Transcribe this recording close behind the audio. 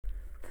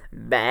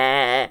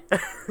Bah.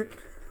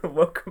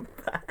 Welcome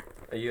back.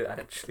 Are you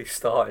actually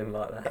starting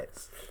like that?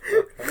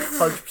 Yes.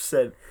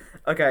 100%.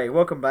 Okay,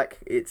 welcome back.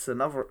 It's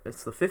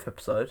the fifth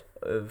episode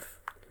of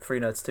Three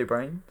Nerds, Two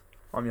Brains.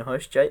 I'm your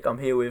host, Jake. I'm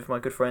here with my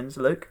good friends,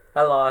 Luke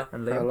Hello.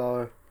 and Liam.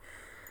 Hello.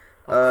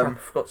 Oh, crap, I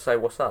forgot to say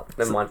what's up.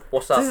 Never mind.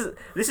 What's up?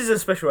 This is a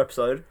special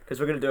episode because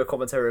we're going to do a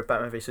commentary of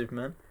Batman v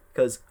Superman.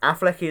 Because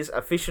Affleck is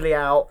officially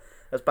out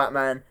as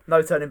Batman.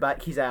 No turning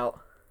back. He's out.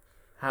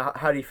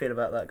 How do you feel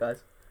about that,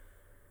 guys?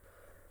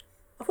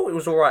 I thought it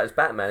was alright as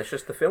Batman. It's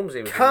just the films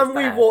he was in Can was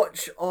we bad.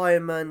 watch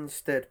Iron Man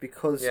instead?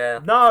 Because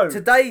No.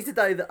 today's the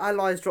day that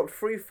Allies dropped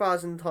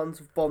 3,000 tons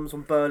of bombs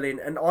on Berlin,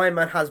 and Iron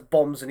Man has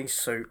bombs in his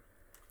suit.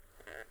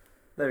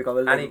 There we go.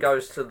 And he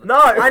goes to the...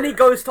 No. And he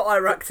goes to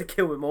Iraq to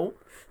kill them all.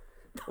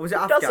 Or was it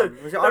He Afghan?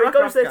 doesn't. Was it No, he Iraq or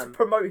goes there to Afghan?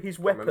 promote his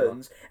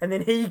weapons, and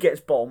then he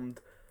gets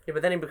bombed. Yeah,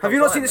 but then he becomes Have you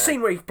not Iron seen the Man.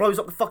 scene where he blows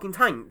up the fucking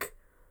tank?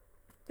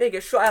 Yeah, he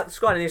gets shot out the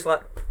sky and he's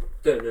like...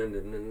 Dun, dun,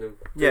 dun, dun, dun.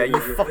 Yeah, you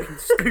fucking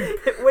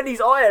stupid. When he's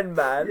Iron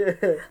Man.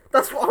 Yeah,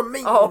 that's what I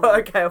mean. Oh,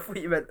 okay. I thought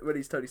you meant when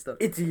he's Tony Stark.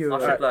 Idiot. I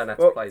should learn how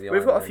to Well, play the we've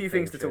Iron got a Man few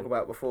theme things to tune. talk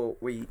about before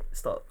we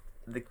start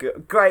the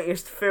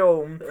greatest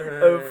film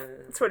of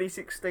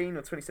 2016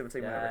 or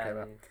 2017, whenever it came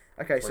out.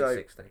 Okay, so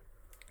 2016.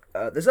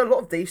 there's a lot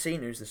of DC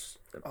news this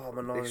Oh,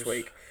 my nose. this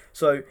week.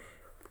 So,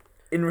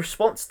 in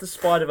response to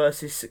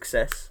Spider-Verse's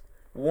success,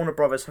 Warner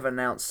Brothers have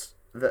announced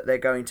that they're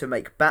going to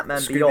make Batman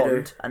Scooby-Doo.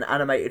 Beyond an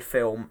animated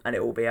film, and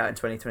it will be out in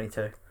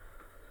 2022.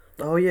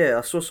 Oh, yeah,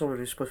 I saw someone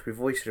who's supposed to be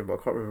voicing him, but I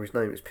can't remember his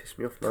name. It's pissed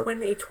me off now.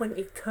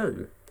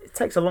 2022? It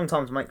takes a long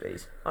time to make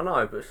these. I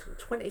know, but it's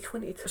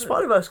 2022.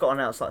 Spider-Verse got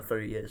announced like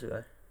 3 years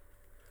ago.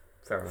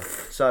 Fair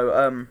enough.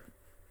 So,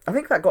 I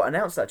think that got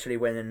announced actually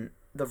when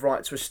the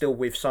rights were still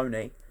with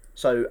Sony.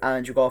 So,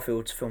 Andrew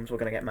Garfield's films were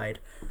going to get made.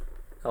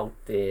 Oh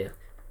dear.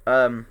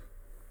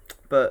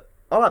 But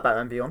I like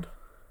Batman Beyond.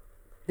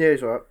 Yeah,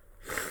 he's alright.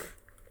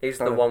 He's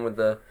the one with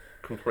the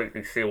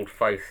completely sealed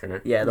face in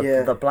it. Yeah,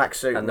 Yeah. the black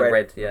suit And the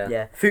red, yeah.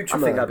 Yeah, Future I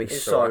Man. think that'd be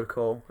It's so alright.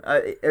 cool.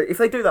 If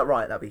they do that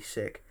right, that'd be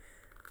sick.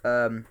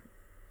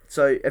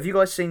 So, have you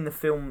guys seen the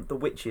film The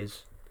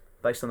Witches,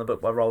 based on the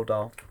book by Roald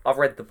Dahl? I've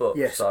read the book,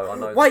 Yes. so I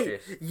know the Wait,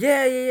 gist.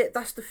 yeah.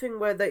 That's the thing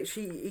where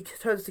he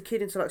turns the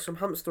kid into like some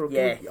hamster or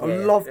Yeah, guinea. I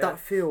yeah, love yeah. that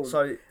film.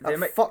 So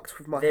That fucked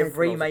with my they're head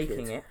when I was a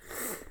remaking kid. it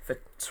for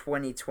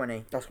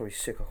 2020 That's gonna be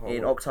sick. I can't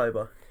in wait.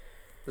 October.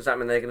 Does that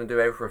mean they're going to do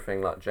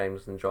everything like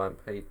James and the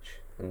Giant Peach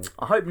and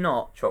I hope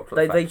not. Chocolate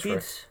They Factory?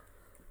 did.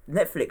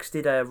 Netflix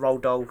did a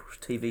Roald Dahl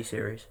TV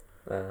series.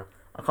 Yeah.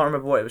 I can't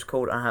remember what it was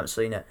called. I haven't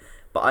seen it,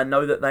 but I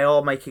know that they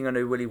are making a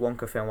new Willy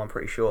Wonka film. I'm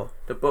pretty sure.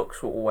 The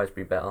books will always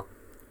be better.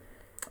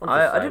 I'm just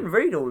I saying. didn't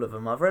read all of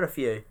them. I've read a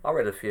few. I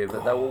read a few,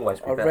 but they'll always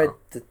be I better. read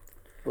the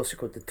what's it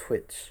called, the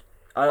Twits.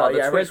 Oh,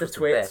 the I read Twits the was the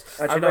Twits.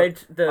 best. I Actually, no, read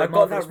the I got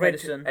Marvelous that read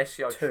Medicine.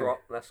 SEO Two. Trot,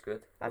 that's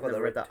good. I've never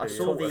never read that. I two.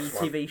 saw the Worst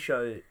one. TV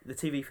show, the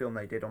TV film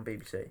they did on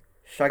BBC.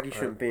 Shaggy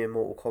shouldn't be in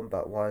Mortal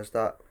Kombat. Why is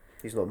that?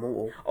 He's not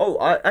mortal. Oh,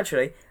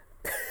 actually,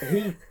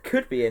 he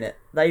could be in it.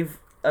 They've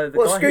the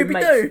What, guy who Scooby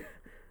makes Doo?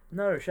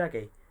 no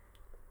Shaggy.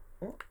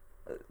 What?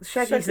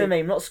 Shaggy's Shaggy. the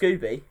name, not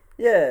Scooby.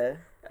 Yeah.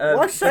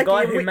 Why The Shaggy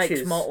guy and who makes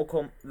witches? Mortal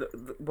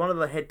Kombat, one of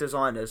the head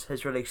designers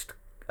has released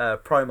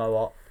promo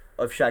art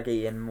of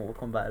Shaggy in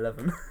Mortal Kombat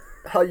 11.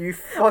 Are you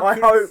I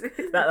fucking? hope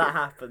that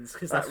happens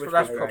because that That's, would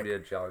that's be probably a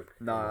joke.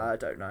 No, I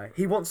don't know.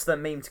 He wants the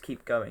meme to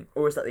keep going,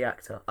 or is that the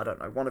actor? I don't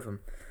know. One of them.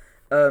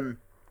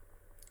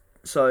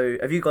 So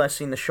have you guys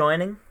seen The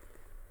Shining?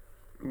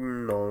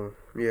 No.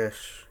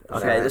 Yes.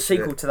 Okay, the That's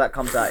sequel it. to that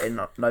comes out in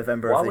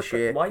November of this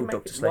year. Why, Called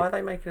Doctor why are Sleep.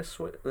 they making a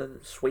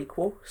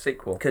sequel?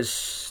 Sequel? Because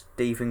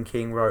Stephen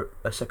King wrote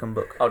a second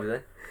book. Oh, did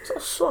they? Is that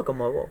a slug on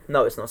my wall?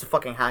 No, it's not. It's a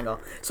fucking hanger.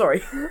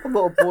 Sorry. I'm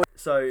not a boy.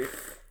 So,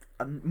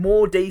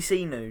 more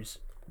DC news.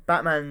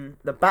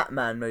 The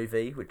Batman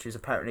movie, which is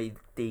apparently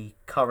the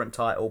current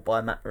title by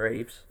Matt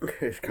Reeves,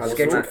 It's cancelled.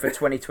 scheduled for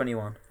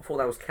 2021. I thought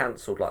that was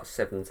cancelled like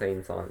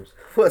 17 times.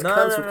 Well, it's No,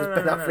 cancelled no, because no,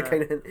 Ben no, no, Affleck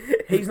ain't in.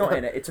 He's not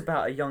in it. It's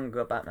about a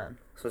younger Batman.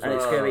 So it's And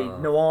it's going to be Ah.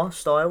 noir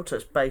style, so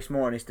it's based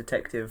more on his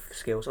detective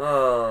skills.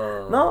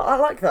 Oh. No, I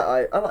like that.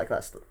 I like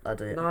that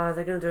idea. No,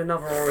 they're going to do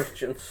another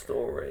origin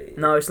story.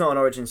 No, it's not an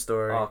origin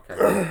story. Okay.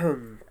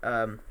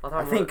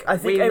 I think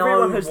We everyone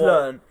know has what-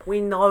 learned.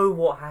 We know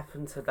what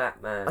happened to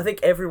Batman. I think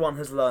everyone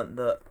has learned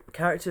that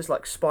characters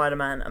like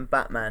Spider-Man and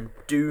Batman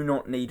do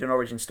not need an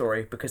origin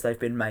story because they've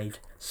been made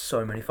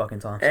so many fucking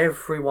times.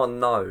 everyone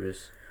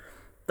knows.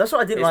 That's what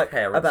I didn't His like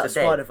parents about are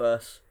dead.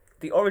 Spider-Verse.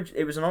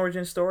 It was an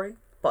origin story,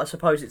 but I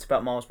suppose it's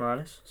about Miles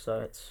Morales, so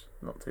it's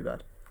not too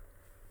bad.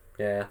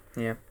 Yeah.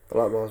 Yeah. I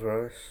like Miles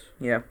Morales.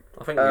 Yeah.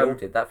 I think we all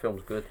did. That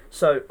film's good.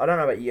 So, I don't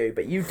know about you,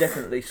 but you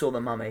definitely saw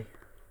The Mummy.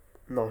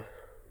 No.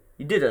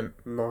 You didn't?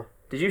 No.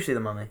 Did you see The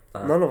Mummy?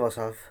 None of us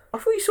have. I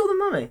thought you saw The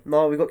Mummy.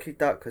 No, we got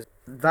kicked out because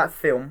That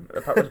film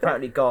was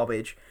apparently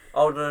garbage.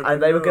 Oh, the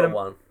And they were newer gonna-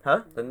 one.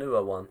 Huh? The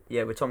newer one.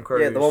 Yeah, with Tom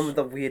Cruise. yeah, the one with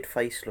the weird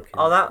face looking.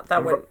 Oh, that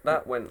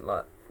The went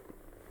like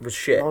was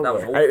shit. No that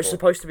was way. awful. And it was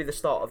supposed to be the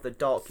start of the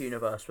dark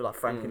universe with like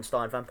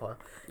Frankenstein vampire.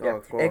 Yeah.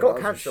 Oh, God, It got that was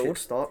a cancelled. shit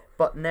start.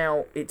 But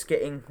now it's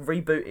getting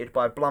rebooted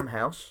by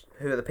Blumhouse,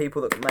 who are the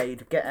people that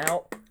made Get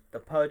Out the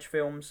Purge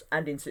films,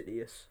 and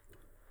Insidious.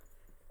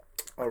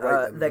 I'll rate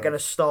them They're first. going to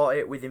start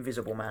it with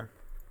Invisible Man.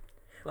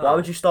 Why Oh.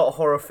 would you start a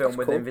horror film That's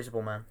with cool.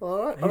 Invisible Man?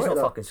 Alright, He's not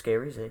fucking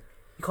scary, is he?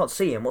 You can't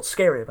see him. What's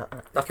scary about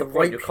that? That's the can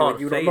point. rape You you can't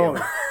and you see don't him.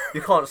 know.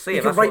 You can't see He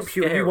him. can That's what's rape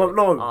you and you scary. won't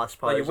know. I Well,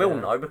 suppose, you will yeah.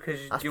 know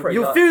because That's you'll pretty be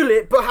You'll like, feel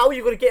it, but how are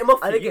you going to get him off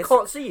I you? think You it's-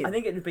 can't see him. I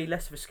think it'd be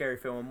less of a scary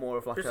film and more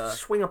of like just a.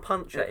 swing a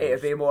punch at him.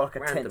 It'd be more like a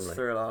tense randomly.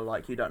 thriller,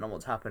 like you don't know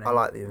what's happening. I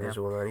like the Yeah.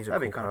 Invisible Man. He's a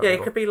That'd be cool kinda character.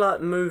 Yeah, it could be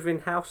like moving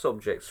house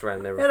objects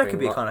around everything. that could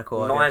be like, kinda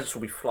cool, I Knives guess.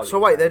 will be floating. So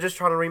wait, around. they're just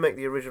trying to remake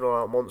the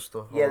original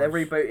monster. Yeah, they're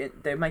horrors. rebooting.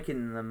 They're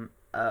making them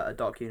a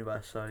dark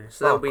universe. So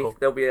So there'll Oh, be cool.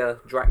 there'll be a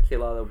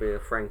Dracula, there'll be a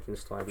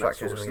Frankenstein, that sort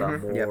of Dracula's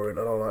stuff. gonna get Yep. boring.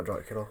 I don't like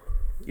Dracula.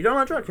 you don't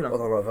like I Dracula?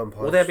 don't like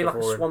vampires. Will there be they're like a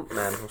boring. swamp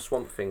man or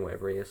swamp thing,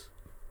 whatever he is?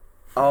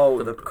 Oh,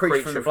 For the the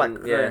creature from the creature Black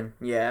from- yeah. Lagoon.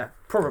 Yeah,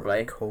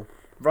 probably. Cool.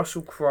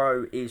 Russell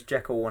Crowe is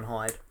Jekyll and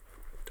Hyde.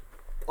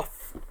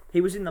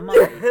 He was in the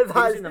Mummy. He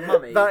was in the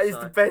Mummy. That is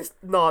so, the best.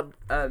 No,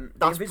 the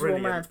that's Invisible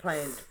brilliant.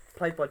 Man's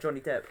played by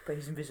Johnny Depp, but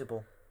he's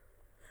invisible.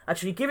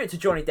 Actually, give it to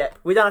Johnny Depp.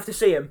 We don't have to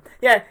see him.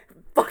 Yeah,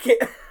 fuck it.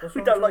 What's We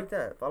wrong don't with like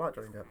Johnny Depp. I like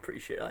Johnny Depp. Pretty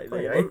shit Oh,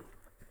 lately. yeah.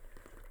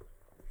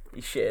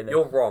 He's shitting it.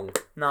 You're wrong.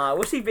 Nah,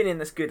 what's he been in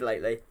that's good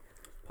lately?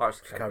 Pirates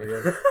of the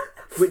Caribbean.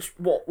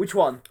 Caribbean. Which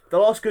one? The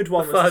last good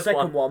one The was the first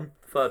second one.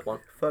 Third one.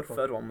 Third one.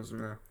 Third one was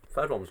no.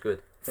 Third one was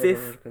good.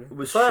 Fifth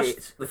was First-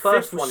 shit. the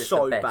first fifth one was is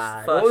so the best.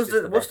 bad. First What was is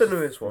the, the what's the best.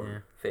 newest one? Yeah.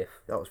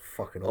 Fifth. That was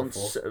fucking On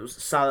awful. it was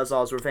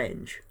Salazar's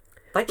Revenge.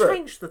 They But-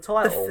 changed the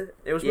title.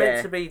 It was Yeah.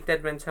 meant to be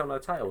Dead Men Tell No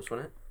Tales,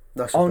 wasn't it?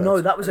 That's Oh the no,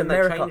 best. that was And then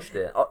America. they changed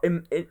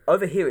it.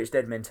 Over here it's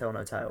Dead Men Tell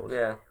No Tales.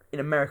 Yeah. In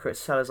America it's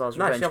Salazar's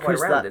No, it's Revenge. the other way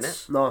 'cause around,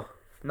 that's- No.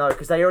 No,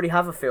 because they already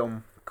have a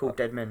film called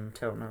Dead Men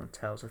Tell No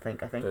Tales. I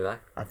think. Do they?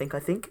 I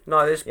think.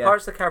 No, there's Yeah.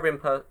 Pirates of the Caribbean,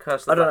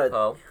 Curse I of the don't Black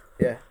Pearl.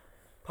 Yeah,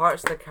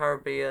 Pirates of the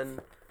Caribbean,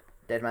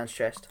 Dead Man's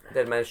Chest.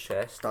 Dead Man's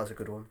Chest. that's a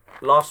good one.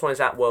 Last one is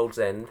At World's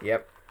End,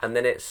 Yep. and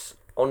then it's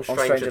On On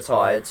Stranger,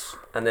 Tides,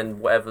 and then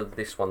whatever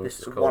this one This is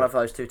is called. one of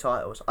those two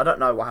titles. I don't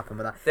know what happened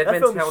with that. Dead That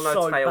Men film's Tell No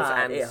so Tales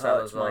bad, and it hurts my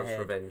Salazar's head.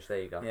 Revenge. There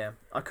you go. Yeah,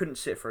 I couldn't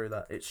sit through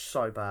that. It's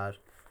so bad.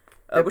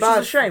 They're Which bad.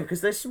 is a shame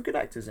because there's some good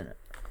actors in it.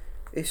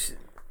 It's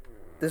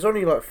there's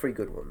only like 3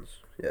 good ones.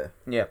 Yeah,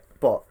 Yeah.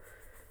 but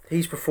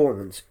his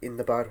performance in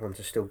the bad ones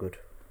is still good.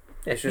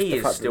 Yeah, It's just he the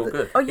is fact still that-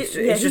 good. Oh yeah, It's,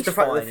 yeah, it's just the he's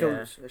fact fine, that the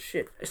films are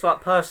shit. It's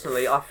like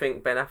personally, I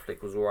think Ben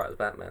Affleck was alright as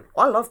Batman.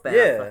 I love Ben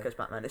Yeah. Affleck as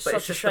Batman. It's But such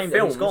it's a just the shame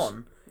that he's films.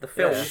 gone. The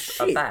films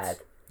are Shit. bad,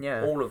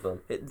 Yeah. all of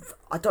them.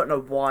 I don't know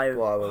why.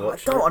 Why we're I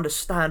watching don't it.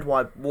 understand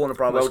why Warner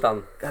Brothers Well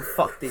done. have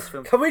fucked these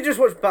films. Can we just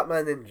watch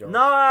Batman Ninja?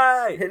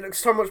 No. It looks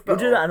so much We'll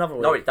better. do that another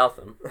week. No, it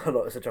doesn't. Oh,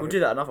 no, it's a joke. We'll do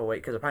that another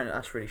week because apparently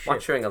that's really My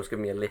shit. chewing gum's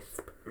giving me a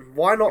lisp.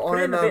 Why not Put it in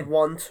Iron the Man bin.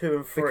 1, 2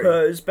 and 3?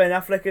 Because Ben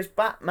Affleck is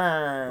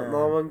Batman. But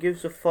no one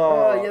gives a fuck.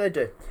 Oh, yeah, they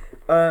do.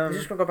 We're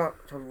just gonna go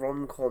back to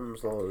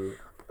rom-coms though.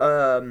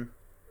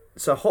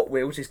 So Hot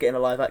Wheels is getting a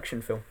live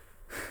action film.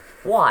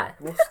 Why?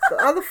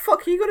 How the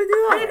fuck are you gonna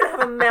do How are you that? going to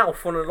have a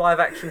mouth on a live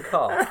action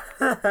car?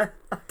 I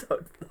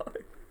don't know.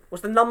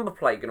 What's the number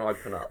plate going to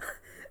open up?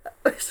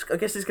 I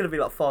guess it's going to be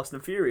like Fast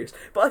and Furious.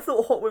 But I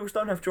thought Hot Wheels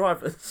don't have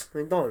drivers.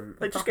 They don't.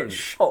 They just get doesn't.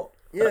 shot.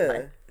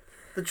 Yeah.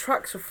 The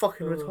tracks are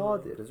fucking Oh.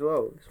 retarded as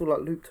well. It's all like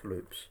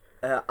loop-to-loops.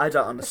 I don't That's a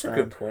understand.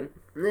 good point.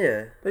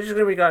 Yeah. They're just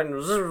going to be going...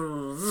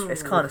 zzz, zzz.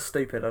 It's kind of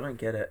stupid. I don't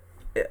get it.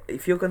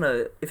 If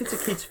it's a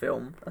kids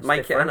film, that's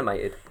Make different. it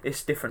animated.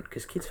 It's different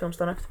because kids films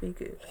don't have to be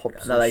good.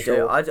 Hobbs No, and they do.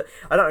 Shaw.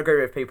 I don't agree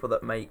with people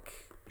that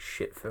make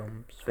shit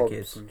films for Hobbs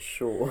kids. and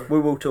Shaw. We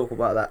will talk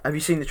about that. Have you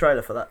seen the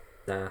trailer for that?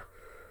 Nah.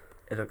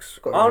 It looks.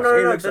 got Oh, It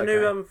no, looks the okay.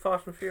 new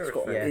Fast and Furious It's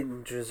got film. Yeah.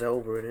 Idris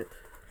Elba in it.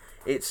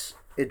 It's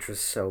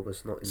Idris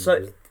Elba's not so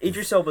Idris.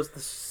 Idris Elba's the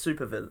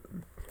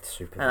supervillain,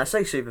 Super. and I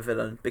say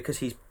supervillain because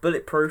he's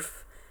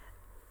bulletproof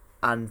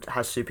and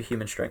has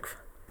superhuman strength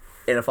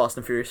in a Fast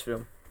and Furious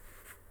film.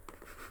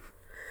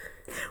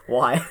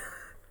 Why?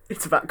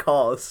 It's about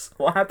cars.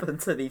 What happened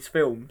to these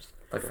films?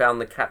 They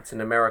found the Captain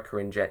America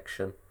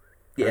injection.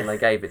 Yeah. And they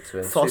gave it to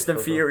him. Fast and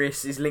Super-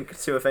 Furious is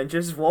linked to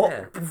Avengers.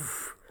 What?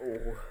 Yeah.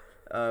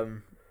 Oh.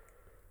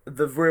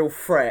 The real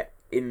threat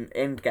in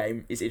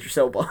Endgame is Idris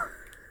Elba.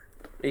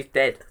 He's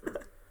dead.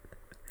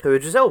 Who,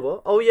 Idris Elba?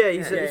 Oh yeah,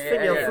 he's, Yeah, he's yeah,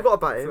 thingy. yeah, I yeah. forgot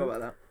about him. Forgot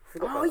about that.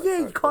 Forgot Oh about yeah,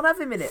 that. you can't have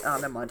him in it. Oh,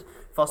 never mind.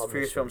 Fast I and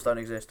Furious miss films don't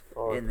exist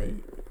Oh, in the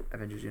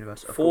Avengers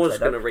universe. Of Thor's course they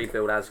going to don't.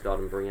 rebuild Asgard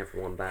and bring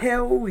everyone back.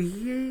 Hell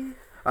yeah!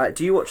 Alright,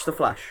 do you watch The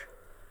Flash?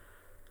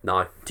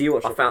 No. Do you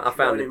watch? I found Not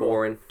it anymore.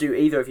 boring. Do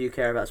either of you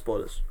care about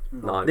spoilers?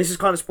 No. This has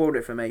kind of spoiled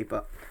it for me,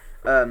 but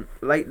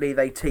lately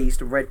they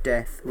teased Red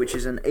Death, which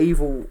is an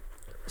evil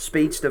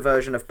speedster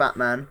version of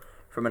Batman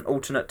from an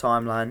alternate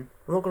timeline.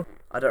 I'm not gonna.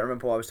 I don't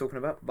remember what I was talking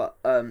about, but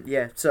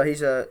yeah. So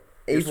he's a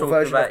You were evil talking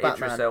version of about Idris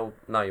Batman. Elba.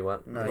 No, you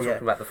weren't. No, you were yeah.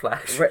 talking about The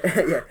Flash.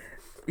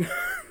 Yeah.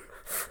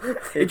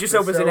 Idris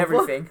Elba's in Elba.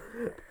 everything.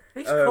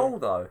 He's Um, cool,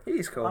 though.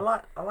 He's cool.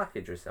 I like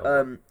Idris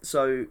Elba.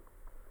 So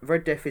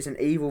Red Death is an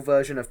evil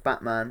version of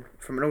Batman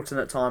from an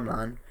alternate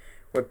timeline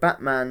where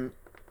Batman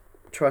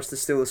tries to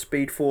steal the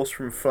Speed Force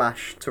from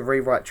Flash to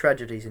rewrite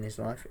tragedies in his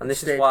life. and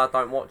this is why I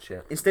don't watch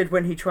it. Instead,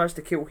 when he tries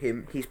to kill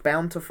him, he's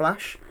bound to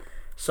Flash.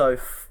 So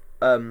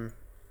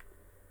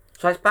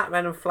So it's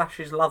Batman and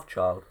Flash's love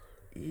child.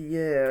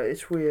 Yeah,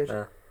 it's weird.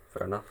 Yeah,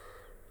 fair enough.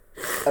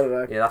 I don't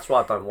know. Yeah, that's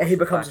why I don't watch. He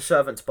the becomes a Flash.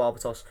 servant to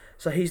Barbatos,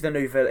 so he's the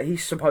new villain.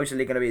 He's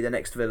supposedly going to be the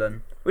next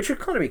villain, which would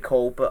kind of be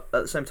cool. But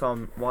at the same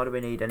time, why do we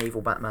need an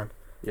evil Batman?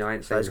 Yeah, I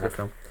ain't seen That is a that.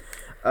 good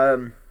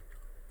film.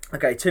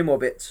 Okay, 2 more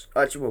bits.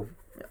 Actually, well,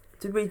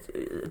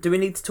 do we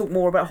need to talk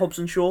more about Hobbs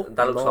and Shaw?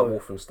 That looks No.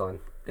 like Wolfenstein.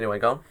 Anyway,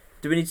 go on.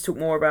 Do we need to talk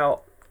more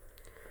about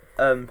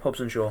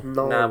Hobbs and Shaw?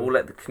 No. Nah, we'll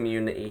let the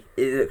community.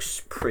 It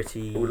looks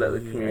pretty. We'll let the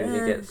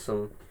community get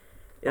some.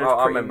 It I looks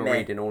pretty remember meh.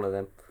 reading all of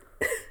them.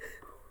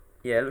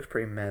 Yeah, it looks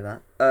pretty meh.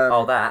 That.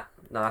 Oh, that?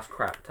 No, that's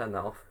crap. Turn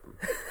that off.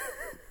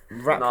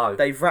 No.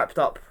 They've wrapped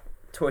up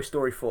Toy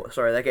Story 4.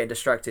 Sorry, they're getting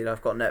distracted.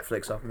 I've got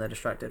Netflix up and they're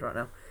distracted right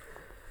now.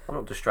 I'm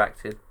not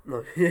distracted.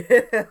 No.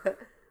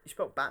 You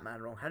spelled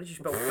Batman wrong. How did you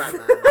spell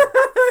Batman wrong?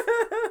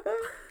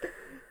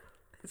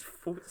 It's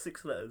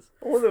 6 letters.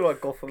 I wonder why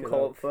Gotham come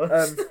up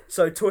first.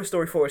 So Toy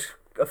Story 4 is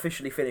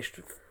officially finished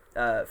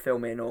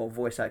filming or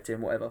voice acting,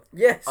 whatever.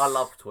 Yes. I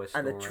love Toy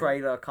Story. And the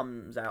trailer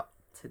comes out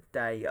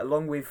today,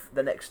 along with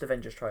the next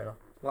Avengers trailer.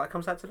 Well, that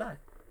comes out today.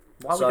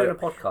 Why are So, we doing a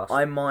podcast?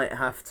 I might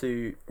have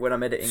to, when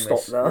I'm editing Stop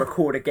this, now.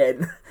 record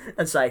again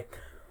and say,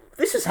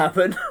 this has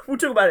happened. We'll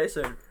talk about it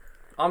soon.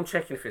 I'm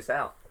checking if it's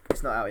out.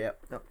 It's not out yet.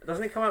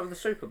 Doesn't it come out with the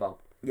Super Bowl?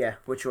 Yeah,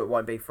 which it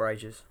won't be for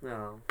ages.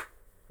 No.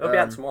 It'll be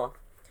out Um, tomorrow.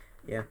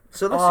 Yeah.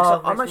 So that's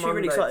Oh, I'm next actually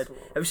really Monday excited.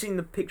 tomorrow. Have you seen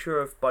the picture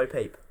of Bo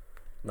Peep?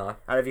 No.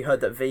 And have you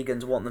heard that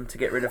vegans want them to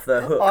get rid of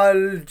the hook? I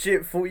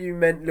legit thought you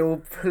meant Lil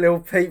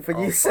Peep when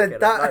Oh, you fuck said it,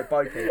 that.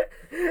 No, Bo Peep.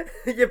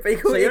 Yeah, but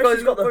So you know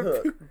she's got the Bo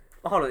hook. Peep.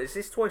 Oh, hold on, is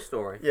this Toy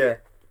Story? Yeah.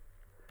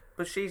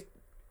 But she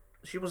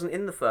wasn't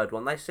in the third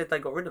one. They said they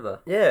got rid of her.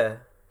 Yeah.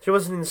 She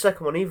wasn't in the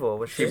second one either,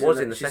 was she? She was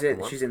in the she's second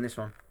one. She's in this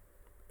one.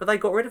 But they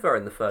got rid of her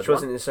in the third She one.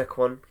 wasn't in the second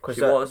one because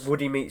She was.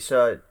 Woody meets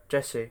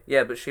Jesse.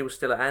 Yeah, but she was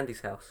still at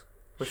Andy's house.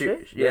 Was she? Yeah,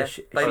 Yeah.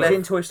 she's They left-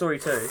 in Toy Story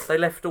 2. They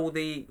left all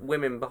the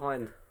women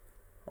behind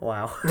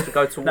Wow. to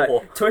go to No,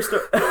 war. Toy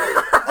Story.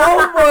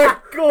 Oh my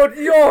god,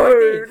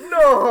 yo! No!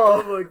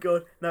 Oh my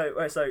god. No,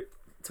 right, so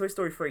Toy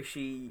Story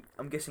 3,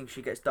 I'm guessing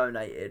she gets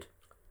donated.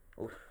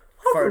 Or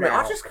Hold on a thrown minute, I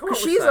out. just can't. Because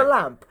she is a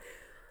lamp.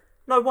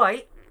 No,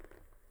 wait.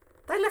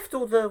 They left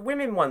all the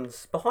women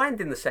ones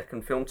behind in the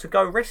second film to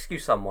go rescue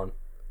someone.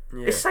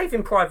 Yeah. It's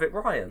Saving Private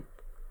Ryan.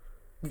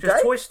 Did Just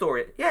they? Toy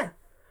Story. Yeah.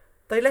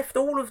 They left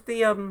all of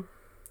the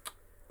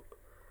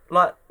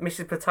like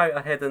Mrs.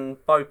 Potato Head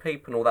and Bo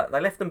Peep and all that. They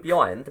left them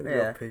behind.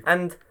 Yeah.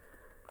 And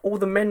all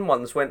the men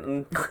ones went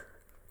and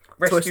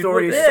rescued Toy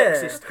Story is Woody. Yeah.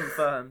 sexist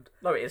confirmed.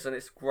 No, it isn't.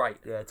 It's great.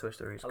 Yeah, Toy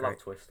Story is I great. love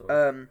Toy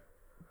Story.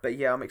 But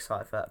yeah, I'm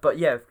excited for that. But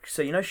yeah,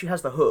 so you know she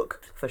has the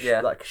hook for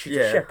Yeah. like she's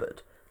Yeah. a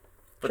shepherd.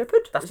 But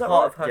Shepherd? that's Is that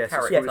part right? of her Yes, it's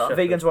character. Yeah, Shepherd.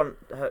 vegans want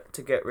her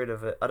to get rid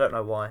of it. I don't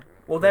know why.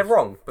 Well, they're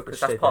wrong because It's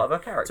that's stupid. part of her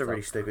It's character. a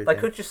really stupid They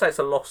thing. could just say it's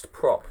a lost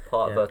prop,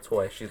 part Yeah. of her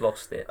toy. She's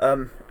lost it.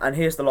 And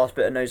here's the last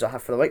bit of news I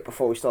have for the week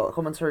before we start the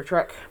commentary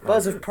track.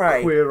 Birds of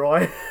Prey. Queer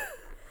Eye.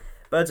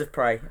 Birds of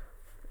Prey.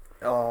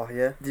 Oh,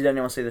 yeah. Did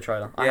anyone see the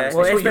trailer? I Yeah, haven't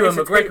it's seen got it.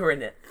 Ewan McGregor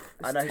in it.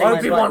 I know. It's he's playing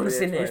Obi-Wan's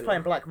Black- in it. He's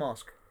playing Black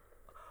Mask.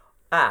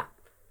 Ah,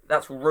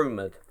 that's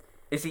rumoured.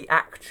 Is he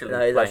actually No,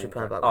 he's playing actually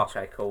playing Black- Black Mask.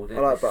 Okay, cool. I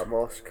like that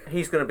mask.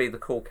 He's going to be the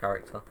cool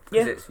character.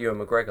 Yeah. Because it's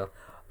Ewan McGregor.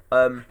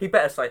 Um, He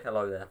better say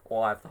hello there,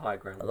 or I have the high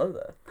ground. hello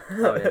there.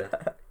 Oh,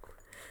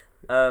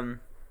 yeah.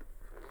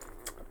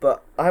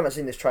 But I haven't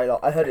seen this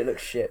trailer. I heard it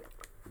looks shit.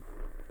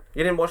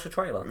 You didn't watch the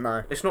trailer?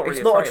 No. It's not really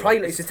It's not a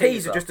trailer, It's it's a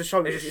teaser just to show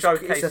It just it's a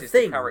showcases the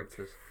thing.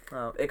 characters.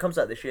 Oh, it comes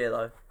out this year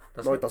though.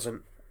 No, it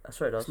doesn't. I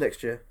swear it does. It's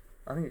next year.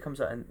 I think it comes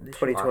out in this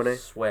 2020. year. I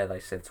swear they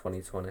said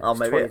 2020. Oh,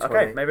 maybe. 2020.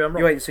 Okay, maybe I'm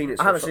wrong. You ain't seen it. I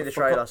so haven't shut seen the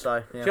fuck up. trailer,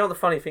 so. Do you know what the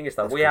funny thing is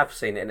though? That's We good. have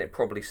seen it and it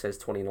probably says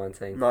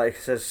 2019. No, it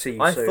says see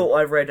you I soon. thought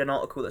I read an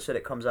article that said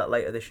it comes out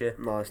later this year.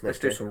 No, it's Let's next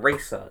do year. some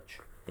research.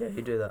 Yeah,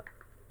 you do that.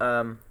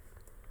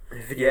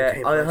 Video Yeah,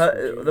 game I person,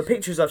 heard the Jesus.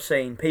 pictures I've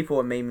seen. People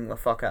are memeing the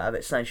fuck out of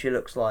it, saying she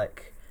looks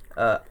like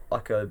a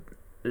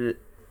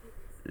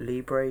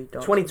Libre dancer.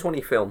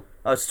 2020 film.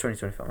 Oh, it's a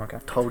 2020 film. Okay.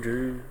 Told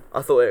you.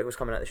 I thought it was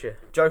coming out this year.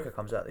 Joker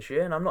comes out this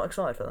year, and I'm not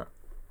excited for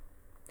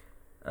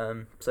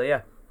that. So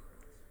yeah,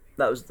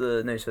 that was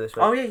the news for this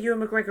week. Oh yeah,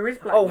 Ewan McGregor is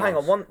Black Oh, hang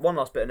Mask. on, one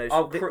last bit of news.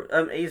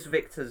 Oh, he's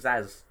Victor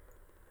Zaz.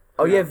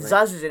 Oh yeah, Lovely.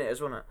 Zaz is in it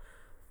as well.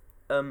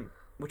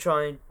 Which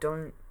I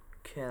don't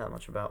care that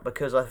much about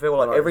because I feel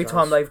like like every Zaz.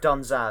 time they've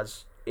done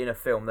Zaz in a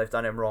film, they've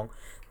done him wrong.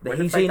 When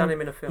he's have they in. done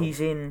him in a film? He's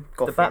in the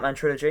Gotham. Batman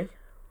trilogy.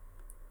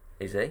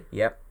 Is he?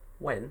 Yep.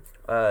 When?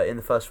 In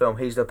the first film,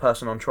 he's the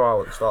person on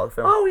trial at the start of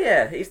the film. Oh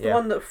yeah, he's the Yeah.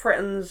 one that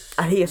threatens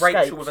And he escapes.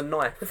 Rachel with a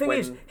knife. The thing when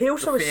is, he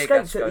also the fear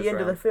escapes gas at goes the end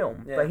of the round.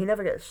 film, Yeah. but he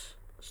never gets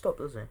stopped,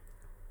 does he?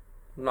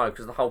 No,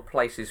 because the whole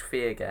place is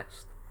fear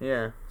gassed.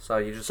 Yeah. So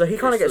you just So he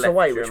kind of it's gets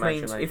away, left to which your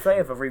means if imagination. they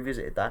ever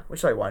revisited that,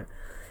 which they won't,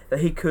 that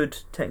he could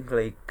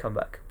technically come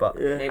back. But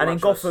Yeah. He and in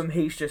much Gotham,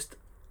 he's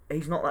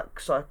not that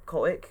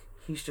psychotic.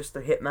 He's just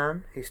a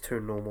hitman. He's too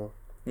normal.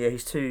 Yeah,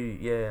 he's too.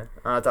 Yeah,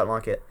 I don't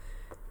like it.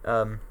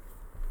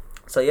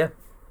 So yeah,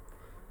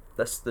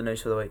 that's the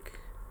news for the week.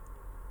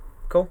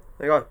 Cool.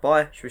 There you go.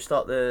 Bye. Should we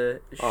start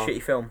the Oh.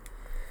 shitty film?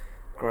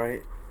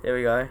 Great. Here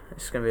we go.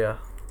 It's gonna be a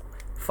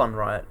Fun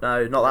Riot.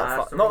 No, not Nah, that.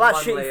 that's Fun. the Not that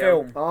wrong shitty one, Liam.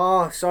 film.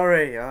 Oh,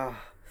 sorry. Yeah.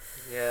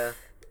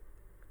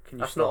 Can you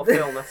That's stop? not a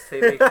film, that's a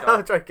TV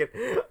I'm show. joking.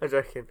 I'm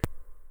joking.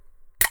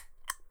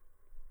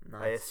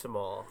 Nice.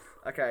 ASMR.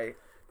 Okay.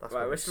 That's Right,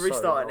 gonna we're be so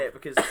restarting loud. it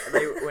because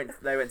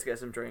they went to get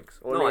some drinks,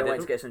 or No, I Liam went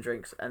didn't. to get some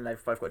drinks, and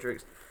they've both got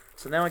drinks.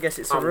 So now I guess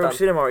it's a I'm real done.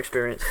 cinema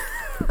experience.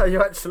 Are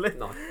you actually?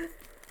 No.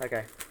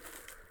 Okay.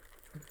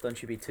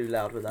 Don't you be too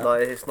loud with that. No,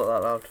 it's not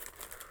that loud.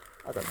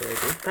 I don't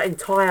believe you. That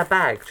entire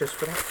bag just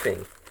for that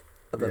thing.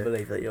 I don't Yeah.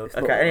 believe that you're. It's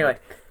Okay. not Anyway,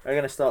 we're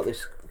gonna start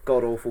this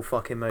god awful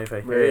fucking movie.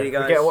 You Yeah. ready, We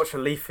guys? get to watch a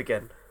leaf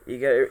again.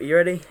 You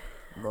ready?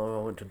 No,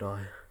 I want to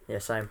die. Yeah,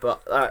 same.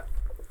 But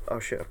oh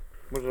shit.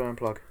 What did I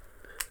unplug?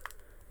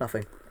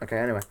 Nothing. Okay.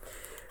 Anyway.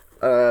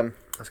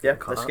 Let's Yeah.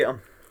 cut Let's that. get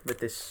on with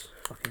this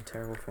fucking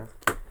terrible film.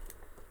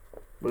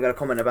 We're gonna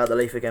comment about the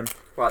leaf again.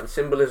 Right, the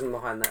symbolism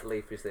behind that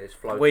leaf is that it's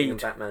floating Weed. and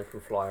Batman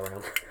can fly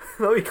around.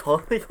 No, he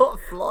can't. He can't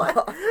fly.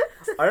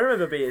 I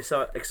remember being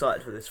so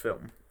excited for this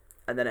film,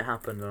 and then it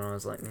happened, and I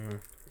was like,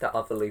 That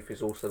other leaf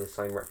is also the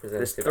same representative.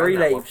 "There's and 3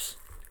 that one. leaves."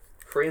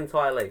 3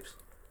 entire leaves.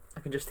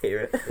 I can just hear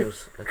it It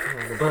was a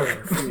terrible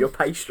bird. from your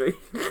pastry.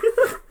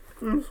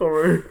 I'm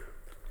sorry.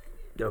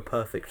 Your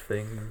perfect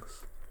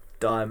things,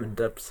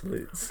 diamond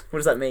absolutes. What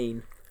does that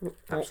mean?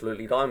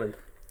 Absolutely diamond.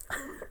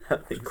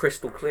 It's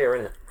crystal clear,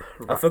 isn't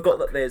it? I forgot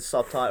that there's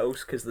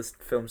subtitles because this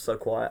film's so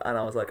quiet, and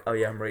I was like, "Oh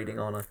yeah, I'm reading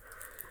on a."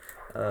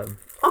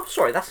 I'm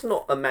sorry, that's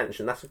not a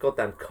mansion, that's a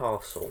goddamn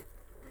castle.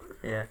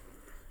 Yeah.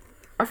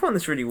 I find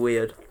this really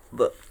weird,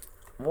 but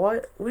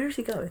why? Where is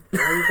he going? Why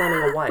are you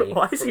running away?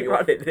 Why is from he your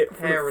running it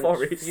from the parents'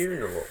 forest?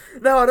 funeral?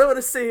 No, I don't want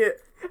to see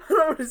it. I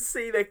don't want to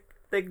see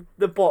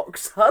the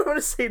box. I don't want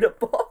to see the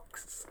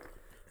box.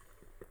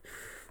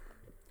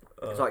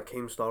 It's like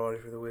Keemstar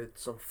running through the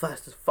woods. I'm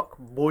fast as fuck,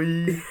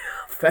 boy.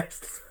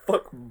 Fast as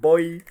fuck,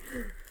 boy.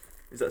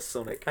 Is that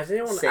Sonic? Has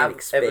anyone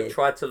Sonic ever Speed.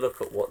 tried to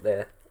look at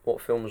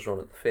what films are on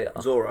at the theatre?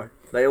 Zorro.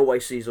 They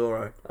always see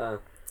Zorro. Oh.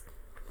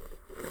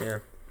 Yeah.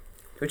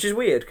 Which is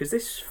weird because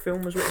this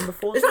film was written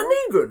before. Is Zorro.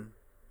 that Negan?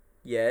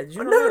 Yeah. Did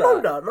you I not never know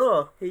know that? that.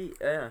 No. He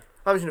yeah.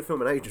 I haven't seen a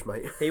film in ages,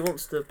 mate. He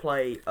wants to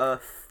play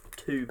Earth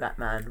 2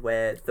 Batman,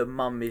 where the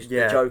mum is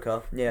Yeah. the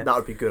Joker. Yeah. That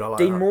would be good. I like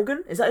Dean that.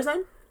 Morgan, is that his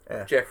name?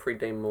 Yeah. Jeffrey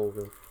Dean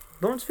Morgan.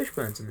 Lawrence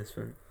Fishburne's in this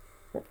film.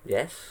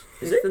 Yes.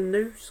 Is He's it? the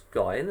news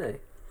guy, isn't he?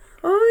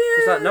 Oh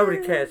He's yeah. like,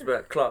 nobody cares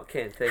about Clark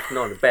Kent taking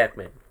on a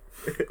Batman.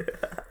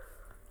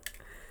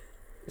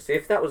 See,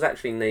 if that was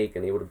actually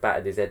Negan, he would have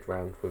battered his head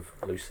round with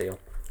Lucille.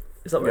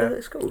 Is that what Yeah.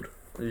 it's called?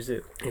 Who's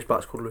it? His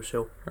bat's called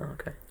Lucille. Oh,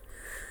 okay.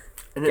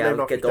 Isn't it Gal named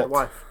after his Gadot. dead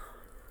wife?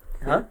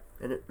 Huh?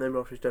 Isn't it named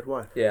after his dead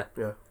wife? Yeah.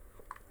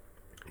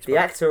 His The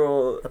bat. actor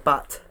or The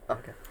bat.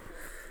 okay.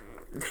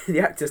 The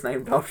actor's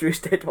named after his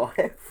dead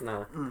wife.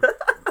 No. Mm.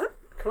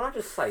 Can I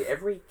just say,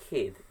 every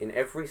kid in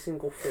every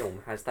single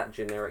film has that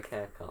generic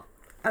haircut.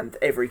 And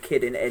every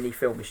kid in any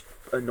film is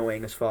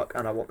annoying as fuck,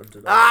 and I want them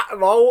to die. Ah,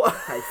 lol.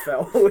 They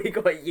fell. He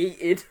got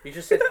yeeted. You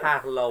just said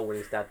hello when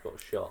his dad got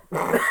shot. No,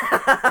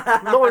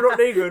 not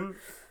Negan.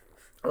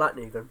 I like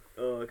Negan.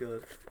 Oh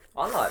god.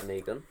 I like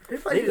Negan. Who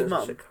plays his Negan's a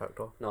mum? sick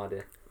character. No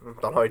idea.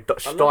 Don't know, he I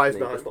dies love now,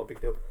 Negan. it's not a big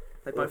deal.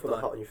 They Both both put the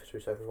die. hat on you for 2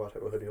 seconds while I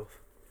take my hoodie off.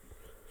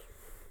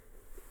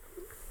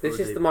 This is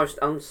Really? the most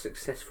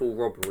unsuccessful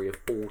robbery of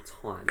all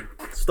time.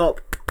 Stop.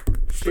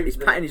 Shoot He's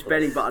the patting his necklace.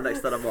 belly button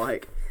next to the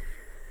mic.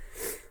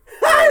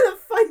 Ah, the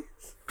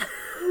face!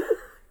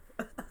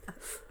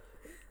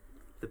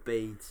 The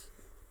beads.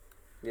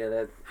 Yeah,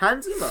 they're...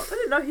 Hands him up. I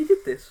didn't know he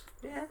did this.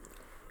 Yeah,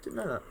 Didn't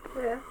know that.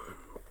 yeah.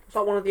 It's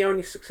like one of the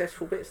only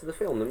successful bits of the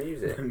film, the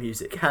music. The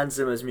music. Hans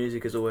Zimmer's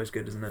music is always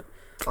good, isn't it?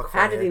 I can't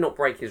How did hear. he not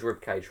break his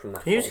ribcage from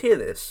that Can you just fall? hear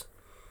this?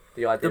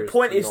 The idea The is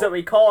point to is not- that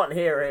we can't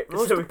hear it,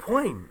 What's so the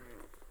point?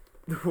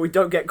 we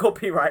don't get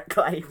copyright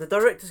claim. The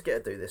directors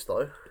get to do this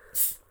though.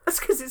 That's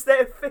because it's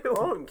their I film.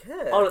 don't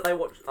care. Oh, they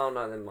watch. Oh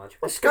no, never mind.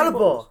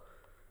 Excalibur!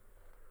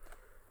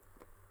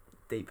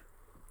 Deep.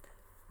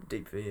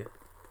 Deep for you.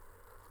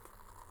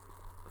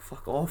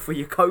 Fuck off with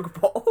your Coke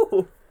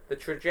bottle. The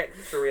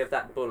trajectory of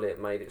that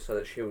bullet made it so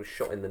that she was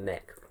shot in the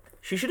neck.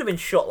 She should have been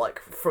shot like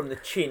from the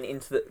chin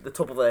into the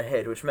top of her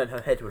head, which meant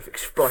her head would have For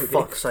exploded.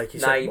 fuck's sake, he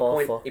No, said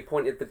Martha. he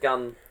pointed the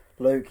gun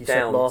Luke, he said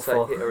down so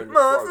Martha. it hit her in the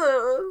throat.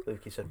 Martha!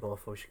 Luke, he said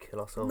Martha, we should kill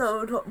ourselves.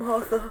 No, not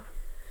Martha.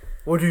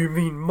 What do you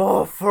mean,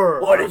 Martha?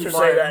 Why did you That's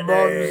say my that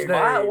mum's name?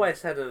 I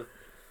always had a.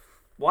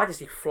 Why does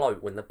he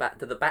float when the bat?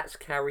 Do the bats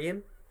carry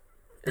him?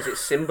 Is it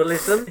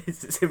symbolism?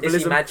 Is it Is he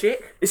symbolism?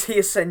 magic? Is he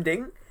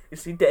ascending?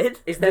 Is he dead?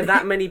 Is there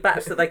that many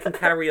bats that they can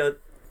carry a?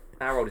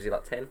 How old is he?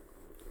 Like 10?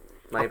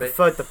 I Maybe.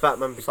 preferred the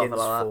Batman Begins Something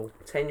like that. fall.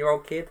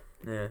 10-year-old kid.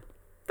 Yeah.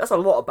 That's a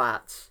lot of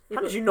bats. Yeah,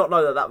 How but- did you not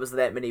know that was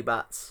that many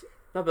bats?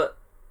 No, but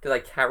do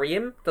they carry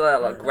him? Do they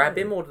like grab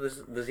him, or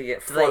does he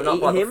get Do they thrown up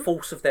eat by him? the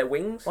force of their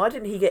wings? Why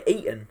didn't he get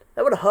eaten?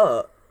 That would have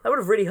hurt. That would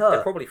have really They're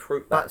hurt. probably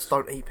fruit Bats bats.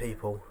 don't eat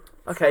people.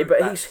 Okay, fruit but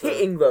bats, he's though.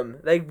 hitting them.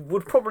 They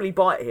would probably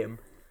bite him.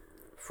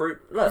 Fruit.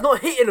 He's Look, not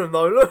hitting them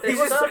though, look. They're He's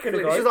just circling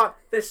he's him. just like,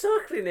 they're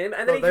circling him,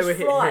 and No, then they he were just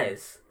hitting him.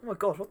 flies. Oh my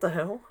god, what the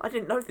hell? I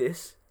didn't know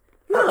this.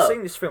 I Look. haven't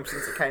seen this film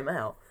since it came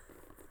out.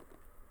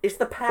 Is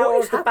the power What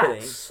is of the happening?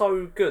 bat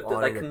so good that Oh,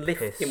 they I'm can gonna lift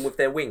piss. him with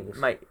their wings?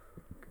 Mate,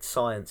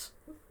 science.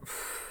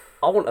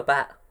 I want a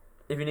bat.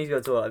 If you need to go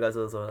to the toilet, go to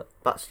the toilet.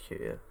 That's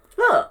cute, yeah.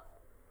 Look!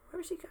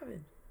 Where is he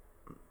going?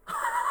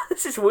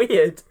 This is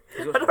weird.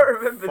 I don't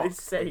remember this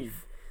scene.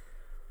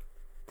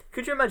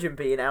 Could you imagine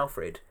being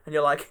Alfred and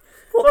you're like,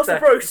 Master the-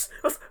 Bruce,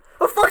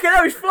 oh fucking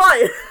hell, he's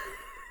flying!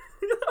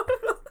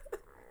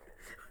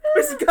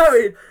 Where's he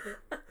going?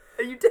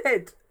 Are you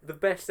dead? The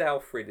best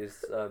Alfred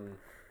is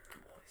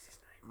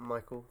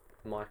Michael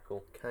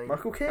Michael. Caine.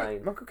 Michael Caine.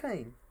 Caine. Michael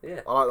Caine.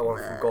 Yeah. I like the one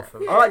from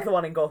Gotham. I like the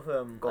one in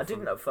Gotham. I Gotham.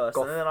 didn't at first,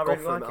 and then I really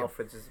Gotham like him.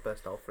 Alfred's is the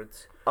best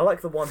Alfred's. I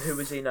like the one who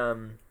was in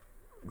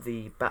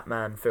the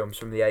Batman films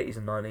from the 80s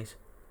and 90s.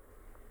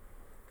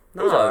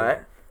 No, He's alright.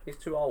 He's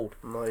too old.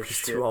 No, He's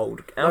shit. too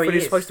old. No, Alfred he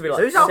is is. supposed to be So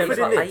like who's Alfred in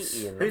 70, like this?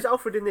 80 in Who's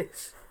Alfred in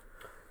this?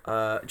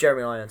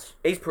 Jeremy Irons.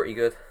 He's pretty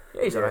good.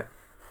 Yeah, he's Yeah. alright.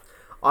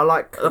 I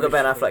like. Look at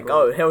Ben Affleck.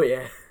 Oh, hell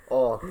yeah.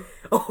 Oh,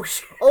 Oh,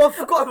 shit. oh! I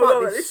forgot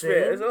about this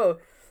bit scene. as well.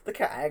 Look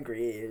how angry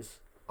he is.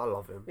 I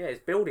love him. Yeah, his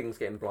building's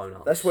getting blown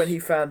up. That's when he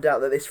found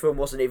out that this film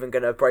wasn't even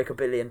going to break $1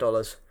 billion.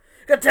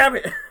 God damn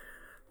it!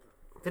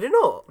 Did it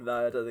not?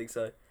 No, I don't think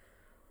so.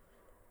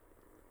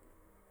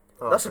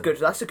 Oh, That's a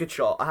okay. good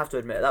shot. I have to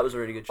admit, that was a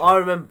really good I shot.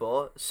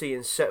 remember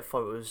seeing set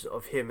photos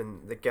of him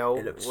and the girl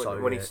It looked when,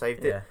 so when he good.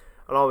 saved Yeah. it,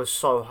 and I was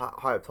so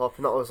hyped up,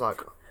 and that was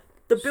like,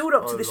 The build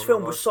up to So this long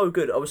film ago. was so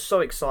good. I was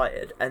so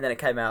excited, and then it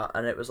came out,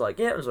 and it was like,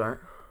 yeah, it was alright.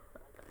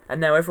 And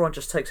now everyone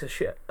just takes a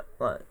shit.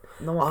 Like,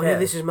 no one oh cares. yeah,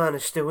 this is Man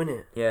is still in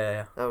it.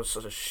 Yeah. That was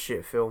such a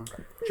shit film.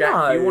 Jack,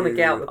 No, you want to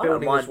get out the I don't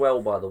building mind. as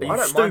well, by the way. Are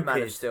I you don't mind Man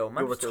stupid? of Steel.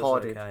 Man You're of Steel's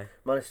retarded. okay.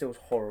 Man is still was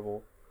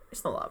horrible.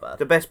 It's not that bad.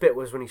 The best bit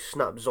was when he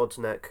snapped Zod's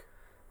neck.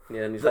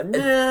 Yeah, and he's The, like,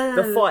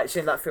 the fights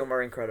in that film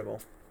are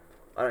incredible.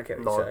 I don't care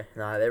what you No. say.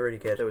 No, they're really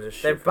good. There was a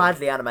shit They're film.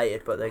 badly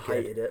animated, but they're I good.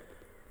 hated it.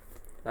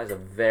 that's a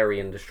very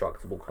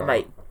indestructible car.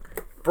 Mate,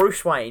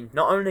 Bruce Wayne.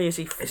 Not only is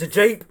he, It's a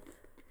Jeep.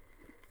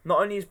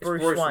 not only is It's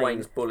Bruce, Wayne,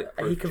 Wayne's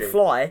bulletproof. he can Jeep.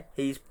 fly.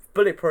 He's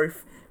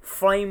bulletproof,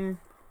 flame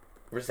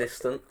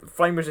Resistant.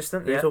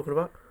 resistant. What are Yeah. you talking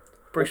about?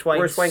 Bruce Well,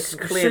 Wayne. Bruce Wayne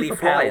can clearly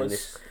fly in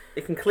this.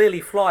 He can clearly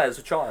fly as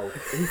a child.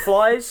 He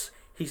flies.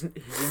 He's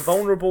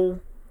invulnerable.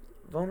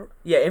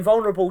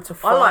 Invulnerable to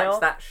fire. I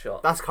liked that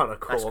shot. That's kind of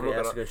cool. That's I'm good, not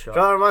that's gonna. a good shot.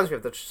 That reminds me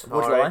of the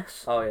Wood Chitari.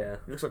 lice. Oh yeah.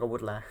 He looks like a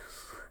wood lice.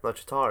 No,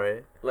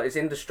 Chitari. Like he's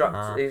indestructible.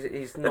 Ah.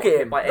 He's not Look at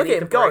hit him. by Look any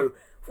at him debris. go.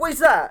 What is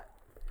that?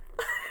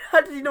 How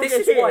did he not This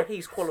get is hit? why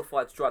he's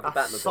qualified to drive the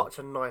That's Batmobile. such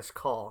a nice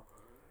car.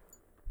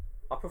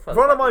 I prefer.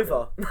 Run the him Batmobile.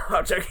 over. No,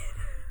 I'm joking.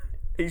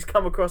 He's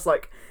come across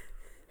like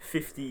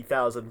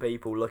 50,000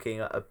 people looking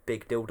at a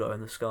big dildo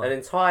in the sky. An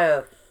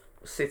entire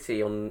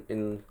city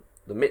in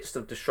the midst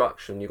of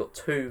destruction. You've got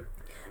two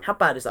How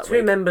bad is that? two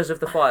week? members of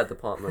the fire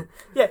department.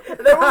 Yeah,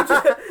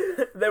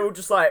 they're all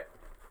just like,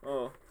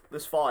 oh,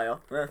 there's fire.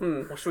 Yeah.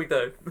 What should we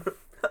do?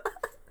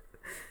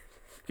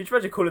 Could you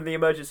imagine calling the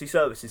emergency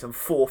services and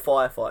 4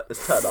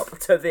 firefighters turn up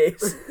to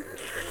this?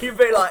 You'd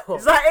be like,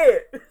 is that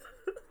it?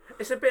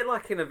 It's a bit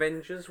like in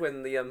Avengers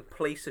when the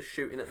police are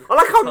shooting at the I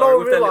like how car no one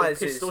with their little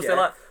realises, pistols. yeah. They're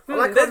like, I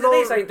like how no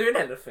these one- ain't doing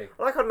anything.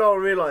 I like how no one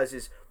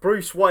realises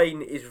Bruce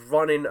Wayne is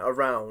running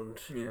around.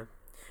 Yeah.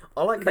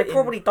 I like They that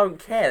probably don't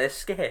care. They're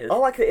scared. I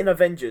like that in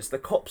Avengers, the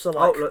cops are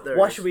like, look, there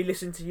why it is. should we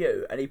listen to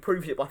you? And he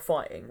proves it by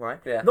fighting, right?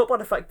 Yeah. Not by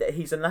the fact that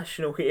he's a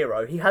national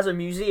hero. He has a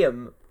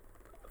museum.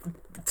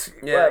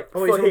 Yeah. Like,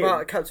 Oh, he's for talking him.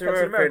 about Captain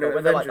America and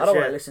when they're like, I Avengers, don't want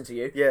yeah. to listen to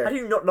you. Yeah. How do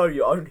you not know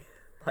your own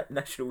like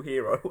national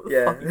hero? What the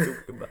Yeah. fuck are you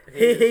talking about?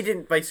 He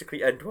didn't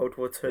basically end World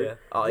War Two. Yeah.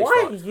 Oh, he's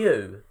Why are fucked.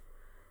 you?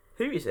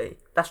 Who is he?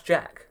 That's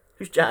Jack.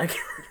 Who's Jack?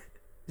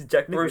 He's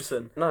Jack Bruce.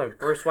 Nicholson. No,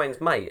 Bruce Wayne's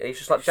mate. He's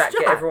just like, Jack,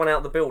 get Jack. everyone out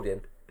of the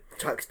building.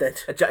 Jack's dead.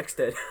 Jack's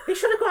dead. He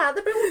should have got out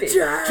of the building.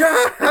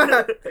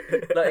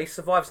 Jack! Like, he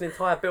survives an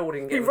entire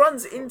building. He Getting...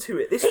 runs into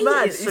it. This He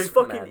man is is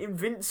Superman. fucking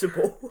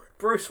invincible.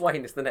 Bruce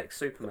Wayne is the next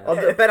Superman. Oh,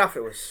 Ben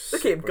Affleck was.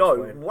 Look at him Bruce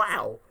go. Wayne.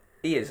 Wow.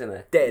 He is, isn't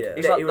he? Dead. Yeah.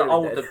 He's Dead. like He the would've been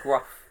older, dead.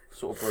 gruff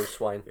sort of Bruce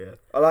Wayne. Yeah.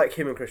 I like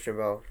him and Christian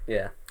Bale.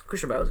 Yeah.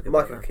 Christian Bale's a good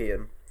Michael man.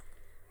 Keaton.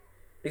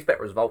 He's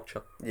better as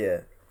Vulture. Yeah.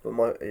 But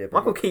but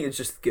Michael Keaton's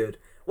just good.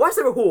 Why is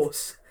there a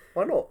horse?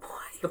 Why not?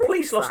 The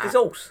police lost his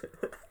horse.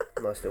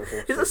 Nice little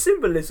horse. Is that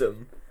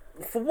symbolism?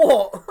 For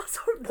what? I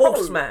don't know.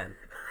 Horseman.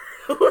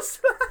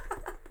 Horseman.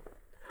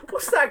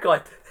 What's that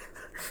guy?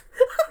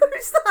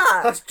 Who's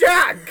that? That's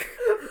Jack!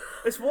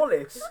 It's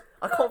Wallace.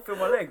 I can't feel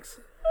my legs.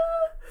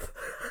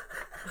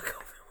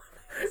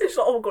 It's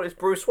like, oh my god, it's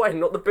Bruce Wayne,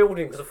 not the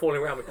buildings are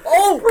falling around me.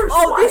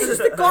 Oh, this is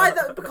the guy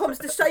that becomes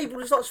disabled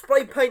and starts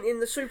spray painting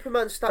the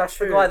Superman statue. That's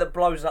the guy that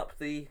blows up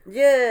the...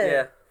 Yeah.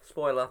 Yeah,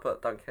 spoiler,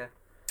 but don't care.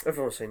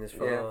 Everyone's seen this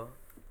film.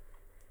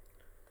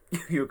 Yeah.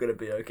 You're gonna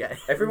be okay.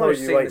 Everyone No,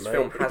 who's you seen ain't, this mate.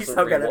 film He's hasn't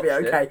not gonna be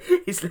rewatched it.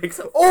 okay. His legs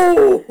are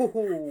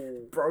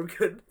Oh!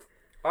 broken.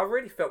 I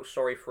really felt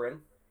sorry for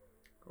him,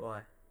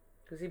 Why?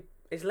 because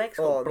his legs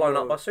got Oh, blown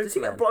no. up by Does he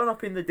Superman. get blown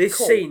up in the This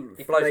court? scene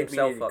He blows made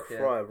himself me up, nearly yeah.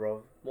 cry,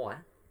 bro. Why?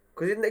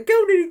 Because the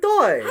girl nearly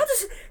died. How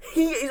does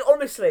he is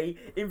honestly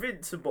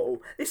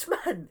invincible? This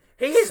man,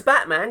 He is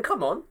Batman,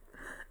 come on.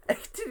 he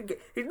didn't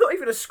get. He's not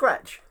even a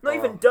scratch. Not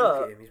even Look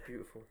dirt. at him, he's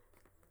beautiful.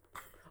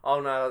 Oh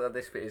no,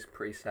 this bit is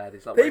pretty sad.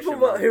 It's like People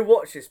where's your who mum?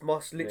 watch this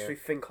must literally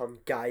think I'm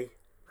gay.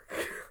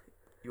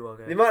 You are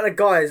The gay. amount of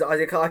guys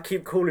I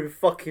keep calling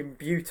fucking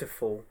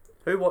beautiful.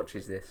 Who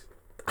watches this?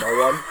 No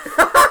one.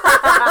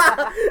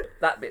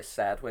 That bit's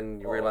sad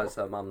when you realise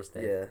her mum's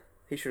dead. Yeah.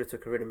 He should have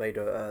took her in and made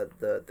her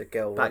the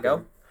girl.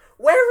 Batgirl?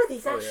 Where are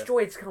these Oh, yeah.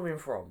 asteroids coming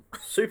from?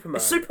 Superman.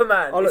 It's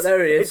Superman. Oh, look,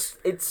 there he is.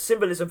 It's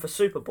symbolism for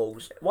Super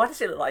Balls. Why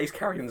does it look like he's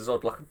carrying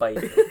Zod like a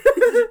baby?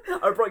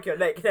 I broke your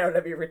neck, now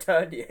let me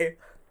return you.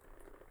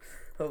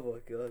 Oh my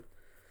god.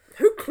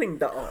 Who cleaned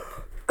that up?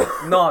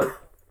 No.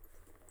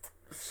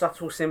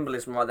 Subtle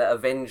symbolism right there.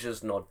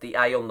 Avengers nod. The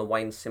A on the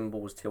Wayne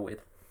symbol was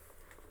tilted.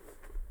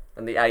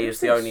 And the A is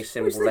the this? only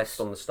symbol What's this? left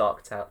on the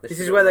Stark Tower. This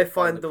is where they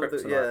find all the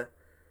kryptonite. yeah.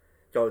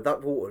 Yo,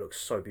 that water looks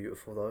so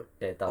beautiful though.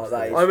 Yeah, it does. Oh,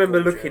 that is I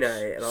remember gorgeous. looking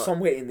at it. And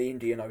Somewhere in the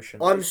Indian Ocean.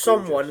 I'm It's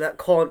someone gorgeous. that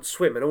can't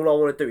swim, and all I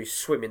want to do is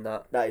swim in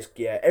that. That is,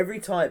 yeah, every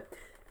time.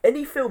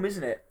 Any film,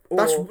 isn't it?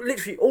 That's Or-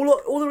 literally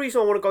all the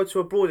reason I want to go to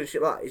abroad and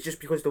shit like that is just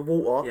because the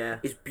water Yeah.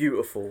 is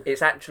beautiful.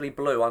 It's actually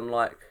blue,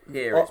 unlike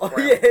here. It's brown.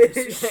 yeah, it's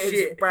it's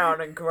shit. brown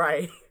and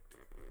grey.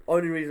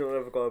 Only reason I'll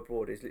ever go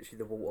abroad is literally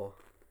the water.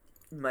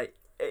 Mate,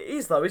 it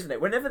is though, isn't it?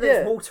 Whenever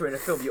there's Yeah. water in a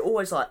film, you're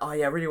always like, oh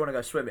yeah, I really want to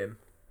go swimming.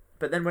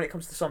 But then when it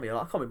comes to summer, you're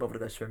like, I can't be bothered to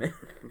go swimming.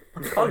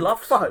 I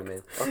love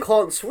swimming. I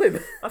can't swim.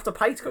 I have to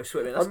pay to go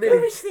swimming. That's I'm Who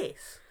nearly- is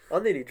this? I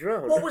nearly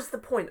drowned. What was the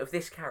point of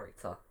this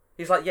character?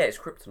 He's like, yeah, it's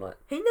kryptonite.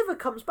 He never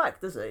comes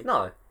back, does he?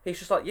 No, he's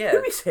just like, yeah.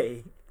 Who is he?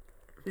 Did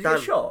he get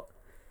Dan. shot?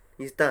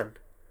 He's Dan.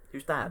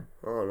 Who's Dan?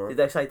 Oh no. Did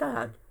they say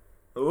Dan?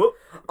 Oh,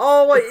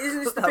 Oh wait,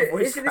 isn't this the That bit?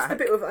 voice Isn't this the crack.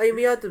 bit with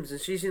Amy Adams and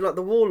she's in like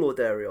the Warlord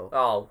area?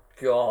 Oh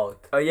god.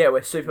 oh yeah,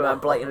 where Superman No.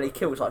 blatantly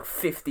kills like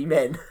 50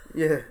 men.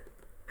 Yeah.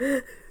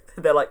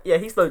 They're like, yeah,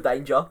 he's no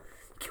danger.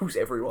 Kills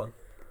everyone.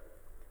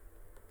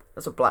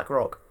 That's a black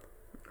rock.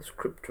 That's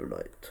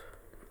kryptonite.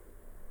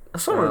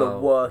 That's some of the Oh,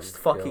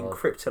 worst God. fucking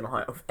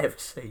kryptonite I've ever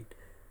seen.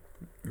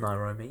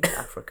 Nairobi,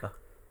 Africa.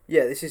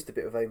 Yeah, this is the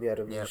bit of Amy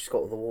Adams. Yeah. And she's got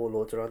all the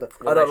warlords around her.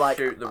 When don't they like-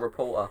 shoot the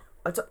reporter.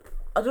 I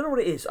don't know what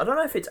it is. I don't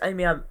know if it's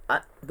Amy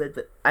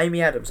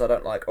Adams I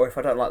don't like, or if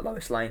I don't like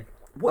Lois Lane.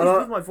 What I is like-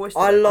 with my voice?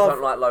 I today? I love-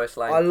 don't like Lois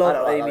Lane. I love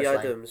don't like Amy Lois Lane.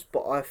 Adams,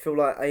 but I feel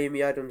like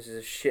Amy Adams is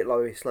a shit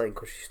Lois Lane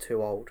because she's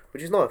too old.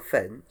 Which is no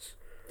offence,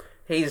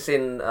 He's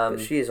in but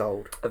she is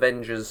old.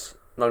 Avengers.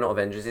 No, not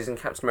Avengers. He's in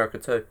Captain America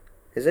 2.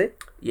 Is he? Yeah,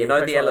 You know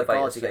he the plays one of elevator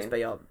guards who gets scene?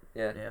 beat up.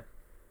 Yeah. Yeah.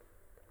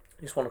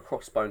 He's one of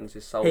Crossbones'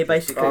 his soldiers. He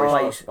basically Oh.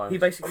 plays. He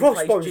basically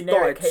Crossbones plays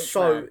generic died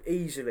so hitman.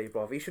 easily,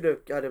 bruv. He should have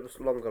had a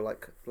longer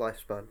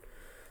lifespan.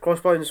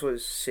 Crossbones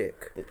was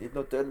sick. They did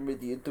not tell me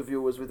the interview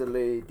was with a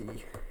lady.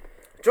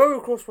 Do you know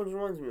who Crossbones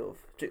reminds me of?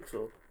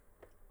 Jigsaw.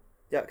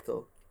 The actor.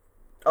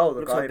 Oh, the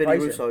Looks guy like who Billy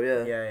plays Russo,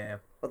 him. yeah. Yeah.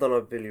 I don't know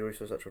if Billy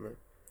Russo's actual name.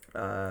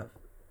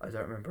 I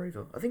don't remember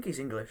either. I think he's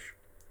English.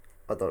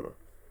 I don't know.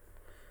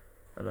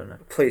 I don't know.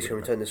 Please can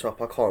we turn this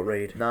up? I can't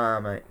read. Nah,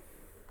 mate.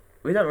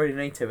 We don't really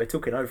need to. We're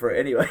talking over it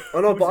anyway.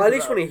 I know, but I at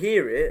least What's it want to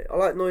hear it. I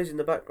like noise in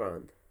the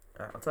background.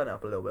 Alright, I'll turn it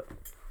up a little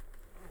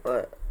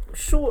bit.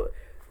 Sure,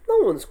 no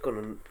one's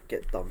gonna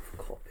get done for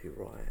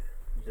copyright.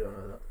 You don't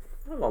know that.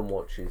 No one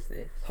watches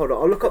this. Hold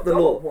on, I'll look up the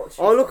No law. one watches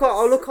I'll look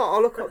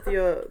up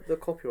the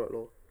copyright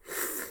law.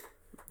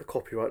 The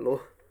copyright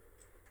law.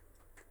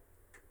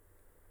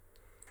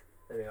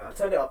 There we go. I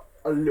turned it up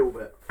a little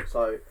bit,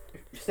 so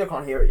if you still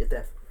can't hear it, you're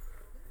deaf.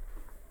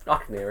 I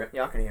can hear it.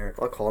 Yeah, I can hear it.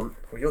 I can't.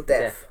 Well, you're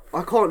deaf.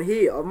 I can't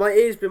hear. My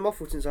ears been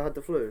muffled since I had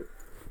the flu.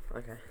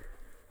 Okay.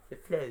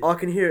 I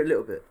can hear it a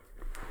little bit.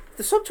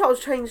 The subtitles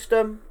changed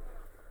Yeah,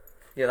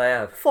 they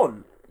have.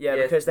 font. Yeah,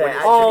 Yeah, because they're when-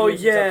 actually Oh,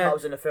 using yeah.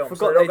 subtitles in the film. so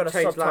Forgot they're they not going to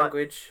changed subtitle.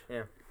 language.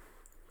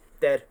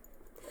 Dead.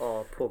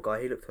 Oh, poor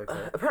guy. He looked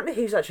okay. Apparently,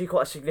 he's actually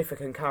quite a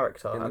significant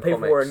character, In and the people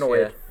were comics,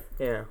 annoyed.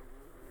 Yeah.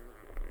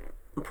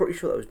 I'm pretty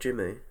sure that was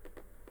Jimmy.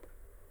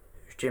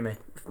 Who's Jimmy?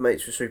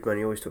 Mates with Superman.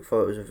 He always took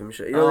photos of him. and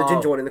shit. You know the Oh.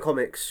 ginger one in the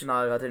comics.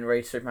 No, I didn't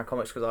read Superman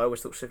comics because I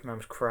always thought Superman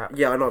was crap.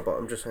 Yeah, I know, but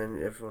I'm just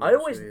saying everyone. I knows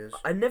always, who he is.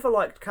 I never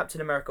liked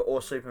Captain America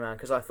or Superman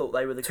because I thought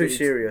they were the Too goody,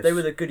 serious. They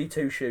were the goody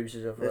two shoes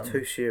of They're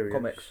too serious.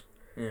 comics.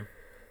 Yeah.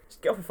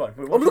 Just get off your phone.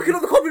 We're I'm watching- looking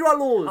at the copyright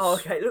laws. Oh,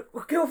 okay.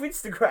 Look, get off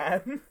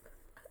Instagram.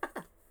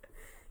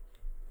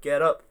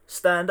 Get up,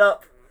 stand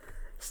up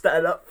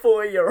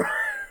for your.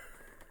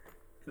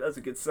 That's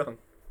a good song.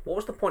 What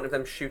was the point of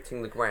them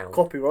shooting the ground?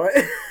 Copyright.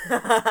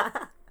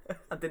 I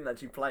didn't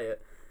actually play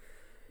it.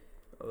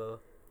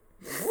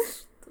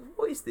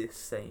 What is this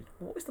scene?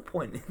 What is the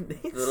point in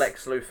this? The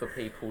Lex Luthor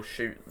people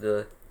shoot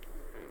the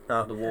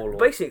No. warlord.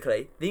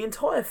 Basically, the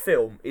entire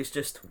film is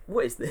just,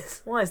 what is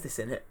this? Why is this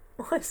in it?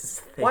 Why is this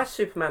a thing? Why is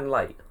Superman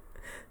late?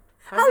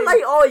 How did he-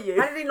 late are you?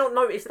 How did he not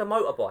notice the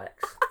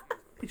motorbikes?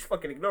 He's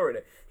fucking ignoring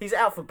it. He's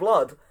out for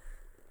blood.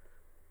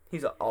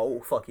 He's like,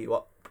 oh, fuck you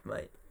up,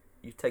 mate.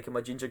 You taking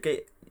my ginger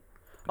git?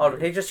 Oh,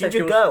 he just said Ginger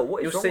you'll- girl,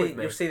 what is you'll wrong see, with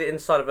me? You'll see the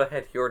inside of her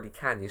head. He already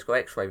can. He's got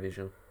X-ray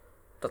vision.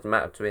 Doesn't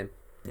matter to him.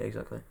 Yeah,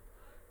 exactly.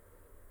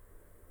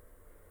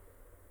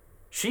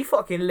 She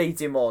fucking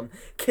leads him on.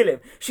 Kill him.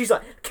 She's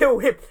like, kill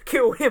him,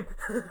 kill him.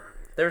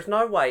 There is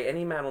no way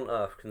any man on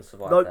Earth can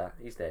survive Nope. that.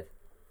 He's dead.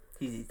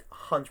 He's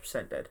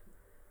 100% dead.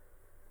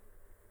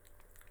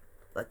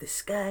 Like the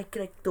sky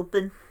cracked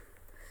open.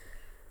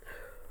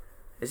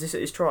 Is this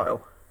at his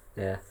trial?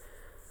 Yeah.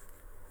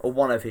 Or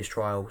one of his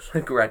trials?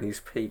 Granny's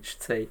peach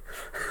tea.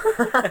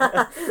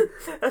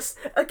 That's,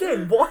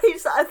 again, why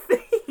is that a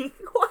thing?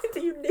 Why do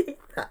you need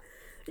that?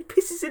 He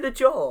pisses in a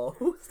jar.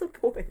 What's the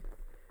point?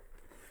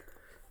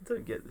 I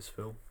don't get this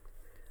film.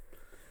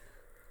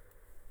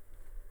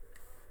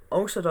 I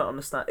also don't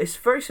understand. It's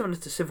very similar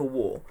to Civil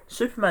War.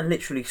 Superman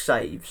literally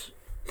saves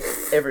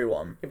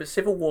everyone. Yeah, but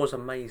Civil War's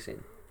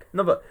amazing.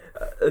 No, but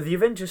the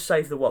Avengers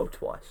save the world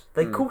twice.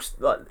 They Mm. cause,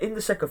 like in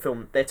the second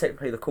film, they're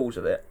technically the cause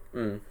of it.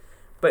 Mm.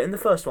 But in the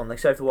first one, they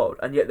save the world,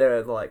 and yet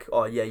they're like,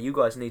 "Oh yeah, you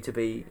guys need to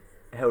be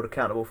held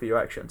accountable for your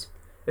actions."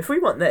 If we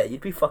weren't there,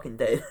 you'd be fucking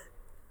dead.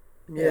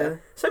 Yeah.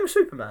 Same with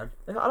Superman.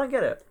 I don't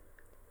get it.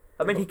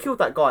 I mean, he killed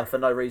that guy for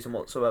no reason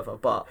whatsoever.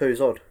 But Who's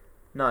odd?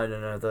 no,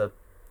 the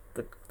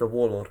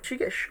warlord. She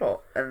gets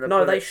shot, and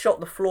No, they shot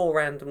the floor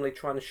randomly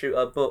trying to shoot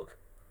her book.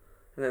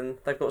 And then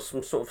they've got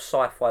some sort of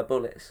sci-fi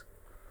bullets.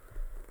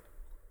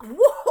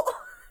 What?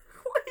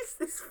 What is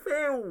this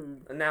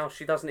film? And now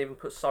she doesn't even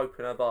put soap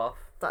in her bath.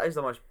 That is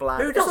the most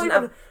bland. Who It's not doesn't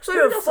even- have, It's not who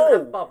even doesn't full.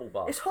 have bubble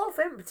bath? It's half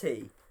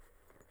empty.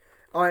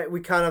 Alright, we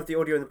can have the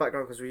audio in the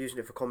background because we're using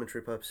it for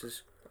commentary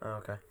purposes. Oh,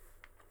 okay.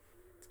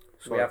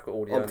 We have got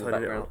audio I'm in the turning it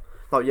background. up.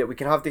 No, yeah, we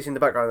can have this in the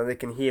background and they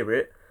can hear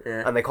it,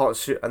 Yeah. and they can't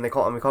and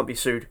we can't be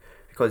sued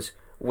because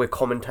we're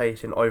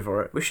commentating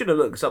over it. We should have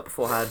looked this up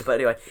beforehand, but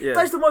anyway. Yeah.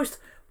 That's the most...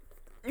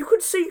 You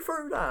could see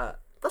through that.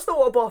 That's not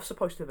what a bath's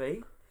supposed to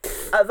be.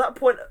 At that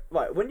point,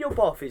 right, when your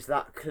bath is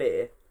that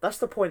clear, that's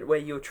the point where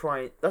you're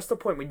trying... That's the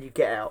point when you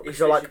get out. Because It's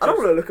you're like, I don't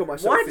just- want to look at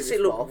myself Why in does this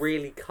it look bath.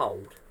 really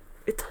cold?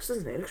 It does,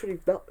 doesn't it? It looks really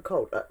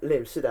cold.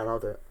 Liam, sit down, I'll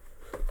do it.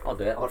 I'll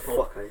do it. Oh,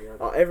 fuck.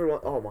 Everyone...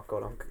 Oh, my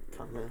God, I'm...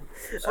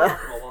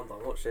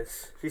 Watch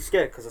this. She's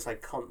scared because I say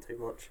cunt too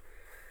much.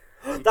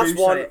 You That's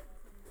do one. say it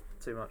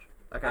too much.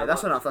 Okay, How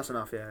that's much?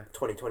 enough, yeah.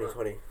 20, 20,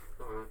 20.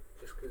 Alright,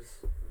 just because...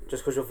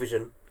 Just because your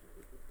vision.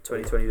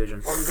 20/20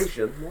 vision. On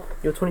vision? What?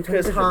 Your 2020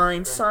 Because vision.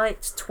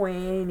 hindsight's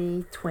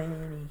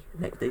 20/20.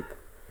 Neck deep.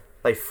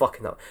 They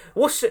fucking up.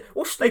 What's They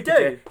stupid? do.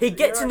 Yeah? He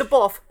gets in the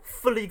bath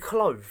fully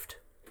clothed.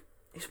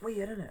 It's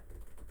weird, isn't it?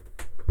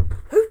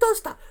 Who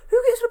does that?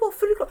 Who gets in the bath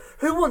fully clothed?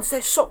 Who wants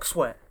their socks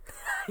wet?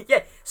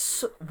 Yeah,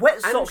 wet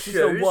And socks is the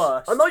shoes.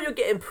 worst. I know you're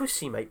getting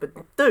pussy, mate, but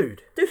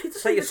dude, Dude, he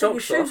doesn't Take even your take his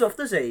socks shoes off,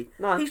 does he?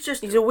 No. He's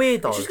just... he's a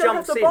weirdo. He's just going to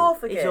have jumps to in.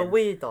 bath again. He's a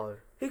weirdo.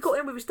 He got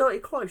in with his dirty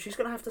clothes. He's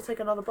going to have to take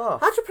another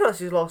bath. How do you pronounce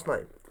his last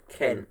name?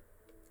 Ken.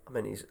 I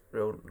mean, he's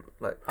real,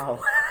 like,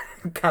 Oh,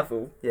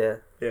 Cavill. yeah.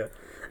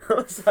 I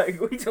was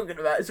like, what are you talking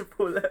about? It's a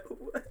poor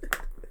little...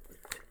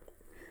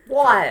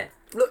 Why?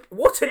 Look,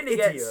 what an Then he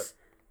idiot. gets...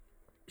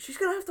 She's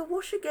going to have to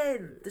wash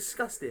again.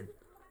 Disgusting.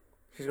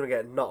 She's gonna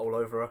get a nut all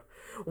over her.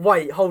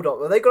 Wait, hold up.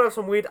 Are they gonna have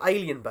some weird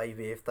alien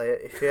baby if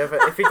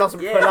he doesn't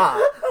Yeah. pull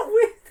out?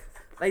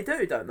 They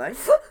do, don't they? I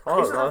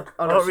don't know.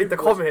 I don't read the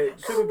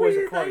comics. Superboy's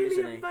a clone,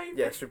 isn't he?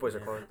 Yeah, Superboy's a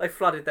clone. They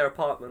flooded their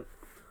apartment.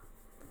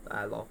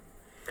 Ah, lol.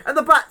 And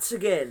the bats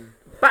again.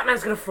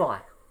 Batman's gonna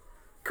fly.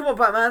 Come on,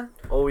 Batman.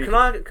 Oh, you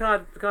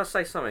Can I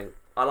say something?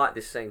 I like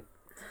this scene.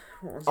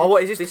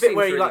 what is this, This the bit seems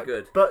where he really like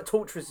good. but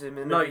tortures him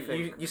and No,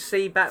 everything? you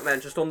see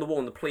Batman just on the wall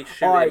and the police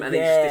shoot Oh, him and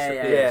he yeah, just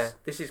disappears. yeah.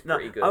 This is No,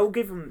 pretty good. I will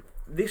give him...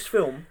 This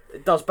film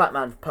does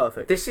Batman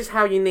perfect. This is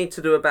how you need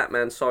to do a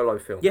Batman solo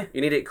film. Yeah. You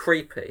need it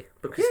creepy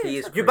because Yeah, he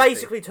is. You creepy.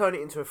 basically turn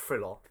it into a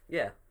thriller.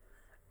 Yeah.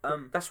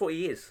 That's what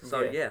he is.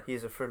 So yeah. he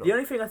is a thriller. The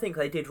only thing I think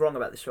they did wrong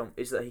about this film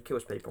is that he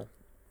kills people.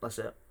 That's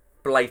it.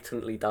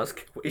 Blatantly does.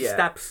 He Yeah.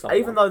 stabs someone.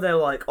 Even though they're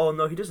like, oh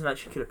no, he doesn't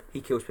actually kill.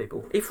 He kills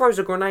people. he throws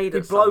a grenade He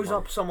at blows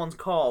someone. up someone's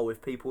car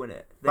with people in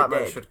it. They're Batman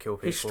dead. should kill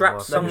people. He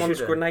straps in my No, he someone's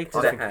shouldn't. grenade to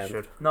opinion. their I think he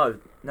hand.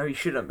 should. No, he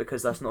shouldn't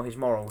because that's not his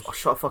morals. Oh,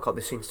 shut the fuck up.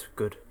 This scene's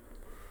good.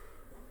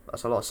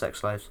 That's a lot of sex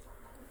slaves.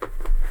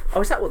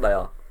 Oh, is that what they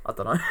are? I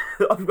don't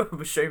know.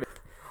 I'm assuming.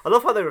 I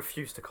love how they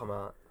refuse to come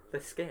out.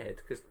 They're scared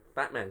because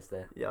Batman's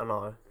there. Yeah, I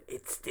know.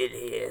 It's still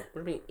here.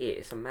 What do you mean it?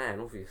 It's a man,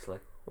 obviously.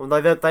 Well,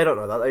 they don't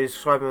know that. They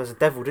describe him as a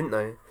devil, didn't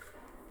they?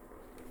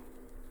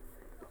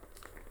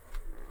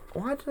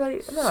 Why do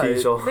they? No,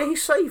 Caesar.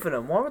 he's saving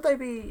them. Why would they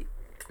be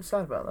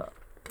sad about that?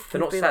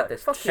 They're not Be sad. like, They're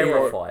 "Fuck you."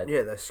 terrified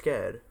Yeah, they're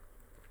scared.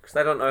 because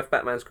they don't know if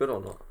Batman's good or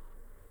not.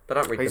 They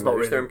don't read He's the not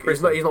news. They're really. in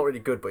prison. He's not really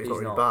good, but he's, He's not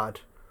really not. bad.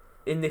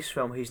 In this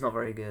film, he's not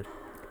very good.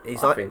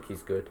 He's I like think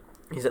he's good.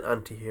 he's an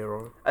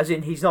anti-hero. As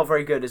in, he's not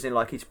very good. As in,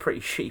 like he's a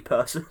pretty shitty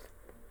person.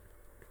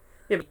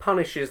 Yeah, but he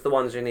punishes the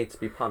ones who need to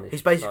be punished.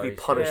 He's basically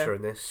so Punisher yeah.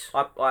 in this.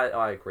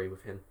 I agree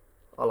with him.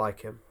 I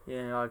like him.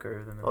 Yeah, I agree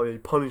with him. Oh, he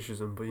punishes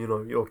him, but you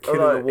know, you're killing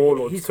Although, the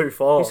warlords his- too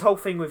far. His whole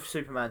thing with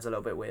Superman's a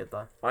little bit weird,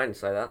 though. I didn't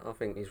say that. I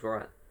think he's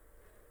right.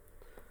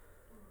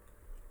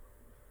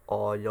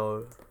 Oh,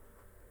 yo.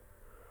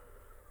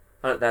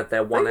 I don't have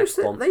their one They used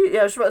to- F-bomb.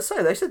 yeah, I was about to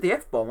say they said the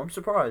F-bomb. I'm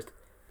surprised.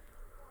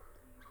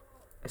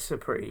 It's a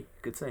pretty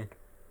good scene.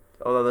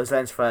 Although those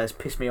lens flares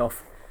piss me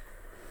off.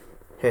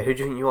 Here, who do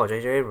you think you are,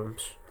 J.J.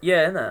 Abrams?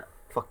 Yeah, isn't it?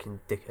 Fucking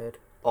dickhead.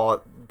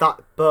 Oh,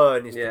 that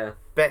burn is the Yeah.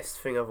 best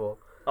thing ever.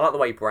 I like the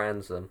way he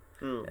brands them.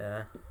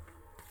 Yeah.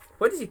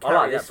 Where does he I carry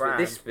like that this brand?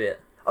 this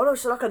bit. Oh no,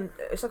 it's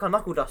like a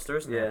knuckle duster,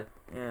 isn't Yeah. it?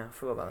 Yeah, I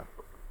forgot about that.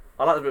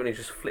 I like the bit when he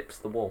just flips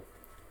the wall.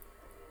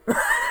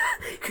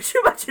 Could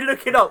you imagine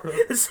looking up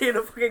and seeing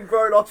a fucking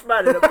grown ass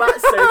man in a bat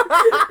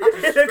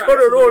suit in the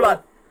corner and all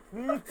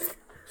like?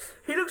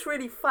 He looks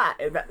really fat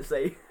in that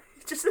scene.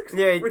 He just looks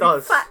Yeah, he really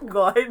does. fat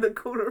guy in the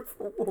corner of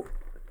a wall.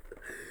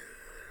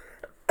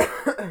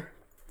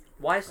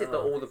 Why is it that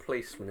all the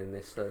policemen in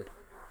this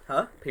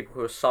Huh? people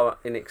who are so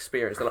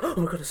inexperienced, they're like,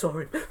 Oh my god, I saw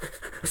him.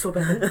 I saw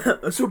Batman.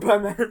 I saw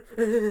Batman.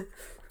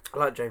 I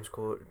like James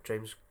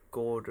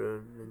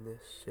Gordon in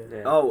this. Yeah.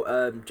 yeah.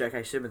 Oh,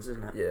 J.K. Simmons,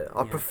 isn't it? Yeah,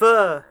 I Yeah.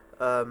 prefer.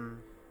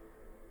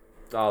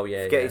 Oh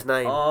yeah, Forget yeah. his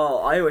name. Oh,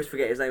 I always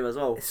forget his name as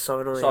well. It's so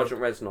annoying. Sergeant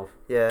Reznov.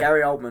 Yeah,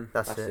 Gary Oldman.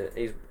 that's That's it.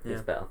 it. He's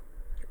Yeah. better.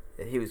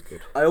 Yeah, he was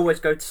good. I always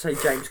go to say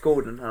James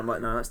Gordon, and I'm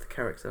like, no, that's the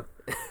character.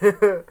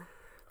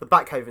 The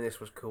Batcave in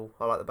this was cool.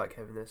 I like the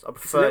Batcave in this.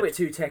 It's a little bit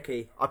too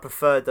techy. I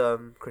preferred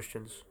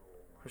Christian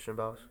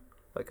Bale's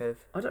Batcave.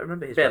 I don't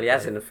remember his. Barely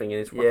has Batcave. anything in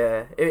his one.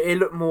 Yeah, it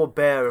looked more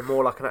bare and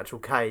more like an actual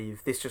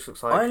cave. This just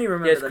looks like. I only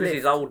remember Yeah, it's the because lift.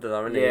 he's older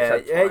though, isn't he? yeah,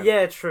 He's had time.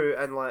 yeah, true.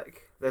 And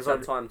like, There's there's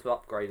had time to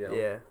upgrade it.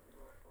 yeah.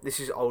 This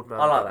is old man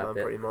I like that Batman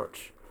bit. pretty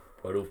much.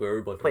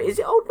 Wait, Wait, is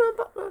it old man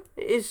Batman?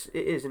 It is,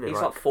 isn't it?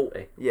 He's like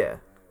 40. yeah,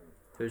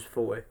 Who's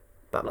 40?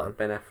 Batman. Like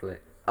Ben Affleck.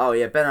 Oh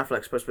yeah, Ben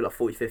Affleck's supposed to be like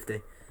 40,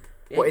 50.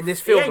 What, in this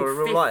He film ain't or in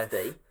real life?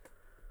 50.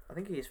 I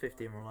think he is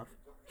 50 in real life.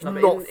 He's No,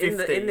 but not in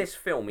 50. in this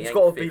film, he He's ain't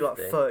got to 50. be like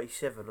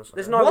 37 or something.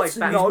 There's no What? way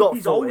back. No, He's not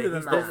he's 40. older than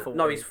He's that. not 40.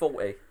 No, he's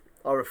 40.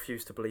 I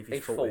refuse to believe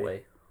He's 40.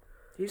 40.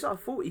 He's like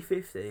 40,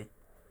 50.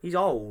 He's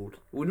old.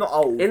 Well, not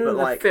old, In but the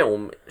like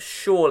film,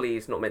 surely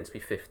he's not meant to be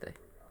 50.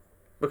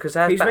 Because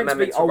how's he's Batman meant to be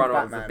meant to old run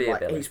around with a Batman. beer Like,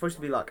 belly? he's supposed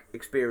to be like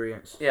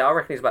experienced. Yeah, I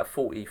reckon he's about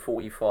 40,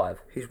 45.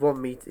 He's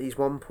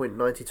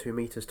 1.92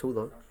 meters tall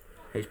though.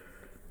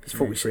 He's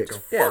 46.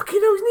 Yeah.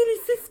 Fucking hell, he's nearly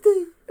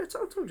 50.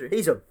 I told you.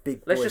 He's a big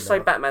boy. Let's just say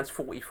now. Batman's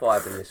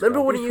 45 in this Remember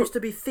film. when he used to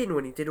be thin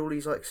when he did all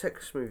these like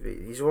sex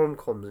movies, these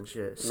rom-coms and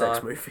shit,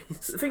 sex No.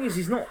 movies. The thing is,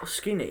 he's not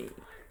skinny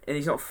and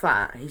he's not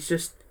fat. He's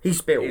built.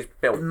 He's built.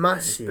 He's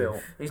Massive.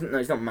 built. He's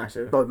not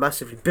massive. No,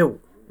 massively built,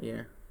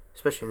 Yeah.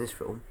 especially in this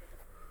film.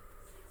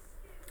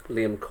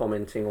 Liam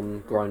commenting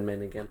on grown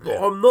men again.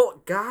 But I'm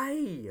not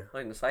gay. I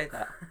didn't say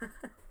that.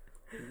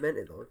 You meant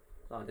it though.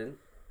 No, I didn't.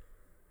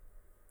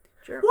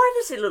 Sure. Why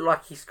does it look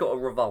like he's got a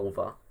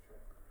revolver?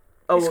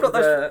 Oh, He's got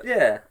those.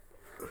 Yeah.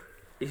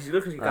 He's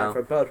looking going Oh. for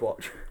a bird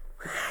watch.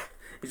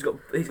 he's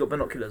got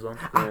binoculars on.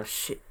 Ah Yeah.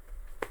 shit.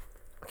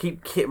 I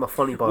keep hitting my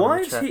funny bone. Why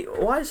in the is chat. he?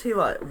 Why is he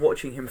like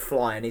watching him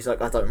fly? And he's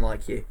like, I don't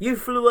like you. You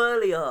flew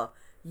earlier.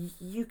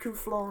 You can I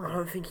fly.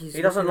 don't think he's.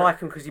 He doesn't looking like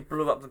him because he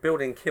blew up the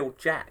building and killed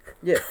Jack. At...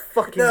 Yeah,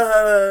 fucking.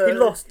 No, He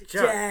lost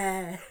Jack.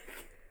 Jack.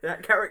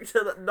 That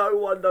character that no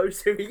one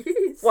knows who he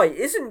is. Wait,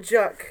 isn't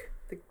Jack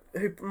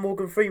who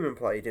Morgan Freeman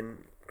played in?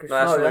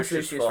 No, that's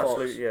Lucius Lucius Fox.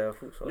 Fox. Yeah, I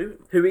thought so.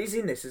 Who is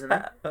in this, isn't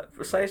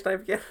he? Say his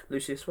name again.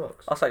 Lucius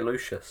Fox. I'll say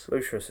Lucius.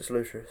 Lucius, it's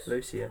Lucius.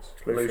 Lucius.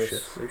 It's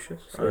Lucius. Lucius.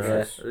 Lucius.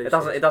 Lucius. It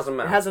doesn't. It doesn't It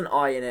matter. has an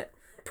eye in it.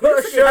 Put a He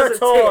looks like he has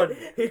shirt on.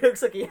 tit. He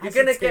looks like he has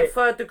You're gonna a get tit.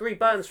 third degree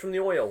burns from the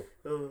oil.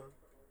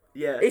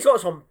 Yeah. He's got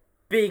some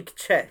big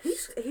chest.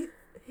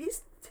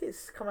 His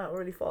tits come out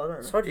really far,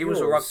 don't they? So did He was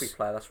a yours. rugby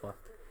player. That's why.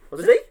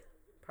 Was he?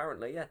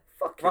 Apparently, yeah.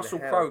 Fucking Russell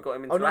hell. Crowe got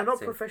him into Oh no, not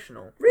acting.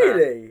 professional.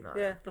 Really? No.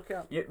 Yeah, look it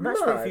up. Yeah, Matt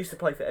No. Smith used to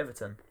play for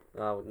Everton.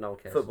 Oh, no one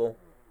cares. Football.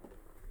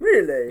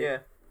 Really? Yeah.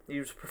 He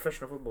was a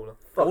professional footballer.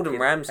 Gordon Fucking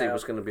Ramsay hell.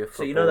 was going to be a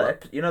So footballer.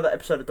 you know that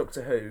episode of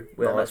Doctor Who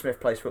where No. Matt Smith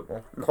plays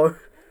football? No.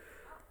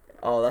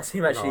 Oh, that's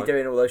him actually No.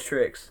 doing all those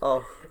tricks.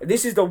 Oh.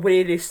 This is the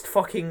weirdest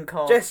fucking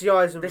cast. Jesse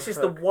Eisenberg. This is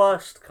the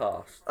worst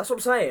cast. That's what I'm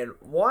saying.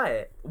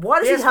 Why? Why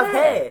does He he has have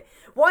hair. hair?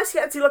 Why is he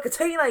acting like a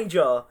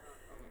teenager?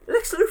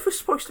 Lex Luthor's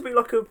supposed to be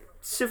like a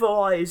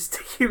civilized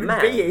human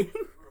Man. being.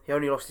 He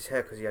only lost his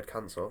hair because he had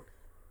cancer.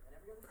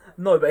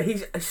 No, but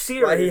he's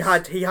serious.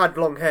 Like, he had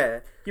long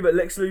hair. Yeah, but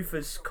Lex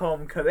Luthor's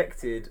calm,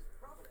 collected.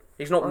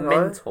 He's not I know.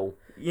 mental.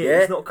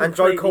 Yeah, he's not and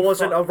completely Joker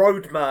wasn't a fucked.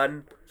 road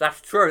man. That's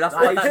true. That's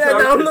That what. is That's true. Yeah,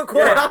 true. now look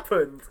what Yeah.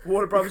 happened.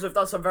 Warner Brothers have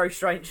done some very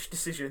strange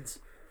decisions.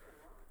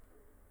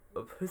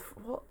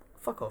 What?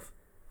 Fuck off.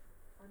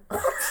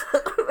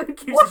 Who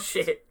gives a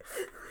shit?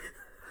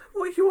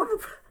 What you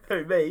want to...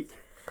 Who, me?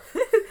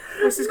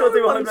 This has got to do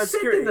with No one Homeland said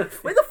Security. anything.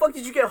 Where the fuck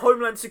did you get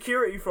Homeland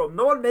Security from?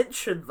 No one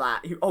mentioned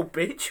that, you old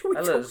bitch. What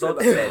are you Hello, talking Zod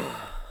about?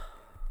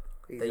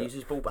 said. They use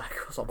his ball back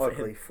or something.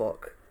 Ugly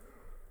fuck.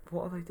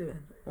 What are they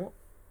doing? What?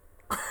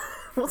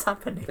 What's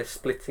happening? They're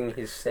splitting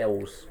his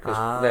cells because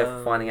Ah.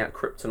 they're finding out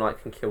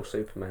kryptonite can kill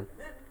Superman.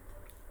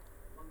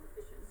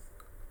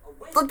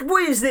 Like,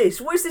 what is this?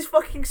 What is this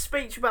fucking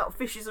speech about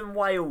fishes and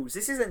whales?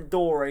 This isn't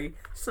Dory.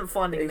 This isn't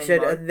Finding He Nemo.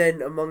 said, and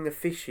then among the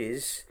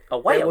fishes, A there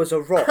whale. was a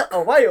rock.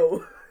 a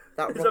whale.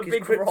 That It's rock a is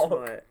big rock.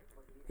 kryptonite.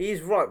 He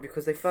is right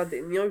because they found it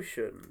in the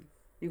ocean.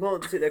 You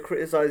can't sit there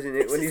criticising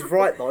it This when is he's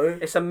right though.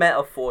 It's a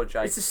metaphor,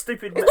 Jake. It's a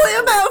stupid It's metaphor.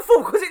 not a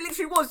metaphor because it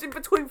literally was in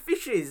between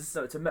fishes.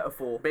 No, it's a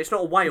metaphor. But it's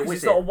not a whale, Because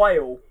is it's not a it?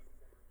 whale.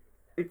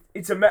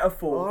 It's a Oh,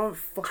 metaphor. I don't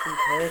fucking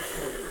care.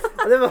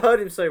 I never heard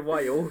him say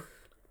whale.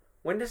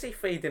 When does he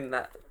feed him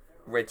that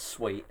red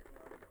sweet?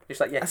 He's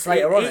like, yeah, That's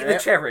later on, eat isn't the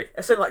it? cherry.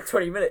 It's in like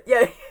 20 minutes.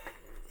 Yeah.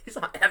 He's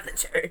like, have the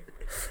cherry.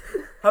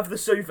 Have the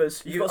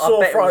soothers. You've got I sore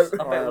bet throat.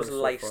 I bet it was sore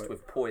laced throat.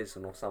 with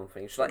poison or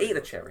something. She's like, eat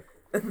the cherry.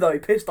 No, he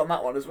pissed on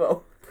that one as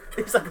well.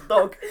 He's like a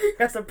dog. He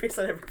has to piss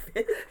on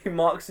everything. He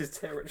marks his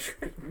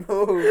territory.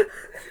 No.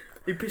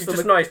 He You pissed on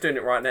just the... know he's doing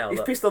it right now. He's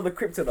Look. pissed on the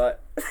kryptonite.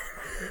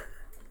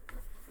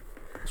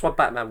 That's why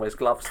Batman wears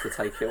gloves to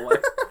take it away.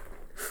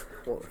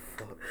 What the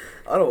fuck?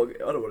 I don't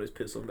want his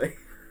piss on me.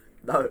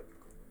 No.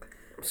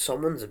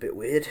 Someone's a bit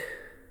weird.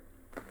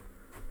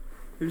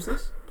 Who's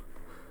this?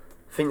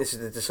 I think this is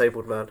the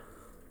disabled man.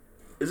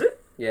 Is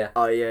it? Yeah.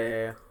 Oh,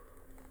 yeah.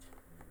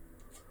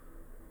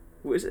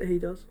 What is it he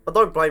does? I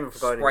don't blame him for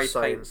going Spray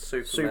insane. paint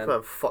Superman.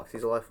 Superman fucked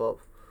his life up.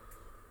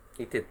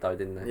 He did though,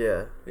 didn't he?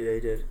 Yeah. Yeah, he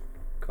did.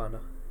 Kind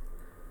of.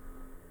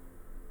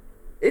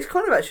 It's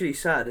kind of actually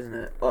sad, isn't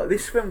it? Like,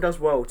 this film does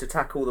well to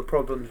tackle the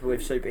problems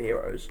with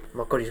superheroes.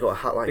 My God, he's got a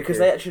hat like Because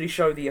you. they actually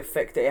show the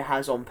effect that it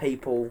has on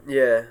people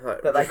Yeah.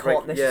 Like, that they just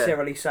can't yeah.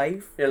 necessarily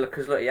save. Yeah, look,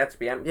 because look, he had to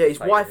be Yeah, amputated.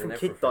 his wife and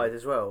everything. kid died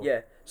as well. Yeah,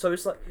 so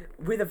it's like,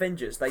 with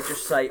Avengers, they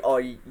just say, oh,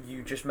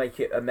 you just make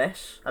it a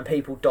mess, and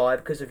people die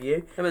because of you.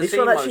 Yeah, but This the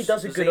one Zemos- actually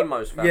does a the good...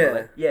 Zemos family.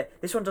 Yeah. Yeah,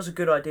 this one does a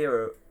good idea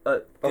Of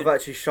good,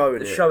 actually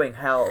showing it. showing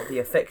how the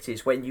effect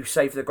is when you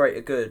save the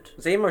greater good.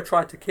 Zemo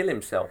tried to kill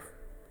himself.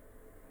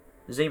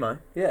 Zemo?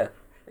 Yeah.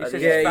 He says yeah,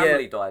 his yeah.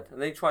 family died,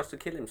 and then he tries to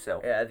kill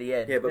himself. Yeah, at the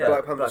end. Yeah, but Yeah,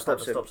 Black Panther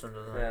stops him. doesn't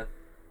it? Yeah.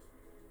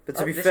 But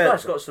to be This fair,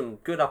 guy's got some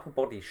good upper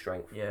body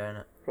strength. Yeah,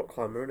 innit? rock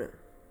climber, innit?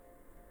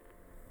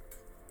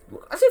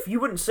 As if you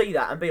wouldn't see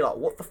that and be like,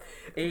 what the...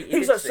 He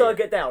He's did like, see sir, it.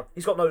 get down.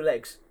 He's got no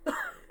legs.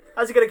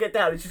 How's he going to get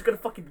down? He's just going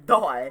to fucking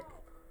die.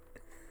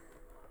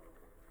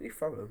 You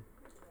throw him.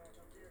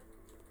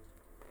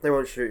 They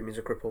won't shoot him. He's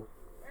a cripple.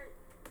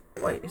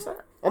 Wait, is that...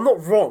 I'm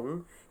not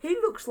wrong. He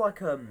looks like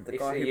the He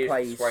guy used who the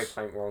plays spray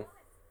paint wrong.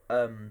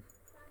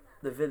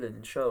 the villain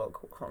in Sherlock.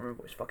 I can't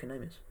remember what his fucking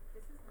name is.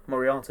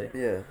 Moriarty.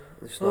 Yeah.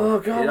 It's not. Oh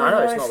god! Yeah, I know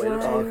it's not what it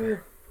looks like.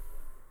 Okay.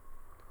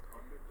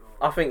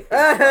 I think.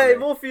 Hey, funny.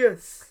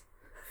 Morpheus!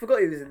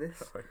 Forgot he was in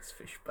this. Lawrence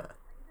Fishburne.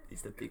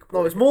 He's the big boy.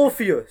 No, it's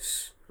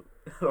Morpheus.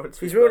 Lawrence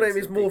His real Fishburne's name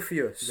is the big-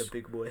 Morpheus. He's a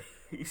big boy.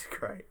 He's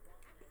great.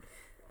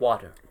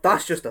 Water.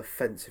 That's just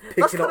offensive. That's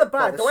Picking kind up of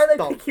by bad. The way they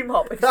stump. pick him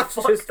up is That's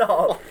fucked just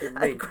up. fucking And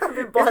mean. grab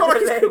him by It's not like the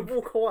he's leg. gonna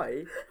walk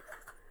away.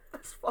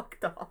 That's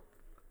fucked up.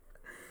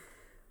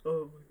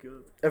 Oh my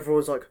god.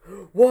 Everyone's like,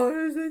 why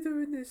is they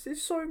doing this?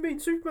 It's so mean.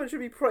 Superman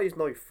should be praised.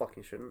 No, you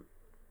fucking shouldn't.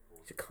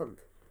 He's a cunt.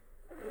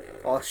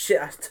 Oh shit,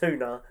 that's two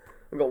now.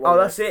 I've got one Oh,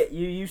 left. that's it.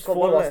 You used Got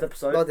 4 one last left.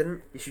 episode. No, I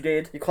didn't. Yes, you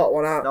did. You cut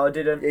one out. No, I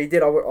didn't. Yeah, you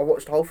did. I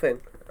watched the whole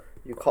thing.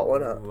 You cut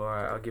one out.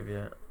 Alright, I'll give you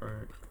it.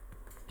 Alright.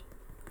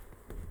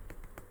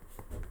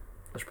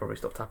 I should probably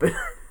stop tapping.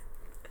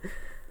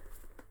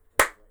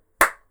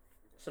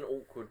 It's an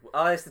awkward.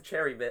 Oh, it's the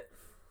cherry bit.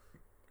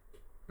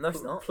 No,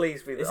 it's not.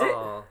 Please be. Is the... it?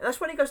 Oh. That's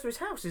when he goes to his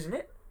house, isn't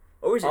it?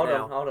 Or is it Hold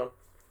now? on, hold on.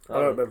 I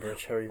don't remember a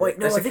cherry. Wait,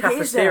 no, There's I a think it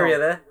is cafeteria now.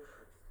 there.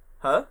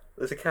 Huh?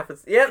 There's a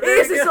cafeteria. Yeah, It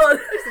there is you this go. one.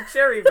 It's the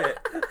cherry bit.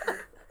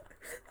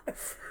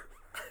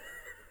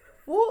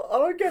 What? I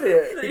don't get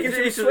it. He gives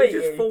He him a just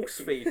sweetie. force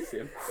feeds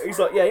him. He's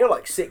like, yeah, you're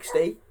like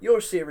 60. You're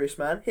a serious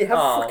man. Here,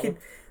 Oh.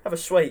 have a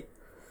sweet.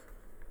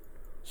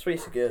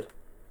 Sweets are good.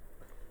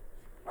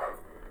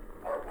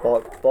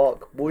 Bark,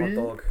 bark, boy. Hot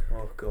dog.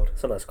 Oh god.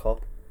 That's a nice car.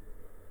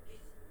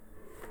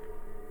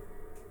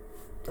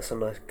 That's a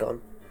nice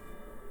gun.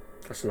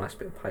 That's a nice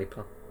bit of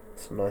paper.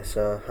 That's a nice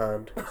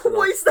hand.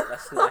 What is that?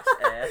 That's nice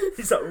air.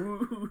 He's like,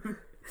 ooh.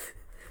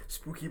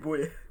 Spooky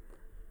boy.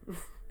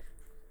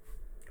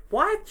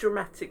 Why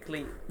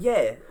dramatically?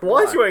 Yeah.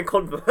 Why is he wearing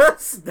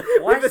Converse?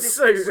 Why With a is this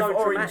suit? so with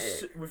orange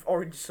dramatic? with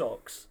orange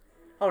socks.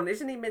 Hold on,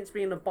 isn't he meant to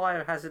be in a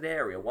biohazard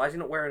area? Why is he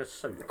not wearing a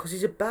suit? Because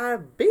he's a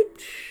bad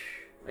bitch.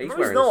 He's No,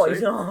 wearing not. a He's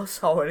suit. an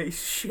arsehole and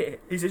he's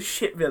shit. He's a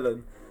shit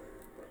villain.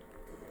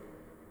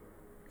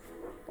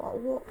 Oh,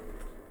 what?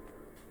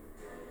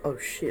 Oh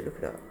shit, look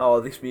at that.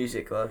 Oh, this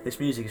music though. This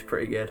music is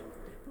pretty good.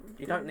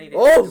 You don't need it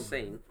Oh! in the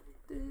scene.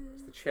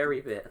 It's the cherry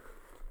bit.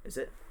 Is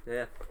it?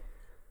 Yeah.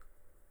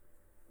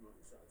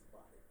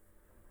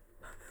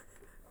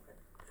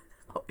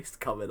 Oh, it's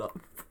coming up.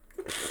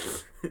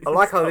 I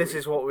like how this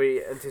is what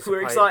we anticipate.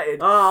 We're excited.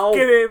 Oh,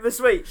 Give him the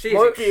sweet. she's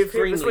Won't give him the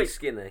extremely sweet.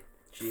 skinny.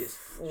 She is.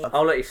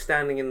 Oh, look, he's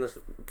standing in the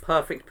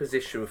perfect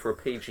position for a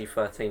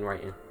PG-13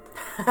 rating.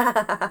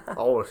 I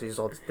want to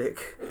see Zod's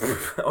dick.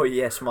 Oh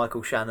yes,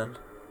 Michael Shannon.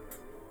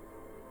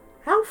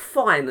 How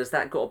fine has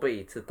that got to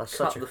be to That's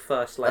cut such a- the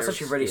first layer That's of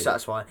actually really skin?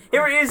 satisfying.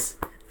 Here it is.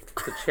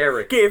 The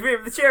cherry. Give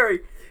him the cherry.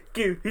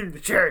 Give him the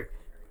cherry.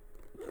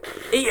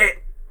 Eat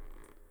it.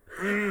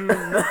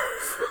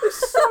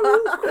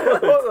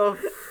 What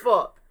the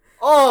fuck?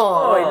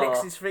 Oh, Oh, he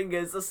licks his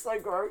fingers. That's so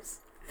gross.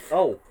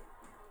 Oh.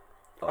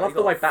 I he love the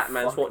got way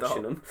Batman's fucked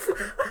watching up.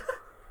 them.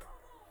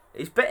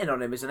 He's betting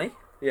on him, isn't he?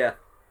 Yeah.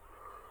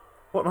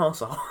 What an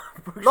arsehole.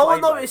 no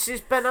one noticed.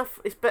 It's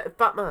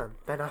Batman.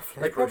 Ben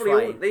Affleck. They probably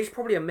Wayne. he's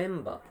probably a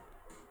member.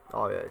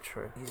 Oh yeah,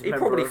 true. He's a He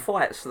member probably of-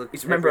 fights.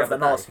 He's a member of the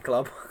every other day. Nazi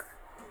club.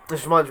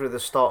 This reminds me of the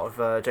start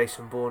of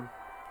Jason Bourne.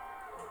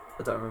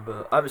 I don't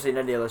remember. I haven't seen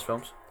any of those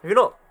films. Have you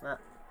not? Nah.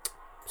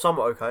 Some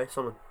are okay,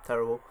 some are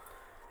terrible.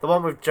 The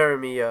one with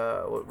Jeremy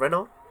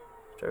Renner?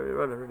 Jeremy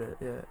Renner, isn't it?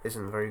 Yeah,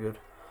 isn't very good.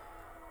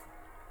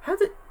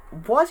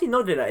 Why is he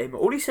nodding at him?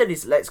 All he said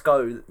is, "Let's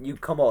go. You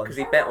come on." Because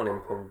he bet on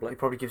him, probably. He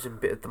probably gives him a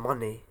bit of the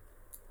money.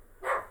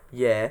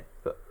 Yeah,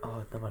 but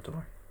no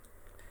matter.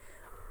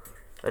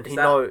 And Is he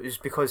that- knows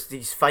because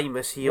he's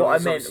famous. He What I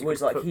always meant obviously was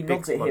could like put he big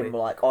nods at money. him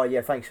like, "Oh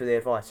yeah, thanks for the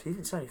advice." He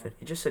didn't say anything.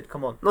 He just said,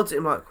 "Come on." Nods at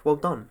him like, well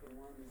done.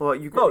 Well,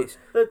 you got No, this.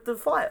 the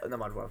fight. No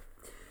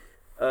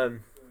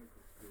matter.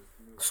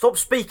 Stop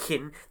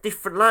speaking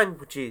different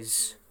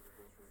languages,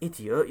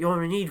 idiot. You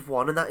only need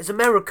one, and that is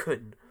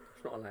American.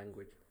 It's not a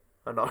language.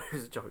 I know, it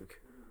was a joke.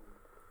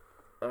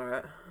 All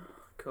right,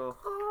 cool.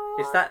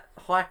 Is that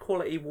high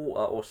quality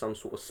water or some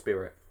sort of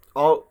spirit?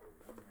 Oh,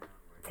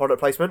 product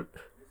placement.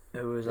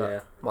 Who was Yeah.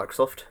 that?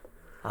 Microsoft.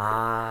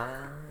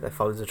 Ah, Their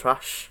phones are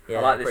trash. yeah,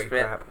 I like this pretty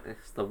bit. crap.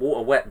 It's the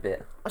water wet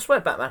bit. I swear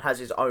Batman has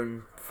his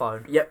own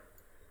phone. Yep.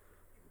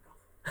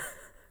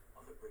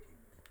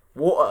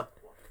 Water.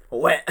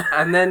 Wet.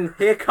 And then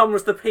here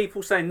comes the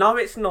people saying, no,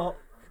 it's not.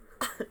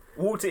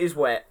 Water is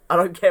wet. I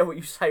don't care what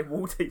you say.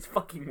 Water is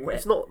fucking wet.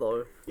 It's not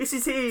though. Yes,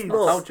 it is. I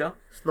told you.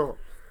 It's not.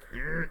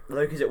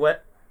 Luke, is it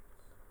wet?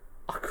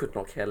 I could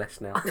not care less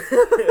now.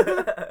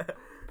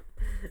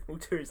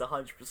 Water is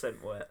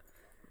 100% wet.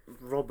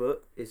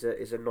 Robert is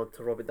a nod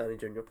to Robert Downey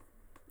Jr.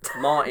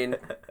 Martin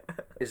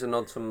is a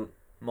nod to...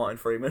 Martin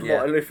Freeman. Yeah.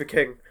 Martin Luther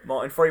King.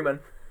 Martin Freeman.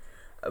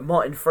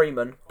 Martin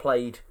Freeman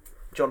played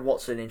John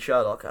Watson in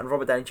Sherlock, and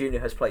Robert Downey Jr.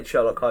 has played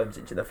Sherlock Holmes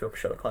in the film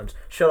Sherlock Holmes.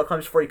 Sherlock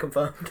Holmes 3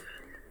 confirmed.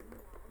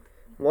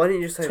 Why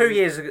didn't you say? 2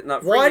 years ago... No,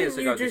 3 Why years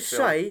didn't ago. you this just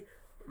film- say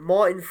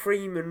Martin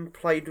Freeman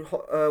played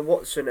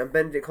Watson and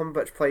Benedict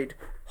Cumberbatch played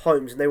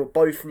Holmes, and they were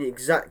both in the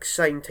exact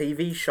same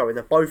TV show, and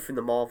they're both in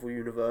the Marvel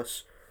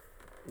universe?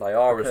 They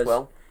are as Because-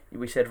 well.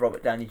 We said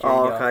Robert Downey Jr.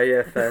 Oh, okay,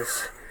 yeah,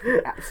 fairs.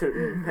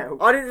 Absolutely no.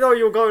 I didn't know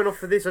you were going off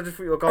for this. I just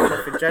thought you were going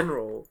off in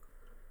general.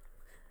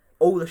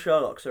 All the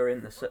Sherlocks are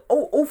in the set.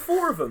 Oh, all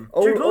 4 of them.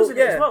 Oh, Jude Law's in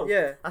it yeah, as well.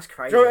 yeah. That's Do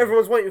crazy. you know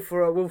everyone's waiting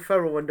for Will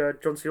Ferrell and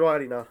John C.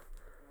 Reilly now?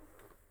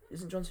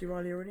 Isn't John C.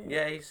 Reilly already in it?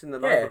 Yeah, he's in the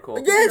Yeah. Nova Corps.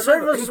 Yeah, so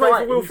everyone's He's just waiting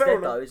died- for Will he's Ferrell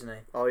dead now. though, isn't he?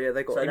 Oh yeah,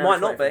 they got. So He now might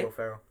it's not waiting for be. Will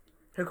Ferrell.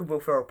 Who could Will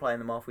Ferrell play in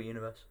the Marvel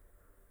universe?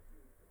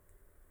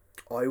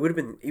 Oh, he would have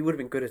been. He would have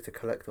been good as the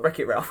Collector.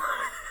 Wreck-It Ralph.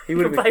 He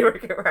would have play been.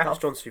 Wreck-It That's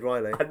Ralph. John C.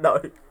 Reilly. I know.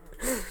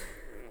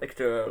 They could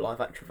do a live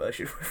action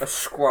version. A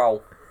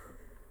scroll.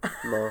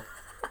 No.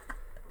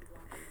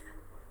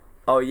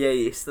 Oh yeah,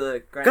 it's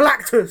the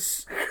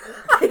Galactus.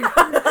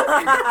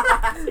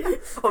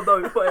 Oh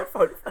no, put a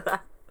phone for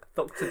that.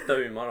 Doctor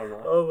Doom, I don't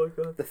know. Oh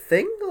my god. The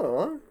Thing.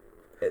 Oh,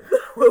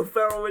 Will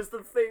Ferrell is the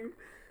thing.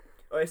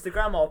 Oh, it's the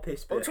grandma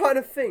piss bit. I'm trying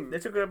to think. They're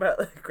talking about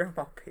the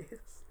grandma piss.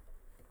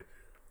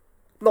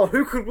 No,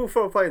 who could Will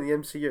Ferrell play in the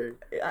MCU?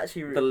 It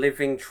actually. The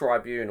Living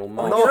Tribunal. Oh,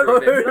 Master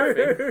of no.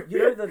 everything. You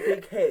know the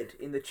big head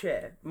in the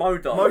chair?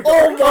 Modok.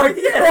 Oh my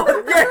Yeah.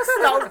 god! Yes,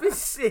 that would be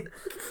sick.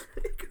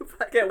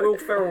 Get Will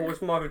Ferrell as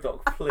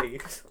Modok,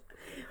 please.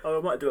 Oh,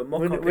 I might do a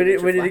mock-up. We image need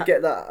of to that.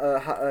 get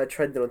that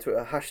trending on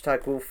Twitter.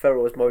 Hashtag Will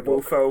Ferrell as Modok.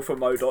 Will Ferrell for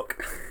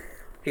Modoc.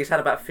 He's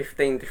had about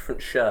 15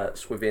 different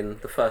shirts within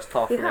the first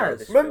half He an hour of has.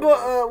 this Remember,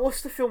 film.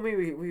 what's the film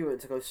we went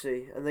to go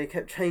see, and they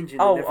kept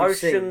changing. Oh, in every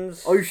scene?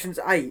 Oceans- Oceans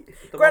 8.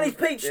 The Granny's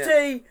one- peach yeah.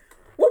 tea.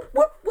 Whoop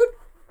whoop whoop.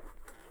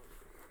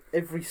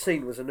 Every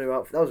scene was a new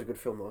outfit. That was a good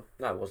film though.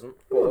 No, it wasn't.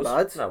 What was?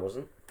 bad? No, it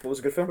wasn't. What was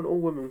a good film? An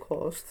all-women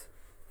cast.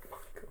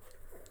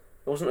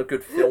 It wasn't a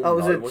good film. That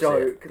was though, a was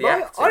joke. It? The No,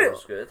 acting I didn't-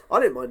 was good. I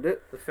didn't mind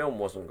it. The film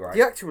wasn't great.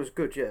 The acting was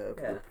good, yeah.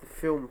 Yeah. The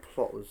film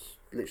plot was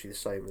literally the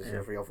same as Yeah.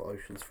 every other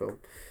Oceans film.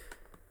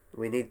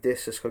 We need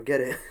this. Let's go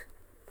get it.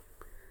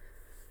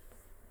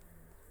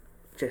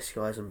 Jesse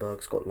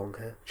Eisenberg's got long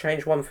hair.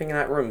 Change one thing in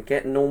that room.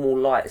 Get normal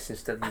lights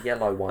instead of the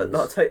yellow ones.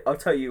 I'll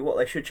tell you what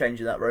they should change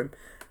in that room.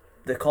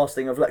 The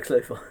casting of Lex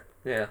Luthor.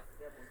 Yeah.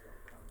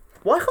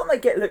 Why can't they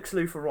get Lex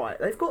Luthor right?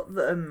 They've got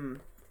the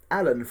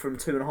Alan from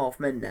 2.5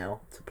 Men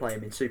now to play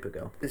him in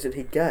Supergirl. Isn't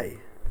he gay?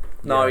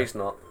 No, Yeah. he's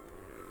not.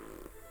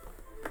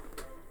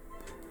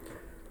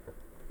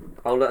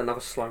 Oh, look, another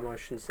slow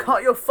motion scene.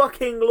 Cut your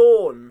fucking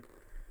lawn.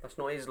 That's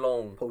not his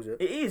lawn. Pause it.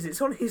 It is.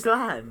 It's on his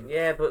land.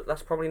 Yeah, but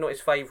that's probably not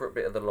his favourite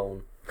bit of the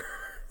lawn.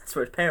 That's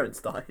where his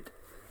parents died.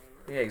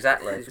 Yeah,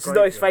 exactly. It's It's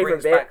not his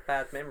favourite Brings bit. back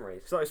bad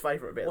memories. It's not his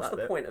favourite bit. What's that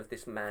the bit. point of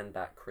this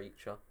man-bat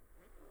creature?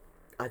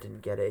 I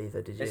didn't get it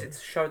either. Did you? Is it to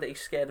show that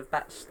he's scared of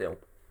bats still?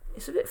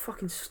 It's a bit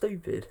fucking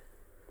stupid.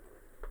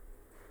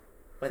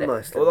 It's a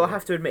nice Although I little,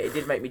 have to admit, it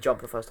did make me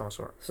jump the first time I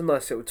saw it. it's a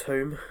nice little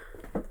tomb.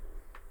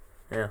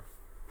 Yeah.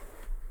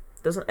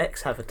 Doesn't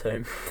X have a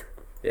tomb?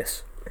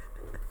 Yes.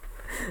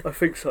 I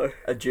think so.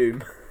 A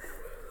doom.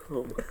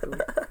 Oh my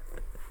god.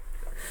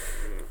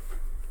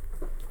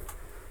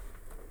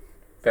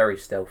 Very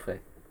stealthy.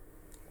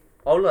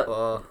 Oh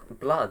look,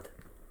 blood.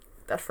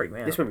 That freaked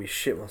me out. This made me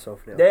shit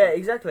myself now. Yeah,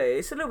 exactly.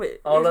 It's a little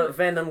bit. Oh it's look,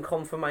 Venom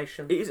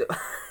confirmation. It is.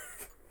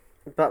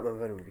 Batman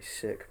Venom would be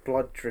sick.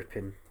 Blood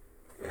dripping.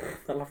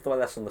 I love the way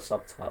that's on the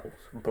subtitles.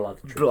 Blood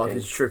dripping. Blood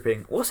is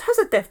dripping.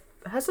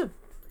 Has a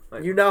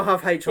You now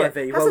have HIV.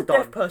 How's Well a deaf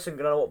done. person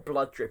gonna know what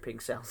blood dripping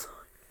sounds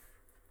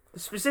like?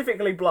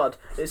 Specifically blood.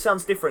 It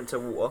sounds different to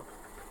water.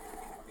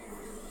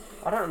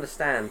 I don't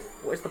understand.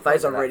 What is the That point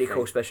is a of really thing?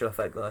 cool special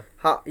effect, though.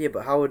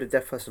 But how would a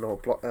deaf person know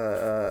what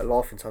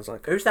laughing sounds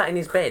like? Who's that in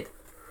his bed?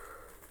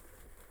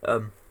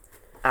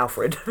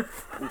 Alfred.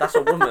 That's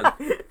a woman.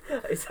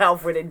 It's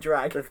Alfred in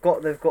drag. They've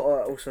got to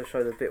also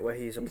show the bit where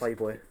he's a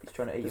playboy. He's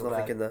trying to eat There's your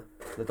nothing bag. in there.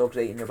 The dog's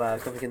eating your bag.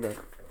 There's nothing in there.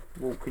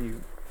 Well, can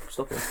you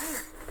stop him?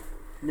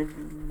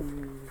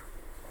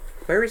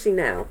 Where is he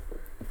now?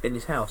 In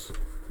his house.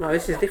 No,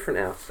 this is a different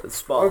house. At the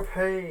spa.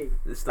 Okay.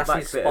 It's the That's back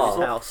his bit spa. of his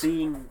Stop house.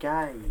 being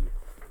gay.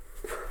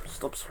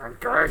 Stop saying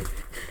gay.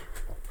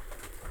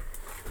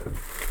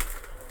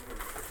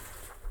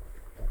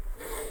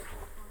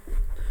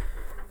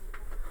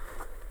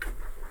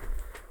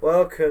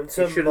 Welcome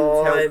to You shouldn't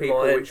tell my people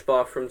mind. which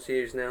bathroom to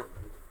use now.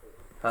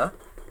 Huh?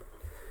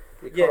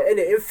 You Yeah, can't-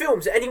 in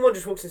films, anyone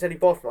just walks into any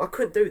bathroom. I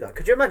couldn't do that.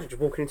 Could you imagine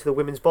just walking into the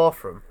women's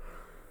bathroom?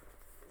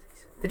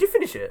 Did you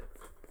finish it?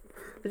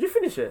 Did you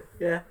finish it?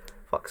 Yeah.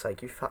 Fuck's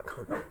sake, you fat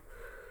cunt.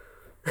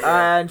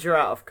 And you're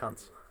out of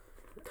cunts.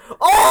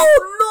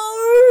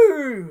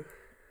 Oh no!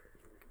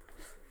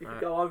 You could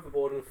go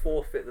overboard and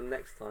forfeit them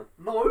next time.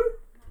 No.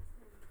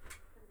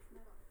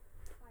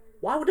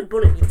 Why would a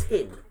bullet be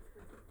tin?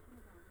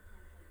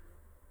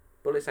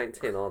 Bullets ain't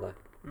tin, are they?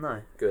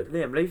 No. Good.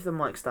 Liam, leave the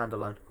mic stand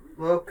alone.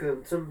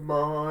 Welcome to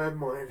my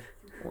mind.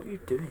 What are you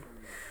doing?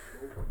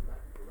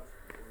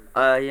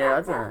 Yeah,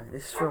 I don't know.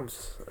 This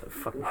film's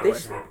fucking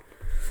This- boring.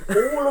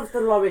 All of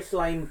the Lois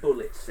Lane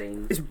bullet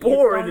scenes. It's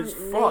boring you as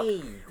don't fuck.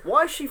 need.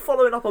 Why is she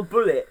following up a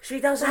bullet? She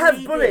They doesn't have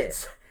need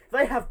bullets. it.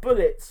 They have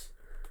bullets.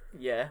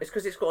 Yeah. It's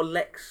because it's got a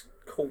Lex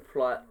Corp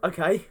like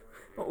Okay.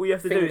 All you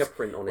have to do is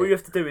fingerprint on all you it.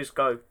 have to do is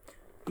go.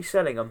 He's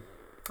selling them.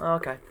 Oh,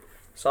 okay.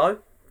 So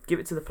Give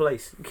it to the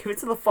police. Give it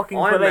to the fucking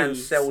Iron Man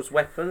police. sells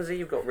weapons.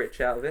 He got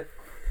rich out of it.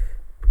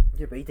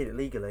 Yeah, but he did it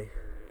legally.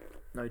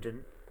 No, he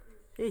didn't.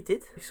 Yeah, he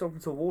did. He sold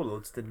them to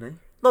warlords, didn't he?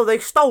 No, they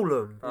stole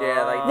them.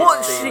 Yeah, they did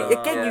What steal shit? them,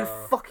 Again, you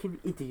yeah. fucking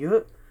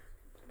idiot.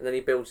 And then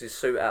he builds his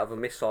suit out of a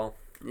missile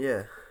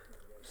Yeah.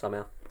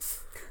 somehow.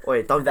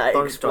 Wait, don't That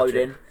judge it.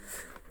 exploding.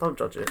 Don't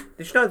judge it.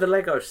 Did you know the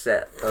Lego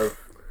set of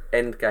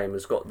Endgame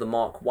has got the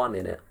Mark 1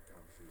 in it?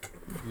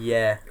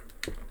 Yeah.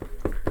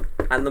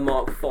 And the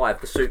Mark 5,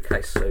 the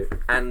suitcase suit,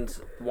 and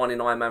one in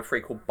Iron Man 3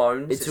 called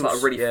Bones. It's like a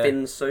also- really yeah.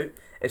 thin suit.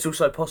 It's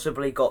also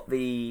possibly got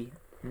the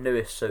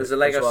newest suit. There's a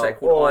Lego as well. set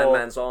called Oh. Iron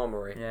Man's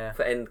Armory Yeah.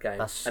 for Endgame,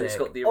 That's and it's sick.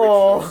 got the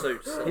original Oh.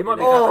 suits. He might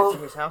be in it. going back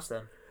to his house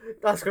then.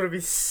 That's gonna be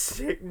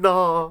sick.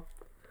 Nah.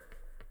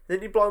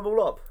 Didn't you blow them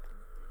all up?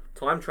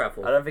 Time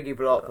travel. I don't think he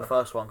blew up the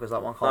first one because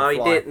that one can't No, he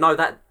fly. did. No,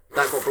 that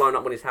got blown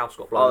up when his house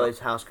got blown Oh, up. his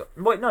house got.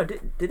 Wait, no,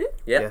 did it?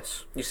 Yeah.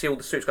 Yes. You see all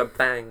the suits go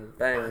bang,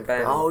 bang,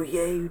 bang. Oh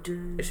yeah, you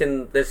do. It's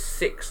in. There's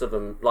 6 of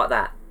them like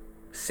that.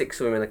 6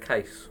 of them in a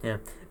case.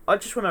 I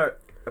just want to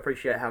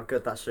appreciate how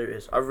good that suit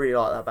is. I really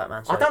like that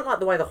Batman suit. I don't like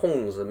the way the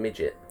horns are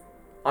midget.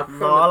 I prefer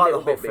No, them I a like the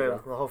little whole bit bigger.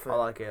 film. The whole I film.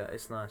 like it.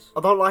 It's nice. I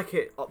don't like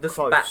it up The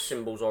close. bat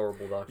symbol's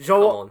horrible though. You know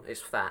Come what? on,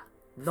 it's fat.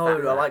 No, Fat I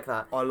man. like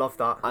that. I love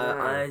that.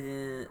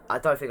 I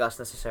don't think that's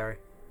necessary.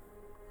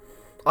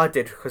 I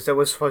did because there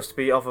was supposed to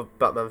be other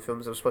Batman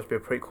films. There was supposed to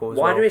be a prequel as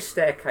Why well. do his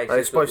staircases They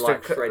were supposed look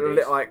like to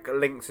Shreddies? like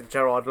link to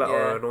Jared Leto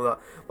Yeah. and all that,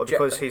 but Ja-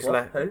 because he's what?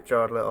 left, Who?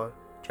 Jared Leto,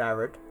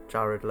 Jared.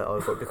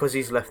 but because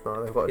he's left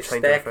now, they've got to His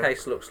change everything.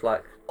 staircase looks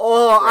like.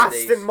 Oh,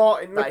 Freddy's. Aston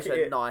Martin! That Look is at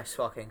a it. nice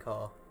fucking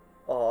car.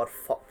 Oh, I'd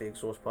fuck the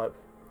exhaust pipe.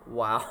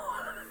 Wow.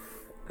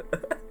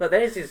 No,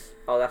 there's his.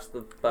 Oh, that's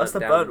the burnt That's the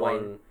down burnt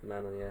Wayne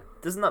Manor. Yeah.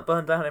 Doesn't that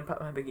burn down in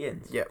Batman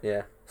Begins? Yeah.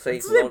 Yeah. See,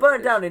 Doesn't it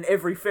burn down in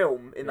every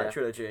film in Yeah. that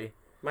trilogy?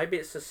 Maybe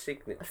it's a That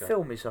signature.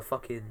 film is a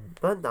fucking.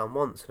 Burned down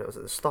once, and it was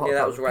at the start. Yeah,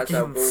 that of was Ra's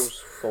al Begins. Ghul's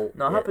fault.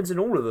 No, it Yeah. happens in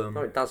all of them.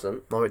 No, it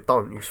doesn't. No, it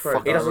don't. You swear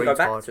fucking He doesn't go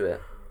back retard. to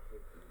it.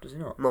 Does he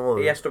not? No.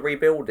 He has to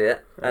rebuild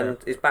it, Yeah.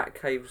 and his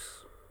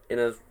Batcave's in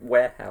a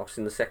warehouse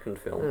in the second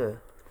film. Yeah.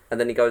 And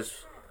then he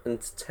goes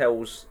and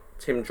tells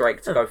Tim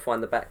Drake to go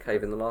find the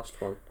Batcave in the last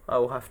one. I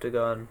will have to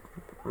go and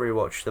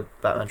rewatch the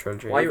Batman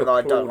trilogy. Why are you even though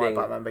I don't like applauding-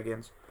 Batman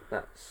Begins.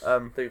 That's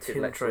stupid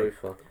Tim Lex Drake.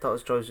 Luthor. That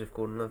was Joseph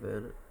Gordon-Levitt,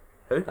 isn't it?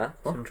 Who? Huh?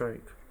 What? Tim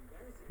Drake.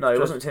 No, it Just-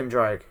 wasn't Tim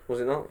Drake.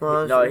 Was it not?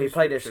 No, he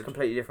played a Richard.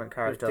 completely different It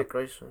was character. Dick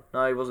Grayson.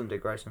 No, he wasn't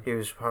Dick Grayson. He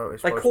was apparently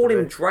They supposed call to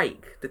him be.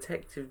 Drake,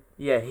 Detective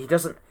Yeah, he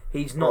doesn't.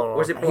 He's not. Oh.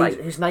 Was it he's-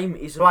 Blake? His name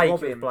is Blake.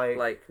 Robin. Blake.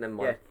 Blake. Never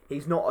Yeah, mind.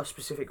 he's not a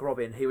specific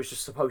Robin. He was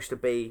just supposed to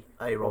be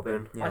A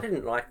Robin. Yeah. I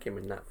didn't like him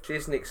in that.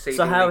 She's an So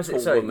exceedingly how is tall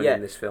it? So woman yeah.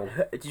 in this film.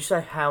 Did you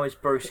say how is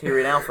Bruce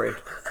hearing Alfred?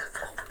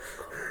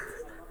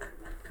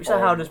 You say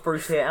how does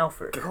Bruce hear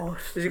Alfred? God.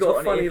 Has he got a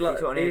an funny ear- like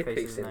he's got an earpiece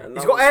earpiece, in? hasn't and he?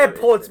 He's no got one's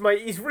AirPods, noticed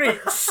mate. He's rich.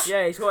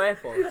 Yeah, he's got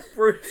AirPods. it.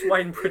 Bruce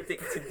Wayne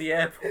predicted the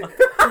airport.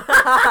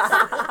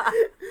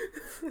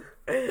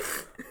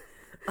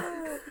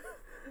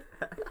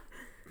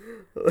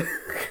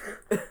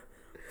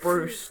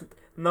 Bruce,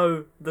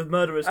 no, the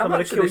murderer's How coming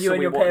much to of kill this you are and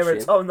we your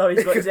parents. watching? Oh no,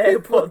 he's got his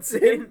AirPods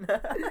in.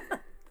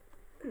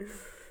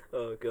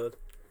 Oh god.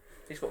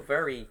 He's got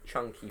very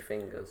chunky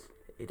fingers.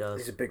 He does.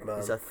 He's a big man.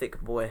 He's a thick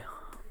boy.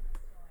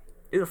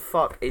 Who the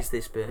fuck is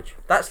this bitch?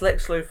 That's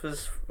Lex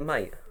Luthor's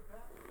mate.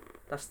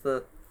 That's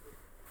the.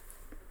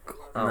 Oh.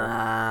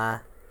 Nah.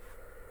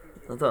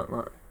 I don't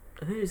like.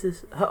 Who is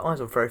this? Her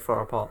eyes are very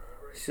far apart.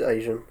 She's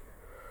Asian.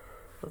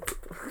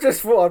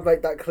 Just thought I'd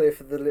make that clear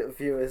for the little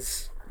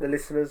viewers, the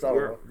listeners.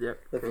 Oh, Yep.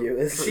 the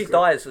viewers. She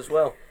dies as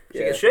well. She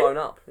Yeah. gets She? blown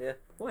up. Yeah.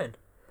 When?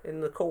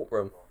 In the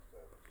courtroom.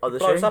 Oh, He the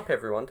blows she? up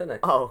everyone, doesn't he?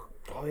 Oh,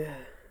 Oh yeah.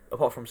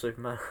 apart from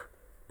Superman.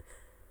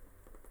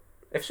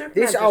 If Superman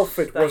This just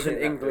Alfred stayed wasn't in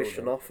that English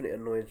building- enough, and it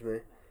annoys me.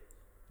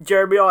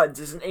 Jeremy Irons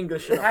isn't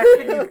English enough. How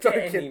can you I'm get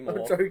any joking. more?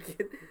 I'm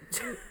joking.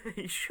 Are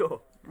you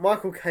sure?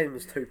 Michael Caine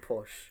was too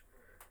posh.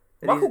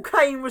 And Michael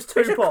Caine was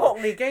too He's a posh.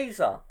 Cockney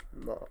geezer.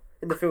 No,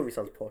 in the film he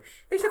sounds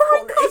posh. He's a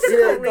Cockney, he's a Yeah,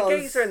 he Cockney does.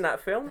 geezer in that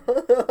film.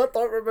 I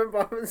don't remember.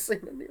 I haven't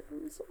seen any of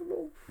them in so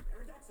long.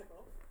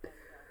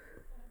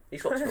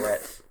 He's got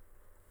Tourette's.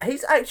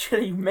 He's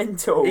actually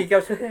mental. He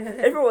goes.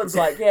 Everyone's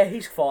like, yeah,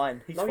 he's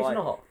fine. He's No, fine. he's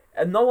not.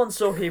 And no one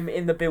saw him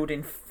in the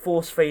building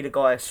force feed a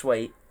guy a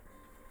sweet.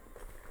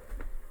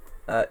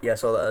 Yeah, I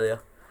saw that earlier.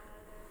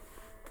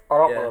 I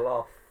don't Yeah. want to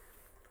laugh.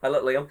 Hey,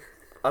 look, Liam.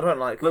 I don't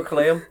like. Look,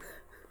 Liam.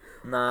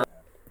 Nah.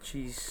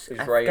 She's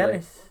Israeli.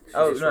 Afghanis. She's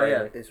Oh, no, Israeli.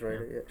 yeah.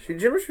 Israeli, yeah. Do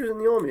you know she was in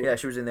the army? Yeah,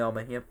 she was in the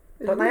army, yep.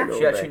 Don't they have She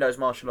to actually be? knows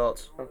martial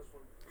arts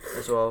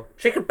as well.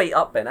 She could beat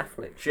up Ben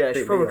Affleck. Yeah, she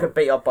Beat probably me could up.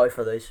 beat up both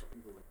of these.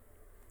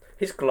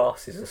 His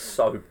glasses are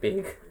so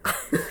big.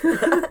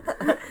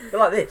 They're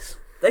like this.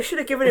 They should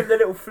have given him the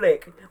little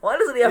flick. Why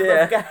doesn't he have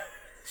Yeah. that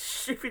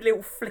stupid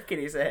little flick in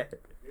his hair?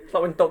 It's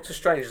like when Doctor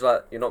Strange is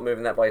like, "You're not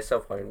moving that by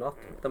yourself, are you?" Not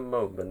at the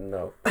moment,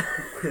 no.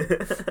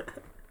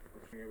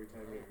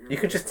 You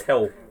can just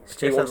tell he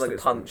Steve wants sounds like to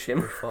it's- punch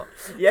him.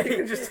 Yeah, You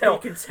can just tell. You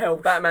can tell.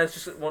 Batman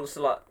just wants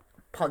to like.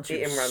 Punch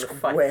hit him him round the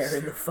square face.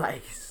 in the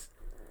face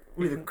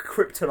with a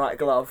kryptonite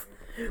glove.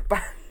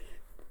 Bang.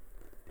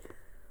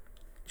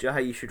 Do you know how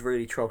you should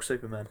really troll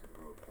Superman?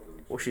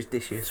 Wash his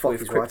dishes Fuck with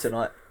his wife.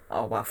 kryptonite.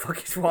 Oh wow, fuck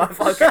his wife.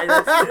 Okay.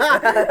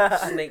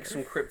 that's- Sneak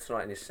some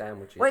kryptonite in his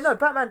sandwiches. Wait, no,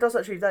 Batman does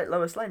actually date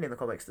Lois Lane in the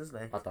comics, doesn't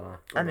he? I don't know.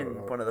 And don't in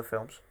know. one of the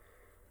films.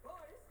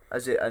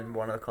 As it and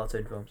one of the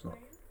cartoon films, not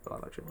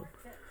live action.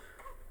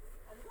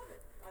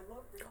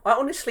 I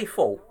honestly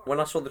thought when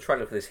I saw the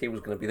trailer for this, he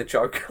was going to be the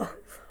Joker.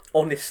 He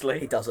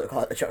Honestly, does look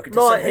like the Joker.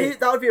 No, doesn't he?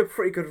 that would be a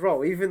pretty good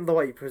role, even the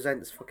way he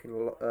presents fucking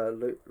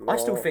Luke. I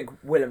still think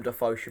Willem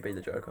Dafoe should be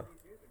the Joker.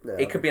 Yeah.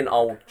 he could be an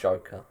old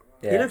Joker.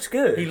 Yeah. He looks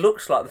good. He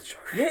looks like the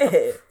Joker,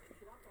 Yeah.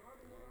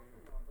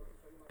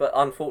 but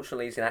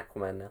unfortunately, he's in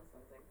Aquaman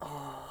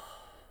now.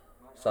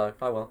 So,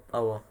 oh well.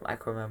 Oh well,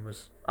 Aquaman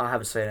was. I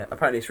haven't seen it.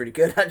 Apparently, it's really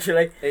good.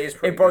 Actually, It is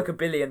pretty it broke good. $1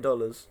 billion.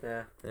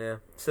 Yeah, Yeah,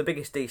 it's the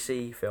biggest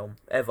DC film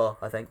ever.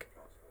 I think.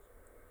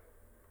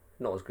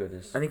 not as good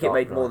as. I think Dark it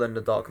made more Knight. than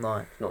The Dark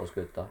Knight. Not as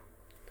good though.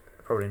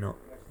 Probably not.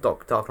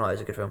 Dark Knight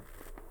is a good film.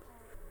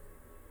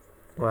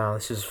 Wow,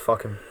 this is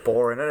fucking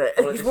boring, isn't it?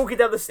 Well, He's it's- walking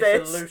down the It's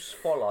stairs. a loose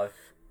follow.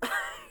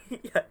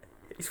 Yeah,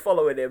 he's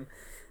following him.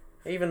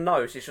 He even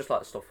knows. He's just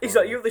like stop. He's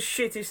following like, "You're me." the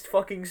shittest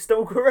fucking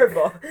stalker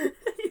ever."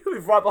 You were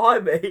right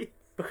behind me.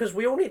 Because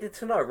we all needed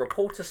to know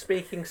reporter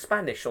speaking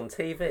Spanish on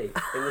TV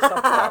in the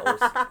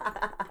subtitles.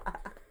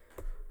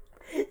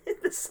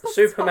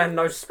 Superman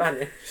knows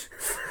Spanish.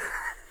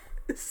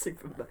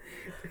 Superman.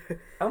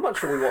 How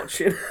much are we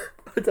watching?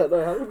 I don't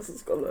know how long has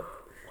this got left.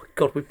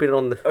 God, we've been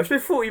on the. Oh, it's been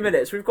 40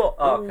 minutes. We've got.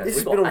 Oh, okay. This We've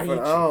has got been on for an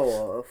ages.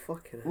 hour.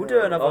 Fucking We'll hell.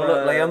 do another Oh,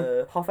 look,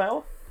 Liam. half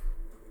hour.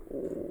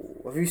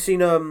 Ooh. Have you seen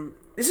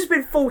This has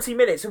been 40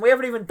 minutes and we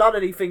haven't even done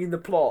anything in the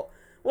plot.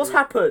 What's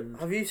happened?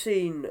 Have you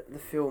seen the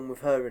film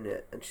with her in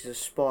it and she's a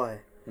spy?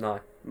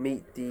 No.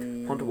 Meet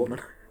the Wonder Woman.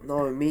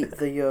 No, meet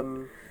the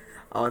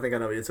Oh, I think I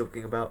know what you're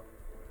talking about.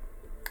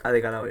 I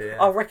think I know what you're.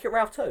 Oh, Wreck-It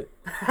Ralph too.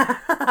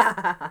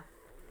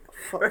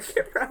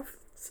 Wreck-It Ralph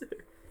 2.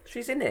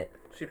 She's in it.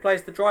 She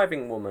plays the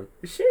driving woman.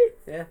 Is she?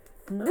 Yeah.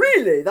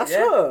 Really? That's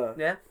Yeah. her.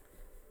 Yeah.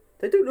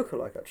 They do look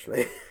alike,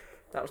 actually.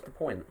 That was the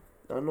point.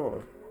 I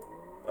know.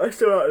 I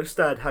still don't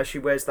understand how she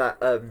wears that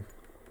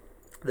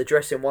the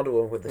dress in Wonder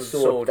Woman with the With the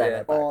sword, sword, down yeah.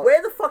 her back. Oh,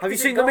 Where the fuck Have you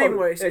did seen it the go? meme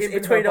where it's in her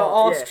between her butt,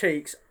 arse yeah.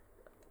 cheeks?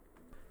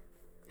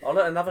 Oh,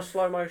 look, another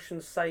slow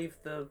motion save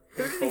the.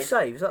 Who did he people.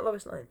 save? Is that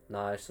Lois Lane?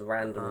 No, it's a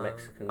random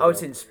Mexican. Oh,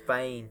 it's girl. in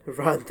Spain.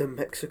 Random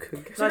Mexican.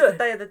 No, it's the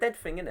Day of the Dead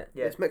thing, isn't it?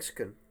 Yeah. It's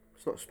Mexican.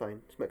 It's not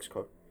Spain. It's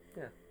Mexico.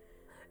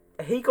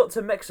 He got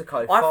to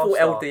Mexico. I thought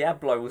El faster.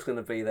 Diablo was going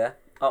to be there.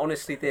 I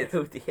honestly did.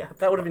 El Diablo.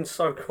 That would have been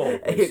so cool.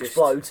 He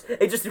explodes.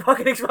 It just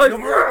fucking explodes.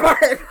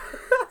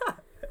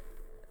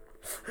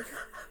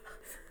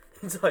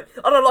 It's like,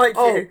 I don't like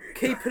Oh, you.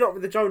 Keeping Up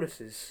with the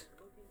Jonases.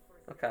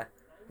 Okay.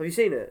 Have you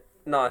seen it?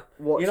 No.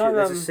 Watch You know, it.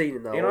 There's a scene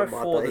in that. You know, oh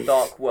my for the days.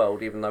 Dark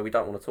World, even though we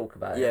don't want to talk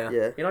about it. Yeah.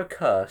 Yeah. You know,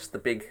 Curse, the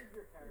big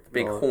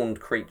No. horned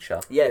creature.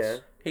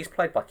 Yes. He's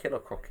played by Killer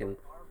Croc in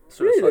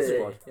Suicide Really?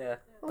 Squad. Yeah,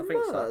 Oh, I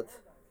think so. mad.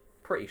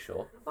 Pretty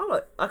sure.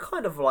 I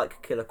kind of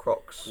like Killer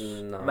Croc's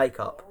No.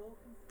 makeup.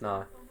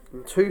 No.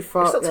 In It's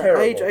 2000, not at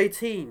terrible. age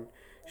 18,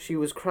 she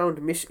was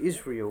crowned Miss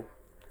Israel.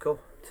 Cool.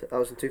 That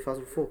was in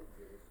 2004.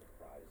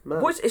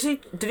 Man. Is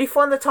he? Did he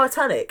find the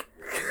Titanic?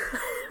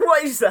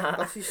 What is that?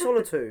 That's his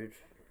Solitude.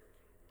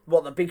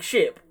 What, the big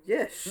ship?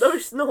 Yes. No,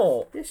 it's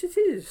not. Yes, it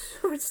is.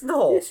 No, it's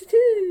not. Yes, it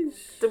is.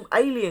 The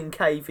alien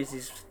cave is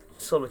his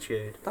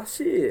solitude. That's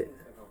it.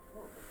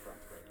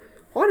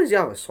 Why does he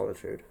have a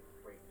solitude?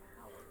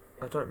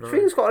 I don't know. I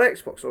think he's got an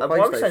Xbox or a Why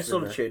would I say PlayStation.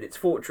 solitude? It's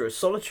fortress.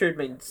 Solitude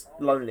means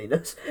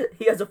loneliness.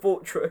 He has a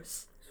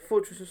fortress. It's a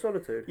Fortress of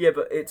Solitude. Yeah,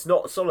 but it's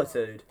not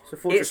solitude. It's a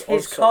Fortress It's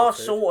his of Solitude.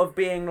 castle of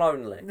being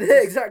lonely.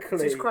 Yeah, exactly.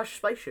 It's his crashed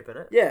spaceship,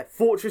 isn't it? Yeah,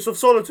 Fortress of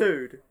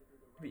Solitude.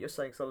 But you're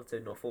saying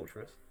solitude, not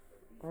fortress.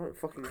 I don't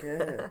fucking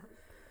care.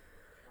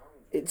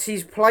 It's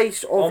his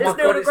place of. Oh my It's god,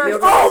 Neil it's deGrasse Neil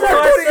Oh my deGrasse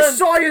god, it's Tyson.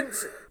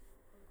 science!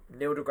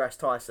 Neil deGrasse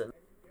Tyson.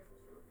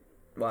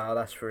 Wow,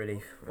 that's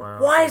really...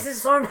 Wow. Why is there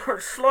so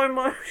much slow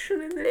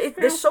motion in this?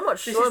 There's so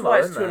much This slow is why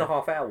it's isn't there?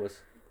 2.5 hours.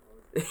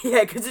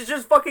 Yeah, because it's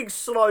just fucking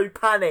slow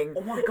panning.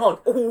 Oh my god!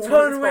 All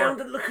Turn the around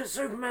time. and look at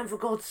Superman for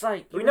God's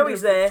sake! We You've know been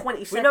he's doing it there. for 20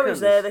 seconds. We know he's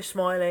there. They're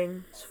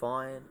smiling. It's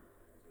fine.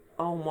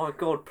 Oh my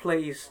god!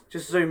 Please,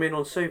 just zoom in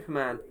on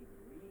Superman.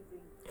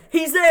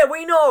 He's there.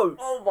 We know.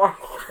 Oh my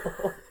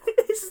god!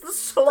 It's the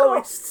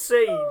slowest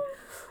scene.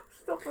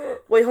 Stop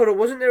it! Wait, hold on.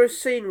 Wasn't there a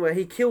scene where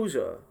he kills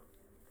her?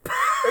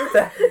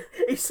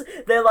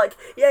 They're like,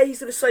 yeah, he's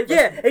gonna save us.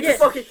 Yeah, He yeah. just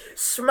fucking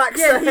smacks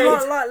Yeah, their he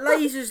head. like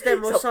lasers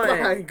them or It's a something.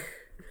 bang.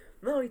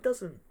 No, he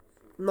doesn't.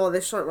 No,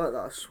 there's something like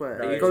that, I swear.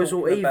 No, he you're goes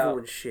all talking evil about-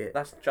 and shit.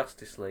 That's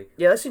Justice League.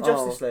 Yeah, that's in Oh.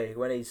 Justice League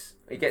when he's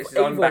He gets his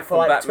own evil back for on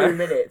like Batman. 2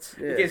 minutes.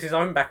 Yeah. He gets his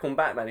own back on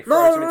Batman. He throws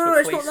No, him no, into no, a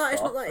it's police not that,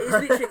 it's car. not that. It's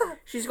literally,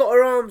 she's got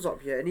her arms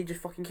up, yeah, and he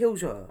just fucking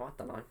kills her. I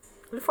don't know.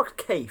 Who the fuck's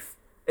Keith?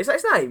 Is that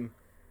his name?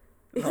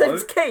 His No.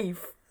 name's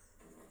Keith.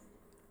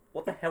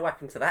 What the hell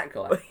happened to that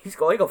guy? He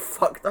got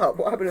fucked up.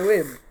 What happened to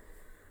him?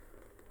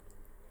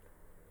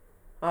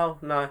 Oh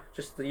no,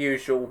 just the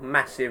usual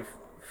massive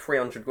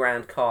 300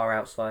 grand car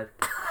outside.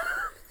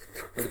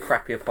 With the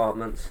crappy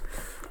apartments.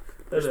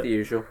 Just the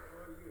usual.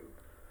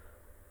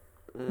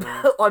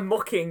 I'm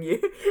mocking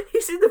you.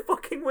 He's in the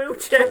fucking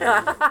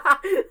wheelchair.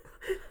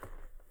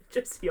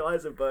 Jesse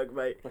Eisenberg,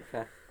 mate.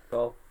 Okay,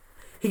 cool.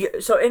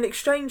 So in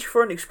exchange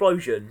for an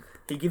explosion,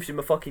 he gives him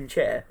a fucking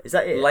chair. Is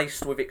that it?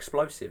 Laced with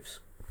explosives.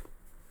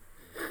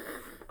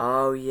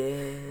 Oh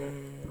yeah.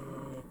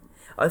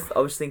 I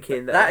was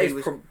thinking that, That he is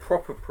was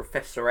proper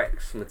Professor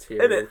X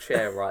material Isn't it?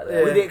 chair right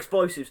there. with the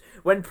explosives.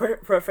 When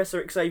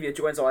Professor Xavier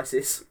joins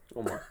ISIS.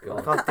 Oh my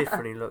Look god. how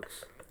different he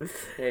looks.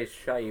 Yeah, he's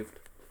shaved.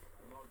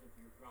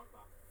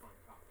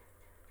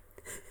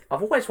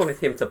 I've always wanted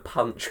him to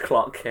punch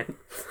Clark Kent.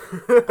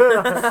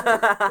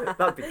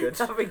 That'd be good.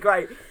 That'd be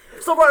great.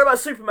 Stop worrying about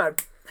Superman.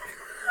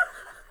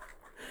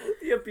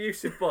 The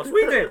abusive boss.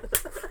 We did.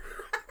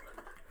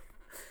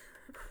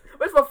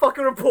 Where's my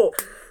fucking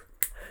report?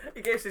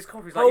 He gets his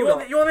coffee. He's like, Hold you on.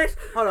 want, you want this?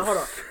 Hold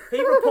on. He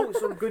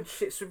reports on good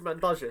shit Superman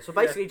does it. So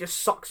basically, he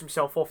just sucks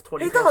himself off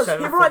 24/7. He does.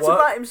 He writes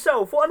about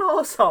himself. What an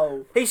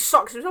arsehole. He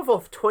sucks himself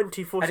off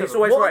 24/7. And he's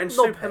always What a writing knobhead.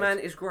 Superman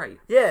is great.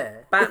 Yeah.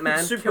 Batman,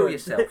 kill Superman.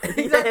 yourself.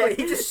 Exactly.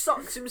 He just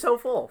sucks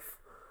himself off.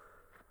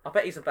 I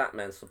bet he's a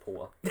Batman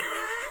supporter.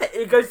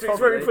 He goes to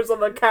his room and puts on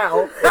the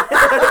cowl.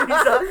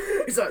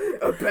 He's like,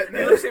 I bet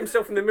He looks at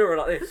himself in the mirror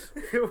like this.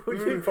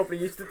 You probably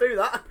used to do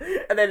that.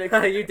 And then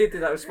You did do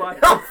that with Spider.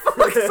 oh,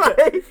 fuck's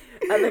sake.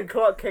 And then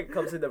Clark Kent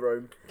comes in the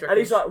room. And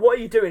he's like, what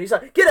are you doing? He's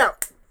like, get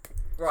out.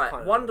 Right,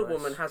 kinda Wonder nice.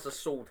 Woman has a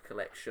sword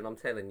collection, I'm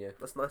telling you.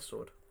 That's a nice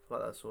sword. I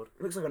like that sword.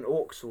 Looks like an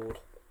orc sword.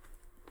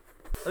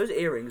 Those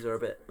earrings are a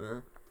bit...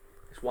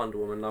 It's Wonder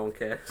Woman, no one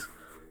cares.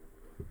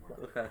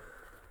 Okay.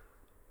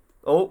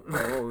 Oh,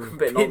 Oh, a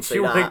bit bitch, naughty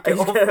you wanna that. get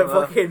He's off gonna of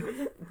her.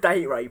 fucking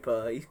date rape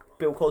her. He's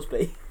Bill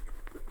Cosby.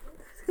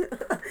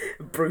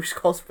 Bruce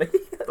Cosby.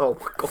 Oh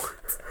my god.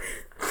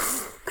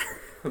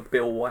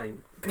 Bill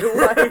Wayne. Bill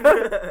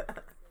Wayne.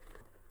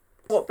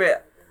 What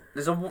bit?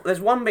 There's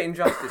one bit in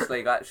Justice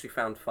League I actually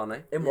found funny.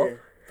 In what? Yeah.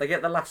 They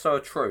get the lasso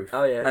of truth.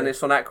 Oh, yeah, And yeah.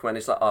 it's on Aquaman.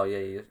 It's like, oh yeah,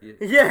 you Yeah,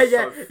 you're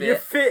yeah, so fit. you're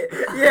fit.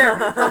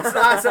 Yeah,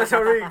 that's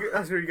really good.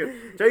 That's really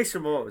good.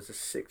 Jason Momoa was a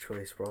sick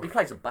choice, bro. He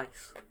plays a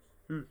bass.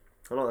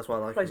 I know that's why I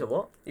like Plays a him.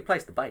 what? He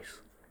plays the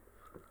bass.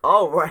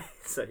 Oh, right.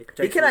 So he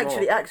Jason can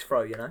actually Momoa. axe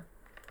throw, you know?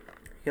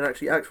 He can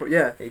actually act for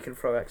yeah. He can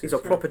throw axes. He's a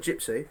proper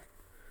gypsy.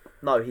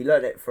 No, he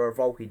learned it for a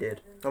Volk he did.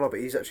 I know, but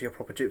he's actually a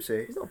proper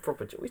gypsy. He's not a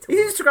proper... What are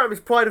you His talking Instagram is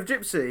Pride of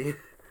Gypsy.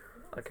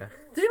 about? Okay.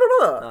 Did you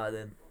not know that? No, I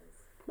didn't.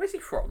 Where's he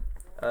from?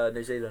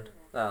 New Zealand.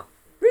 Oh.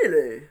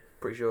 Really?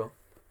 Pretty sure.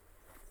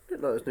 I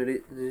didn't know it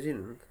was New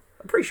Zealand.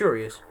 I'm pretty sure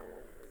he is.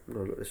 I'm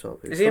gonna look this up.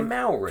 Is he a Do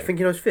Maori? you think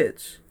he knows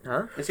fits?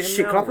 Huh? Is he a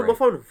Shit, can I put Maori? my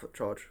phone on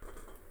charge?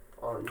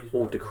 Or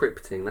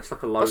decrypting. That's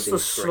like a loading That's the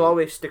screen.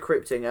 slowest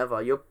decrypting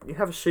ever. You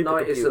have a supercomputer. No,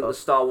 it isn't. The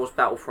Star Wars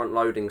Battlefront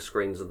loading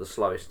screens are the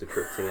slowest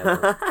decrypting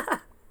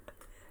ever.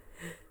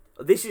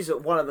 This is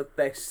one of the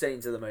best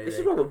scenes of the movie. This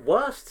is one of the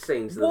worst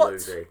scenes of What?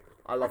 the movie.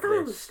 I I love don't this.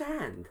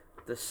 understand.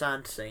 The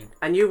sand scene.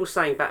 And you were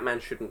saying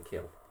Batman shouldn't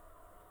kill.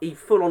 He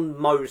full on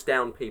mows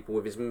down people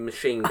with his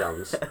machine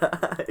guns.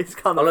 It's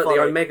kind I of look funny.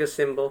 the Omega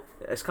symbol.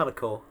 It's kind of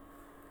cool.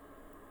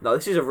 No,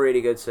 this is a really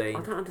good I scene.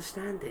 don't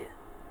understand it.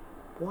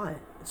 Why?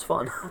 It's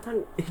fun. I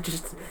don't. He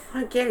just...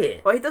 I don't get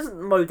it. Well, he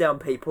doesn't mow down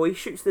people. He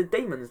shoots the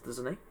demons,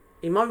 doesn't he?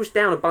 He mows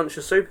down a bunch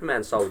of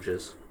Superman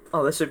soldiers.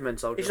 Oh, they're Superman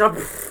soldiers. He's not.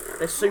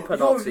 They're super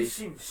Your Nazis.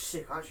 seems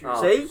sick, actually.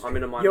 Oh, See? I'm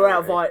in a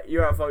minority.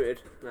 You're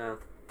outvoted. No.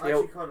 I Yeah,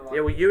 actually kind of like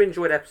yeah, well, you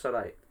enjoyed episode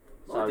 8.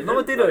 So, No,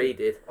 I didn't. No, he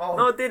did. Oh,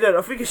 No, I didn't.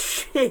 I think it's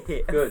shit.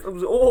 Good. It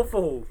was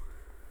awful.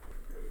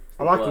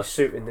 I like his Worst.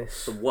 suit in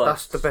this. The worst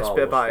That's the best Star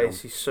bit Wars about it film.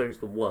 is his suit. It's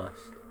the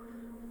worst.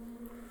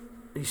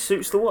 His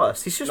suit's the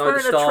worst. He's just No, the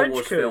wearing a Star trench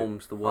Wars coat.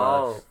 film's the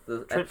Oh, worst. The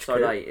trench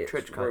episode coat, 8, it's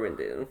trench coat. ruined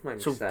it. It made me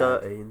It's all sad.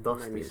 dirty and Made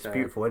dusty. me It's sad.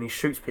 beautiful, and he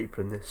shoots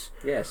people in this.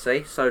 Yeah,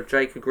 see? So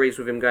Jake agrees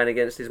with him going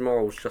against his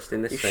morals just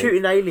in this He's scene.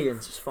 shooting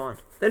aliens. It's fine.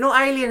 They're not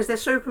aliens, they're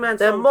Superman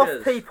They're soldiers.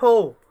 moth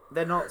people,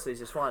 They're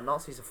Nazis. It's fine.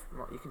 Nazis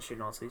are. You can shoot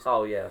Nazis.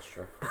 Oh, yeah, that's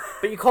true.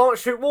 but you can't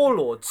shoot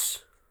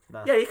warlords.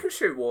 No. Yeah, you can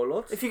shoot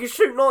warlords. If you can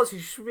shoot Nazis, you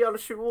should be able to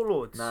shoot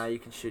warlords. Nah, you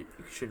can shoot.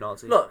 You can shoot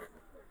Nazis. Look,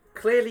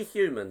 clearly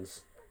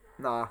humans.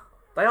 Nah.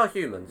 They are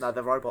humans. No,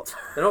 they're robots.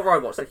 They're not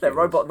robots, they're They're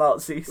humans. robot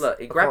Nazis. Look,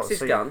 he I grabs can't his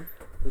see. gun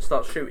and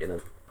starts shooting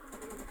them.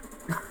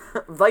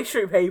 They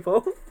shoot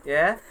people. Do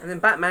Yeah, and then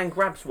Batman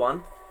grabs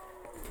one,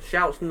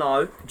 shouts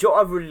no, you know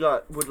what I really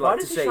would Why like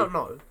to does he see? shout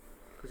no?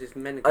 because it's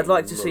men. I'd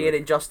like to see an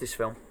Injustice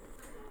film.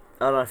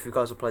 I don't know if you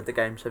guys have played the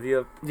games. Have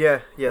you? Yeah,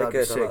 They're yeah, that'd be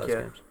good. I sick. like those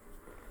Yeah, games.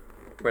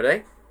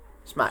 Ready?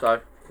 Smack.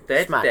 So,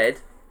 dead, Smack. dead.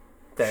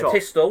 dead. Shot.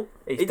 Pistol,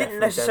 He's He didn't definitely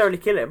necessarily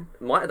kill him.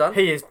 might have done. dead.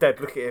 He is dead.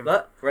 Look at him.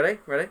 Look, ready?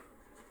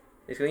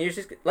 He's going to use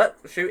his... Look,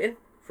 shooting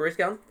for his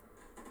gun.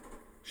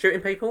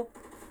 Shooting people.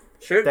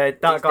 Shoot. Dead.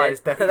 That He's guy dead. is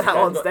definitely That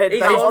dead. one's dead.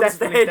 He's That gone. one's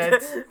definitely dead.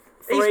 dead.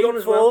 He's 3, gone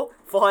as 4,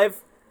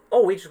 5.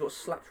 Oh, he just got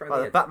slapped around Oh, the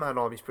the head. Batman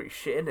army's pretty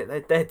shit, isn't it? They're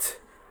dead.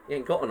 He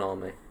ain't got an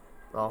army.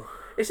 Oh,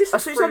 Is this I a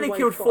see he's only three-way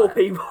killed 4 fight?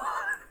 people.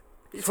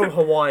 he's from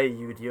Hawaii,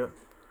 you idiot.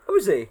 Who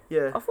is he?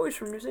 Yeah. I thought he was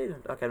from New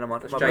Zealand. Okay, no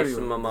mind. That's My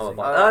Jason bad.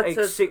 Momoa.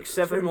 8, 6,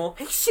 7. 2 more.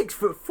 He's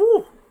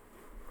 6'4".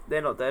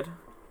 They're not dead.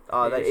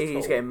 Oh, He is he's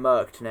tall. getting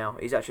murked now.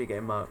 He's actually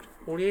getting murked.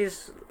 Well, he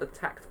is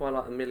attacked by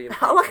like a million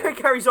I like how he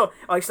people. carries on.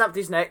 Oh, he snapped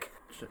his neck.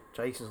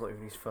 Jason's not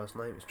even his first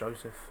name. It's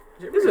Joseph.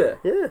 Is it?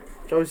 Yeah,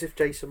 Joseph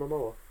Jason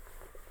Momoa.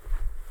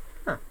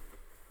 Huh.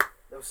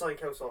 There was something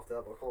else after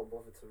that, but I can't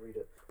bother to read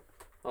it.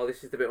 Oh,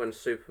 this is the bit when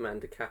Superman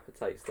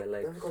decapitates their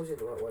legs. Never goes in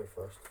the right way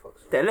first.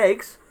 Fuck's sake. Their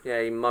legs?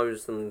 Yeah, he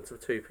mows them into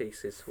 2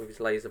 pieces with his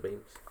laser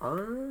beams.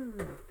 Oh.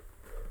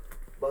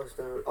 Buzz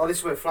down. Oh, this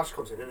is where Flash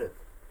comes in, isn't it?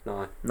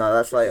 No. No,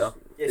 that's later.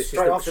 Yeah, This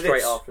straight is after straight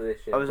this. after this,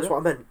 yeah. Oh, is That's it? what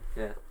I meant.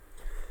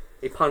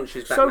 He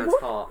punches So Batman's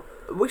what- heart.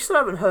 We still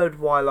haven't heard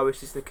why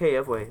Lois is the key,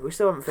 have we? We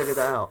still haven't figured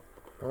that out.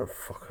 I don't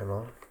fucking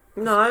know.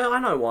 No, I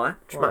know why.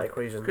 Dramatic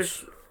reasons.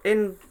 Because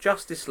in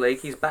Justice League,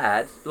 he's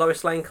bad.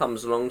 Lois Lane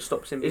comes along and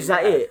stops him being Is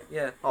that bad. it?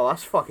 Yeah. Oh,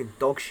 that's fucking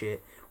dog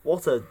shit.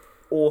 What a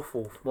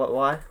awful. What?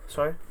 Why?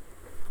 Sorry.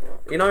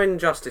 You know in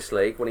Justice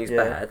League, when he's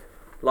Yeah. bad,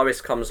 Lois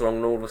comes along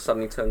and all of a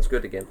sudden he turns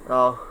good again.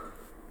 Oh.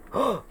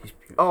 He's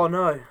beautiful. Oh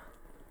no.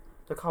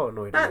 Look how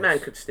annoyed he Batman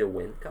is. could still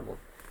win. Come on.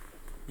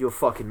 You're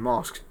fucking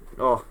masked.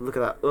 Oh, look at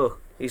that. Ugh.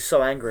 He's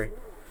so angry.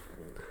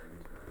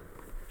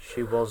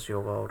 She was your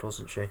world,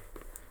 wasn't she?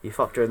 You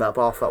fucked her in that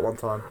bath that one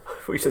time. I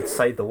thought you said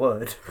say the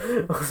word.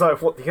 I was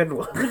like, what the N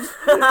word?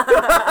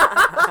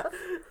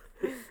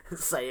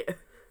 Say it.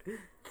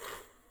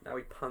 Now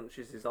he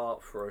punches his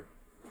heart through.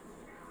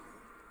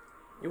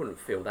 You wouldn't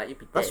feel that. You'd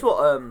be dead. That's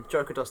what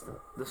Joker does to.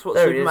 That's what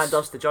There he Superman is.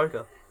 does to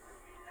Joker.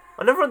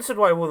 I never understood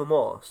why he wore the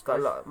mask.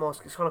 That like,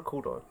 mask is kind of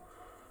cool though.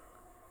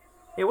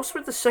 Yeah, what's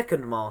with the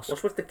second mask?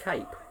 What's with the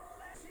cape?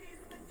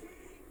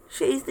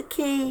 She's the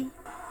key.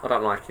 I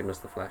don't like him as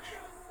the Flash.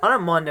 I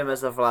don't mind him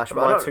as the Flash, but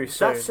Mine I don't, too that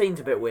soon. scene's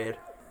a bit weird.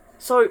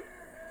 So,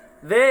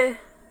 they're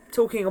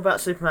talking about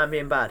Superman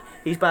being bad.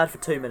 He's bad for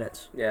 2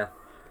 minutes. Yeah.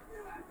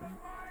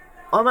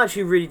 I'm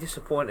actually really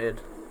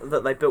disappointed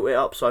that they built it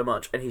up so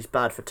much and he's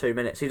bad for 2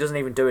 minutes. He doesn't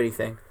even do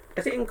anything.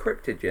 Is it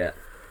encrypted yet?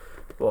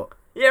 What?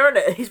 Yeah, isn't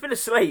it? He's been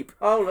asleep.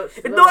 Oh, let's...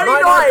 In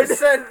 99!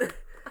 99%!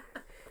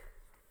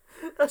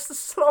 That's the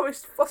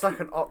slowest It's fucking... like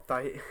an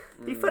update.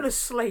 He fell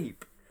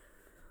asleep.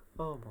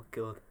 Oh my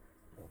god.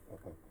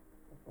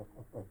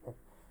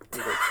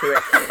 You've got 2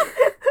 extra...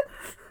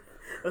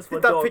 That's my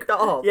Did that dog. pick that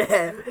up?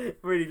 Yeah,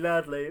 really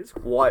loudly. It's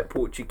white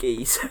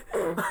Portuguese. you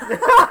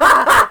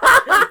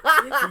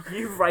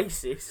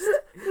racist.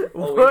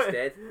 Oh, What? he's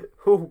dead.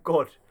 Oh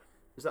god.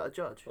 Is that a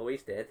judge? Oh,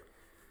 he's dead.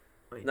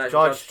 Wait, No,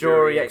 Judge,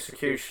 jury,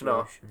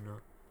 executioner.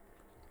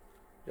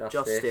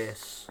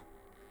 Justice.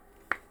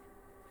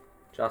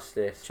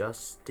 Justice.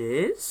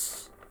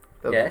 Justice.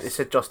 Yes. It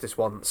said justice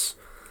once.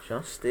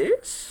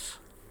 Justice.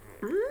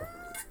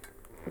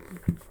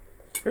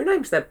 Who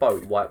names their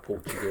boat White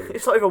Portuguese?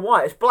 It's not even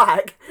white. It's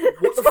black.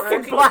 It's the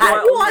fucking fuck is black. white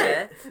on What?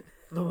 there?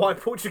 The white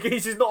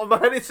Portuguese is not a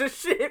man, it's a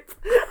ship.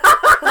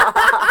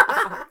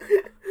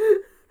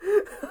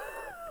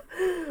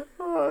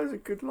 Oh, that's a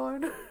good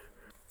line.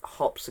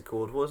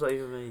 Hopsichord. What does that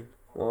even mean?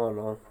 Oh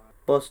no.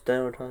 Bust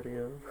down,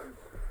 Tadio.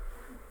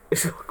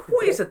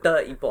 What is a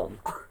dirty bomb?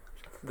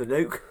 The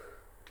nuke.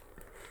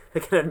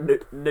 They're gonna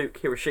nuke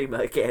Hiroshima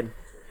again.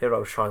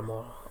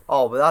 Hiroshima.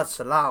 Oh, but that's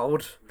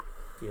allowed.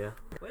 Yeah.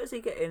 Where's he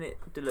getting it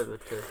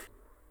delivered to?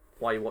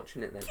 Why are you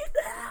watching it then?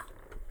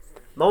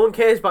 No one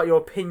cares about your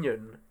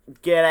opinion.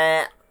 Get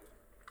it.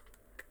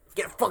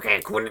 Get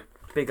fucking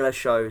Bigelow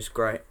show is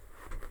great.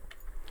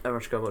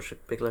 Everyone should go watch the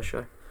Big Les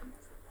Show.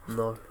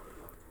 No.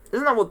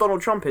 Isn't that what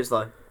Donald Trump is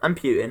though? And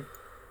Putin.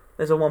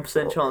 There's a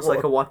 1% chance What?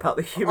 they could wipe out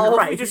the human Oh,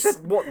 race. you just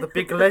said what? The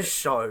Big Les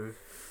Show.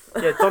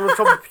 Yeah, Donald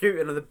Trump and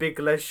Putin are the Big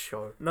Les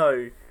Show.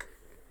 No.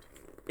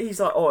 He's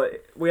like, oh,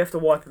 we have to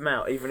wipe them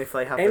out even if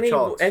they have the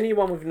chance.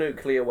 Anyone with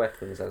nuclear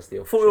weapons has the I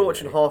opportunity. thought we were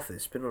watching half of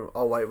this. Been on,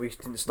 oh wait, we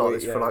didn't start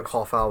this Yeah, for like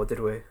half hour, did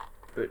we?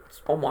 But,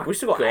 oh my We've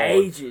still got God.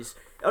 ages.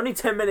 Only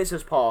 10 minutes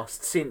has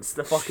passed since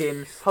the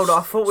fucking... Hold on,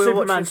 I thought we were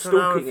Superman watching for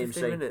an hour stalking and him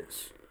 15 scene.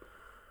 minutes.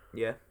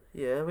 Yeah.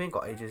 Yeah, we ain't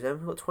got ages then.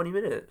 We've got 20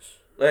 minutes.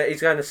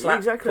 He's going to slap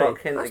Exactly.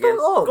 Clark Kent That's again.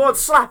 not long. Go on,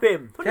 slap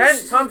him!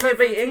 Kent, time for your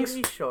beatings.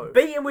 TV show.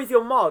 Beat him with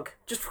your mug.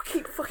 Just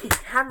keep fucking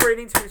hammering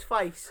into his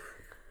face.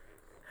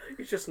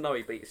 You just know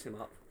he beats him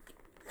up.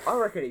 I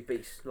reckon he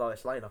beats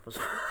Lois Lane up as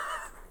well.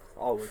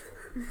 I would.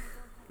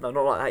 No,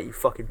 not like that, you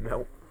fucking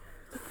melt.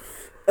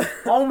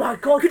 Oh my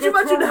God! Could you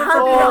imagine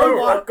how? having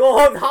Oh my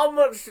god, how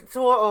much to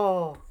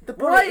oh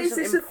Why is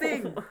this a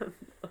thing?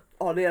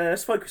 Oh yeah,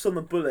 let's focus on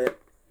the bullet.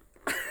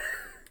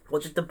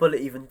 what did the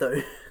bullet even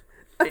do?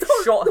 It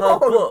shot her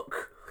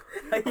book.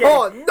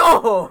 Oh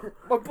no!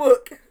 My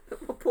book!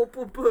 My poor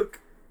book.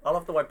 I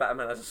love the way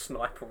Batman has a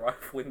sniper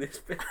rifle in this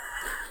bit.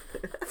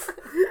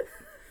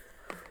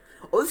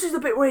 Oh, this is the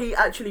bit where he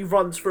actually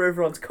runs through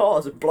everyone's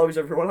cars and blows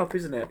everyone up,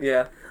 isn't it?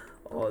 Yeah.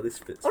 Oh, this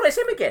bit's Oh, it's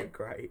him again.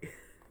 great.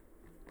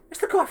 It's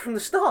the guy from the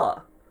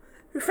start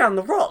who found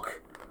the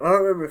rock. I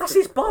don't remember. That's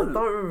his boat. I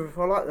don't remember if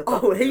I like the.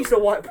 Oh, he's the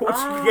white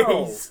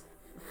Portuguese.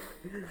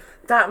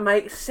 That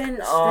makes sense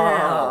now.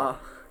 Ah.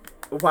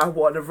 Wow,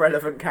 what an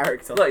irrelevant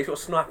character. Look, he's got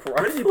a sniper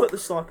Where did he rifle. put the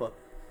sniper?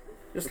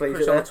 Just Puts leaves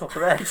it it on there. the top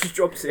of there. He just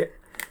drops it.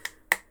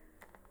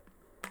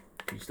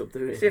 Can you stop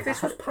doing it? See, if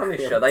this was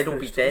Punisher, they'd all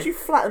be Did dead. you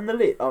flatten the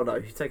lid? Oh no,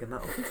 you've taken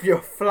that off. You're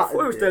I flat.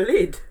 thought it was the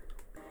lid.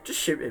 Just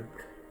shoot him.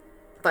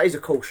 That is a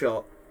cool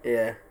shot.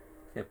 Yeah.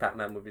 Yeah,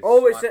 Batman with his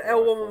Oh, it's an sniper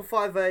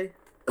rifle.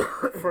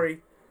 L115A. 3.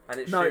 And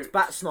it No, shoots, it's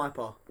Bat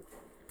Sniper.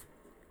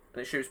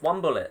 and it shoots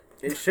one bullet.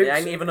 It shoots.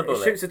 ain't even a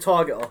bullet. It shoots a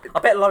target off. I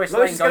bet Lois Lois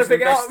Lane is gonna goes to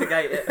pick it up.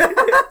 investigate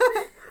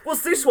it.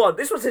 What's this one?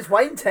 This one says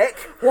Wayne Tech.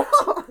 What?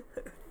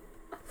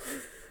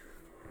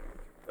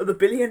 Are the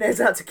billionaires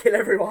out to kill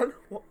everyone?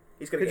 What?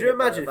 He's gonna Could get you hit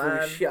by imagine a if all van.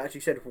 this shit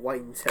actually said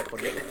Wayne Tech on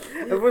it?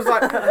 It was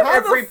like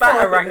Every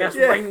batarang has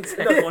Yeah. Wayne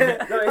Tech on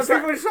it. No, And it's people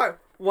like, were just like,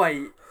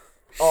 wait,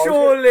 Oh,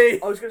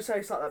 surely. I was gonna say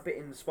it's like that bit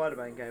in the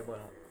Spider-Man game where,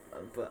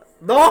 but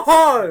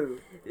No!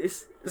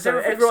 it's Does so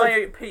everything everyone.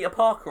 say Peter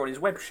Parker on his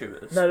web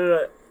shooters?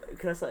 No.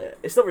 Can I say it?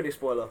 It's not really a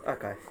spoiler.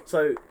 Okay.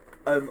 So,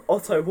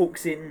 Otto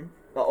walks in.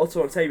 Like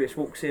Otto Octavius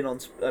walks in on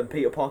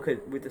Peter Parker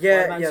with the Yeah,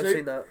 Spider-Man yeah, I've suit.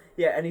 seen that.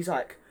 Yeah, and he's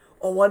like,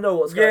 "Oh, I know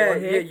what's going on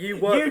here.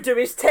 yeah, you do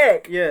his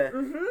tech." Yeah.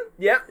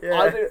 Yep,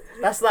 Yeah. I do.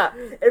 That's that.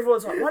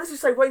 Everyone's like, "Why does it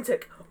say Wayne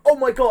Tech?" Oh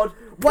my God,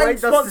 Wayne Wayne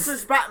does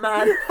sponsors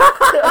Batman.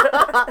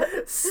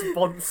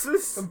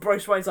 Sponsors? And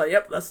Bruce Wayne's like,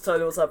 "Yep, that's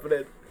totally what's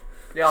happening."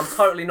 Yeah, I'm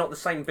totally not the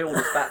same build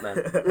as Batman.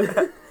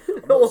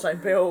 I'm not the same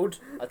build.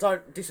 I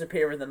don't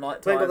disappear in the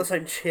night They time. got the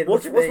same chin.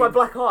 What's what do you my mean?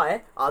 black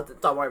eye?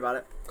 Don't worry about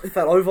it.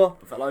 Fell over.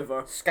 I fell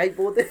over.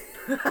 Skateboarding.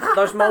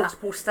 Those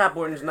multiple stab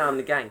wounds now in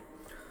the gang.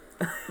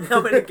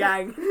 I'm in a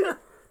gang.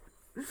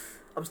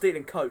 I'm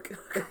stealing coke.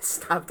 I got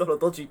stabbed on a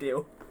dodgy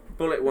deal.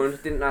 Bullet wound,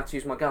 didn't know how to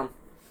use my gun.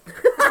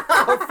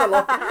 I fell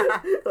off.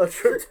 I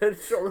tripped and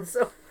shot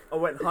myself. I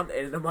went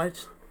hunting and my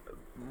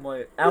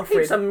Who Alfred.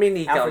 keeps a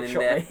mini gun Alfred in shot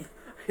their me.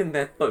 in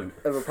their boot?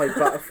 Ever played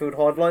Battlefield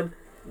Hardline?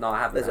 No, I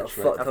haven't There's a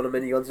actually. fuck ton of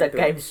miniguns. That in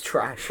it. game's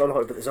trash. I know,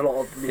 but there's a lot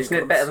of miniguns. Isn't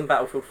it better than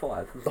Battlefield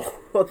 5? No,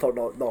 I don't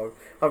know. No,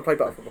 I haven't played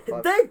Battlefield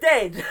 5. They're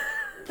dead.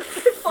 They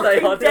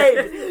Fucking are dead.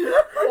 They're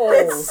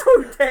Oh,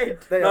 so dead.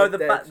 they No, are the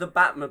dead. the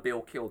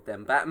Batmobile killed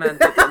them. Batman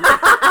didn't.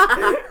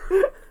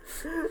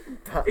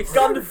 It's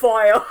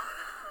gunfire.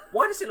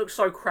 Why does it look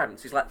so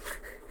cramped? He's like,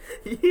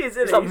 He is,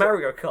 isn't it's he? like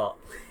Mario Kart.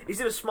 He's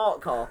in a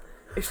smart car.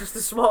 It's just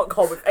a smart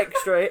car with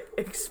extra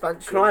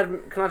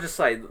expansion. Can I just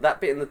say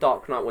that bit in the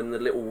Dark Knight when the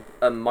little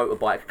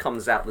motorbike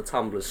comes out the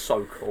tumbler's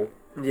so cool.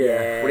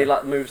 Yeah. When he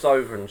like moves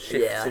over and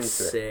shifts Yeah, into that's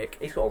it. sick.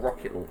 He's got a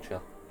rocket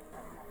launcher.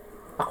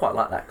 I quite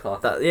like that car.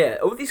 Yeah,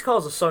 all these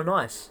cars are so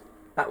nice.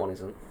 That one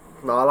isn't.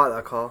 No, I like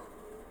that car.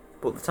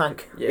 Bought the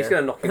tank. Yeah. He's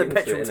gonna knock it The into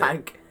petrol it, innit?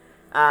 tank.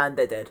 And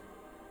they're dead.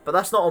 But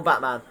that's not on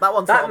Batman. That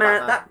one's not That on man,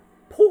 Batman. that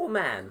poor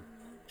man,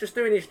 just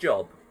doing his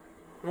job,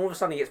 and all of a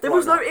sudden he gets. There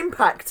was blown no up.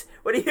 impact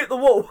when he hit the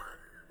wall.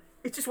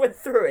 He just went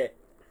through it.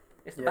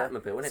 It's the Yeah.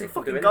 Batmobile, isn't It's it? a It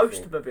can do fucking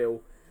anything. Ghostmobile.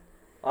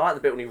 I like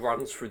the bit when he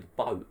runs through the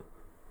boat.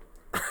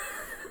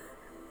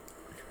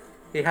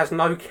 He has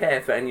no care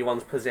for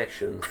anyone's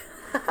possessions.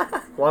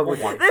 Why would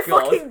Oh my you? They're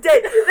God. fucking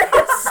dead.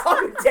 They're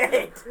so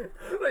dead.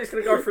 Look, he's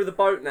gonna go through the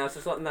boat now. So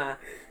it's like, nah.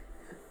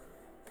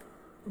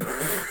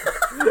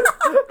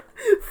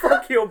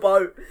 Fuck your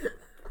boat.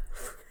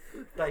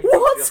 Davy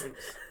What? Jones.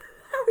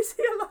 How is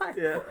he alive?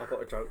 Yeah, I've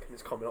got a joke and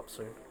it's coming up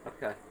soon.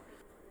 Okay.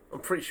 I'm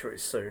pretty sure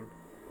it's soon.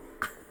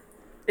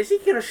 Is he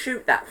gonna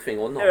shoot that thing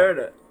or not? Yeah,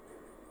 isn't it?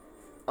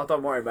 Oh,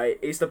 don't worry, mate.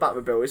 It's the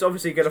Batmobile. It's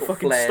obviously going to It's got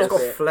fucking flares. It's stop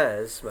got it.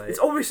 flares, mate. It's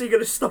obviously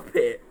going to stop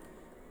it.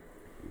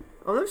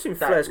 I've never seen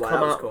That- flares well, come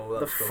that was out cool, that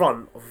the was cool.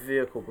 front of a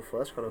vehicle before.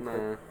 That's kind of cool.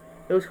 Nah.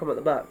 They always come at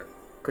the back.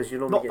 because you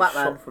normally Not get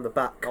Batman. shot from the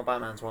back. Not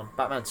Batman's one.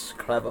 Batman's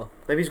clever.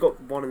 Maybe he's got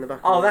one in the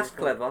back. Oh, of the that's head.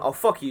 clever. Oh,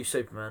 fuck you,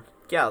 Superman.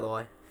 Get out of the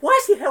way. Why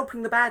is he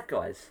helping the bad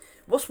guys?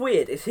 What's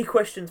weird is he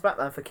questions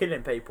Batman for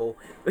killing people.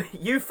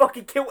 You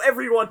fucking kill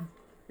everyone.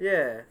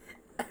 Yeah.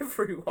 He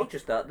Everyone.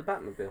 just hurt the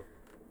Batmobile.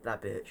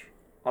 That bitch.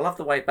 I love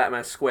the way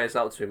Batman squares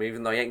up to him,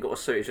 even though he ain't got a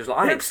suit. He's just like,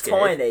 I He ain't looks scared.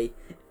 tiny.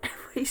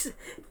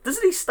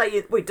 Doesn't he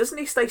stay? Wait, doesn't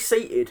he stay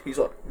seated? He's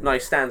like, No, he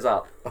stands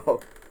up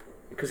Oh.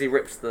 because he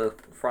rips the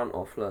front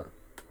off. Look,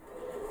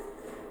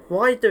 Why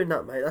are you doing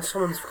that, mate? That's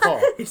someone's car.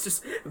 he's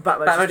just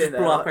Batman. Batman just in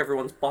there, blew up like-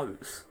 everyone's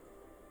boats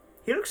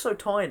He looks so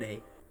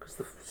tiny. because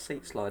the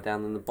seats lie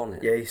down in the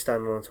bonnet. Yeah, he's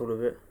standing on top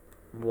of it.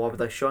 Why would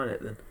they shine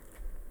it then?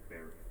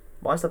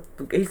 Why is that?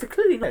 He's the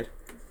clearly dead.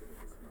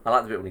 I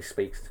like the bit when he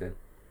speaks to him.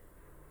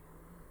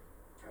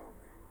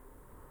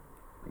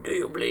 Do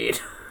you bleed?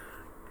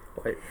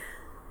 Wait.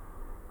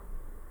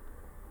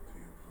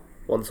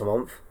 Once a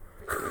month.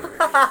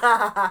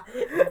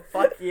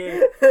 Fuck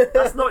you.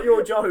 That's not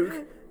your joke.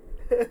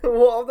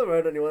 What? I've never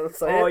heard anyone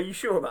say Oh, are it. you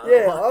sure about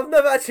Yeah, that? I've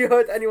never actually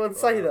heard anyone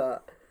say Wow.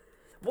 that.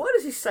 Why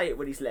does he say it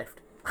when he's left?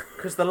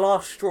 Because the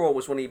last straw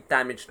was when he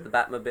damaged the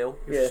Batmobile.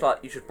 He was just Yeah. like,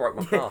 you just broke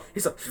my car.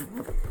 He's like,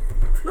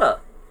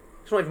 Look,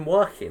 it's not even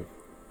working.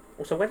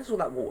 Also, where does all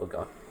that water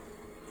go?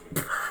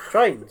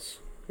 Drains.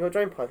 Your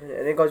drain pipe, innit?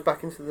 And it goes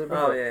back into the river.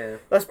 Oh, yeah.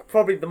 That's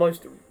probably the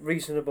most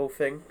reasonable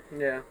thing.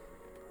 Yeah.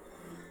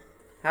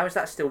 How is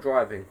that still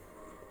driving?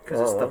 because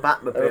it's the Ever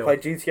Batmobile.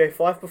 played GTA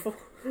 5 before?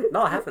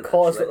 No, I haven't.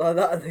 Cars actually. look like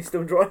that and they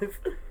still drive.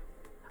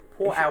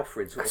 Poor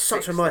Alfred's got That's to such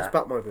a fix nice that.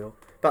 Batmobile.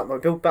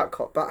 Batmobile,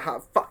 Batcop,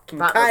 Bat fucking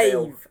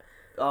Batmobile. cave.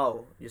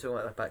 Oh, you're talking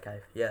about the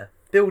Batcave? Yeah,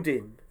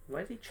 Building.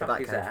 Where did he chuck Batcave.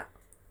 his at?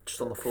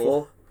 just on the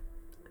floor.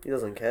 He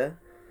doesn't care.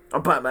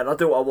 I'm Batman. I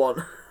do what I want.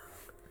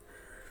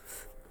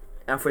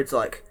 Alfred's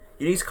like,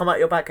 you need to come out of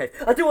your Batcave.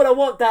 I do what I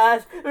want,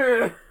 Dad.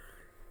 That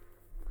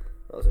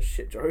was a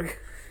shit joke.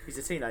 He's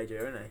a teenager,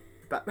 isn't he?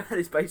 Batman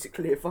is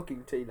basically a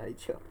fucking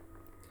teenager.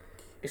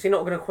 Is he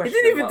not going to question?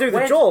 didn't even like, do the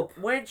where'd- job.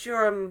 Where'd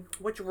your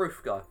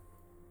roof go?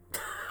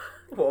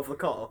 What, of the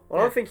car? Well,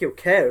 I don't think he'll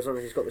care as long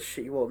as he's got the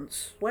shit he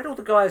wants. Where'd all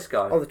the guys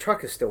go? Oh, the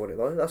tracker's still on it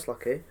though. That's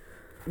lucky.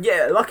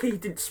 Yeah, lucky he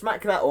didn't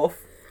smack that off.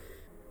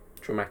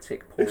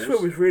 Dramatic pause. This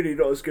film was really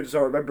not as good as I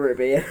remember it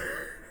being.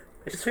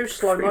 It's too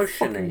slow Pretty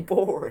motion-y. fucking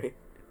boring.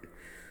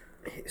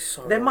 It's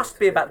so There hard must to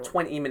be think about about.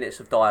 20 minutes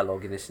of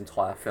dialogue in this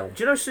entire film.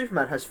 Do you know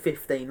Superman has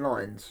 15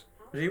 lines?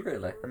 Do you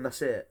really? And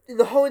that's it. In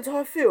the whole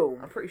entire film.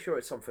 I'm pretty sure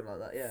it's something like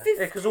that, yeah.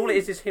 Yeah, because all it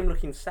is him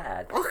looking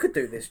sad. I could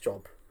do this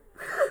job.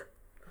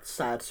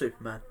 Sad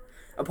Superman.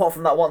 Apart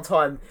from that one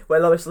time where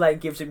Lois Lane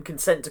gives him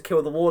consent to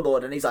kill the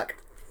Warlord and he's like,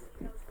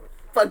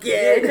 fuck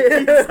yeah!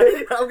 He's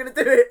like, I'm gonna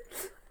do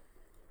it!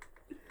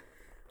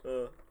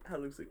 How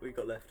long have we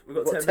got left? We've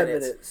got, We've got 10 10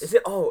 minutes. minutes. Is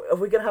it? Oh, are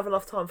we gonna have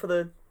enough time for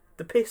the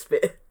piss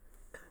bit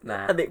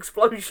Nah. and the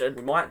explosion?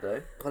 We might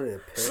do. I need a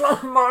piss.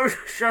 Slow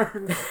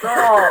motion!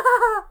 Stop!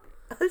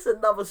 There's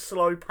another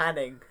slow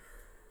panning.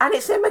 And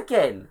it's him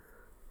again!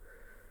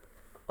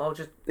 I'll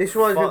just... This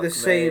reminds me of the Fuck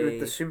scene me. with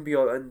the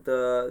symbiote and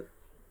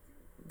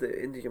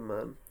the Indian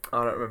man.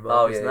 I don't remember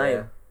Oh, his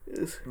yeah,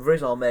 name.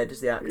 Riz Ahmed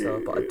is the actor,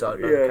 but I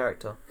don't know the Yeah.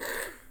 character.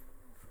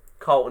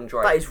 Carlton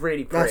Drake. That is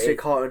really pretty. That's it,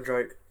 Carlton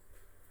Drake.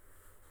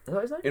 Is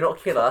that his name? You're not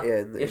a killer. Yeah,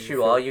 in the- yes, in you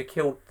the are. film. You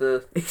killed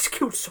the... He's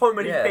killed so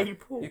many Yeah.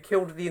 people. You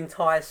killed the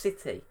entire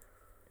city.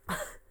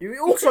 You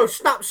also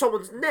snapped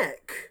someone's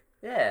neck.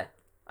 Yeah.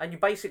 And you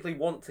basically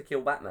want to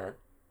kill Batman.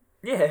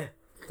 Yeah.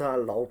 Nah,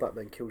 lol,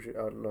 Batman kills you.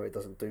 Oh, no, it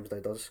doesn't. Doomsday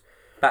does.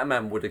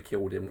 Batman would have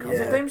killed him. Yeah. Is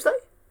it Doomsday?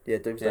 Yeah,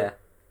 Doomsday. Yeah.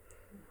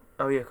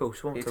 Oh yeah, cool.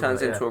 So He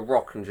turns into a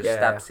rock and just Yeah.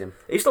 stabs him.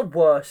 He's the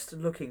worst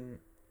looking.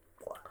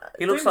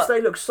 He looks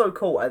Doomsday looks so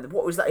cool, and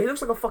what was that? He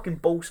looks like a fucking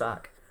ball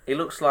sack. He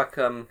looks like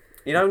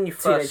you know when you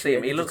first Teenage see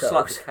him, he Mutant looks Ninja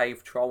like Turtles. a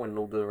cave troll in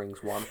Lord of the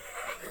Rings 1.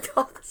 He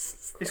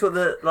does. He's got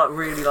the like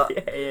really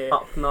like Yeah.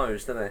 up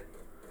nose, doesn't he?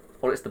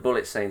 Or it's the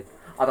bullet scene.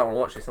 I don't want to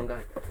watch this. I'm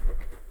going.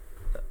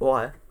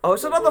 Why? Oh,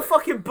 it's another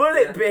fucking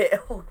bullet Yeah. bit.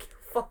 Oh,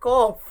 fuck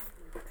off.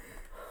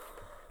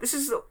 This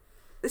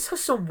has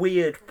some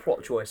weird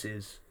plot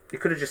choices. You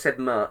could have just said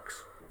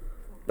mercs,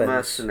 Ben's,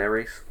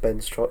 mercenaries.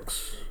 Ben's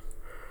trucks.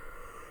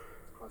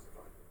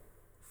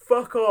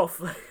 Fuck off.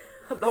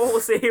 No one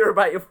wants to hear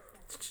about your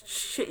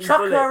shitty Chuck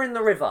bullet. her in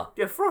the river.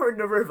 Yeah, throw her in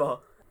the river.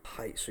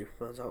 I hate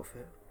Superman's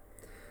outfit.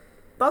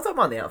 No, I don't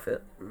mind the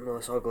outfit. No,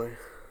 it's ugly.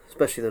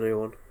 Especially the new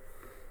one.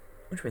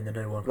 What do you mean the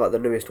new one? Like the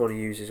newest one he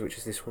uses, which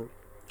is this one.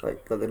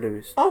 Like the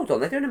newest. Hold on,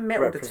 they're doing a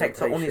metal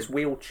detector on his Representation.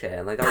 wheelchair,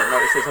 and they don't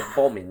notice there's a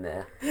bomb in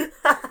there.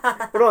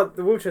 Well, no,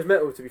 the wheelchair's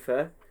metal, to be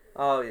fair.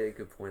 Oh yeah,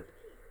 good point.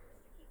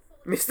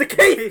 Mr.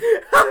 Keith!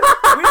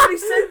 We already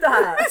said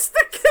that.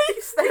 Mr. Keith!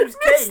 His name's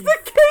Keith.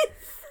 Mr.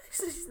 Keith! This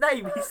is his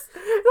name. He's...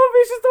 No,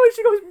 it's just the way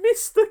she goes,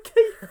 Mr.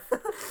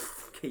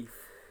 Keith. Keith.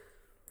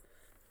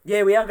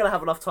 Yeah, we are going to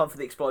have enough time for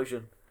the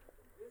explosion.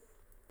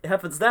 It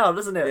happens now,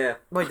 doesn't it? Yeah.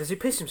 Wait, does he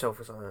piss himself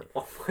or something?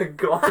 Oh my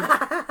god.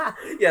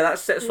 Yeah, that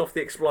sets off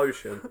the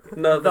explosion.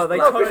 Nervous. No, they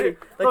black- totally,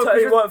 no,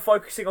 totally 'cause- weren't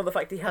focusing on the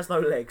fact he has no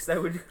legs. They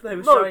were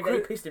No, showing that he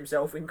cause- pissed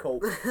himself in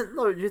court.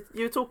 No,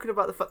 you're talking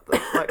about the fact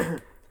that,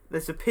 like,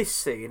 There's a piss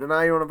scene, and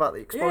now you're on about the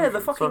explosion. Yeah, the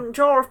fucking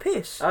jar of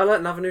piss. I learnt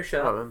another new I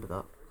shirt. don't remember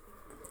that.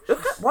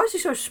 Look at, why is he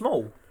so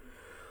small?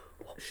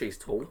 She's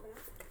tall.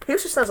 He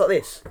also stands like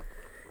this.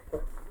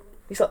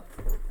 He's like,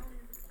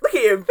 look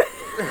at him.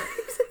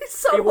 he's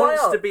so He high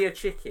wants up. to be a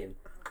chicken.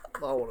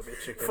 I want to be a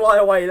chicken. Fly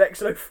away,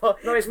 Lex Luthor.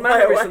 No, his Fly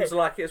away. mannerisms are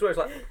like it as well. It's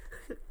like,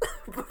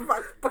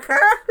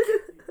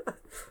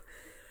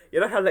 You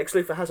know how Lex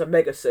Luthor has a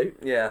mega suit?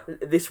 yeah,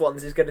 This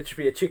one's is going to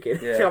be a chicken.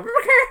 Yeah.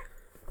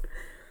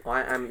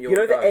 I am your You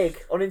know the ghost.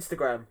 egg on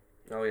Instagram?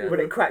 Oh, yeah. When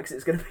it cracks,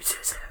 it's going to be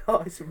just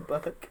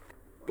Heisenberg.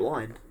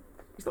 Blind.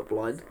 He's not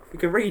blind. You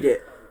can read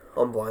it.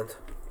 I'm blind.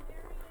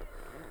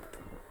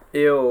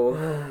 Ew.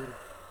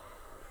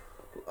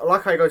 I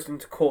like how he goes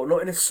into court,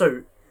 not in a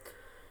suit,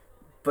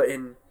 but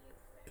in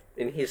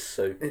In his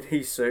suit.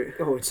 his suit.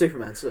 Oh, in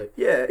Superman suit.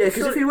 Yeah, Yeah,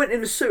 because if he went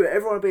in a suit,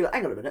 everyone would be like,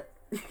 hang on a minute.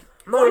 no,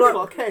 Why like,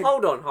 Clark Kent?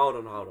 Hold on.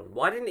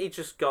 Why didn't he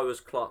just go as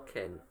Clark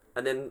Kent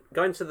and then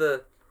go into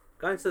the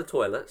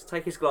toilets,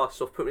 take his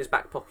glasses off, put them in his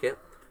back pocket,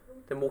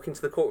 then walk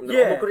into the courtroom? And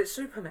Yeah. Oh my god, it's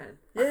Superman.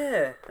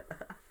 yeah.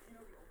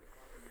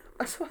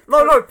 That's what,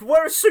 No,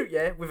 wear a suit,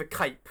 yeah, with a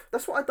cape.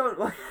 that's what I don't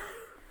like.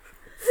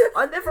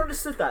 I never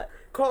understood that.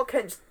 Clark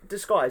Kent's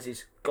disguise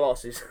is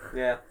glasses.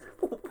 Yeah.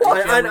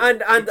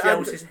 And He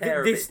gels his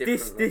hair a bit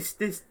differently.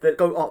 this that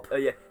go up.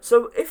 Yeah.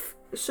 So if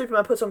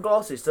Superman puts on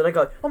glasses, do they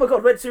go, oh my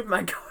god, where did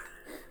Superman go?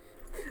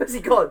 Where's he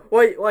gone?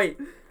 Wait, Liam,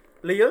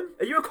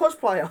 Are you a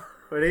cosplayer?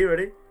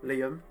 ready,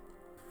 Liam.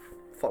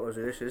 Fuck knows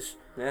who this is.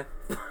 Yeah.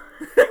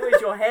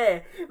 Where's your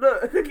hair?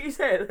 Look at his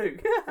hair,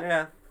 Luke.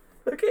 Yeah.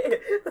 Look at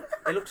it.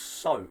 It looks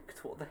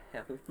soaked. What the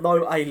hell?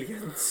 No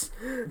aliens.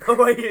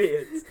 No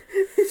aliens.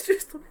 It's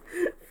just.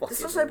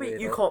 It's not something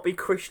you can't be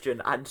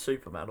Christian and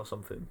Superman or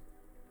something.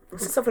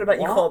 It's something about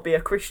you What? can't be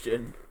a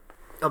Christian.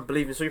 I'm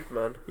believing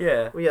Superman.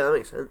 Yeah. Well, yeah, that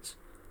makes sense.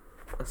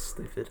 That's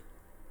stupid.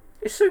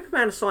 Is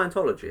Superman a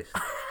Scientologist?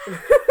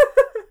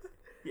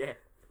 Yeah.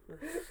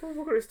 Oh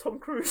my god, it's Tom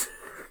Cruise.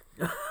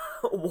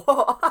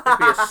 What? He'd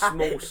be a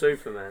small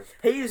Superman.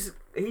 He's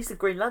the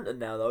Green Lantern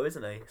now, though,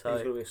 isn't he? So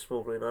He's gonna be a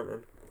small Green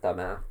Lantern. Don't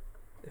matter.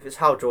 If it's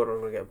Hal Jordan, I'm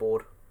gonna get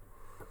bored.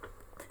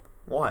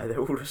 why? They're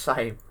all the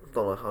same. I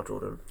don't like Hal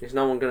Jordan. Is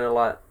no one gonna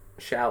like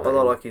shout I at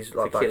don't him like his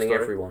for like killing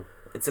backstory. everyone?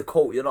 It's a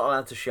cult. You're not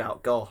allowed to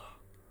shout. Go.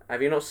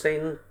 Have you not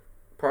seen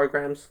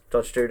programs?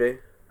 Judge Judy.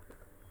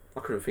 I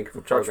couldn't think of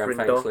a Judge program.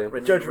 Rinder. Thanks,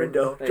 Liam. Judge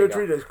Rinder. There you Judge go.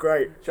 Rinder's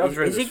great. Judge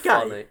Is he Rinder's gay?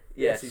 funny.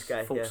 Yes, he's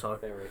gay. Thought Yeah. so.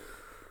 Very.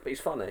 But he's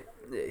funny.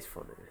 Yeah, he's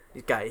funny.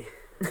 He's gay.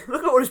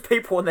 Look at all these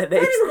people on their They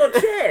necks. even got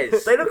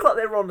chairs. They look like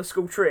they're on a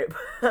school trip.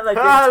 And they've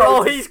been Oh,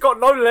 told- he's got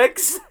no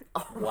legs.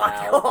 Oh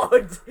Wow. my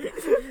god.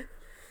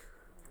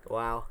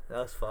 Wow,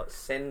 that's fucked.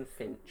 Sen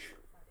Finch.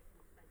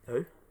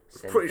 Who?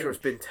 Sen Pretty sure Finch.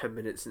 it's been 10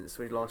 minutes since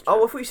we last. Oh, I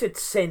checked. thought you said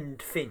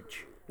send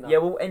Finch. No. Yeah,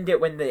 we'll end it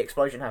when the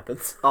explosion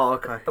happens. Oh,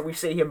 okay. And we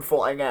see him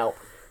flying out.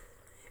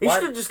 He Why-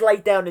 should have just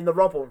laid down in the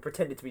rubble and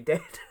pretended to be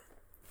dead.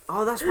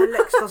 Oh, that's why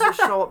Lex doesn't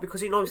show up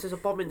because he knows there's a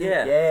bomb in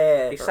Yeah.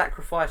 there. Yeah. He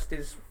sacrificed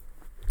his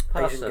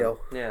person. Asian girl.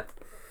 Yeah.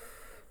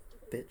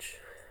 Bitch.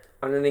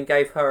 And then he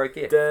gave her a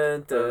gift.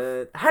 Dun,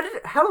 dun. How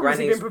long has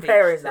he Granny's been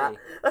preparing peach that? tea.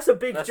 That's a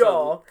big That's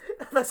jar.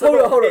 That's a Hold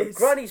lot on, hold of on. piss.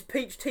 Granny's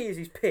peach tea is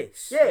his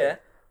piss. Yeah.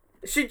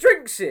 She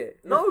drinks it.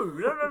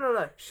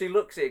 No. She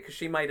looks at it because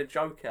she made a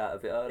joke out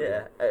of it Yeah,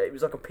 earlier. it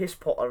was like a piss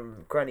pot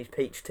on Granny's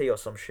peach tea or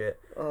some shit.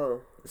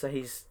 Oh. So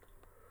he's,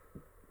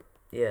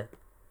 yeah.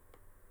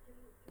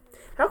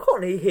 How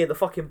can't he hear the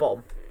fucking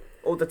bomb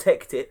or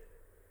detect it?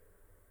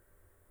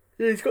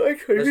 Yeah, he's got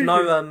X-ray There's vision.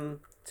 no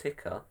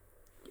ticker.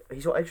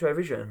 He's got X-ray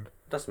vision.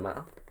 Doesn't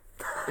matter.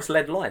 It's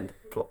lead lined.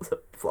 Flaws.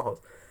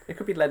 It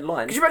could be lead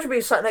lined. Could you imagine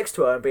being sat next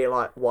to her and being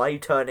like, "Why are you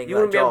turning You that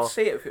wouldn't be able jar?" to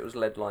see it if it was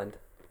lead lined.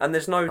 And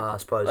there's no I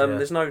suppose.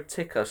 there's no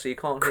ticker, so you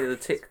can't hear the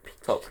tick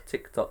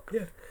tock.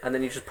 Yeah. And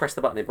then you just press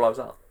the button, it blows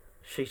up.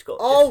 She's got.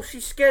 Oh,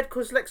 she's scared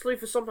because Lex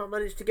Luthor somehow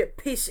managed to get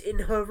piss in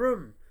her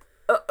room.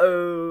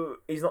 Uh-oh,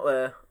 he's not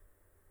there.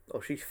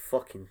 Oh, she's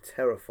fucking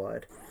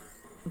terrified.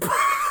 Just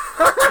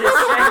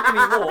shake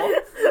me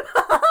more.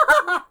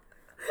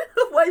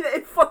 The way that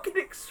it fucking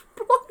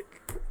exploded.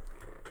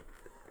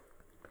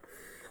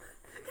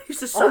 He's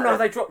just sat Oh no, there.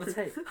 they dropped the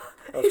tea.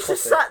 He's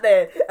just sat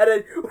there and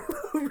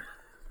then.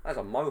 That's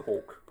a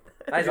mohawk.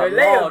 That's You're a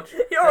Liam, large.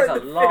 you're That's in a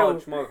the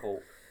large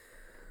mohawk.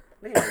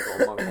 Liam ain't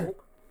got a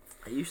mohawk.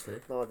 I used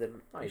to. No, I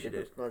didn't. No, you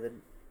did. No, I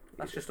didn't.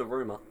 That's just a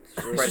rumour.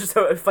 It's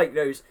just fake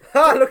news.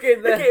 Ha! Look in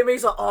Look there. at him.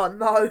 He's like, "Oh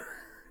no."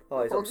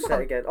 Oh, he's Oh, upset no.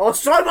 again. Oh,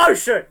 slow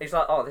motion. He's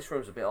like, oh, this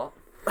room's a bit hot.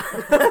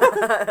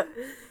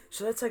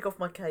 Should I take off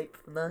my cape?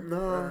 No.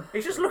 No.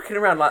 He's just looking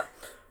around like,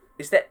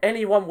 is there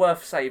anyone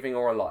worth saving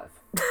or alive?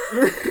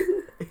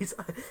 He's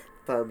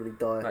Family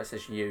die. No, it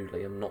says you,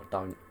 Liam, not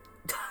don't.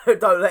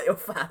 don't let your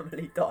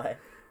family die.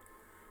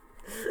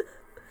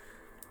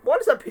 Why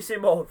does that piss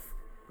him off?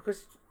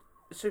 Because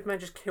Superman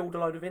just killed a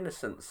load of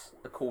innocents,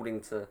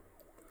 according to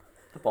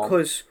the bomb.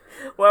 Because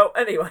Well,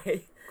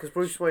 anyway,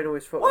 Bruce Wayne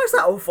always felt. why is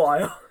that on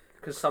fire?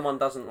 Because someone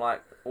doesn't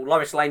like... Well,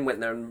 Lois Lane went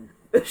there and...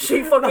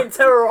 She fucking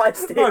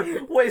terrorised him. No,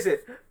 what is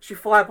it? She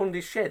firebombed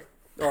his shed.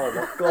 Oh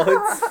my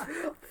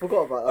god.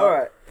 Forgot about that.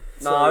 Alright.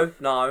 No,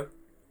 no.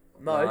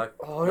 No.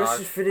 Oh, let's No.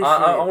 just finish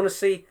I it. want to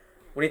see.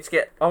 We need to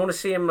get. I want to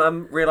see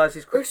him realise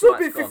his It's not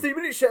kryptonite's been gone. 15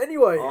 minutes yet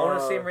anyway. I want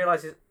to see him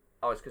realise his.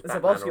 Oh, it's because There's a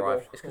Batman basketball.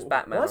 arrived. It's because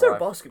Batman Why is there a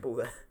arrived. basketball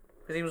there?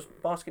 Because he was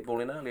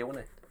basketballing earlier,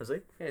 wasn't Was he?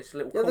 he? Yeah, it's a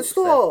little. Yeah, at the courts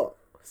there. start.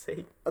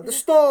 See? At the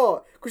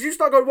start. Because you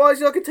start going, why is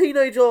he like a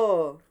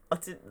teenager? I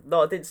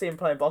didn't see him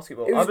playing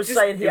basketball. It I was was just-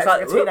 saying he it was acts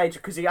like like, a teenager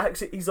because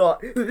he's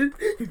like,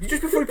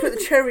 Just before he put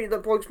the cherry in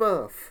that bloke's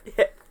mouth.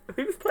 yeah,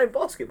 he was playing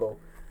basketball.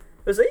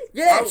 Was he?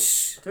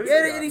 Yes! Who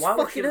Yeah, did in his Why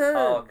would fucking you- hand.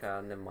 Oh,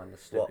 okay, never mind.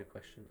 That's a stupid What?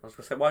 question. I was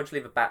going to say, why would you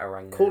leave a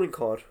batarang there? Calling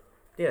card.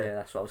 Yeah. Yeah,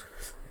 that's what I was going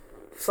to say.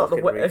 It's like,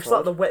 Fucking it's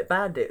like retard. the wet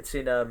bandits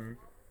in Home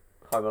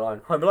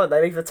Alone. Home Alone.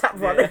 They leave a tap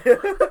running.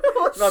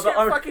 Oh, No, shit,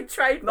 but fucking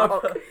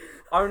trademark. No,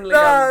 only,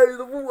 No,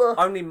 the water.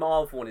 only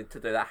Marv wanted to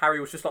do that. Harry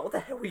was just like, what the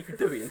hell are you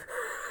doing?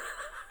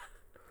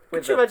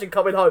 Could you imagine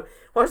coming home?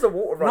 Why's the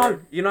water running?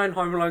 No, you know in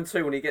Home Alone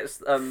 2 when he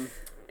gets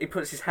he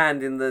puts his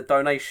hand in the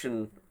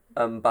donation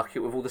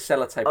bucket with all the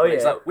sellotape Oh, on it.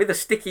 He's yeah. like, we're the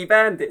sticky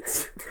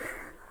bandits.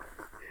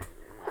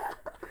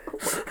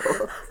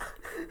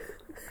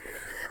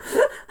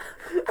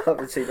 I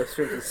haven't seen those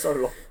films in so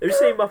long. Have you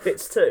seen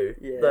Muppets too?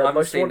 Yeah. I The haven't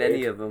Most seen Wanted?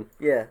 any of them.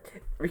 Yeah.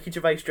 Ricky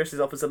Gervais dresses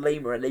up as a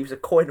lemur and leaves a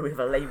coin with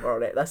a lemur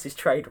on it. That's his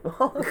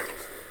trademark.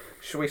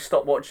 Should we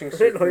stop watching I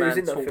didn't know he was Superman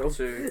in that talk film.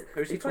 to...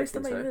 Who's he plays the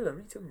talking main to? villain.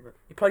 What are you talking about?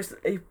 He plays.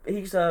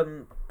 He's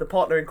the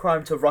partner in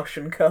crime to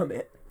Russian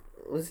Kermit.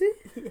 Was he?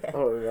 Yeah.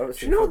 Oh, I haven't Do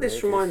seen you know what film this in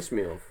ages. reminds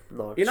me of?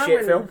 No. You know Shit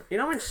when film. you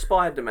know when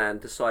Spider-Man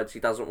decides he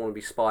doesn't want to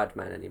be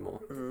Spider-Man anymore.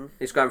 Mhm.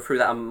 He's going through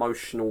that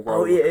emotional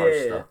roller Oh, yeah, yeah,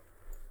 coaster. yeah.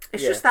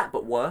 It's Yeah. just that,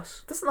 but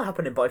worse. Doesn't that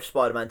happen in both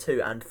Spider-Man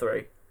 2 and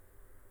 3?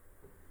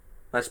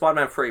 Like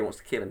Spider-Man 3 wants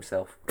to kill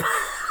himself,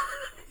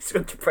 He's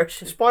got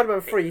depression.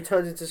 Spider-Man 3, he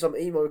turns into some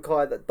emo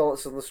guy that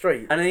dances on the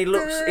street. and then he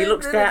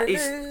looks down. He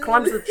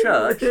climbs the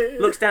church,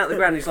 looks down at the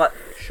ground. And he's like,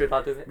 "Should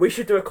I do it?" We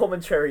should do a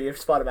commentary of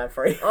Spider-Man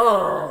 3.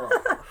 Oh,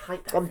 I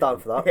hate that. I'm down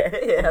for that. yeah, yeah,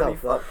 I'm that'd down be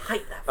for fun. that.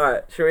 Hate that.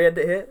 Alright, shall we end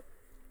it here?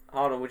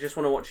 Hold on, we just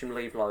want to watch him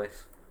leave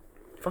Lois.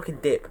 Fucking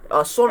dip.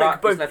 Sonic Right,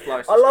 he's Boom. left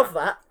Lois. I love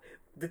that.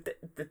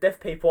 The deaf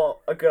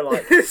people are going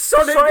like,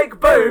 Sonic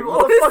Boom!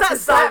 What What the fuck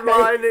does that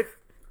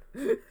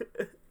mean?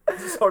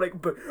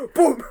 Sonic Boom.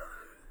 Boom!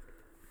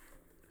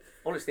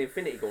 Oh, it's the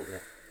Infinity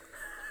Gauntlet.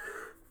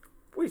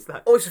 What is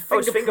that? Oh, it's a Oh,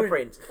 it's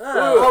fingerprint. fingerprints.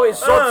 Oh, it's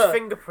Zod's Uh.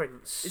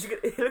 fingerprints.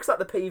 It looks like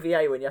the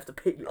PVA when you have to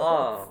peel it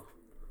off. Oh,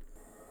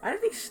 how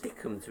did he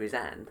stick them to his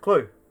hand?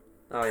 Clue.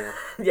 Oh yeah,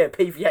 Yeah,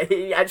 PVA.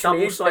 He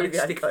actually is double-sided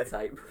PVA. sticky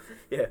tape.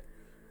 Yeah.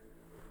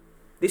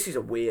 This is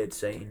a weird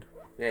scene.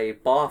 Yeah, he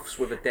baths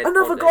with a dead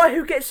Another body. guy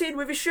who gets in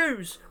with his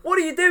shoes. What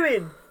are you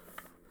doing?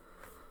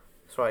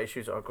 That's right, his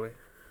shoes are ugly.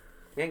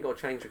 He ain't got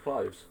to change your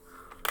clothes.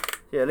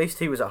 Yeah, at least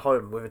he was at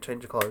home with a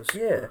change of clothes.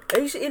 Yeah.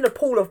 He's in a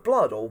pool of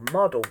blood or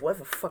mud or whatever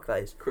the fuck that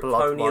is.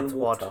 Kryptonian mud,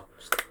 water.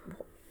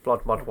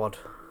 Blood, mud, wad.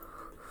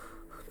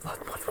 Blood,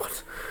 mud, wad.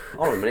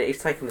 Hold on a minute,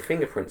 he's taken the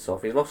fingerprints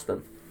off. He's lost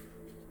them.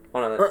 Oh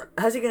no,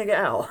 How's he going to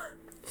get out?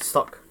 He's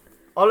stuck.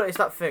 Oh, look, it's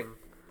that thing.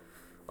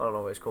 I don't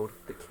know what it's called.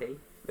 the key.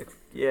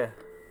 Yeah.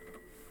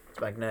 It's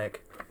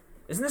magnetic.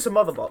 Isn't this a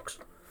mother box?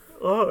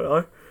 Oh,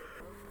 no.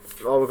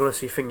 Oh, we're going to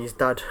see Thingy's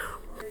dad.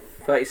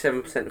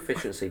 37%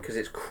 efficiency because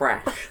it's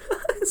crashed.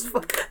 It's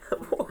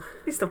what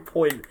is the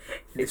point?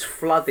 It's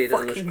flooded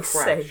and Fucking it's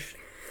crashed.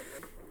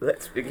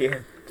 Let's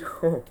begin.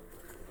 Oh,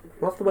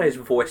 I love the way his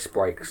voice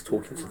breaks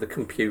talking to the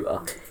computer.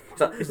 He's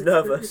like, he's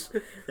nervous.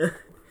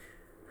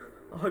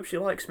 I hope she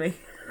likes me.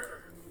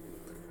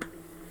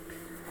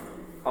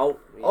 oh,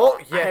 Oh,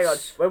 Hang on,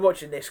 yes. we're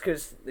watching this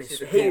because This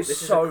is a he cool- is this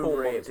is a so cool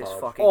ripped. It's montage.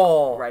 fucking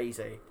Oh.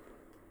 crazy.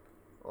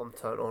 I'm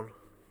turned on.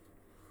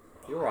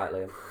 you're right,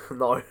 Liam.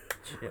 No.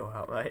 Chill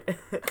out, mate.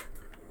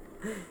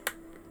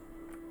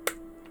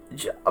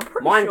 I'm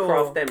pretty Minecraft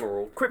sure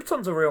Emerald,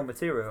 Krypton's a real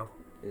material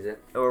is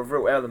it? or a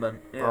real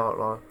element. I Yeah. don't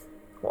know.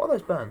 What are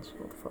those bands?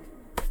 What the fuck?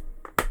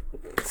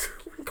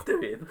 What are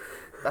you doing?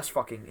 That's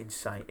fucking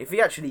insane. If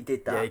he actually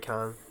did that, Yeah, he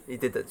can. He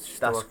did that just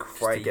That's to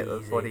get the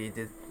crazy. body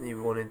he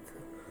wanted to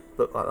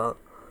look like that.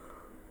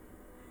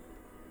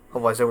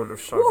 Otherwise, they wouldn't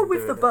have shown what him with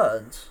the doing it.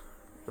 burns?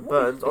 The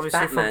burns, It's obviously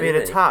Batman, from being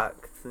isn't he?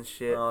 attacked and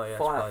shit. Oh yeah, I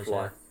Firefly. suppose,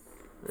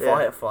 yeah. Yeah.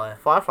 Firefly.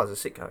 Firefly's a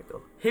sick character.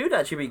 He would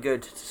actually be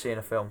good to see in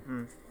a film.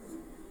 Mm.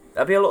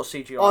 That'd be a lot of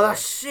CGI. Oh, though.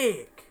 that's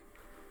sick!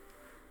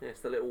 Yeah,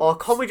 it's the little. Oh,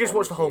 can't we just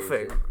watch the whole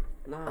music. thing?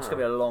 No. That's gonna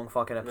be a long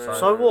fucking episode.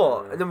 So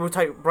what? And then we'll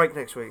take a break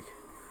next week.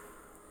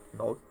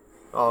 No.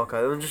 Oh,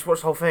 okay. Then just watch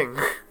the whole thing.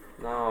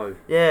 No.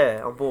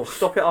 Yeah, I'm bored.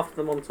 Stop it after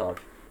the montage.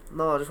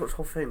 No, just watch the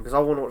whole thing because I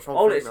want to watch the Oh,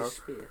 whole thing it's now. a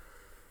spear.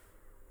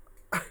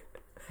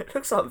 It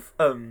looks like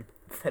Venom.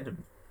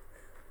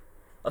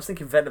 I was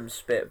thinking Venom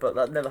spit, but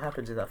that never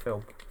happens in that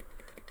film.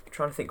 I'm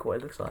trying to think what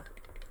it looks like.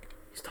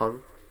 His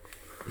tongue.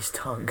 His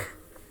tongue.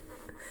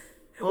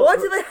 Oh, Why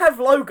do they have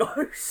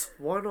logos?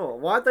 Why not?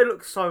 Why'd they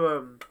look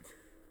so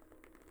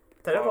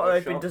They look like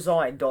they've been Photoshop.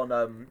 designed on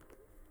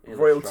Illustrator.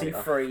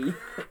 royalty-free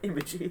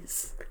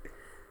images.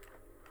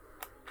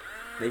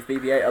 Leave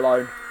BB-8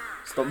 alone.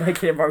 Stop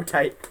making him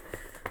rotate.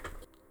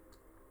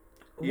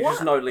 You What?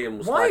 just know Liam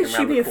was Why hiding is she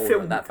around the being corner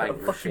filmed at that at a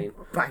bank fucking machine.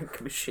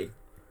 bank machine?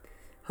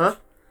 Huh?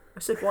 I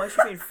said, why is she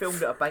being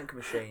filmed at a bank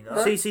machine?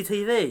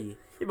 CCTV.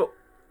 Yeah, but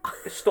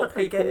Stop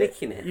I people get it.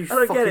 nicking it. You I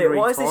don't get fucking it.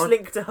 Why is this retard.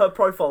 linked to her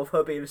profile of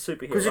her being a superhero?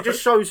 Because it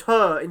just shows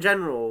her in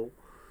general.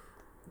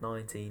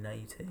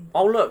 1980.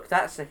 Oh look,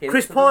 that's a hint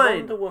Chris to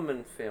Pine. the Wonder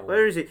Woman film.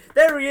 Where is he?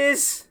 There he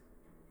is.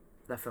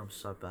 That film's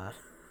so bad.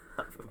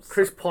 That film's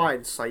Chris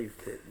Pine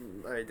saved it.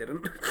 No, he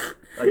didn't.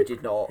 No, he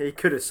did not. He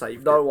could have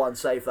saved No it. one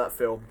saved that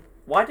film.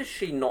 Why does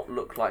she not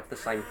look like the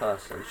same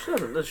person? She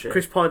doesn't, does she?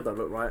 Chris Pine don't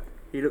look right.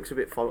 He looks a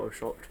bit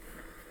photoshopped.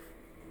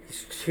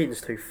 His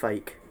chin's too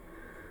fake.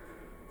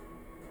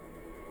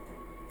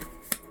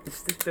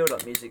 This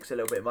build-up music's a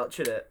little bit much,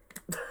 isn't it?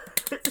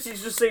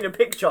 She's just seen a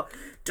picture.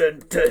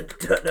 Dun, dun,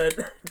 dun, dun,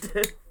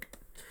 dun.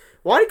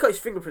 Why did he cut his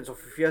fingerprints off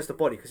if he has the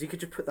body? Because he could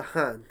just put the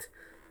hand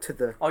to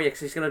the... Oh yeah, because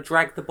he's going to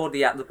drag the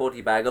body out of the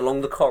body bag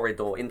along the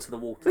corridor into the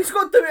water. He's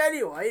got to do it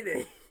anyway, isn't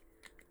he?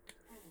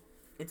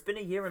 It's been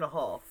a year and a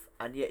half,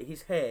 and yet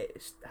his hair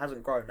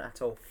hasn't grown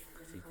at all.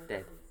 He's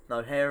dead.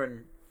 No, hair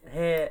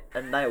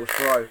and nails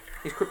grow.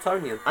 He's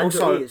Kryptonian. And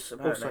Also, ears,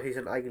 apparently. he's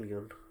an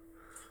alien.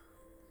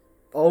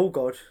 Oh,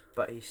 God.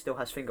 But he still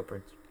has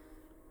fingerprints.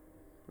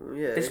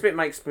 Yeah. This bit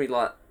makes me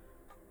like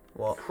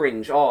What?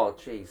 cringe. Oh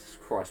Jesus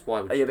Christ!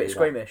 Why would Are you a do bit that?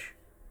 squeamish?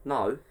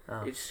 No,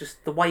 Oh. it's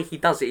just the way he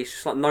does it. It's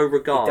just like no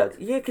regard.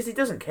 Yeah, because he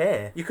doesn't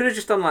care. You could have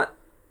just done like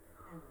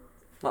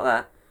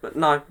that, but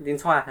no, the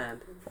entire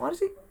hand Why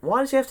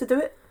does he have to do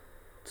it?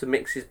 to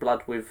mix his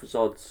blood with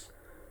Zod's.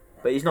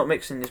 But he's not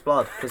mixing his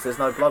blood because there's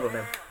no blood on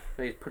him.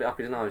 He put it up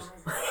his nose,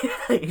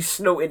 He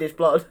snorted his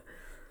blood.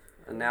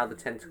 and now the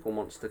tentacle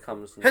monster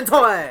comes and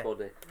Hentai! his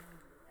body.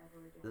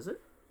 Is it?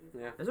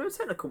 Yeah. Is there a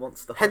tentacle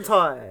monster?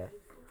 Hentai.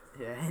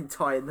 Yeah,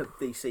 hentai in the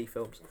DC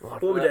films. What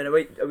What are we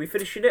doing? Are we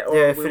finishing it or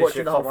Yeah, are we finish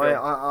watching it. the whole film?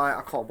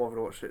 I can't bother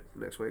to watch it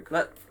next week.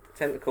 Look,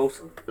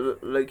 tentacles.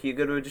 Luke, you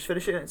good with just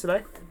finishing it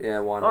today? Yeah,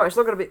 why not? Alright, it's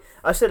not going to be...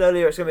 I said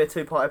earlier it's going to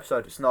be a 2-part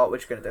episode. It's not. We're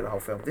just going to do the whole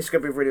film. This is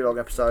going to be a really long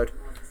episode.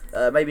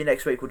 Maybe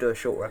next week we'll do a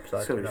shorter episode.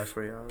 It's Who going to be knows?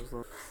 3 hours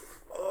long.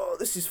 Oh,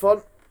 this is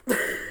fun.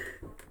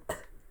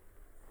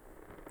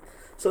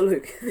 So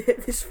Luke,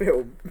 this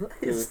film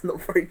is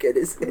not very good,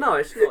 is it? No,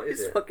 it's not. Is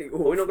It's it? fucking Are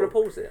we not going to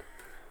awful. pause it?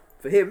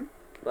 For him,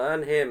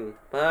 Burn him!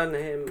 Burn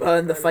him!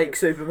 burn the fake him.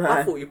 Superman.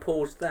 I thought you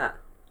paused that.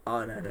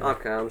 Oh, no.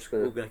 Okay, I'm just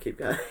We're going going to keep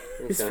going.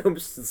 to. This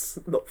film's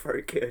not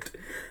very good.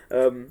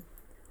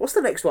 What's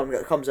the next one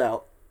that comes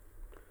out?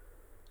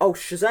 Oh,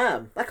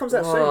 Shazam! That comes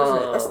out soon,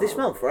 doesn't it? That's this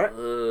month, right?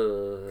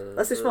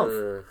 That's this month.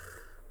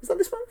 Is that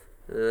this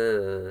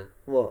month?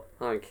 What?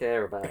 I don't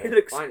care about it. It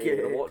looks I ain't good. even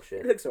going to watch It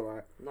it. looks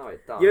alright. No,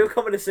 it doesn't. You're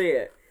coming to see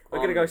it. We're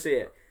going to go see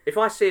it. If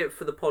I see it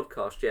for the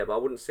podcast, yeah, but I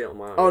wouldn't see it on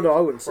my own. Oh, no, I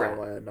wouldn't say Crap.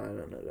 it on my own.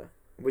 No.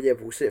 Well, yeah,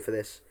 but we'll see it for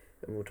this,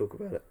 and we'll talk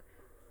about it.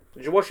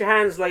 Did you wash your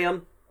hands,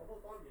 Liam?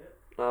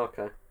 Oh,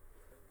 okay.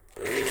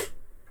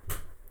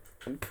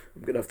 I'm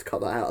going to have to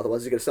cut that out,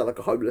 otherwise you're going to sound like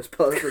a homeless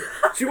person.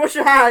 Did you wash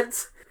your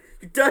hands?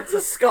 You dirty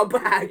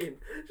scumbag!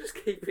 Just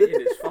keep it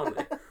in, it's funny.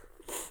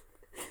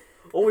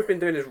 All we've been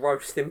doing is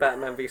roasting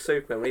Batman v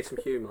Superman. We need some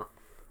humour.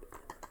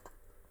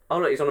 Oh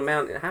look, he's on a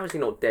mountain. How is he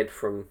not dead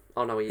from...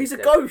 Oh no, He's a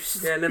dead.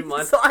 ghost! Yeah, never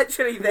mind. He's not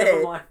actually Never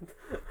there. mind.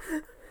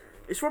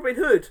 It's Robin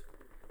Hood.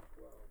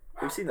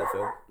 Have you seen that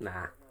film?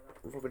 Nah.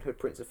 Robin Hood,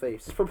 Prince of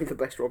Thieves. It's probably the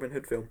best Robin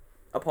Hood film.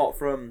 Apart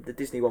from the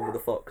Disney one with the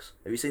fox.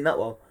 Have you seen that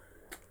one?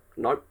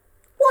 Nope.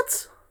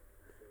 What?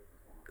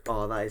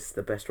 Oh, that is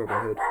the best Robin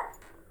Hood.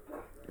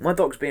 My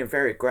dog's being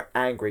very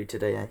angry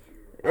today,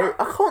 eh?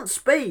 I can't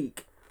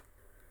speak!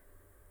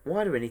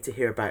 Why do we need to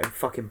hear about him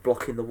fucking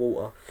blocking the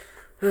water?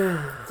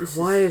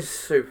 Why is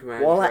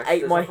Superman While I dressed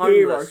ate as my a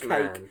homeless hero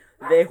cake,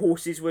 man? their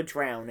horses were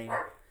drowning.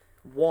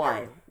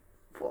 Why?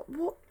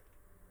 What?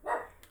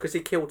 Because he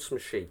killed some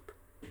sheep.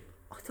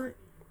 I don't...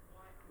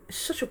 It's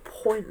such a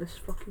pointless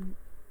fucking...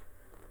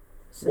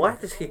 Why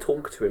does he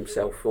talk to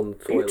himself on the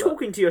Are you toilet?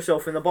 talking to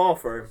yourself in the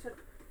bathroom?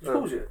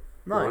 Pause it.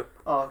 No.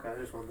 Oh, okay, I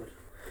just wondered.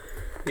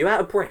 You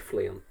out of breath,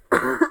 Liam?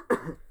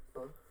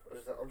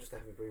 I'm just a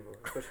heavy breather,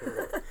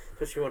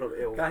 especially when I'm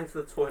ill. Going to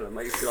the toilet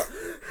makes you like...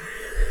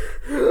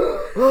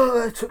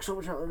 Oh, it took so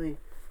much out of me.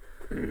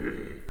 Why did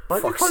you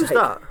Fuck's close sake.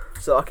 that?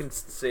 So I can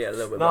see it a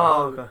little bit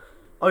No. better.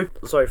 Oh,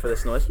 sorry for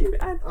this noise. You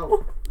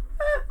animal.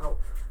 Ow.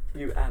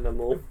 You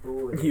animal.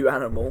 You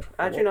animal.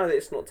 How do you know that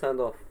it's not turned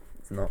off?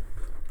 It's not.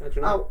 How do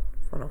you know? Ow.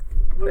 Oh no.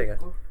 There you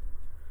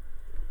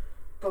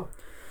go.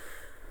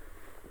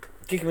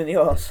 Kick him in the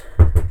arse.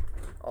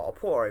 Oh,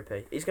 poor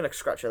OP. He's going to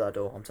scratch at that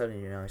door. I'm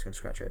telling you now, he's going to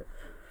scratch it.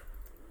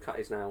 Cut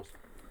his nails.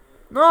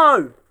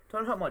 No!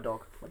 Don't hurt my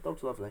dog. My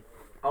dog's lovely.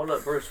 Oh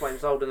look, Bruce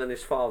Wayne's older than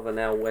his father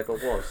now ever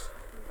was.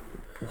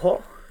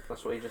 What?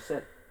 That's what he just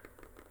said.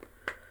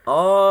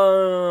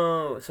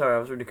 Oh, sorry, I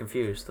was really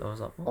confused. I was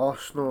like, what?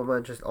 Arsenal's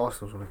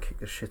going to kick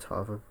the shit out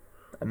of him.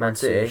 Man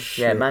City?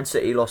 City, Yeah, shit. Man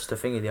City lost to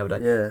thingy the other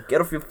day. Yeah.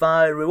 Get off your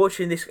phone. We're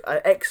watching this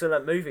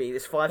excellent movie,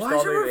 this 5-star Why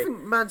does everyone movie.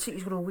 think Man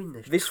City's going to win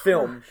this? This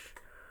film.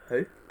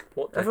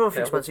 What the Everyone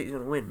thinks hell? Man City's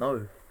going to win.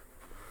 No.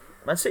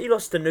 Man City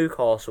lost to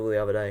Newcastle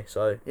the other day,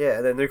 so. Yeah,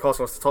 and then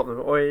Newcastle lost to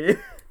Tottenham. Oi.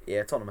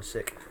 Yeah, Tottenham are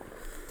sick.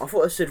 I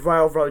thought I said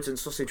railroads and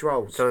sausage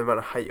rolls. Tell me about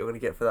the hate you're going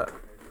to get for that.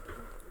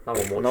 No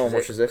one watches No one it.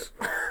 watches this.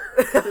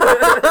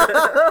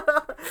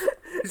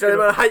 Is there any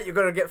amount of hate you're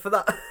gonna get for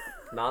that?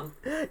 None.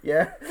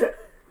 Yeah.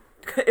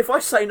 If I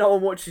say no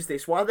one watches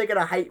this, why are they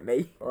gonna hate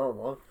me? Oh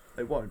no.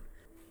 They won't.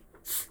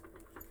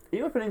 Are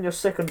you opening your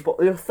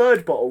your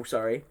third bottle?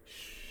 Sorry.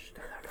 Shh.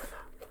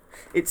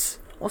 It's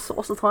what's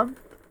the time?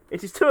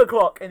 It is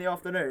 2:00 in the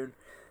afternoon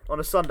on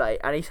a Sunday,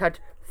 and he's had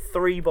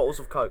 3 bottles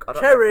of Coke. I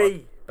don't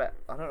Cherry! I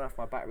don't know if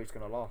my battery's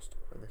gonna last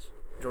for this.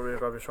 Do you want me to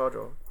grab your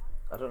charger?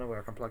 I don't know where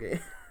I can plug it in.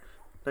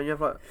 Don't you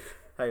have like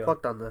Hang on.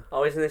 plug down there?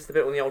 Oh, isn't this the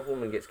bit when the old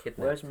woman gets kidnapped?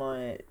 Where's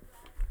my?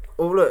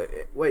 Oh look,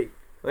 wait.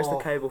 Where's the Oh.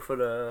 cable for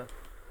the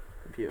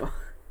computer?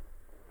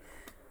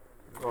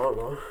 I don't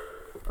know.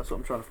 That's what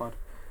I'm trying to find.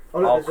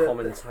 Oh, I'll look, there's a-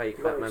 commentate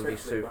you got Batman v it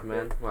sent to me back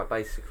Superman. Right,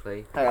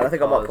 basically, Hang on, I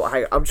think I might. Cars.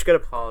 Hang on, I'm just gonna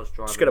cars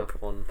driving gonna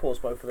up on pause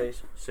both of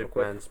these.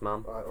 Superman's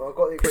mum. Right, well, I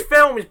got the This quick.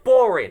 film is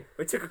boring.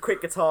 We took a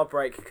quick guitar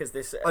break because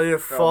this I need a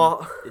film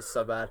fart. is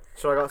so bad.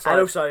 Should I go outside? And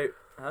also,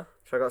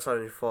 Should I go outside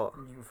and you fart?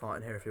 you can fart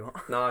in here if you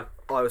want. No,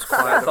 Oh, it was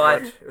quiet.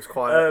 Outside. It was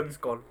quiet. Um, It's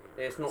gone.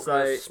 it's not So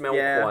going to smell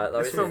quiet though,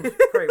 this is film's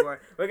it? pretty worrying.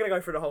 We're gonna go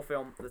through the whole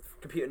film. The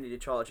computer needed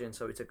charging,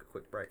 so we took a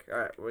quick break. All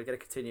right, we're gonna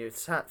continue.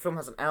 The film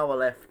has an hour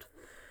left.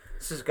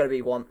 This is gonna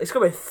be one. It's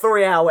gonna be a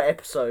 3-hour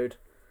episode.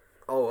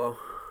 Oh well.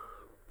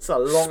 It's a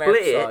long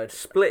episode.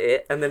 Split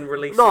it, and then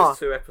release it Nah. as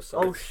 2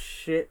 episodes. Oh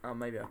shit. Oh,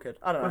 maybe I could.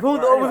 I don't know. With all,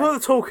 the, Right, with anyway. all the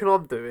talking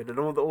I'm doing and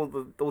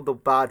all the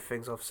bad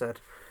things I've said,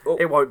 Oh.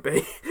 it won't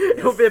be.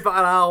 It'll be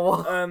about an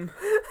hour. Um.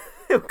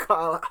 It'll cut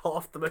out like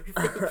half the movie.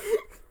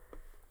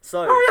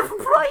 So. Hurry up and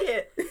play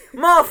it.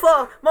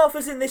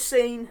 Martha's in this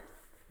scene.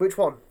 Which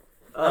one?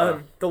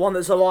 The one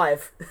that's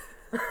alive.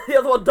 The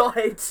other one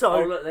died. So.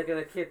 Oh look, they're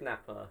going to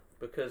kidnap her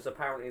because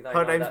apparently they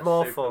Her know name's that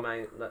Martha.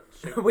 Superman. That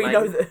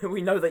Superman.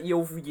 we know that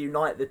you'll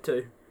unite the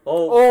two.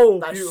 Oh, Oh,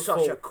 That's beautiful.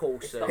 such a cool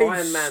It's scene. the He's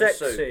Iron Man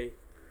sexy. suit.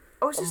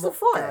 Oh, is this On the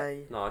what fire?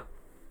 day? no.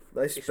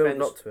 They He spilled spends-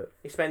 not to it.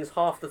 He spends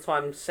half the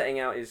time setting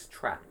out his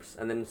traps,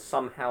 and then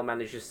somehow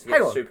manages to Hang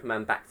get on.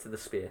 Superman back to the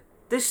spear.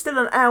 There's still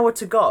an hour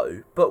to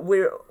go, but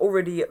we're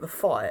already at the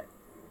fight.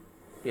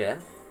 Yeah.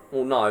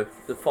 Well, no,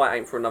 the fight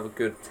ain't for another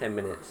good 10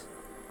 minutes.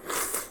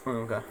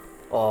 Okay.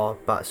 Oh,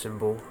 bat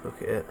symbol.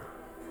 Look at it.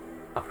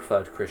 I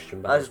preferred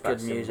Christian Bale's That's good bat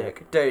symbol.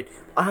 music. Dude,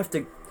 I have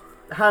to...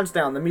 Hands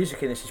down, the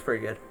music in this is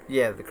pretty good.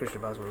 Yeah, the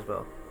Christian Bale's one as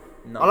well.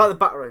 No. I like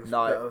the Batarangs.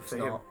 No, better it's for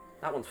not. him.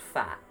 That one's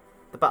fat.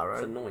 The It's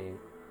Batarang. annoying.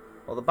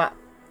 Well, the bat...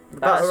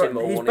 Bat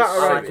symbol He's on his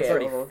Batarang. suit is it.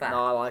 really No, fat.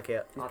 No, I like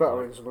it. His I don't.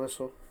 Batarang's a nice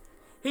one.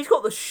 He's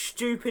got the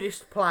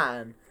stupidest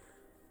plan.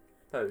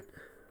 Who?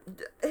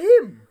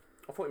 Him!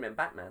 I thought you meant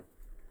Batman.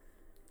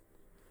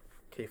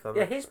 Keith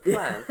Yeah,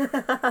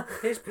 Urban.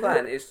 his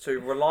plan is to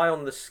rely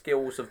on the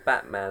skills of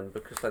Batman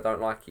because they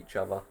don't like each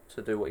other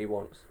to do what he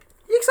wants.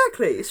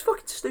 Exactly. It's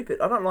fucking stupid.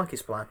 I don't like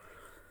his plan.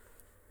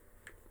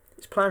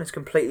 His plan is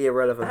completely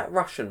irrelevant. That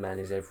Russian man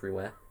is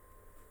everywhere.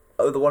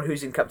 Oh, the one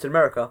who's in Captain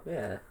America.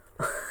 Yeah.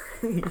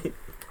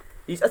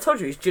 I told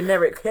you, he's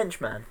generic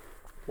henchman.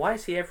 Why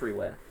is he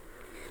everywhere?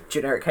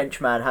 Generic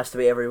henchman has to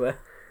be everywhere.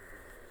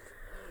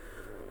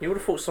 You would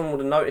have thought someone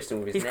would have noticed him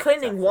with his He's neck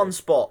cleaning tattoo. one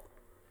spot.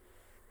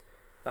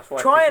 That's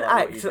why Try people and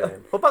like, act. What are you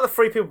doing? What about the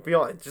 3 people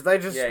behind? Did they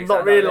just Yeah, not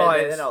exactly.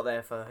 realise? They're not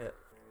there for it.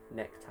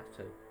 Neck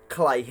tattoo.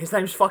 Clay. His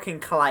name's fucking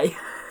Clay.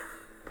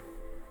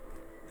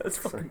 That's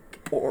a fucking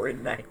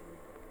boring name.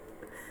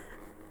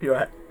 You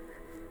right?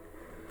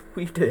 What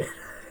are you doing?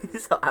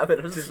 He's not having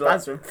a Just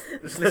like- spasm.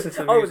 Just listen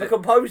to the Oh, music. the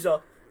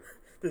composer.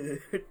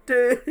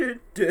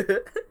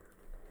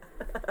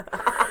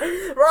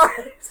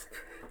 Right.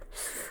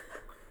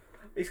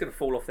 He's going to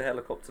fall off the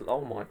helicopter.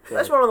 Oh my god.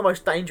 That's one of the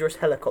most dangerous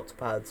helicopter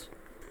pads.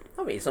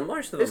 I mean, so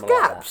most of There's them are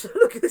like gaps. that.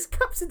 Look, there's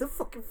gaps in the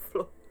fucking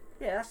floor.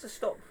 Yeah, that's to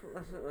stop, I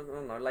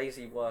don't know,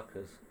 lazy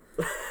workers.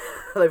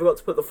 They've got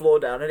to put the floor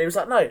down, and he was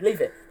like, "No,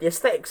 leave it. The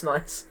aesthetic's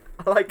nice.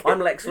 I like it. I'm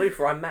Lex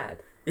Luthor, I'm mad.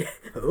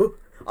 Oh,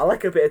 I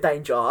like a bit of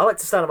danger. I like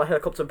to stand on my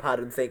helicopter pad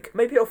and think,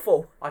 maybe I'll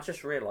fall." I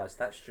just realised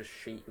that's just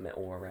sheet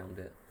metal around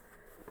it.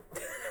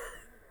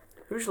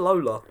 Who's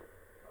Lola?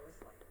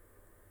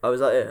 Oh, is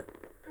that it?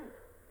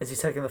 Is he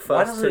taking the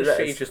Why first 2 doesn't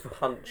she letters? just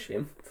punch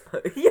him?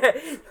 Yeah,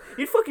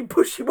 you'd fucking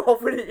push him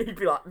off, wouldn't you? You'd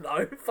be like,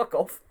 "No, fuck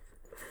off.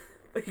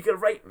 Are you gonna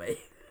rape me?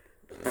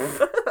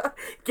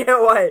 Get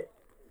away.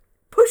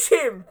 Push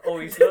him. Oh,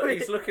 he's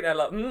looking at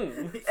her like,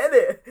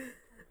 Edit."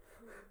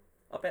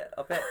 I bet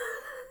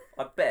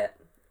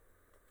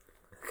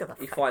Look at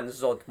he that.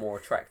 finds Zod more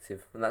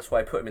attractive, and that's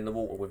why he put him in the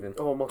water with him.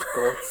 Oh my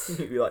god.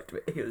 He liked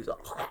it. He was like,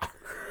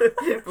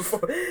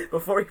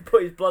 before he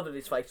put his blood on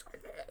his face.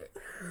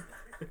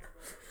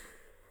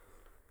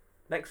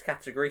 Next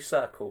category,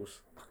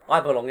 circles. I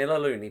belong in a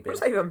loony bin. What does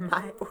that even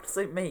matter? What does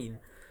it mean?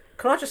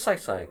 Can I just say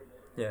something?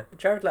 Yeah.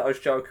 Jared Leto's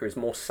Joker is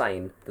more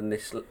sane than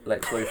this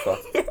Lex Luthor.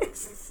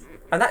 Yes.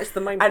 And that is the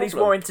main And problem. he's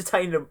more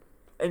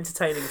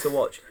entertaining to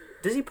watch.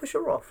 Does he push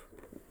her off?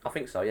 I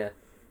think so, yeah.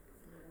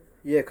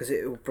 Yeah, because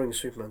it will bring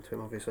Superman to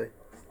him, obviously.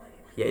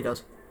 Yeah, he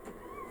does.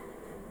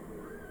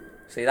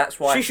 See, that's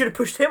why... She should have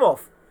pushed him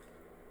off.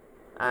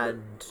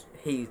 And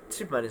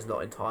Superman is not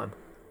in time.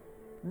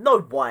 No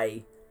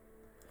way.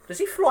 Does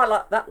he fly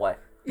like that way?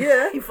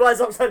 Yeah. He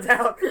flies upside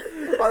down.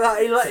 Like that.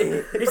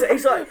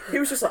 He's like, he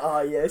was just like,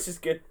 oh yeah, this is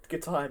good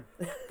time.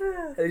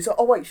 And he's like,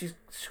 oh wait, she's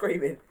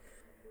screaming.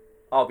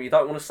 Oh, but you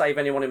don't want to save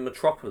anyone in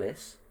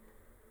Metropolis.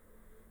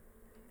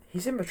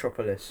 He's in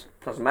Metropolis.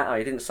 Doesn't matter.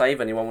 He didn't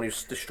save anyone when he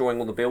was destroying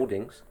all the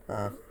buildings.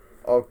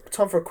 Oh,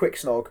 time for a quick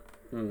snog.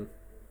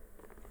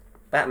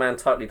 Batman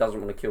totally doesn't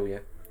want to kill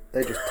you.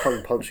 They just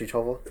tongue punch each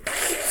other.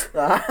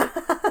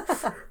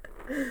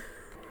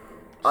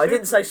 I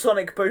didn't say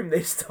Sonic Boom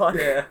this time.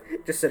 Yeah.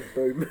 Just said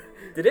boom.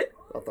 Did it?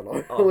 I don't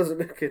know. Oh. I wasn't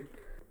looking.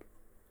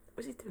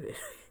 What's he doing?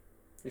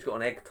 He's got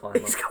an egg timer.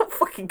 He's got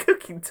fucking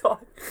cooking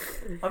time.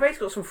 I bet he's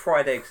got some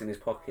fried eggs in his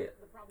pocket.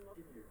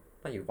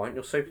 No, you won't.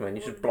 You're Superman.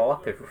 You just blow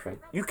up everything.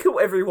 You kill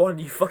everyone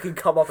you fucking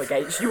come up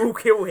against. You will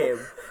kill him.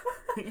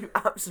 You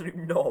absolute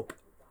knob.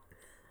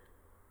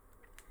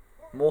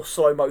 More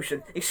slow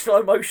motion. It's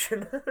slow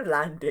motion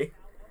landing.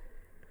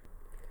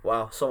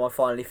 Wow, someone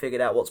finally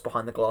figured out what's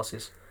behind the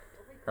glasses.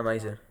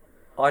 Amazing.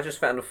 I just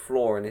found a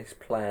flaw in his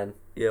plan.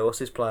 Yeah, what's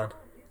his plan?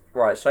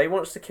 Right, so he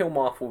wants to kill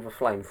Martha with a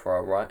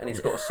flamethrower, right? And he's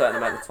got a certain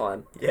amount of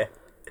time. Yeah.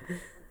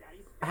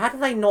 How do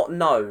they not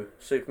know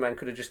Superman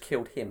could have just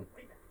killed him?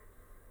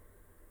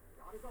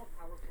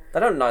 They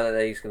don't know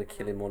that he's going to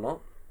kill him or not.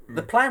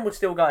 The plan would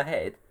still go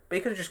ahead, but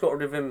he could have just got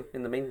rid of him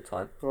in the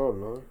meantime. Oh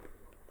no.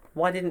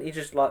 Why didn't he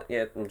just, like,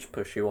 yeah, and just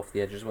push you off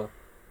the edge as well?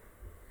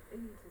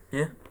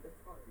 Yeah.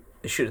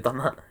 He should have done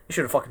that. He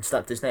should have fucking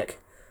stabbed his neck.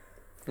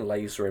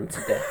 Laser him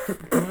to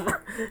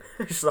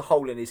death. Just a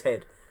hole in his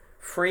head.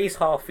 Freeze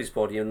half his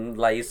body and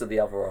laser the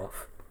other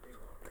half.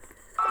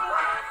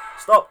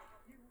 Stop.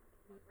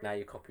 Now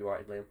you're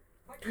copyrighted, Liam.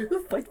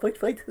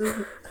 Fight.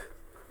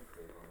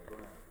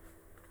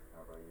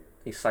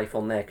 He's safe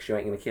on there because you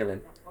ain't going to kill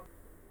him.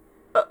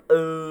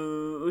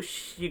 Uh-oh,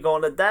 she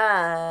gonna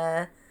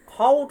die.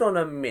 Hold on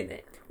a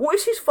minute. What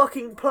is his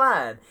fucking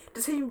plan?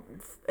 Does he...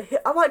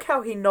 I like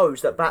how he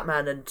knows that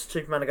Batman and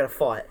Superman are gonna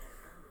fight.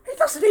 He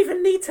doesn't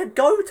even need to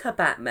go to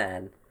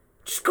Batman.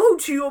 Just go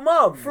to your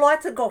mum. Fly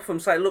to Gotham,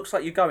 say it looks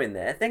like you're going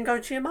there, then go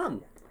to your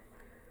mum.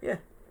 Yeah.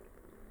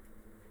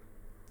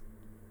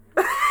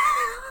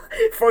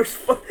 throws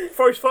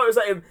photos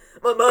at him.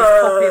 My mum.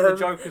 Copying the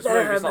Joker's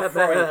move, it's like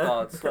throwing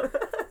cards.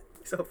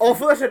 Oh, I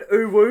thought I said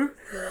uwu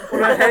on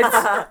her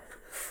head.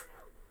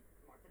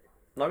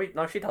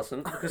 No, she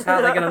doesn't, because how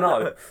are they going to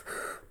know?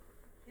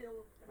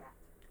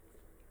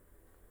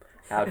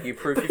 How do you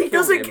prove you've He killed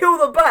doesn't him? kill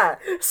the bat,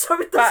 so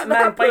it doesn't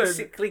Batman happen.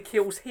 basically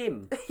kills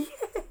him.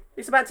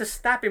 He's about to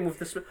stab him with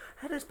the spear.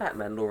 How does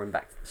Batman lure him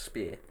back to the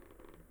spear?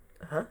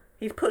 Huh?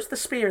 He puts the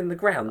spear in the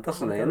ground,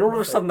 doesn't he? And all of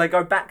a sudden they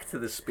go back to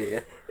the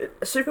spear.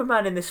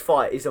 Superman in this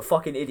fight is a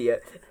fucking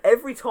idiot.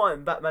 Every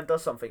time Batman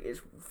does something,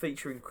 it's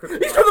featuring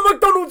kryptonite. He's got the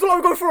McDonald's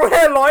logo for a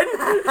hairline.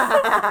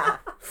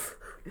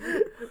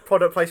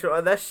 Product placement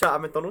right there. Shout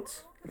out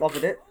McDonald's.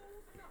 Loving it.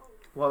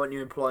 Why won't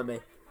you employ me?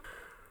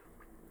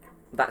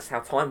 That's how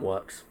time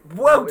works.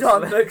 Well That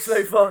done, was Luke,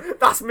 so far.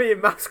 That's me in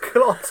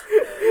mascot.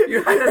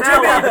 You had an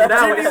hour.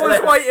 Now Jimmy it's was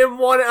less. waiting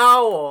 1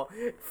 hour.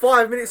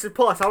 5 minutes has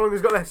passed. How long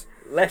has got less?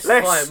 Less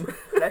Less. time.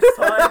 Less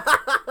time.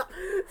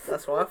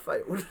 That's why I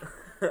failed.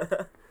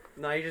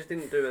 No, you just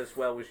didn't do as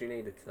well as you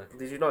needed to.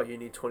 Did you know you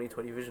need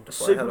 20/20 vision to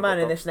fly a Superman in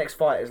helicopter? this next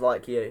fight is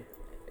like you.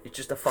 He's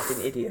just a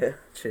fucking idiot.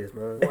 Cheers,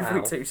 man. Wow.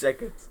 Every 2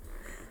 seconds.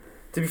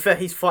 To be fair,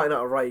 he's fighting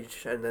out of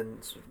rage, and then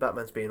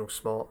Batman's being all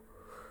smart.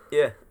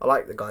 Yeah. I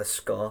like the guy's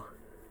scar.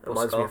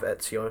 What's Reminds me Scar? of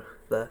Ezio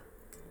there,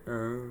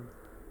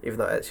 even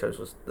though Ezio's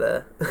was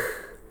there.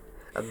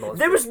 And not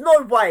There was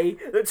no way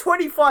that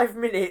 25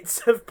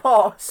 minutes have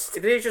passed.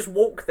 Did he just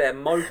walk there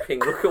moping?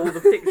 Look at all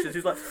the pictures.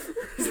 He's like,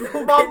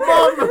 My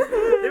mum!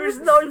 There is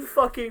no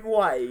fucking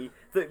way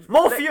that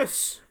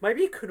Morpheus.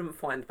 maybe he couldn't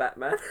find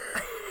Batman.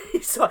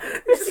 He's like,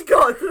 he's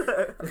gone.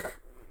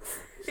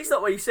 He's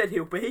not where you said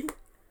he'll be.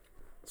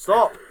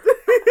 Stop.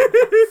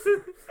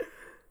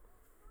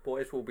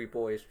 Boys will be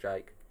boys,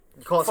 Jake.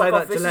 You can't Fuck say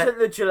off, that, this Gillette. isn't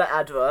the Gillette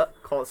advert.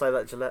 Can't say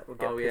that, Gillette. We'll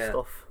get Oh, pissed yeah.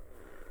 off.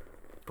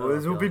 Oh,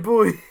 Boys will God. be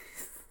boys.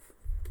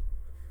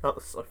 That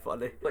was so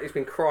funny. Like he's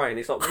been crying.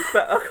 He's like,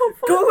 I can't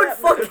find Go and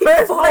Batman."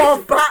 fucking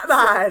find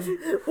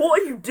Batman!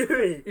 What are you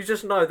doing? You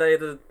just know they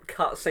had a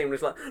cut scene where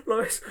it's like,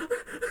 Lois,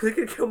 they're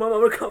going to kill my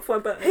mum, I can't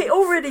find Batman. He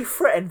already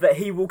threatened that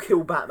he will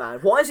kill Batman.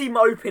 Why is he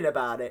moping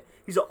about it?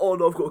 He's like, oh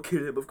no, I've got to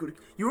kill him.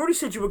 You already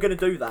said you were going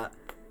to do that.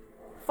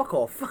 Fuck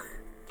off.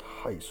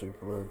 I hate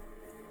Superman.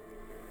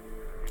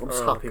 I'm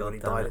just Oh, happy God when he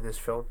damn died it. in this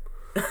film.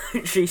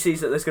 She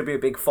sees that there's going to be a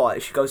big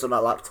fight. She goes on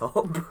that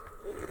laptop.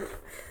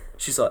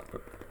 She's like,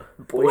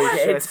 boy,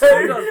 shit.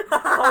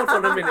 Hold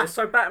on a minute.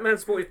 So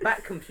Batman's brought his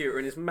back computer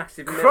and his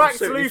massive metal Cracked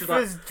suit. and he's just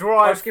like, Luther's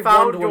drive. just give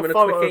Found Wonder your Woman a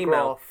quick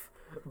email.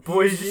 photograph.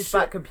 Boys, Uses his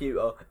back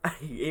computer and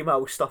he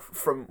emails stuff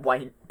from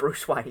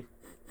Bruce Wayne.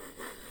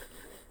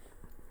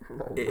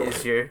 It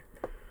is you.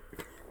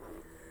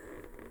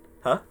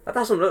 that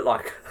doesn't look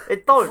like.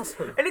 It don't.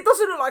 And it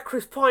doesn't look like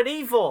Chris Pine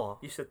either.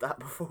 You said that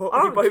before. I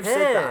You don't both care.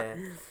 said that.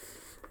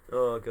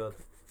 Oh god.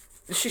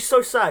 She's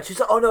so sad. She's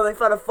like, oh no, they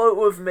found a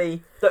photo of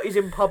me that is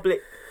in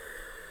public.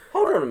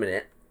 Hold on a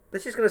minute.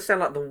 This is going to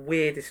sound like the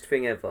weirdest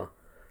thing ever.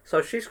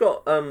 So she's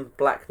got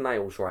black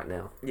nails right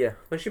now. Yeah.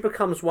 When she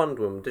becomes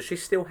Wonder Woman, does she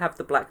still have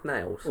the black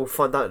nails? We'll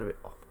find out in a bit.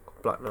 Oh,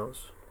 black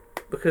nails.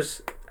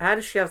 Because how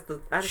does she have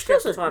the She time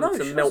doesn't. No,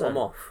 to she melt doesn't. them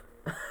off?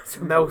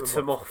 Melt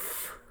them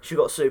off. She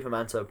got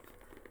Superman to.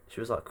 She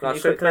was like, No, "Can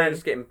you quickly-"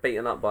 Superman's getting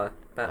beaten up by Oh,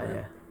 Batman.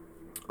 yeah.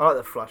 I like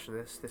the Flash in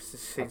this. This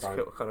seems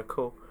don't. kind of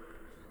cool.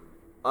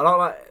 I don't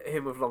like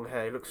him with long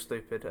hair. He looks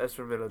stupid.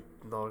 Ezra Miller,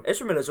 no.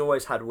 Ezra Miller's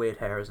always had weird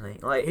hair, hasn't he?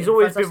 Like He's in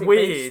always been Fantastic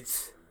weird.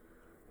 Beasts-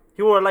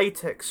 He wore a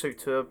latex suit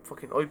to a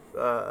fucking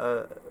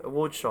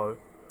award show.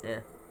 Yeah.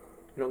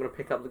 You're not going to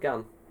pick up the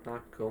gun? No,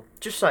 cool.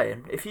 Just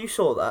saying, if you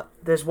saw that,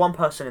 there's one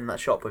person in that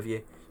shop with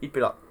you, you'd be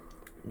like,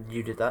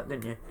 "You did that,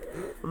 didn't you?"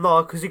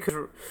 No, because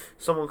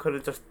someone could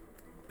have just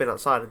been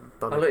outside and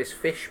done Oh, it. look, it's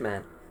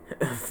Fishman.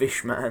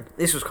 Fish man.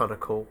 This was kind of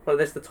cool. Oh,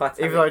 there's the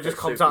Titanic. Even though it just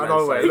that comes out of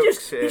Superman nowhere. saved.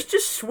 Looks it. He's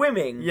just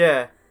swimming.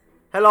 Yeah.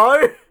 Hello?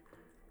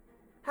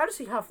 How does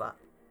he have that?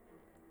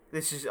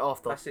 This is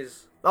after. That's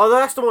his Oh, no,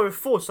 that's the one with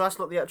Force, so that's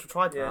not the actual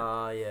trident.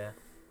 Ah, yeah.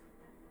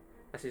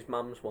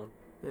 mum's one.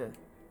 Yeah.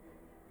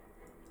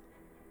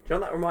 Do you know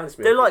what that reminds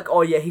me They're of? like,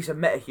 "Oh yeah, he's a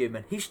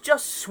metahuman. He's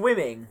just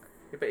swimming."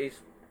 Yeah, but he's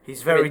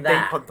He's very Doing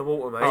that. deep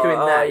underwater, mate. doing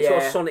that. He's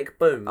got yeah. a sonic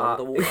boom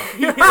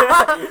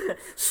underwater.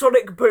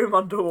 Sonic boom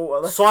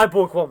underwater.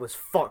 Cyborg one was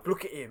fucked.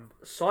 Look at him.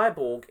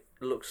 Cyborg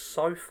looks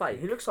so fake.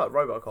 He looks like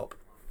RoboCop.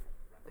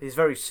 He's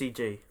very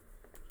CG.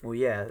 Well,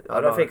 yeah. I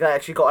I don't know. think they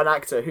actually got an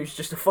actor who's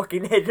just a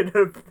fucking head and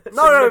a.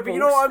 No, but you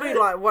know what I mean.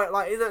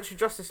 Like in actually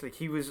Justice League,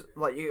 he was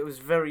like it was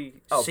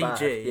very Oh, CG.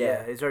 bad, yeah.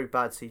 Yeah, it's very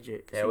bad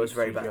CG. Yeah, it was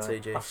very bad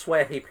CGI. CG. I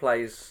swear he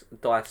plays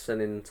Dyson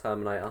in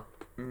Terminator.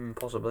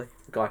 Possibly.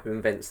 The guy who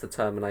invents the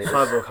Terminator.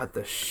 Cyborg had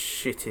the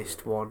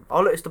shittest one.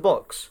 Oh, look, it's the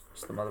box.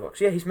 It's the mother box.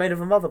 Yeah, he's made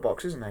of a mother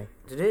box, isn't he?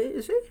 Did it?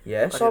 Is he?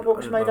 Yeah, didn't- Cyborg's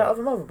I didn't made know out of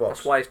a mother box.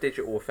 That's why his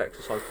digital effects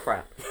are so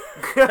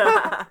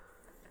crap.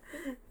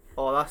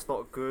 Oh, that's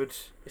not good.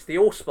 It's the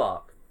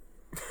Allspark.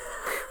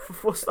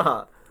 What's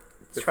that?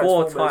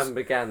 Before Transformers. time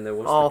began, there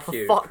was Oh, the for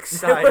Cube. fuck's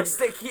sake! What's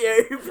the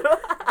cube?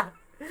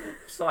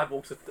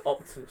 Cyborg's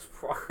Optimus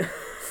Prime.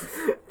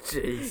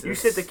 Jesus. You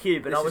said the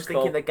cube, and This I was is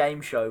thinking called- the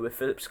game show with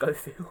Philip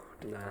Schofield.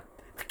 Nah.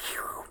 The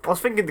cube. I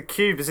was thinking the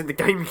cube is in the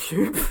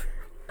GameCube.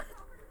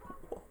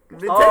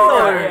 Nintendo.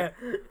 Oh, yeah.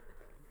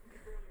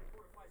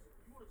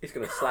 He's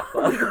gonna slap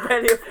her.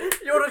 Barely-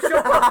 You're the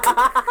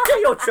chopper. Get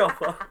your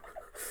chopper.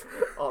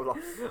 Oh, look.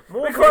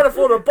 We can't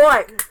afford a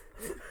bike.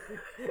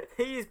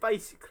 He is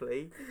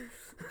basically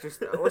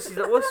just what's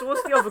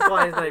the other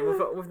guy's name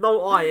with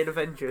no eye in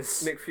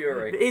Avengers? Nick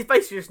Fury. He's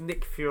basically just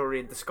Nick Fury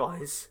in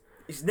disguise.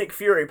 He's Nick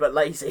Fury, but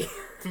lazy.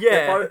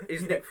 Yeah.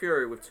 He's Nick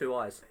Fury with two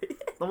eyes.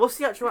 Now, what's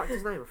the actual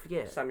actor's name? I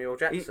forget. Samuel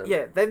Jackson.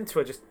 Yeah, them two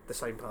are just the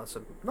same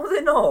person. No,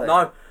 they're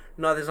not.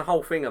 No, there's a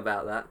whole thing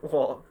about that.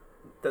 What?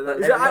 Is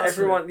that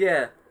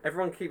actually-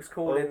 Everyone keeps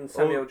calling Oh,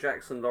 Samuel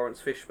Jackson Lawrence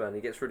Fishburne.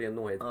 He gets really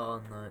annoyed. Oh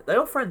no, they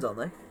are friends, aren't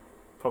they?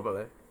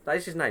 Probably. That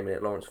is his name, isn't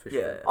it? Lawrence Fishburne.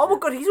 Yeah. Oh my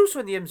god, he's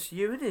also in the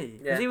MCU, isn't he? 'Cause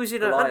Yeah. he was in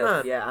Goliath.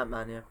 Ant-Man. Yeah,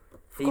 Ant-Man. Yeah.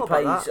 He Forgot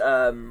about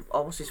plays.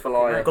 What's his fucking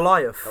Goliath. name?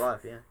 Goliath.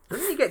 Goliath. Yeah.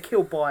 Doesn't he get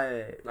killed by?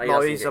 No, he No,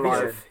 doesn't he's get alive.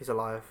 killed. He's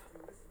alive.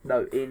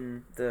 No,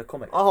 in the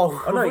comics.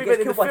 Oh, Oh no, we he meant gets in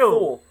the killed by film.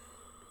 Thor.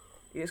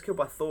 He gets killed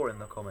by Thor in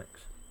the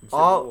comics. in Civil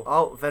Oh, War.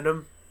 oh,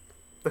 Venom.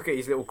 Look at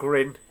his little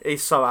grin.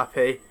 He's so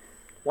happy.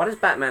 Why does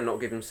Batman not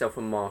give himself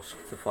a mask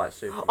to fight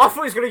Superman? I thought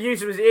he was going to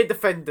use him as ear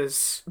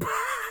defenders.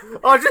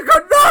 I just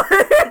got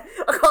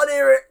no. I can't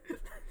hear it.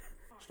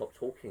 Stop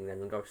talking then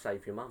and go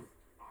save your mum.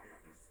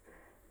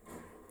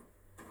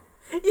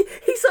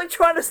 He's like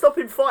trying to stop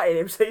him fighting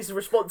him, so his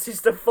response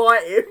is to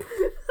fight him.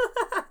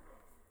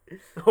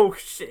 Oh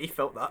shit, he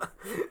felt that.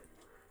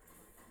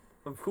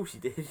 Of course he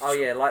did. Oh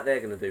yeah, like they're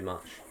going to do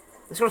much.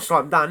 It's going to slow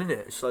him down, isn't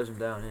It it? slows him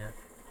down. Yeah.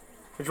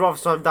 Would you rather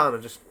slow him down or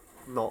just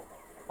not?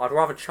 I'd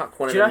rather chuck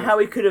one Do of you know them how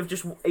he could have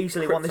just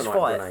easily won this kryptonite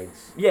fight?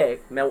 grenades. Yeah.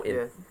 Melting.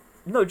 Yeah.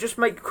 No, just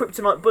make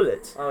kryptonite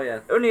bullets. Oh yeah.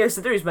 All he has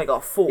to do is make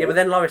like 4. Yeah, but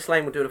then Lois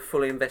Lane will do a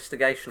full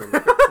investigation on the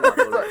kryptonite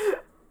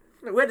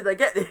bullets. Where did they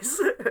get this?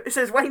 It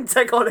says Wayne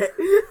Tech on it.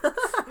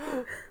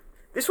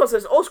 This one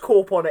says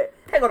Oscorp on it.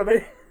 Hang on a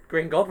minute.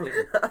 Green Goblin.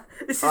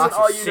 This isn't That's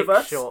our a sick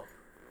universe. shot.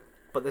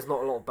 But there's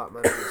not a lot of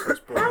Batman in it, so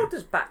it's How boring.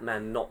 does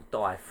Batman not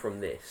die from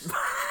this?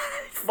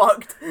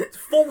 Fucked. It's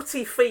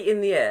 40 feet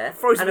in the air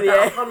Throws and in the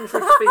about air.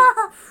 100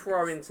 feet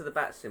throw into the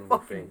bat symbol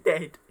Fucking thing.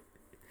 dead.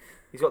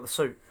 He's got the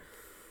suit.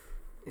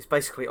 It's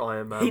basically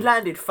Iron Man. He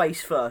landed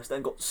face first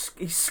and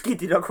he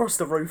skidded across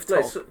the So rooftop.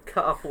 it's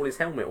cut up all his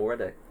helmet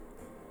already.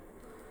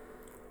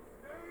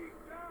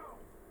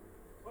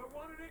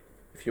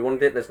 If you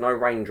wanted it, there's no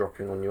rain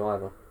dropping on you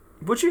either.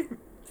 Would you?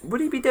 Would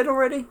he be dead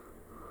already?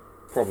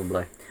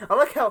 Probably. I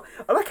like how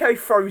he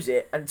throws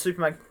it and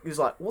Superman is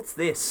like, "What's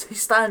this?" He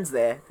stands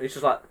there. He's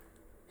just like,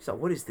 He's like,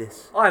 "What is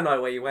this?" I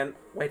know where you went.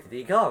 Where did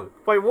he go?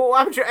 Wait, what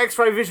happened to your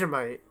X-ray vision,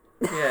 mate?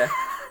 Yeah.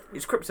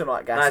 It's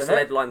kryptonite gas. No, it's a isn't it?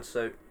 lead line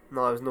suit.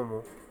 No, it was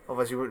normal.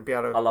 Otherwise, you wouldn't be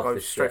able to I love go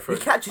this straight shit. through.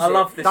 He catches I it.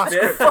 love this That's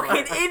bit.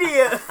 Fucking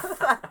idiot.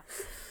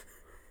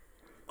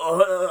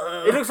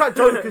 It looks like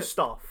Joker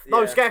stuff.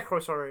 No, Yeah. Scarecrow,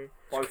 sorry.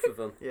 Both of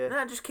them. Yeah.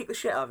 Nah, just kick the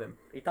shit out of him.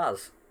 He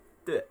does.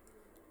 Do it.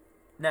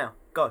 Now,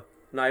 go.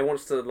 No, he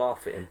wants to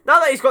laugh at him. Now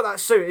that he's got that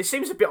suit, it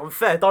seems a bit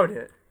unfair, don't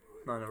it?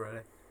 No, not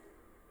really.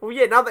 Well,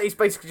 yeah, now that he's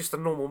basically just a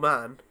normal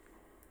man.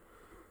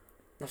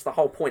 That's the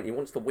whole point. He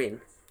wants to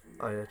win.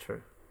 Oh, yeah,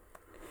 true.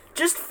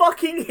 Just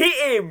fucking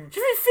hit him! Do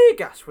you think fear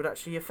gas would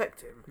actually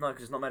affect him? No,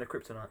 because it's not made of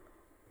kryptonite.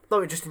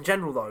 No, just in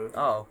general, though.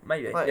 Oh,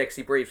 maybe. Like- Yeah, because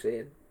he breathes it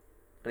in,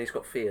 and he's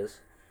got fears.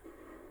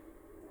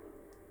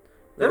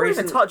 They're not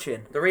even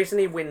touching. The reason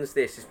he wins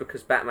this is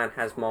because Batman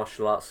has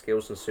martial arts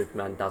skills and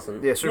Superman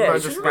doesn't. Yeah, Superman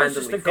he's just just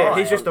randomly... a guy.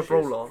 he's just a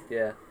punches. brawler.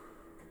 Yeah.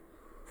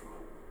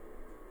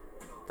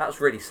 That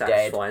was really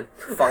satisfying.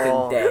 Fucking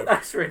Oh. dead.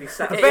 That's really The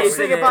satisfying. best is,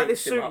 thing isn't about it?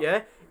 this suit,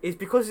 yeah, is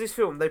because of this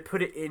film, they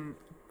put it in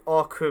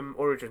Arkham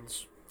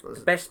Origins. The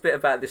best bit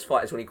about this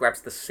fight is when he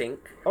grabs the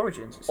sink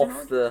Origins.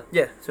 off the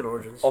Yeah, it's in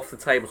Origins.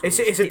 table. It's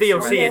and a just hits DLC,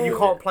 around and you with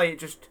can't it. play it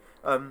just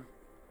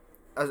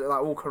as it,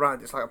 like walk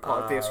around. It's like a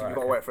part of Ah, this, and right, you've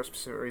got to okay. wait for a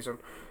specific reason.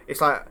 It's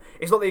like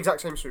it's not the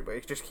exact same suit, but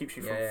it just keeps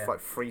you from Yeah. like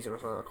freezing or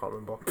something. I can't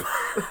remember.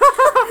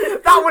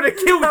 That would have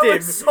killed That him.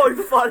 was so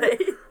funny.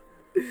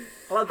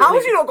 How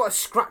has he not got a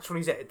scratch on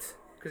his head?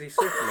 Because he's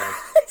Superman.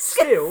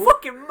 Still,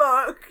 Fucking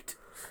murked.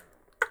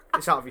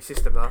 it's out of his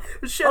system now.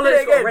 Shit, Oh, look,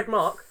 it's got a red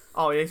mark.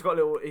 Oh yeah, he's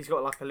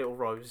got like a little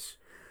rose.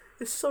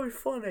 It's so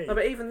funny. No,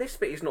 but even this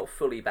bit, he's not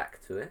fully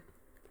back to it.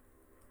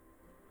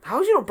 How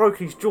has he not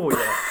broken his jaw yet?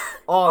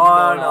 Oh,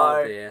 Oh, no. no.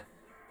 Oh dear.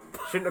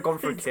 Shouldn't have gone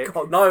for a He's kick.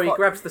 gone No, he fuck-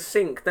 grabs the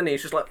sink, then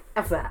he's just like,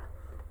 have that.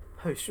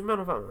 Who? Superman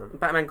or Batman?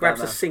 Batman grabs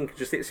Batman. the sink and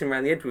just hits him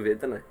around the head with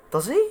it, doesn't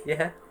Does he? he?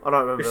 Yeah. I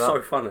don't remember It's that.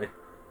 so funny.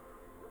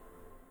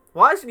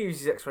 Why hasn't he used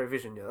his X-ray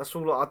vision yet? That's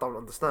all I don't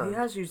understand. He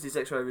has used his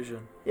X-ray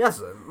vision. He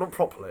hasn't, not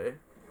properly.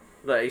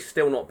 Look, he's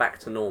still not back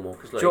to normal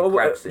because Do you, know he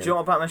what, grabs do him. you know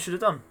what Batman should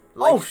have done?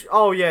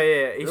 Oh yeah,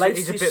 yeah. He's Laced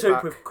he's a his bit suit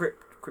back. with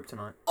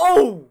kryptonite.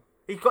 Oh,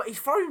 he's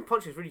throwing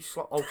punches really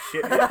slow. Oh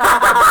shit!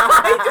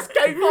 He just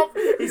gave up.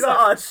 He's like,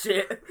 oh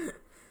shit.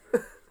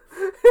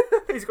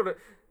 He's gonna.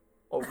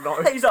 Oh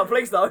no! He's like,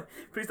 please no.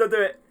 Please don't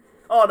do it.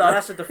 Oh No, no.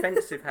 that's a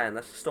defensive hand.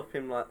 That's to stop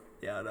him, like,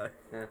 Yeah, I know.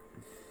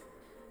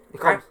 He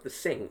grab can't- the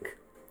sink.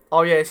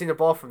 Oh yeah, it's in the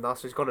bathroom now,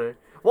 so he's gonna.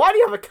 Why do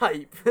you have a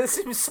cape? It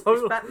seems so.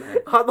 It's Batman.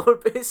 I know,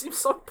 but it seems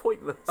so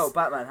pointless. Oh,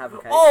 Batman have a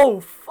cape.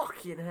 Oh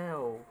fucking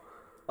hell!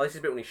 Oh, this is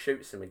a bit when he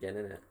shoots him again,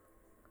 isn't it?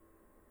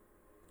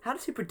 How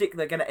does he predict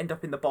they're going to end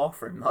up in the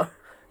bathroom, though?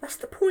 That's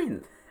the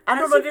point. And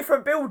How on does a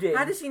different building.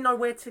 How does he know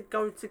where to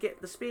go to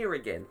get the spear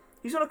again?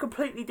 He's on a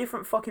completely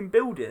different fucking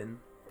building.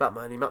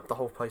 Batman, he mapped the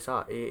whole place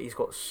out. He's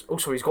got.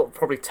 Also, he's got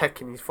probably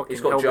tech in his fucking.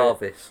 He's got helmet.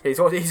 Jarvis. He's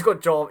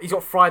got He's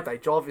got Friday.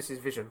 Jarvis's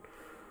vision.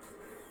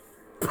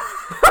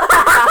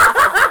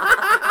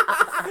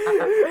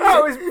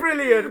 That was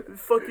brilliant.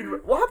 Fucking.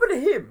 What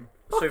happened to him?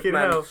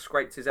 Superman hell.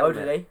 scraped his Oh,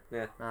 helmet. did he?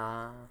 Yeah.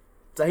 Ah.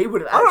 So he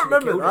would have I don't actually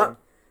remember killed that. him.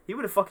 He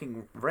would have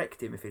fucking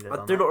wrecked him if he'd have I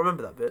done do that. not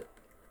remember that bit.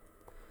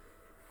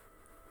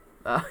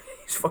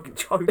 He's fucking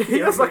choking. He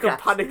has like a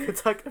Gas. panic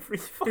attack every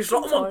fucking He's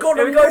like, oh my time. god,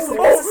 Here I'm we go. It's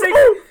going the sink.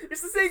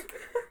 It's the sink.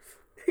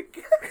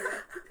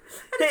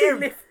 How did he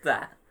lift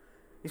that?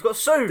 He's got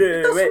suit.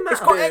 Do doesn't it. matter.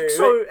 It's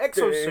got Do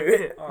exo do suit.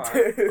 it.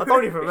 Alright. I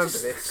don't even remember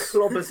Just this.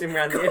 Clobbers him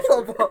round the edge.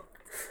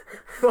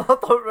 I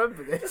don't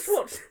remember this. Just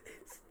watch.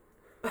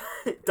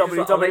 WWE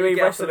Get up a little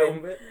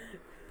wrestling. bit.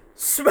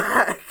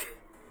 Smack.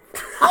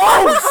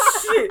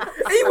 Oh shit!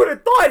 He would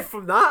have died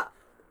from that.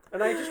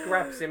 And then he just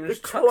grabs him and The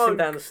just chucks him clunk.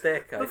 down the The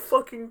staircase.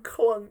 fucking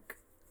clunk.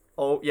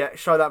 Oh yeah,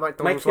 show that Make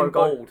McDonald's him logo.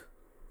 bold.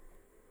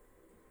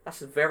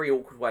 That's a very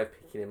awkward way of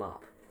picking him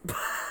up.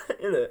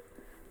 Isn't it?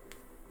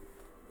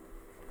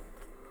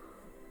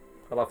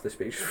 I love this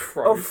speech.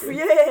 Oh,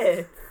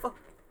 yeah.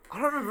 I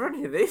don't remember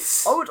any of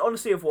this. I would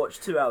honestly have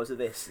watched 2 hours of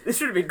this.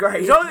 This would have been great.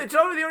 Do you know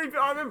the only bit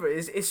I remember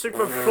is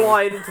Superman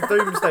flying into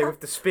Doomsday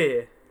with the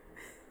spear.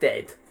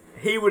 Dead.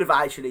 He would have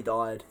actually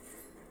died.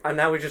 And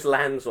now he just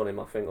lands on him,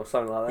 I think, or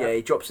something like that. Yeah,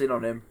 he drops in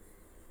on him.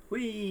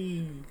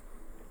 Whee!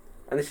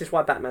 And this is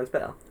why Batman's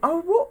better.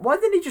 Oh, what? Why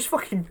didn't he just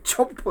fucking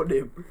jump on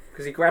him?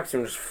 Because he grabs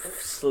him and just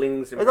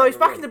slings him. Oh, no, around he's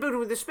back in room. the building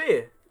with the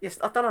spear. Yes,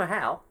 I don't know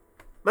how.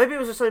 Maybe it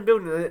was the same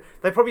building.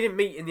 They probably didn't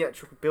meet in the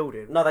actual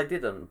building. No, they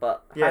didn't,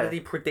 but Yeah. how did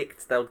he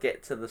predict they'll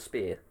get to the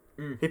spear?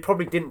 He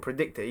probably didn't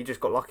predict it. He just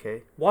got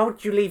lucky. Why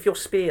would you leave your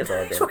spear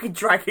there He's then? fucking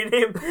dragging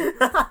him.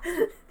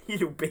 You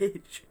little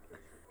bitch.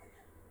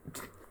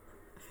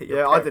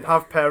 Yeah, I did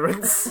have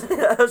parents.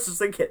 I was just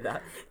thinking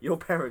that. Your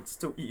parents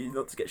taught you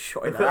not to get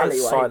shot in an alleyway.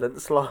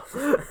 Silence, laugh.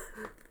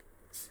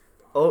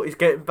 Oh, he's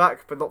getting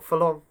back, but not for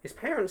long. His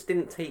parents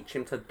didn't teach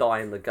him to die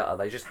in the gutter,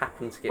 they just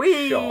happened to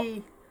get shot.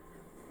 Whee!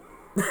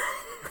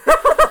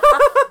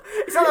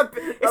 It's like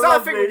that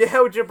love thing when this. you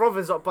held your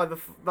brothers up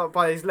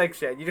by his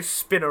legs, yeah, and you just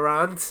spin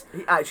around.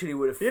 He actually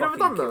would have You never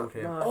fucking done that? killed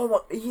him. No. Oh my!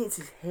 He hits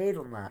his head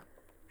on that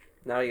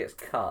Now he gets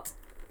cut.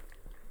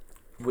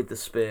 with the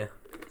spear.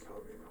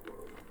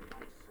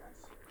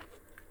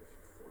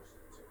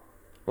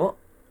 What?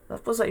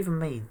 What does that even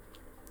mean?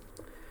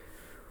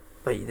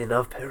 Mate, you didn't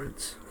have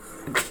parents.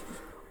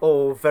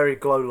 Oh, very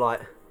glow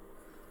light.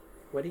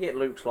 Where do you get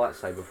Luke's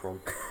lightsaber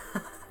from?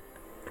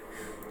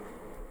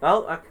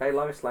 Oh, okay,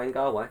 Lois Lane,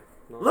 go away.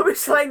 No.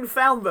 Lois Lane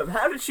found them.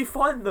 How did she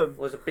find them?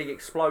 Well, there's a big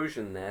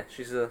explosion there.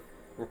 She's a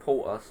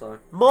reporter, so.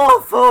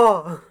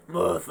 Martha!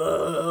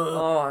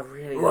 Oh, I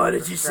really. Why don't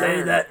did you say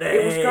understand. that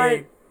It was name?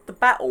 going. The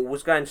battle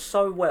was going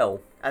so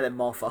well. And then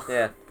Martha.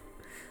 Yeah.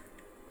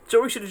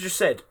 So we should have just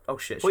said, oh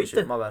shit, What you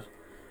did? my bad.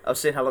 I was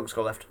seeing how long it's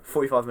got left.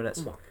 45 minutes.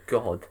 Oh my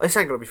god. It's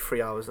ain't gonna be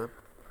 3 hours then.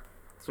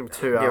 It's gonna be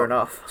 2 hours. Near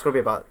enough. It's gonna be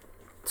about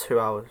 2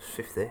 hours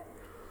 50.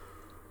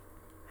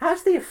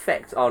 How's the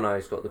effect? Oh no,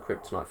 he's got the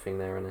kryptonite thing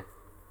there, isn't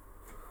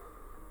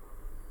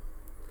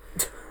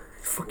he?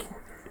 Fucking.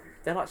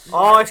 They're like.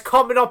 Oh, it's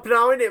coming up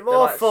now, isn't it, they're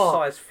like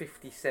Martha? size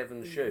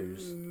 57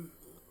 shoes.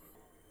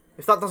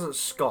 If that doesn't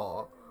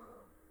scar.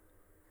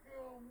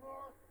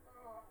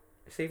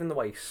 It's even the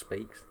way he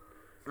speaks.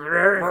 It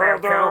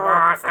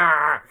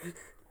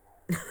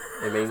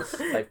means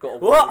they've got a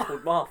woman What?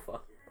 called Martha.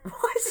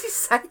 What is he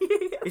saying?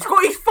 He's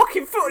got his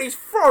fucking foot in his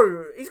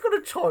throat. He's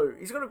gonna choke.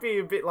 He's gonna be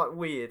a bit like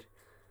weird.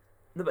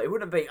 No, but it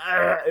wouldn't be.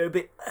 It would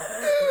be.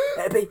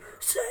 It'd be.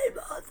 Say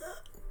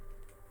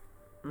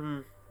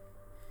Martha.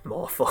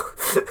 Martha.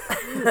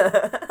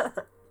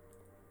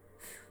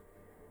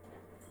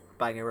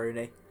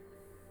 Bangaroonie.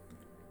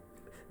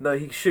 No,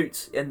 he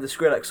shoots in the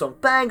Skrillex song.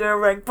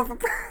 Bangarang.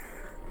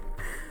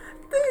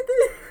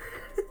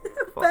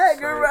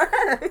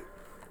 Bangarang.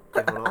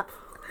 Give up.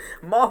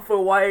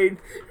 Martha Wayne.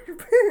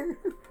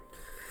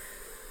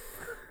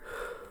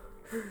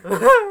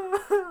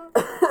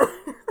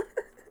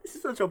 This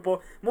is such a boy.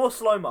 More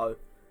slow mo.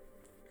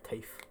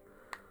 Teeth.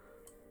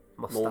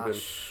 Morgan.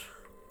 Mustache.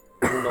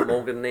 Not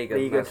Morgan, Negan.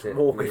 Negan. That's it.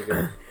 Morgan.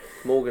 Negan.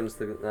 Morgan's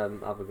the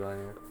other guy,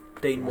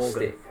 yeah. Dean Morgan.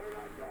 Stick.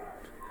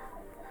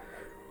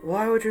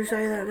 Why would you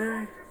say that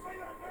now?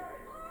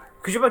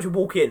 Could you imagine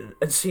walk in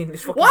and seeing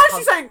this fucking. Why is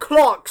he saying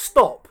Clark?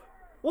 Stop.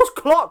 What's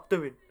Clark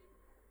doing?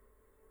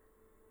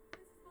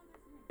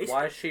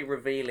 Why is she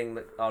revealing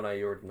that? Oh no,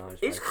 you already know.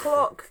 Is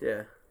Clark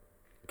Yeah.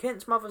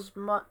 Kent's mother's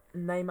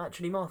name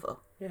actually Martha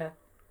Yeah.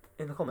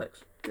 in the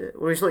comics? Yeah.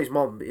 Well, it's not his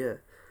mum, but yeah.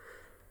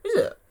 Is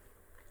it?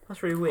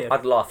 That's really weird.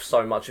 I'd laugh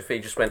so much if he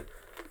just went.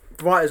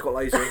 The writers got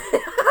lazy.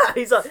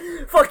 He's like,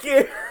 fuck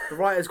you. The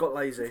writers got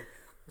lazy.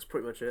 That's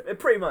pretty much it.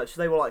 Pretty much,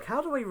 they were like,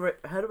 how do we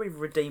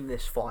redeem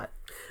this fight?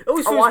 It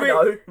always Oh, feels I weird.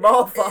 know,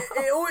 Martha.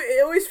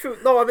 It always feels.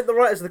 No, I mean the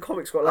writers of the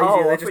comics got lazy.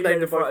 Oh, and I they thought just you named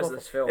meant them the writers both of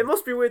off. this film. It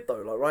must be weird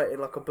though, like writing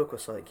like a book or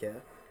something, yeah.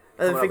 And Coming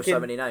then up with so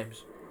thinking, many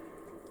names.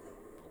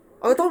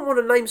 I don't want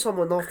to name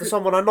someone after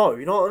someone I know.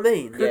 You know what I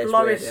mean? Yeah, Could it's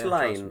Lois weird, yeah,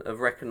 Lane have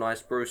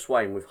recognised Bruce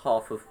Wayne with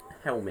half of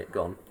helmet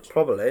gone?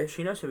 Probably.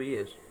 She knows who he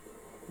is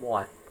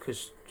Why?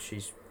 because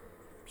she's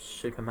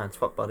Superman's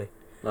fuck buddy.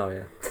 Oh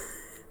yeah.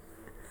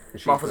 And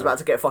she's Martha's not. about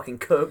to get fucking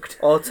cooked.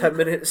 Oh, 10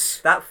 minutes.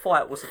 That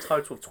fight was a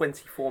total of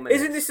 24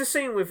 minutes. Isn't this the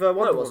scene with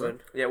Wonder it wasn't.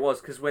 Woman? Yeah, it was,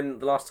 because when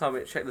the last time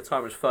it checked the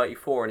time it was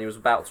 34 and he was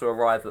about to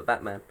arrive at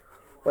Batman.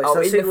 Wait, Oh, so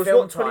that in scene the was film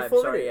what, 24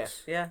 time, sorry,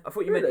 minutes? Yeah. I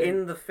thought you meant Really?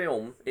 In the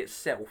film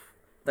itself,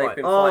 they've Right.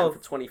 been Oh. fighting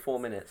for 24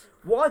 minutes.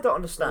 What I don't I was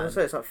understand gonna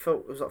say, it's like,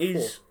 it was like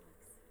is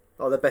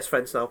 4. Oh, they're best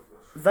friends now.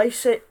 they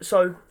said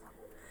so.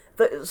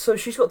 So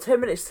she's got 10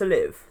 minutes to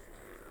live.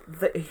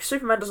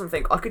 Superman doesn't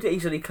think I could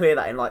easily clear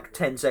that in like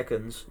 10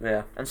 seconds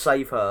Yeah. and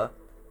save her,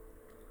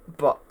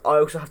 but I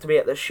also have to be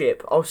at the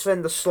ship. I'll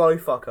send the slow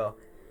fucker.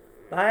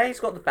 Hey, he's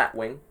got the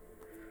Batwing.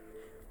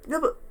 No,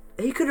 but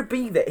he could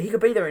be there. He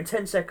could be there in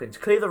 10 seconds,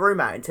 clear the room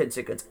out in 10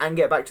 seconds, and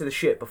get back to the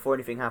ship before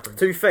anything happens.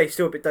 To be fair, he's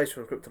still a bit dazed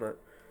from kryptonite.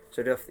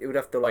 So he would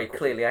have to Well, he like.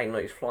 clearly ain't,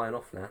 like he's flying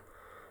off now.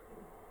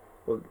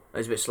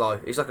 He's a bit slow.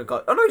 He's like a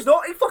guy. Oh no, he's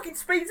not. He fucking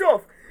speeds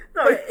off.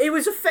 No. But he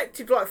was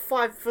affected for like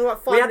five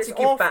We had minutes to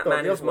give after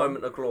Batman the his other one.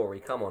 moment of glory,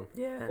 come on.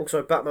 Yeah.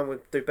 Also, Batman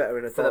would do better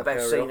in a For the dark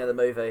best area. scene of the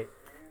movie,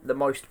 the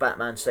most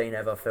Batman scene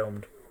ever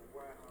filmed.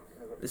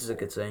 This is a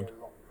good scene.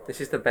 This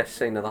is the best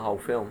scene of the whole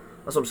film.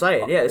 That's what I'm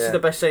saying. Yeah, this is Yeah. the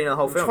best scene of the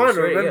whole I'm film. trying It's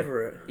to really good.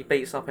 remember it. He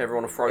beats up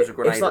everyone and throws a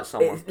grenade It's like, at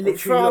someone. It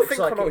literally I looks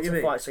think I like know what it's you a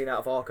mean. fight scene out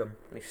of Arkham.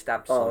 And he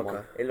stabs Oh, someone.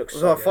 okay. It looks So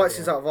so the good, fight yeah.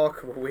 scenes out of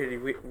Arkham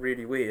were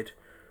really weird.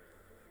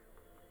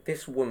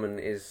 This woman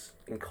is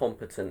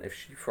incompetent if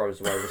she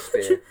throws away the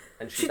spear.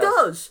 And She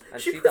does.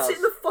 And She she puts does. it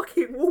in the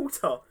fucking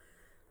water.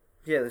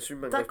 Yeah, there's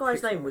remember That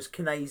guy's name was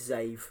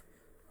Knazev.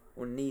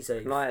 Or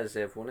Nizev.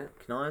 Nyazev, wasn't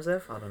it?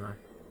 Knazev? I don't know.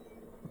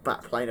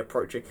 Bat plane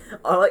approaching.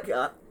 I like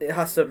that. It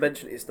has to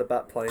mention it's the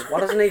bat plane. Why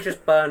doesn't he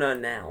just burn her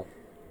now?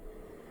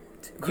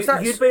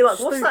 You'd be like,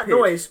 what's that stupid.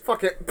 noise?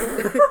 Fuck it.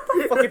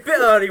 Fucking bit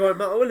early won't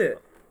matter, will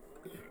it?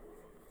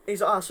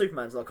 He's like,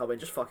 Superman's not coming,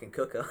 just fucking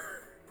cook her.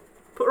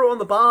 Put her on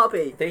the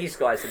Barbie. These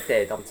guys are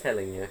dead, I'm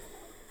telling you.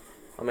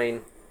 I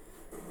mean,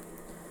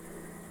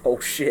 Oh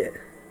shit.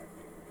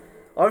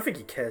 I don't think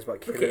he cares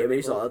about killing Look at him,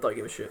 he's anyone. like, I don't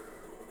give a shit.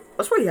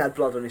 That's why he had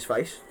blood on his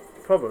face.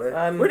 Probably.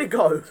 Where'd it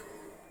go?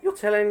 you're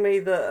telling me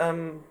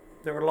that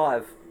they're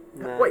alive?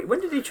 Nah. Wait, when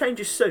did he change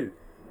his suit?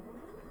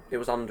 It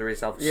was under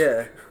his other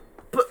yeah.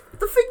 But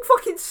the thing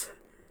fucking...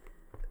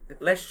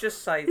 Let's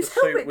just say the His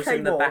suit helmet was came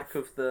in the off. back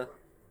of the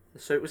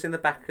suit was in the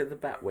back of the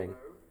Batwing.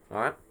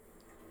 Alright?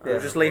 Yeah.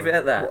 We'll just leave it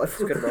at that. What, It's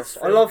good enough.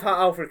 I love how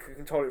Alfred can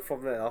control it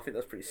from there. I think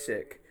that's pretty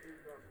sick.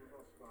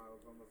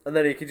 And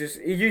then he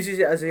uses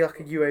it as like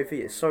a UAV.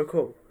 It's so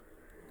cool.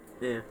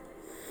 Yeah.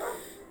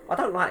 I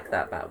don't like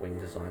that Batwing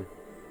design.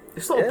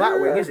 It's not a Yeah.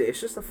 Batwing, is it?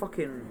 It's just a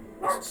fucking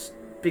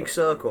big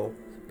circle.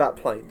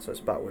 Batplane, so it's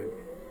a Batwing.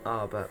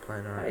 Oh,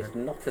 Batplane, That alright. is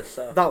not a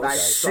circle. That was That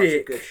is Jake. such a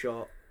sick. good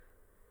shot.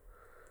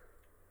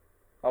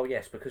 Oh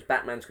yes, because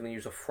Batman's going to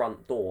use a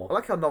front door. I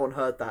like how no one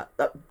heard that.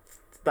 That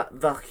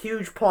the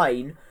huge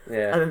plane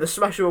Yeah. and then the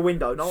smash of a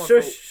window. No one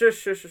Shush, thought, shush,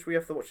 shush, shush. We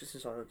have to watch this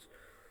in silence.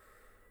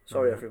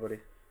 Sorry, Mhm. everybody.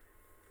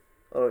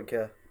 I don't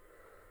care.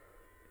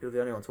 you're the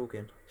only one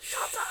talking.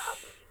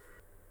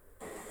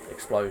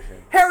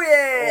 Explosion. Hell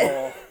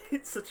yeah! Oh,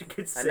 It's such a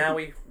good scene. And now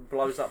he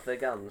blows up their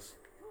guns.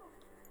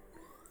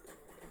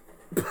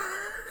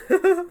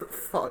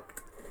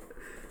 fucked.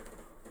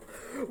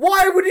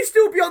 why would he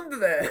still be under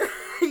there?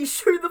 He's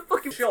shooting the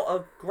fucking. Shot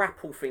a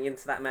grapple thing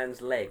into that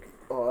man's leg.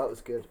 Oh, that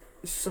was good.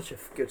 It's such a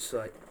good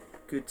sight.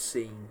 Good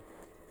scene.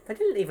 They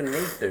didn't even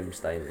need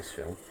Doomsday in this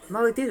film.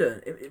 No, they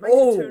didn't. It makes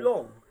Oh. it too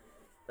long.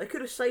 They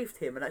could have saved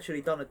him and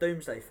actually done a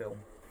Doomsday film.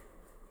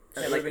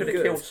 Yeah, That they would've been could have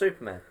good. killed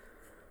Superman.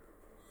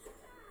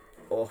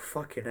 Oh,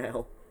 fucking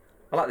hell.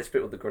 I like this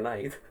bit with the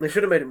grenade. They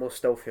should have made it more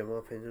stealthy, in my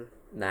opinion.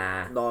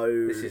 Nah.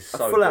 No. This is a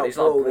so full good. out It's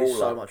like a brawl is so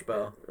brawler. much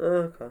better.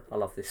 Okay. I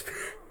love this bit.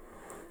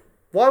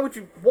 Why would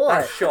you?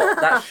 Why?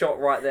 That shot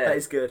right there. That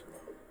is good.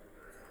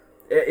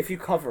 If you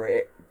cover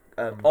it,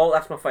 Oh,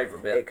 that's my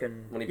favourite bit. it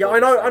can. When he Yeah, body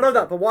I slams know him.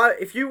 that. But why?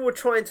 If you were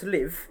trying to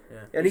live, Yeah.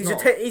 and He's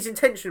not. his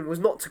intention was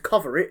not to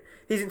cover it,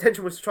 his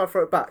intention was to try to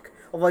throw it back.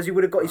 Otherwise, he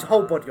would have got his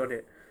whole body on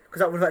it, because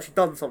that would have actually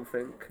done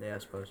something. Yeah, I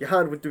suppose. Your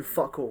hand would do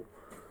fuck all.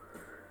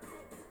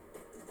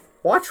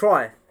 Why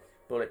try?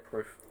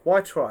 Bulletproof.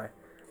 Why try?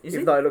 Is Even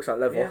he? though it looks like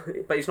leather.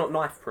 Yeah. But he's not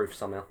knife proof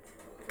somehow.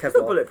 He's not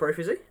Kevlar. bulletproof,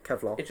 is he?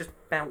 Kevlar. It just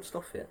bounced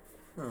off it.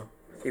 Oh.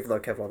 Even though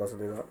Kevlar doesn't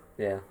do that.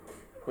 Yeah.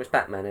 Well, it's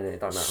Batman, innit? It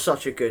don't matter.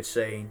 Such a good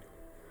scene.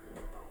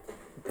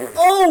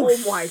 Oh,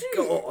 my shit.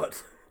 god!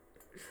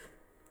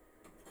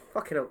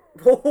 Fucking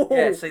hell.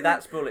 Yeah, see,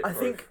 that's bulletproof. I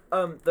think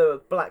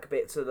the black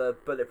bits are the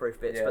bulletproof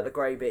bits, Yeah. but the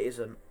grey bit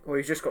isn't. Well,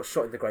 he's just got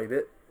shot in the grey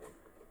bit.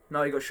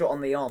 No, he got shot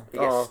on the arm. he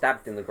gets Oh.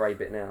 stabbed in the grey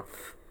bit now.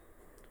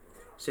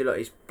 See, look,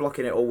 he's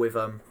blocking it all with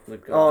The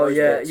Oh those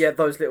yeah, bits. yeah,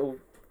 those little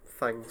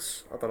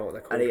fangs. I don't know what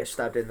they're called. and he gets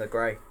stabbed in the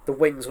grey. The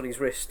wings on his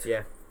wrist.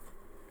 Yeah.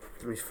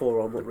 On his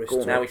forearm, not wrist.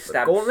 gauntlet. Now he The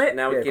stabs. gauntlet?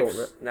 Now Yeah, he gives.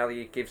 gauntlet. Now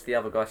he gives the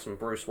other guy some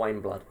Bruce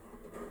Wayne blood.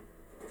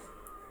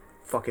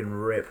 Fucking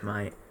rip,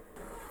 mate.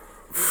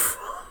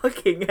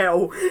 Fucking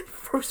hell.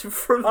 Throws him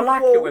through the I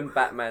like wall. it when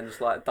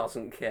Batman's like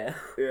doesn't care.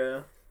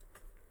 Yeah.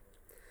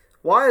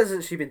 Why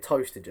hasn't she been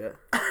toasted yet?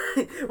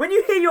 When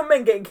you hear your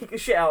men getting kicked the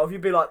shit out of, you'd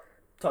be like,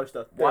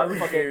 toaster. Why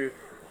would you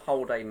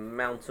hold a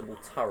mountable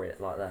turret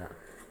like that?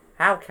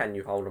 How can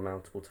you hold a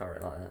mountable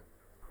turret like that?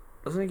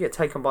 Doesn't he get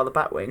taken by the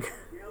Batwing?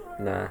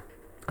 Nah,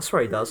 I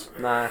swear he does.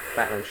 nah.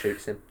 Batman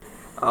shoots him.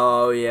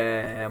 Oh,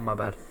 yeah, my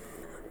bad.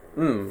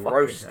 Fucking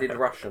Roasted hell.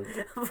 Russian.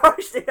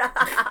 Roasted.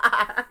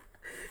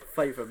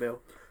 Favourite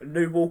meal.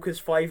 New Walker's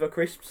flavour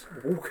crisps.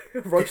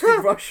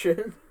 Roasted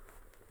Russian.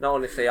 No,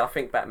 honestly, I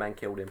think Batman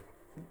killed him.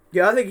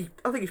 Yeah, I think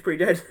he's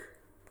pretty dead.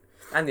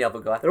 And the other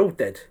guy. They're all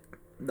dead.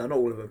 No, not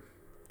all of them.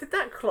 Did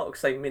that clock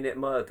say minute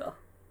murder?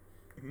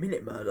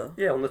 Minute murder.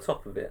 Yeah, on the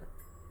top of it.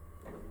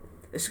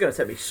 This is gonna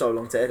take me so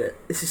long to edit.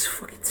 This is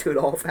fucking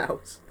 2.5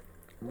 hours.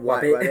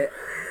 What Right, bit?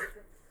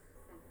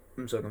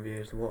 I'm so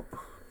confused. What?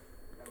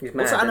 He's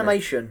mad, What's that isn't he?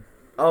 animation?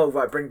 Oh,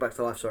 right, bring back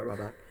to life. Sorry about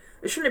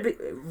that. Shouldn't it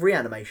be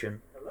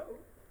reanimation?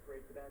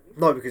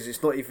 No, because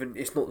it's not even.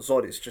 It's not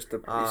Zod. It's just a.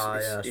 It's, Ah,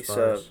 it's, yeah, I it's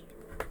suppose.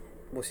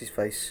 what's his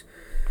face?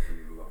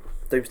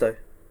 Doomsday.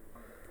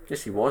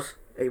 Yes, he was.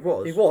 He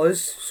was. He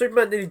was.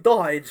 Superman nearly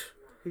died.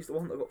 He's the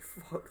one that got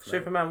fucked. mate.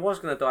 Superman was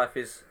going to die if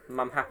his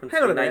mum happened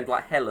Hang to on be a named minute.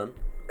 like Helen.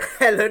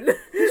 Helen.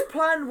 His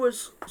plan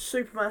was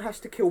Superman has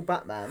to kill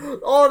Batman.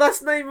 Oh, that's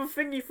the name of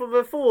thingy from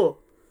before.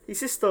 His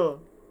sister,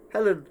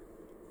 Helen.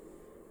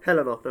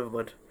 Helena. Never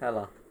mind.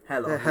 Hela.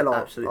 Hello. Hello.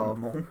 Absolutely Oh.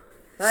 wrong.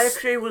 If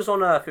she was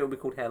on Earth, it would be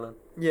called Helen.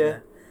 Yeah.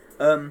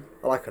 I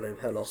I like her name,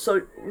 Hela.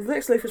 So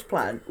Lex Luthor's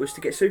plan was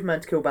to get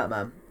Superman to kill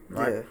Batman,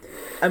 right? Yeah.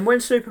 And when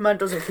Superman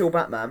doesn't kill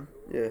Batman,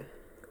 Yeah.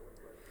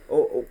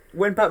 or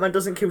when Batman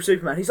doesn't kill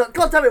Superman, he's like,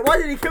 God damn it! Why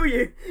did he kill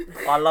you?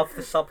 I love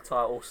the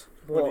subtitles.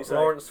 What do you say?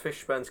 Lawrence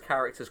Fishburne's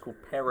character's called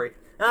Perry.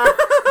 Did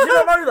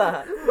you not know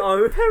that?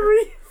 No.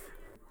 Perry.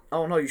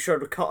 Oh no! You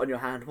showed a cut on your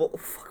hand. What the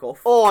fuck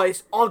off? Oh,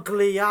 it's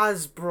ugly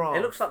as, bro.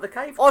 It looks like the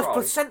cave Oh, it's troll.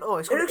 placenta.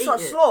 It's It gonna looks eat like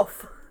it.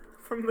 Sloth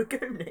from the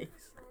Goonies.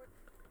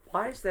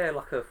 Why is there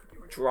like a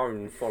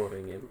drone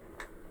following him?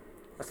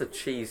 That's the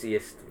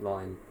cheesiest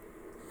line.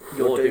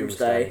 Your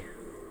doomsday.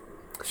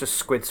 It's just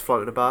squids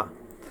floating about.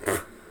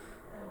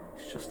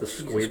 It's just a Jesus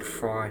squid.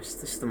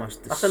 Christ, this is the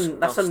most That's a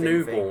disgusting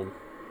newborn.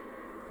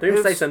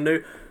 Doomsday's a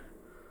new.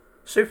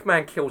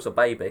 Superman kills a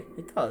baby. thing.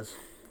 It does.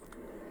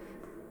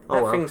 Oh,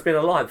 That well. thing's been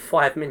alive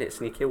 5 minutes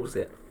and he kills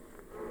it.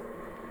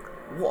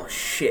 What a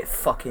shit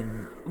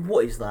fucking...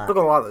 What is that? Not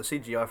gonna lie though,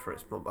 CGI for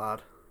it's not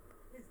bad.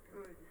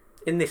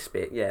 In this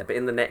bit, yeah, but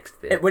in the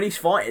next bit, When he's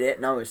fighting it,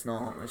 no it's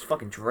not. It's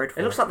fucking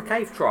dreadful. it looks like the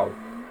cave troll.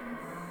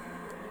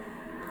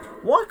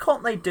 Why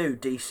can't they do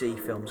DC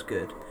films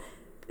good?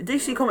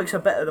 DC comics are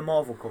better than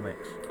Marvel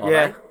comics. Are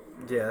yeah.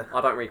 they? Yeah. I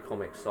don't read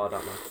comics, so I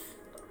don't know.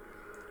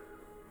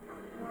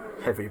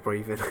 Heavy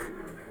breathing.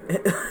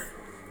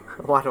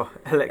 Why not?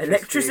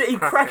 Electricity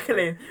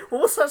crackling.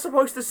 Well, what's that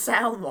supposed to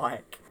sound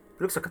like?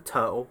 He looks like a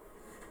turtle.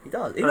 He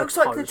does. He No, looks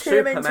like the toad.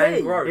 Superman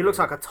TMNT. grows. He looks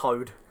like a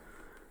toad.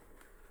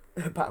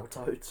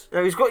 Battletoads.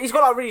 No, he's got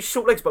like really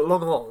short legs but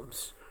long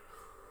arms.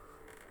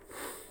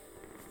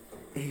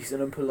 He's an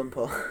Oompa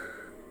Loompa.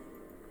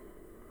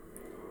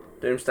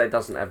 Doomsday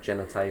doesn't have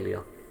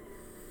genitalia.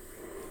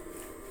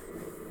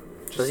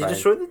 Does he saying.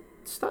 destroy the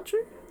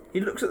statue? He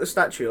looks at the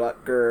statue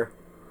like, grr.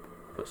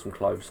 Put some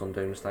clothes on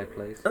Doomsday,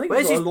 please. I think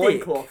Where's he's got a his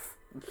dick? loincloth.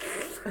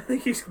 I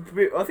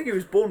think he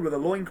was born with a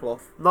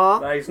loincloth. Nah.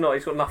 No, he's not.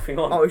 He's got nothing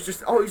on.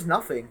 He's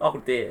nothing. Oh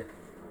dear.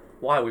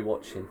 Why are we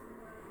watching?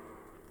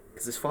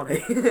 Because it's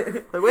funny.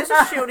 Wait, where's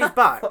the shit on his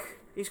back?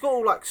 He's got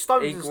all like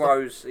stones He and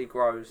grows. He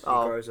grows.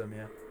 Oh. He grows them,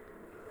 yeah.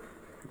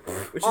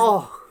 Which is, stuff.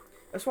 Oh,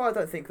 that's why I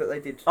don't think that they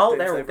did. Oh, Doomsday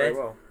they're all very dead.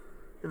 well.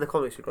 in the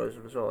comics he grows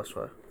them as well, I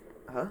swear.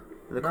 Huh?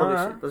 In the No.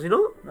 comics, does he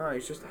not? No, he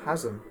just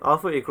has them. Oh, I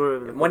thought he grew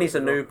them. In the When he's a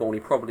comics as well. newborn, he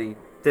probably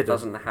Didn't.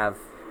 doesn't have.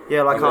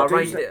 Yeah, like Oh, our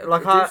Doomsday- reindeer.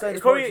 Like our. Doomsday It's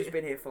has probably. just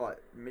been here for like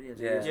millions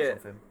of Yeah. years Yeah. or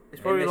something. It's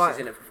He probably misses like.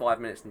 in it for 5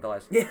 minutes and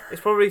dies. Yeah.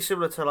 It's probably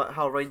similar to like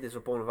how reindeers are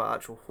born without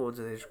actual horns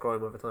and they just grow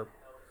them over time.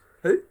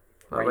 Who?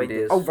 Like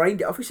Reindeers. Oh,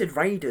 reindeer. I thought you said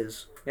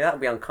raiders. Yeah, that'll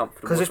be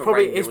uncomfortable. Because it's if a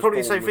probably reindeer it's was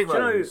probably the born same thing with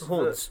like you know,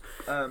 horns.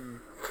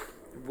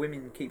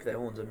 Women keep their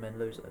horns and men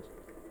lose those.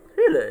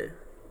 Really?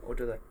 Or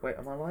do they? Wait,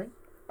 am I lying?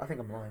 I think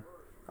I'm lying.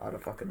 I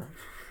don't fucking know.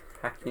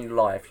 How can you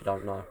lie if you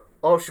don't know?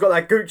 Oh, she's got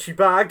that Gucci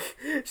bag.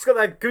 She's got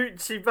that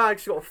Gucci bag.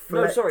 She's got a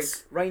flex. No, sorry.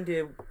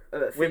 Reindeer,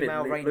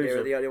 female lose reindeer are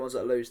them. the only ones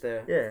that lose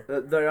their. Yeah.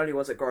 They're the only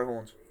ones that grow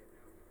horns.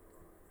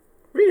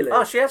 Really?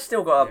 Oh, she has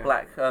still got her Yeah.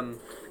 black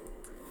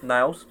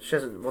nails. She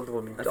hasn't Wonder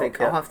Woman I up think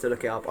yet. I'll have to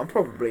look it up. I'm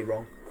probably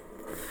wrong.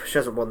 She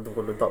hasn't Wonder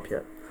Woman up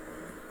yet.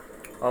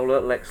 Oh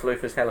look, Lex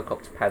Luthor's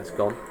helicopter pad's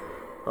gone.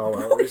 Oh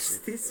well. What it is was,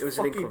 this it was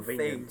an fucking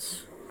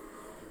inconvenience.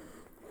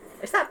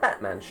 Is that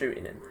Batman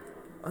shooting him?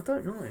 I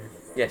don't know.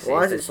 Yes.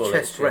 Why it is is. its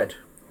chest red?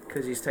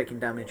 Because he's taking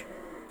damage.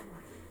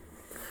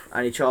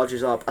 And he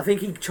charges up. I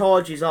think he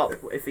charges up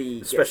if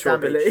he Special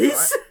gets damaged, abilities.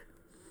 right?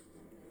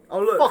 Oh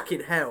look,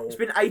 Fucking hell. it's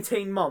been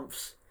 18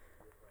 months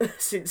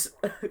since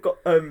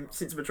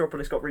since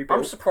Metropolis got I'm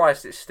rebuilt.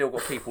 surprised it's still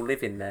got people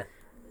living there.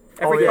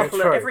 Oh, yeah,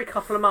 true. Every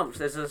couple of months,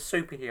 there's a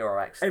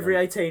superhero accident. Every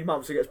 18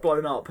 months it gets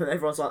blown up, and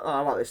everyone's like, "Oh,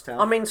 I like this town."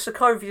 I mean,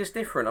 Sokovia's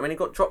different. I mean, it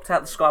got dropped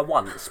out of the sky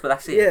once, but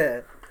that's it.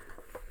 Yeah.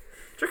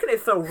 Do you reckon it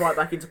fell right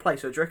back into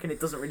place, or do you reckon it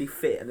doesn't really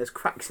fit and there's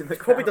cracks in the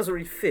Probably ground? doesn't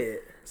really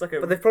fit. It's like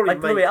a. But they've probably They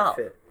blew made it up.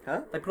 fit.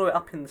 Huh? They blew it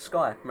up in the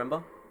sky.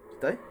 Remember?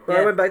 Did they? But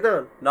Yeah. I went back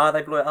down. No,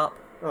 they blew it up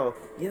Oh.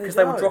 Yeah, because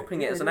they were do.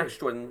 dropping it Yeah, as they an do.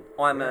 asteroid, and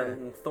Iron Man Yeah.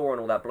 and Thor and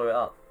all that blew it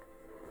up.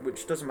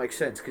 Which doesn't make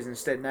sense because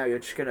instead now you're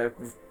just gonna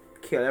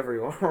kill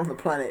everyone on the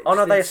planet. Oh, no,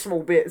 just in they-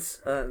 small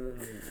bits.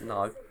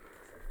 No,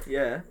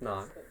 Yeah.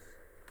 no.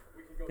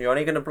 You're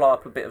only going to blow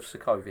up a bit of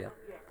Sokovia.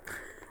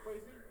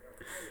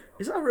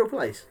 Is that a real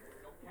place?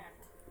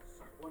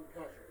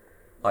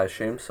 I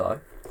assume so.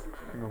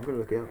 No, I'm gonna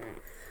look it up.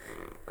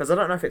 Because I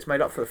don't know if it's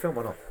made up for the film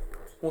or not.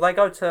 Well, they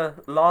go to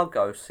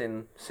Lagos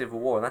in Civil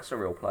War, and that's a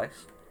real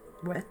place.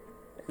 Where?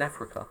 In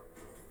Africa.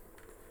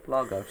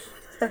 Lagos.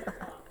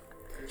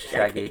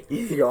 Shaggy.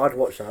 Yeah, I'd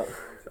watch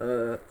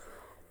that.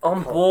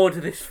 I'm bored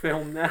of this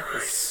film now.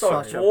 It's so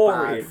Such a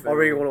boring. bad I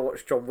really want to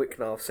watch John Wick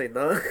now. I've seen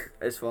that.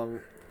 It's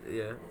fun.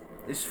 Yeah.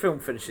 This film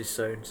finishes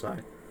soon, so.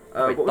 Wait,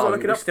 what was I don't.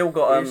 looking We up? still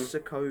got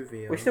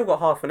Sokovia. we still got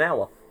half an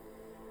hour.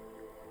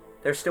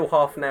 There's still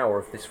half an hour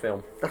of this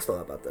film. That's not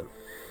that bad then.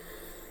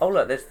 Oh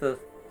look, there's the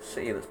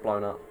city that's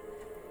blown up.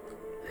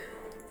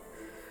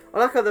 I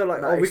like how they're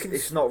like, No, oh, we it's, can.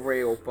 it's not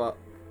real, but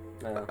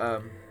Uh,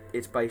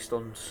 it's based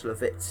on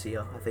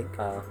Slovetsia, I think,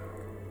 uh,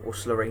 or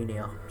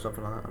Slovenia,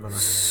 something like that. I don't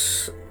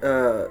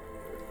know.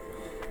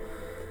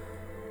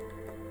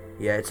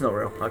 Yeah, it's not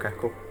real. Okay,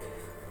 cool.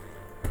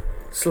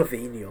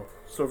 Slovenia.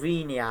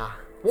 Slovenia.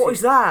 What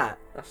is that?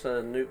 that's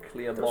a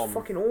nuclear That's bomb.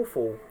 fucking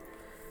awful.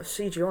 A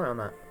CGI on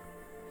that.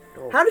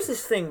 Oh. How does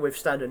this thing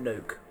withstand a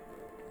nuke?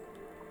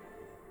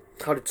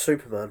 How did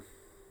Superman?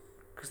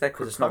 Because they're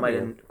Because it's not made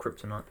Kryptonian. in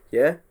kryptonite.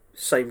 Yeah.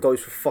 Same goes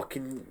for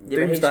fucking Yeah,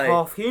 but he's Doomsday.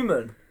 half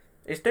human.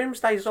 Is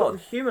Doomsday He's got Zod?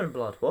 human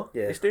blood. What?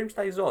 Yeah. Is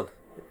Doomsday Zod?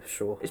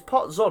 Sure. It's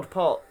part Zod,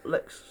 part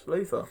Lex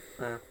Luthor.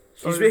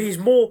 He's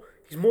more.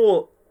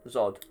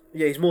 Zod.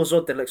 Yeah, he's more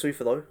Zod than Lex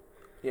Luthor though.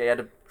 Yeah, he had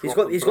a He's drop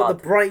got of he's blood.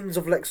 got the brains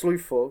of Lex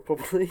Luthor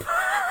probably.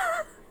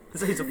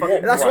 He's a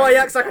fucking That's why he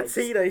acts like a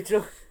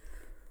teenager.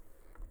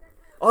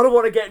 I don't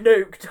want to get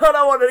nuked. I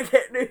don't want to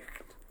get nuked.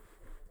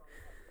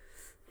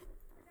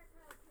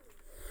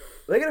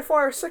 They're gonna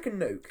fire a second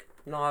nuke.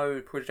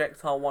 No,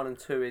 projectile 1 and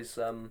 2 is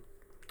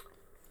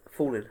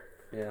Falling.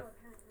 yeah.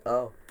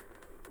 Oh.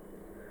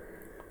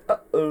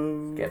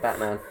 Uh-oh. Get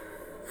Batman.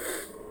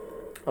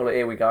 Oh look,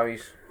 here we go.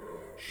 He's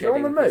He's on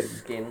shedding the his moon?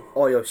 skin.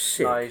 Oh, you're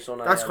sick. No, he's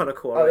on a, That's kind of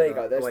cool. I Oh, like there you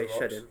that, go, there's the way the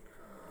he's rocks. shedding.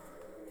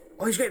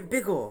 Oh, he's getting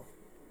bigger.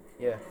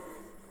 Yeah.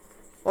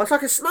 Oh, it's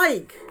like a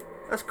snake.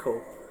 That's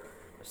cool.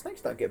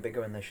 Snakes don't get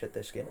bigger when they shed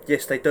their skin.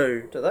 Yes, they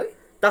do. Do they?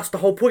 That's the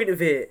whole point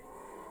of it.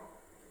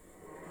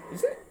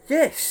 Is it?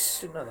 Yes.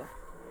 Didn't know that.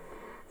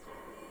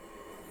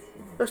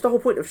 That's the whole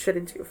point of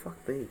shedding to your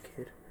fuck me,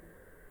 kid.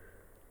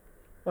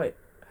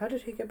 How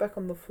did he get back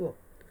on the floor?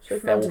 He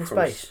Superman's fell in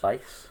from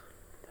space.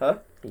 Huh?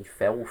 He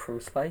fell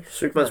from space.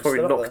 Superman's probably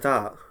still up knocked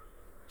out.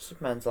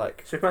 Superman's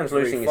like... Superman's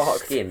losing his fucked.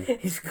 skin.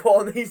 He's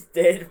gone, he's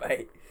dead,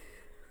 mate.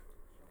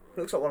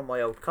 Looks like one of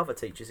my old cover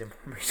teachers in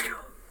primary school.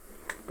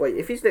 Wait,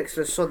 if he's next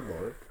to the sun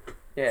though,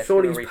 Yeah, it's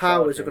surely gonna his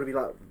powers are recharge going to be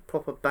like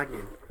proper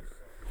banging.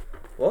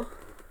 What?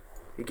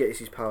 He gets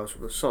his powers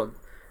from the sun.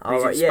 Oh,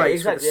 He's right, in yeah, space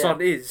exactly. where Yeah. the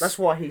sun is. That's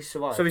why he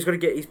survived. So he's going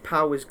to get his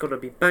powers going to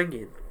be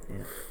banging.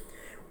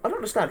 I don't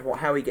understand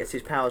how he gets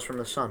his powers from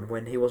the sun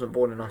when he wasn't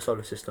born in our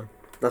solar system.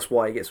 That's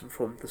why he gets them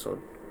from the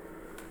sun.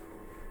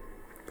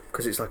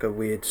 Because it's like a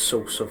weird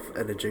source of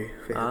energy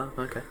for him.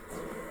 Okay.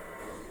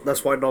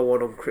 That's why no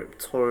one on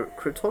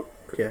Krypton?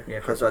 Yeah, Yeah,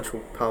 has Krypton. actual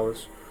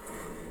powers.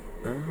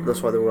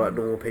 That's why they're all like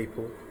normal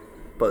people,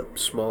 but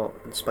smart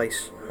in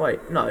space.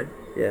 Wait, no.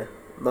 Yeah,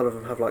 none of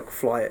them have like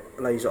flight,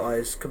 laser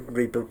eyes, can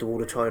rebuild the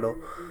wall of China.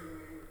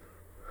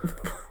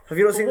 Have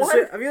you not seen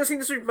Why? Have you not seen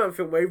the Superman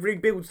film where he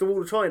rebuilds the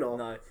wall of China?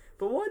 No.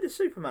 But why does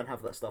Superman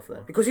have that stuff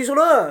then? Because he's on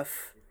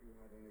Earth.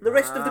 The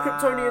rest of the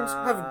Kryptonians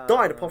have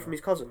died, apart from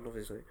his cousin,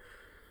 obviously,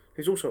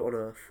 who's also on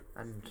Earth.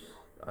 And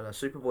I know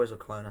Superboy's a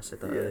clone. I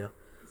said that Yeah. earlier.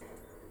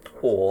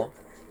 Or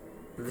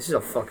This is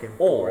a fucking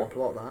Or- boring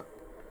plot. That.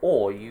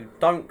 Or you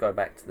don't go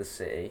back to the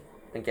city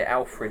and get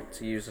Alfred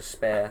to use a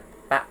spare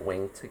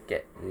Batwing to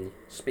get the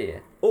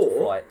spear to Or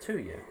fly it to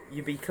you.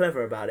 you be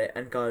clever about it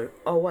and go,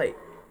 oh wait,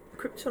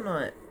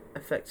 kryptonite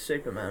affects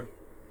Superman.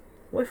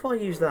 What if I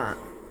use that?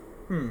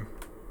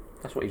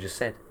 That's what you just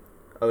said.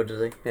 Oh,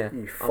 does he? Yeah.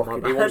 You Oh, my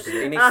fucking. bad. He wants to,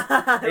 he needs, he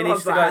My needs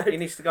to go. bad. He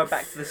needs to go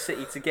back to the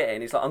city to get it.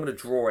 And he's like, I'm going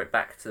to draw it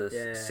back to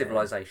Yeah.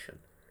 civilization.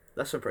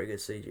 That's some pretty good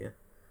CG.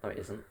 No, it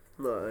isn't.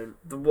 No.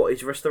 The what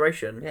is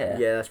restoration? Yeah.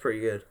 Yeah, that's pretty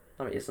good.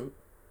 No, it isn't.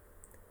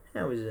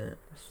 How is it?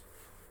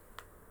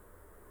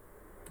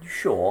 You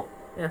sure?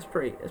 Yeah, it's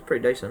pretty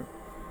decent.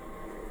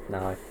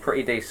 No.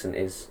 Pretty decent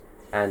is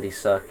Andy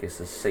Serkis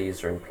as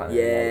Caesar in Planet of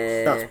the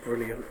Apes. Yeah. That's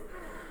brilliant.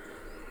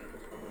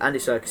 Andy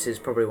Serkis is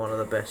probably one of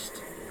the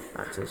best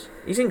actors.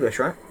 He's English,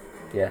 right?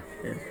 Yeah.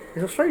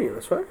 He's Australian, I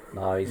swear.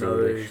 No, he's no,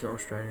 English. he's not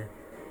Australian.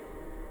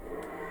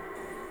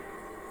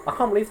 I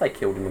can't believe they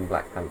killed him in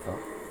Black Panther.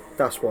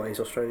 That's why he's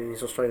Australian.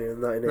 He's Australian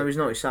in that, isn't he? No, he's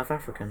not. He's South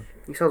African.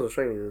 He sounds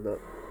Australian in that.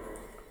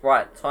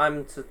 Right,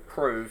 time to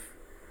prove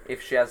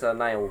if she has her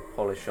nail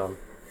polish on.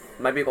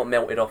 Maybe it got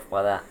melted off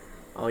by that.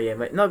 Oh yeah,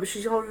 mate. No, but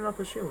she's holding up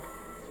a shield.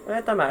 Well,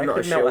 it don't matter. Not a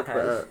It could melt shield,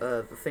 her but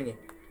hands. the thingy.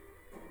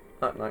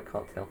 No, I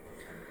can't tell.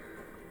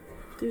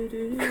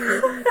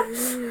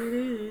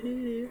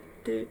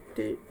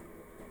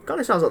 Kind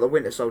of sounds like the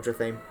Winter Soldier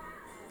theme.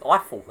 I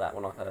thought that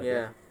when I heard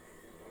Yeah. it.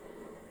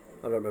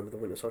 I don't remember the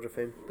Winter Soldier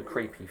theme. The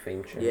creepy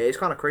theme tune. Yeah, it's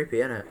kind of creepy,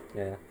 isn't it?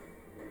 Yeah.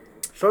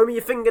 Show me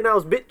your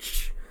fingernails,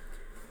 bitch.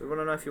 We want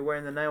to know if you're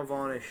wearing the nail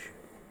varnish.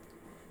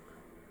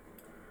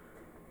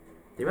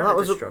 The Well, amount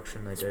that of was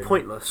destruction they It's do.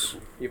 pointless.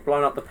 You've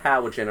blown up the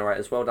power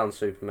generators. Well done,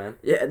 Superman.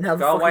 Yeah, now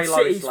the Go away, fucking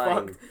Lois city's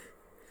Lane. fucked.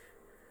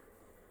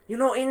 You're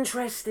not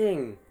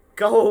interesting.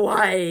 Go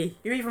away.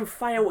 You even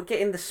fail at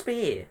getting the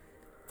spear.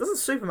 Doesn't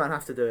Superman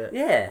have to do it?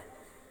 Yeah.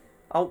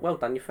 Oh, well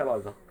done. You fell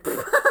over.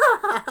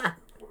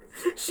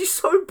 She's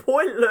so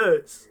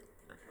pointless.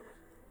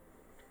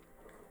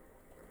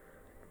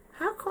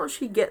 How can't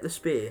she get the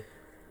spear?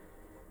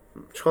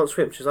 She can't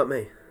swim, she's like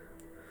me.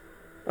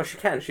 Oh, she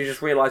can. She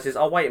just realises,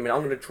 oh, wait a minute,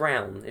 I'm going to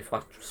drown if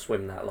I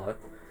swim that low.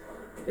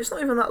 It's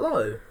not even that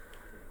low.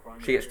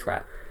 She gets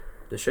trapped.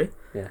 Does she?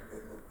 Yeah.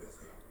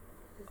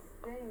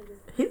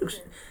 He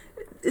looks.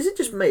 Is it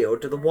just me, or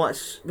do the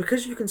whites?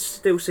 Because you can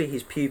still see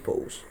his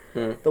pupils.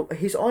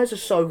 His eyes are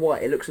so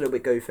white, it looks a little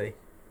bit goofy.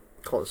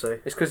 Can't say.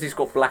 It's because he's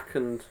got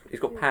he's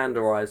got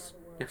panda eyes.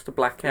 He has to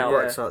black out. Yeah.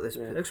 Works out this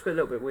Yeah. It looks a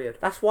little bit weird.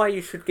 That's why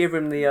you should give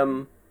him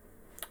the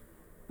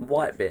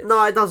white bits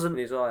No, it in doesn't.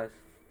 his eyes.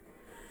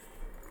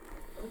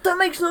 That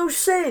makes no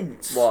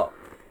sense. What?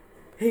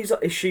 He's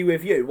like, is she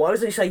with you? Why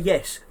doesn't he say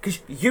yes? Because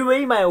you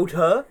emailed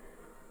her.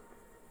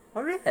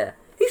 Oh, yeah.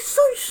 He's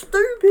so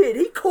stupid.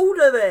 He called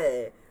her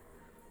there.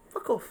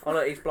 Fuck off. Oh,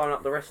 look, he's blown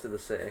up the rest of the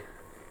city.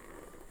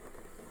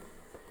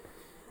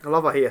 I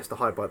love how he has to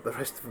hide, but the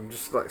rest of them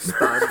just like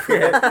stand.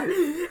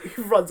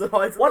 He runs and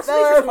hides. Why doesn't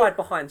he just hide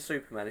behind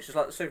Superman? It's just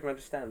like Superman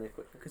just stand there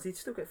quickly. Because he'd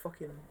still get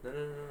fucking. No.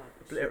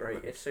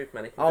 Obliterated. It's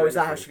Superman. He can Oh, do is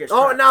that how anything. she gets?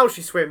 Oh, trapped? now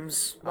she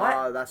swims. What?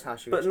 Oh, that's how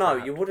she. But gets no,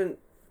 trapped.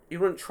 you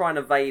wouldn't try and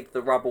evade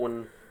the rubble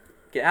and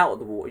get out of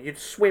the water. You'd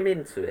swim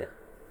into it.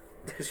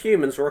 Because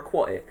humans are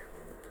aquatic.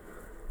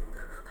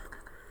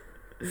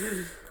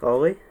 Are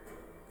we?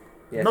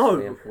 Yes, No.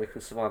 Liam, we can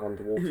survive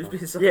underwater. He was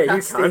being Yeah,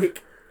 you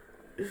sarcastic.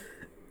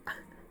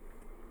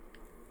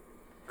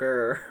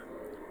 Grr.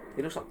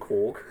 He looks like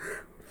Korg.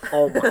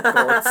 Oh my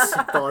god,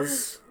 he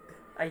does.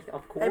 Hey, I'm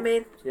Korg. Hey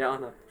man, Yeah, I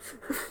know.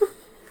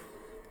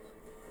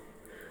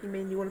 you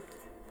mean you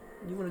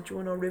wanna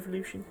join our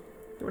revolution?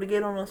 You wanna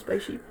get on our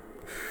spaceship?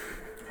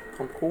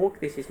 I'm Korg.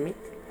 This is Meek.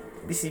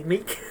 This is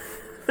Meek.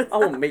 I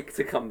want Meek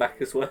to come back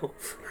as well.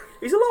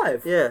 He's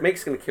alive. Yeah.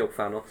 Meek's gonna kill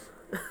Thanos.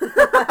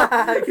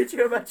 Could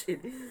you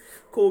imagine?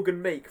 Korg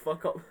and Meek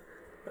fuck up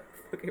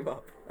Look him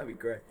up. That'd be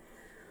great.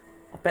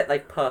 I bet they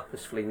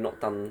purposefully not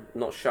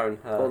shown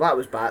her. Well, that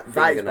was bad. That is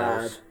bad.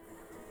 fingernails.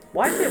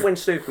 Why is it when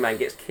Superman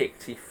gets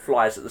kicked, he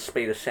flies at the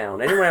speed of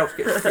sound? Anyone else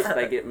gets kicked,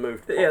 they get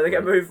moved. Yeah, they get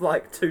properly. moved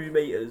like 2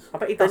 meters. I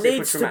bet he There does it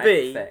needs for to dramatic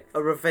be effect. a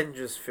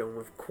Revengers film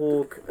with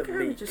Korg and He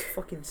Meek. just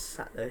fucking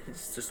sat there,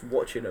 he's just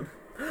watching them.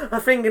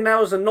 Her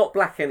fingernails are not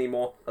black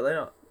anymore. Are they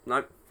not?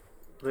 No.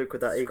 Luke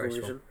with that eagle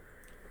Disgraceful. vision.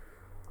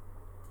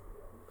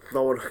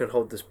 No one can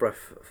hold this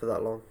breath for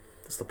that long.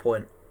 That's the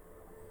point.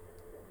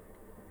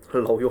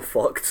 Lol, you're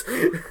fucked.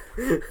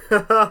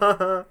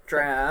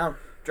 Drown,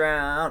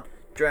 drown,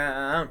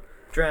 drown,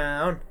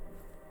 drown.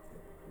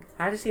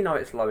 How does he know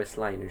it's Lois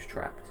Lane who's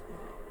trapped?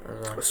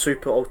 A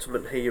super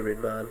ultimate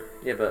hearing, man.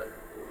 Yeah, but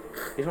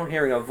he's not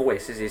hearing her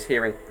voice, is he? He's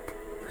hearing...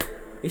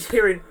 He's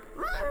hearing.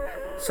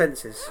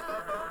 Senses.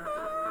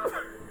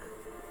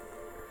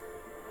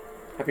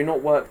 Have you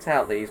not worked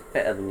out that he's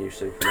better than you,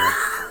 Superman?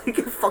 He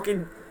get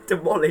fucking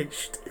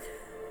demolished.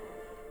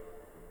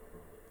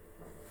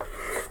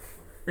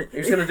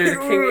 He's gonna do the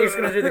king. He's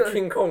gonna do the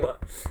King Konger.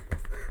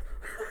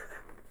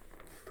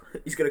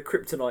 He's gonna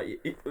kryptonite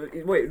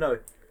you. Wait, no.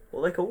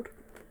 What are they called?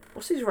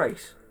 What's his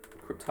race?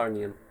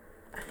 Kryptonian.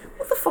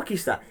 What the fuck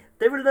is that?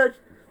 They're allergic.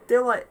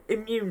 They're like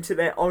immune to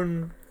their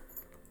own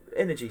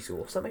energy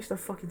source. That makes no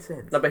fucking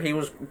sense. No, but he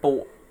was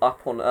brought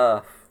up on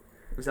Earth.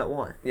 Is that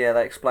why? Yeah,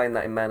 they explained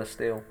that in Man of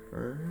Steel.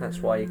 That's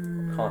why he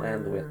can't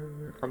handle it.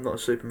 I'm not a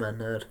Superman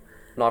nerd.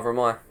 Neither am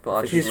I, but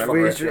I just He's,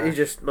 remember it. he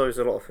just knows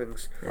a lot of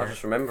things. I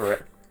just remember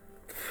it.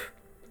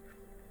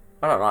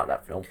 I don't like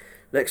that film.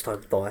 Next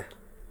time, die.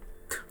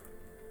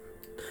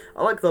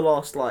 I like the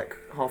last like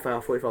half hour,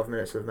 45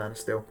 minutes of Man of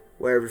Steel,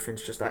 where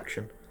everything's just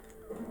action.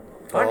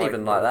 I don't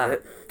even like none of that.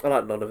 it. I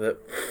like none of it.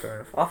 Fair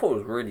enough. I thought it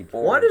was really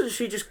boring. Why doesn't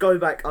she just go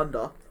back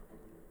under?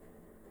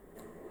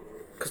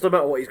 Because no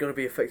matter what, he's going to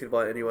be affected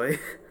by it anyway.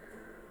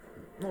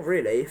 Not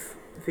really.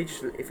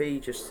 If he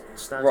just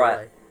stands Right.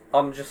 away.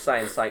 I'm just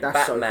saying, That's so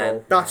Batman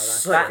cool.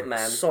 That's No, so,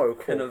 Batman so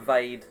can cool.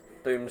 evade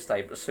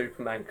Doomsday, but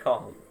Superman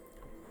can't.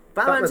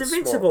 Batman's Batman's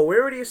invincible. We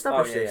already Oh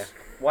established yeah, yeah. this.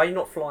 Why are you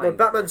not flying? No,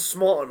 Batman's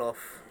smart enough.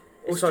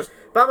 It's Also, just-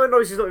 Batman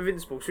knows he's not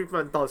invincible.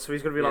 Superman does, so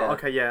he's going to be like, Yeah.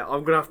 okay, yeah,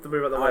 I'm going to have to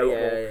move out the way Oh, a lot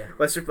yeah, more. yeah.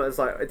 Where Superman's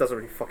like, it doesn't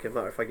really fucking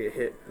matter if I get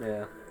hit.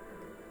 Yeah.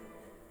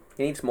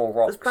 He needs more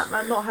rocks. Does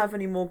Batman not have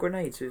any more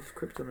grenades with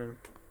krypton in them?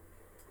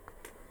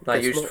 No,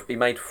 That's he not- he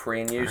made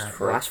 3 and used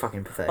 3. Well, that's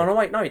fucking pathetic. Oh no,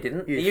 wait, no, he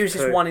didn't. He Used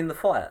uses 2. 1 in the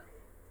fight.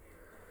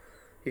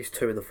 He's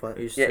 2 in the fight.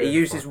 Yeah, he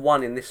uses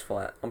 1 in this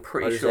fight. I'm Oh,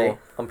 pretty does sure. he?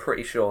 I'm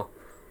pretty sure.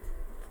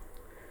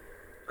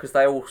 Because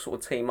they all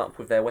sort of team up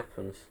with their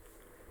weapons.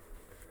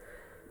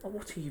 Oh,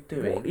 what are you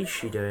doing? What is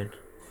she doing?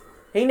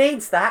 He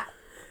needs that.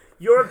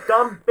 You're a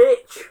dumb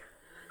bitch.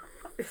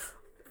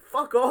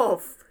 Fuck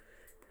off.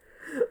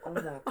 Oh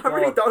my god. I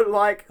really don't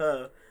like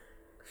her.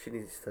 She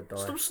needs to die.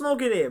 Stop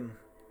snogging him.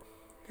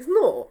 He's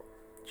not.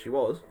 She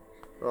was.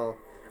 Oh.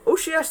 All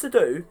she has to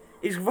do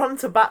is run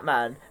to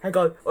Batman and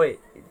go, wait,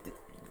 this,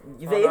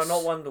 Oh, no,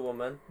 not Wonder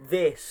Woman.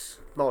 this.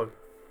 No.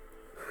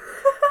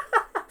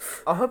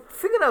 Oh, her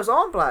fingernails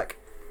aren't black.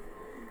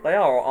 They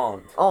are or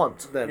aren't?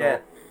 Aren't. They're Yeah.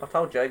 not. I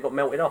told you, he got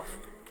melted off.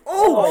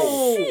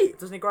 Oh, shit.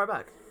 Doesn't he grow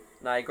back?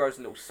 No, he grows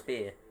a little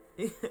spear.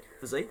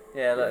 Does he?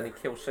 Yeah, look, and he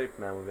kills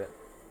Superman with it.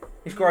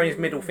 He's growing his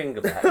middle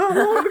finger back.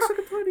 Oh, it looks like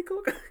a tiny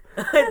cock.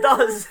 It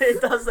does.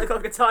 It does look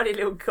like a tiny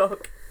little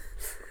cock.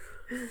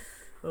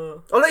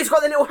 Oh, look, he's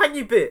got the little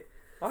hangy bit.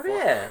 Oh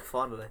yeah.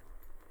 Finally.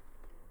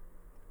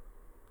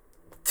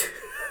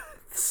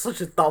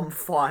 Such a dumb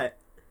fight.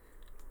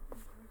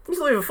 He's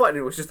not even fighting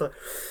anymore. It's just like,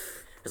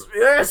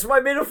 Yes, my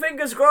middle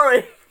finger's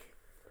growing.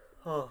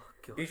 oh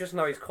god. You just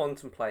know he's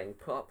contemplating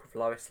put up with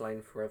Lois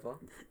Lane forever.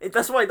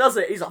 That's why he does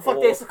it. He's like, fuck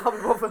Or- this, I can't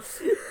be bothered.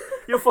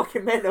 You're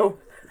fucking mental.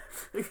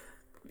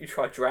 You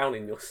tried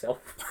drowning yourself.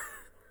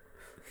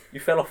 You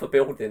fell off a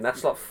building.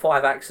 That's like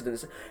 5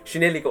 accidents. She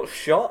nearly got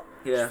shot.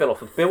 Yeah. She fell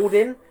off a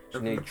building. She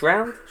nearly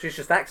drowned. She's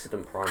just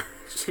accident prone.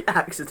 She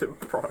accident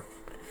pro.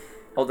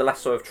 Oh, the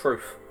lasso of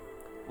truth.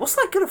 What's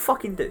that gonna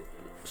fucking do?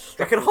 I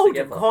Strap can them hold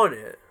him, together. can't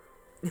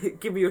it?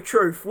 Give me your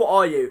truth. What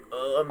are you?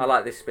 I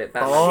like this bit.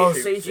 Batman Oh,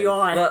 shoots him.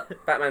 CGI.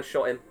 Look, Batman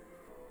shot him.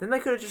 Then they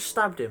could have just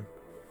stabbed him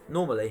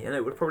normally, and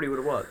it would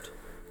have worked.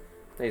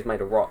 He's made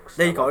of rocks.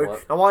 There you That might go.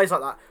 work. Now why is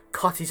like that?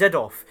 Cut his head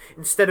off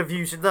instead of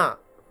using that.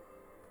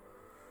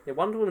 Yeah,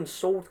 Wonder Woman's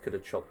sword could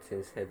have chopped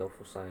his head off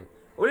or something.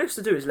 All he has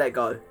to do is let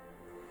go.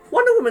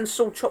 Wonder Woman's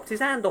sword chopped his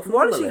hand off.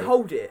 Why does he normally.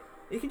 hold it?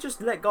 He can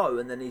just let go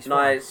and then he's No,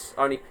 fine. it's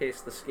only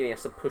pierced the skin. He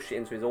has to push it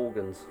into his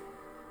organs.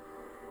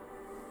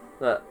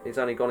 Look, he's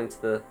only gone into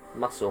the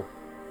muscle.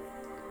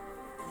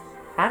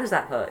 How does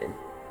that hurt him?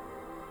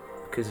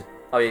 Because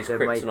Oh, yeah, he's They're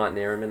kryptonite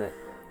near him, innit?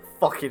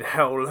 Fucking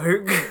hell,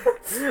 Luke.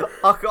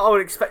 I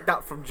would expect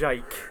that from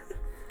Jake.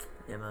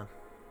 yeah, man,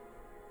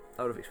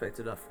 I would have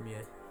expected that from you.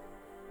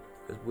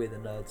 Because we're the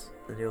nerds,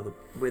 and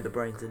we're the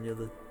brains, and you're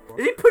the.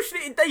 Is he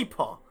pushing it in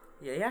deeper?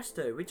 Yeah, he has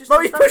to. We just. No,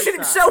 he's pushing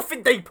established himself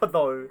in deeper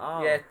though. that.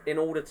 Oh. Yeah, in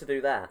order to do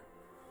that.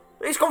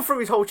 He's gone through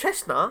his whole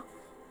chest now.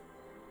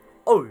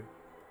 Oh.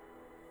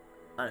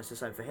 And it's the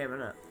same for him,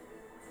 isn't it?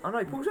 Oh no,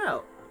 he pulls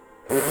out.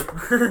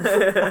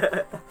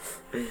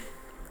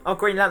 Oh,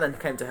 Green Lantern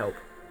came to help.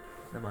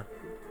 Never mind.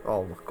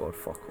 Oh my god,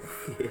 fuck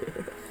off.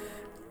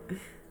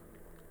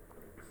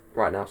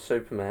 Right now,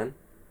 Superman.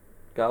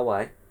 Go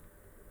away.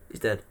 He's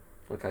dead.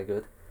 Okay,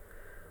 good.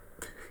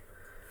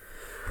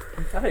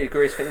 I think he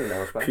grew his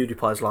fingernails back.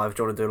 PewDiePie's live.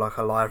 Do you want to do like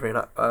a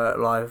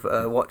live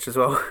watch as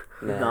well?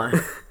 No.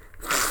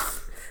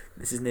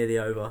 This is nearly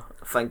over.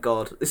 Thank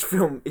God. This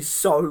film is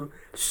so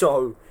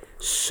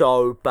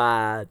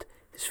bad.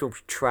 This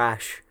film's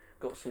trash.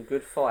 Got some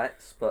good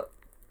fights, but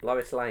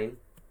Lois Lane.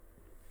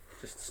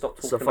 Just stop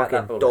It's a talking about that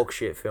fucking bullet. dog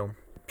shit film.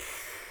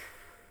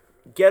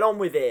 Get on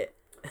with it.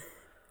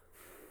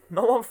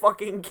 No one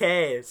fucking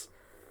cares.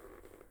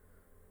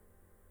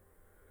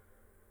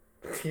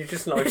 You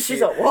just know.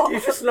 She's like, what? You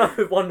just know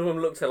Wonder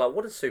Woman looked at her like,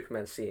 what does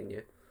Superman see in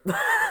you?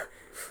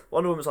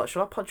 Wonder Woman's like,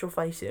 shall I punch your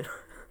face in?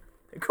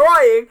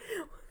 Crying?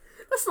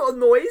 That's not a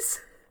noise.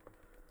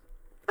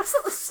 That's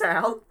not a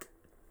sound.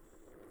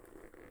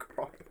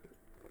 Crying.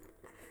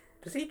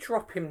 Does he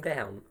drop him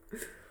down?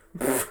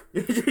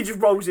 He just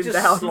rolls him Just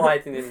down.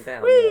 sliding him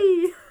down.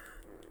 Whee!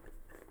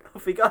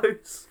 Off he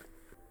goes.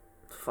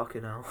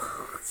 Fucking hell.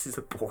 This is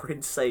a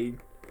boring scene.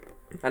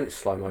 Yeah. And it's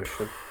slow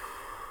motion.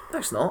 No,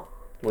 it's not.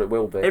 Well, it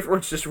will be.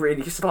 Everyone's just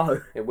really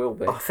slow. It will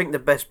be. I think the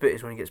best bit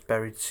is when he gets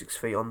buried 6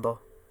 feet under.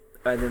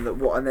 And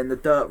then the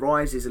dirt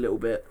rises a little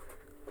bit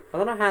I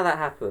don't know how that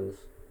happens.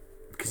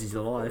 because he's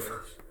alive.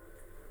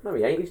 No,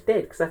 he ain't. He's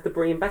dead because they have to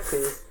bring him back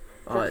in.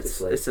 Oh,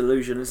 it's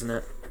illusion, isn't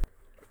it?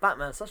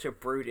 Batman's such a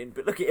brooding,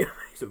 but look at him.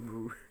 He's a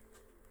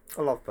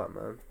I love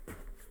Batman.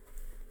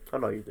 I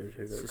know you do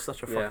too. It's Luke. just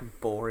such a Yeah. fucking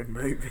boring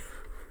movie.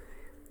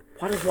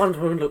 Why does Wonder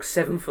Woman look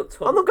 7 foot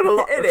tall? I'm not gonna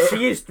lie. Innit?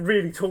 She is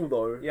really tall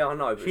though. Yeah, I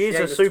know. But She is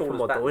ain't a as tall as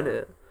supermodel, Batman. isn't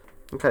it?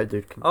 Okay,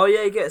 dude. Oh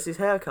yeah, he gets his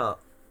hair cut.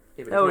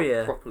 Yeah, but Hell he's not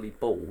yeah. properly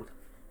bald.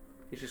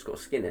 He's just got a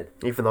skinhead.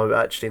 Even though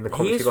actually in the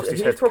comics he lost his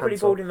head He's to probably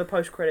cancer. bald in the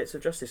post credits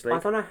of Justice I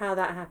League. don't know how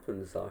that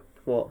happens though.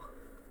 What?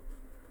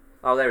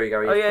 Oh, there we go.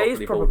 Oh yeah, he's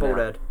proper bald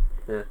now. head.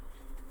 Yeah.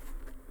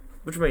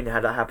 What do you mean how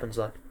that happens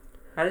though?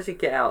 How does he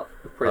get out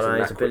of I prison don't know,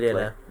 that he's a quickly?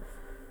 billionaire.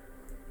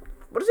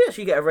 What does he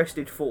actually get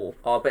arrested for?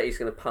 Oh, I bet he's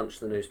going to punch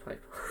the newspaper.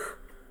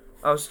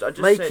 I just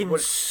Making said, what,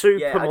 Super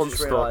yeah,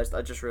 Monster.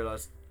 I just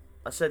realised.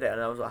 I said it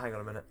and I was like, hang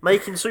on a minute.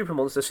 Making Super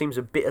Monster seems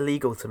a bit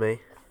illegal to me.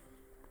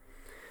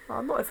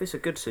 I'm not if it's a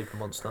good super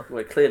monster. Well,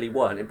 it clearly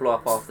weren't. It blew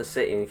up half the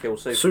city and killed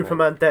Superman.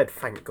 Superman dead,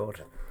 thank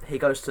God. He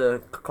goes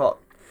to Clark.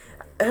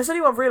 Has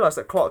anyone realised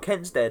that Clark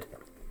Kent's dead?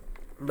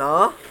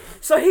 Nah.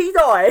 So he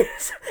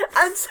dies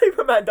and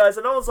Superman dies,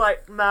 and I was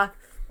like, nah,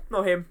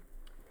 not him.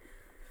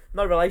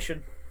 No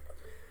relation.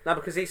 No,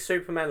 because he's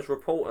Superman's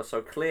reporter,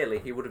 so clearly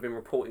he would have been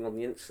reporting on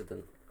the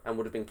incident and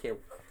would have been killed.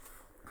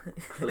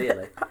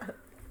 Clearly.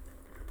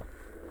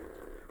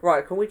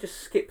 Right, can we just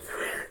skip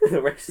through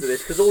the rest of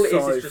this? Because all it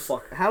is just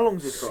How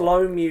long's this?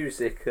 slow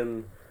music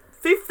and...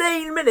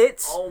 15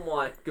 minutes. Oh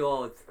my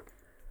god.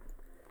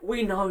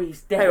 We know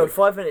he's dead. Hang on,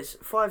 5 minutes.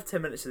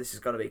 5-10 minutes of this is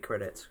going to be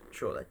credits,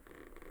 surely.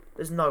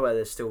 There's no way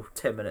there's still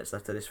 10 minutes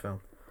left of this film.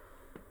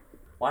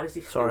 Why does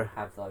he still Sorry.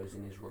 have those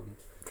in his room?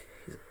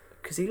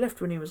 Because he left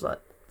when he was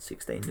like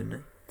 16, didn't he?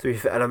 To be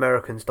fair, and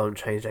Americans don't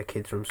change their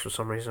kids' rooms for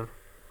some reason.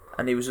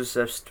 And he was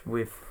obsessed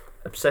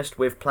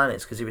with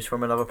planets because he was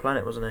from another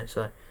planet, wasn't he?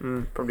 So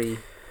probably,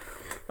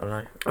 I don't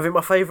know. I think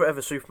my favourite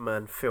ever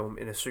Superman film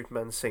in a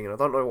Superman scene, I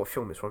don't know what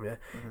film it's from yet,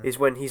 is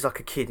when he's like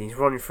a kid and he's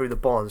running through the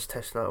barns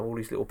testing out all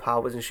these little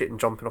powers and shit and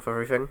jumping off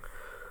everything.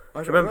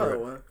 I Do you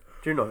remember it?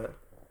 Do you know it?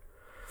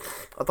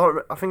 I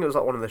don't. I think it was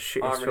like one of the I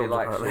shittiest don't really films.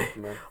 like Apparently,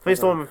 Superman. I think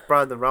it's the one with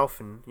Brandon Routh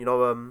and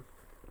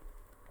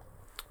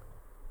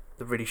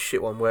the really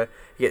shit one where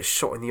he gets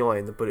shot in the eye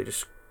and the bullet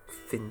just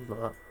thins like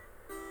that.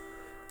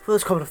 I thought it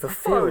was coming off the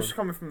thought film. it was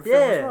coming from the film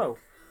as well.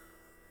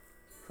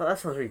 Like, that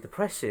sounds really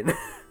depressing.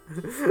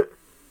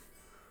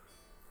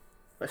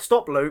 Like,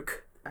 stop,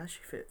 Luke. As she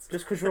fits.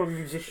 Just because you're a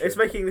musician. It's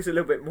making this a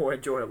little bit more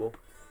enjoyable.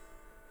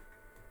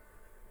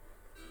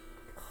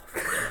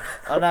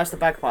 Oh no, it's the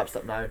bagpipes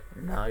that no.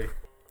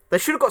 They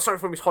should have got something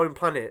from his home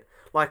planet,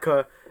 like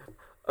a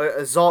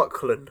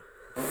Zarklan.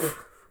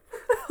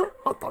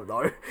 I don't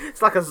know.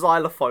 It's like a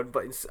xylophone,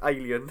 but it's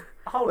alien.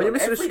 Hold When on, you're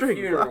missing a every string, what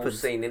funeral happens?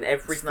 scene in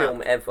every Snap.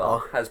 film ever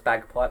Oh. has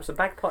bagpipes. A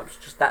bagpipe's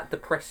just that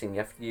depressing. You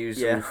have to use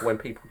them Yeah. for when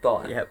people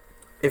die. Yep.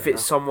 If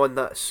it's someone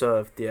that's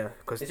served, yeah.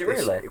 Cause Is it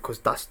really? Because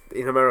that's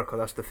in America.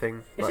 That's the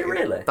thing. Is Like, it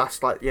really?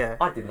 That's like yeah.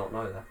 I did not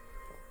know that.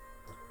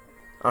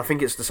 I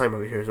think it's the same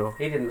over here as well.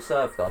 He didn't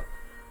serve though.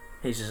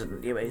 He's just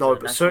he's No, a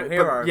but, national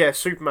hero. yeah,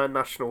 Superman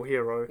national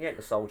hero. He ain't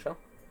a soldier.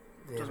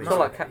 Yeah, Doesn't It's but not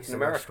like he's Captain a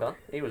America. national-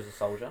 He was a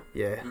soldier.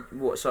 Yeah,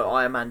 What? So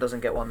Iron Man doesn't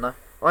get one though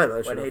I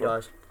know. when he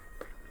dies.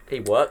 He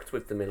worked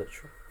with the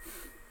military.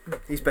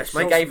 His best He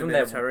mate gave was in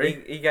them the their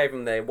military. he gave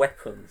them their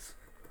weapons.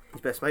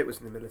 His best mate was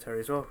in the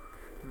military as well.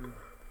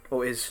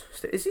 Or is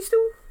he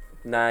still?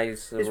 Nah,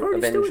 he's Is an Rhodey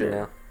still Avenger in it?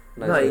 now.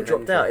 No, he's he an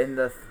dropped Avenger. out in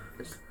the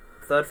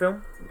third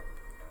film.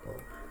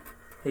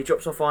 He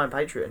drops off Iron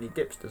Patriot and he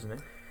dips, doesn't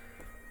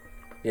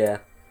he? Yeah,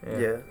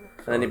 Yeah.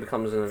 and then he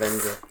becomes an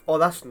Avenger. Oh,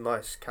 that's a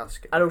nice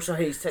casket. And also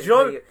he's Do you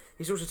know- technically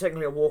he's also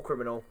technically a war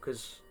criminal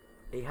because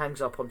He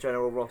hangs up on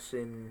General Ross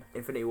in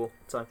Infinity War,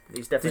 so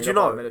he's definitely Did you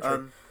not know? part of the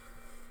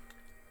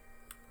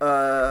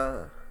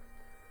military.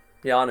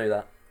 Yeah, I knew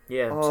that.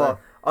 Yeah, Oh,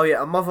 oh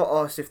yeah. A mother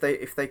asked if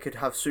they could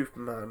have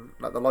Superman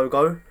like the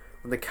logo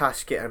on the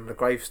casket and the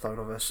gravestone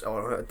of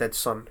or a dead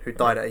son who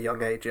died at a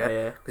young age. yeah.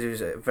 Yeah, because he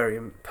was very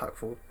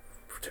impactful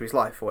to his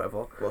life or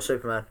whatever. What,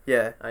 Superman?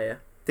 Yeah. Oh yeah.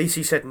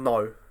 DC said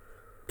no.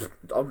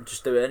 I'll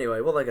just do it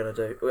anyway. What are they gonna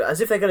do?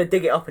 As if they're gonna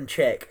dig it up and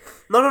check.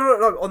 No,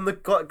 on the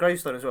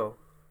gravestone as well.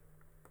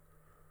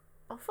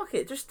 Oh fuck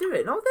it, just do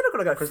it. No, they're not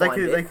gonna go Because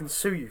find it. they can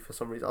sue you for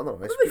some reason. I don't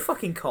know. It's They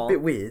fucking a can't.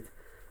 bit weird.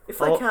 If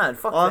they can,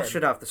 fuck I them.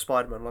 should have the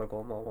Spider-Man logo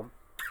on my one.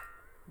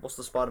 What's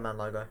the Spider-Man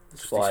logo?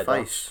 It's just Spider.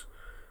 his face.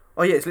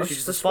 Oh yeah, it's Oh, literally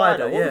it's just a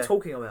spider. What Yeah. are we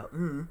talking about?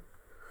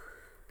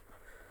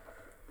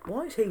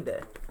 Why is he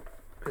there?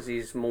 Because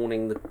he's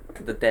mourning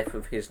the death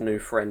of his new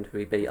friend who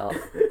he beat up.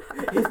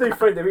 His new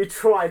friend that we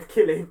tried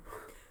killing.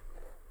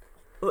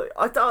 Look,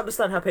 I don't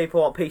understand how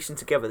people aren't piecing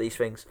together these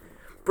things.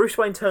 Bruce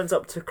Wayne turns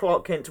up to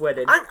Clark Kent's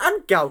wedding.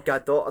 And Gal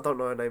Gadot. I don't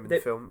know her name in the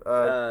film.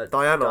 Diana.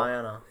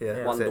 Diana. Yeah.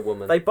 Yeah. Wonder That's it.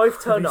 Woman. They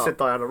both turn You up. said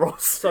Diana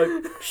Ross.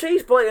 So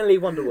she's blatantly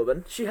Wonder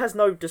Woman. She has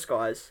no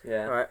disguise.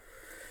 Yeah. Right.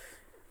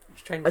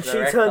 Just changes And her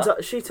she turns haircut.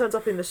 up. She turns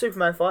up in the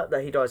Superman fight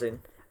that he dies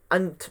in,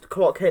 and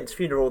Clark Kent's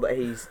funeral that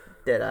he's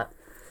dead at.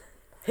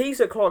 He's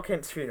at Clark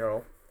Kent's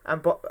funeral,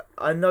 and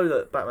I know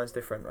that Batman's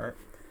different, right?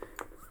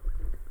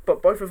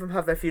 But both of them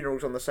have their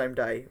funerals on the same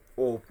day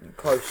or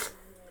close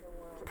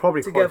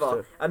Probably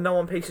together, and no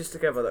one pieces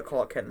together that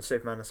Clark Kent and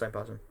Superman are the same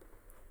person.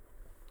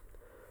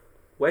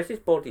 Where's his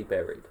body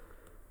buried?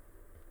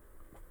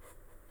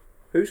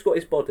 Who's got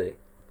his body?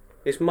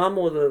 His mum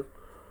or the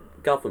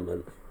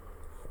government?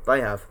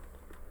 They have.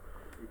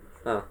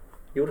 Ah,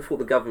 you would have thought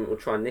the government would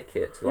try and nick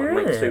it to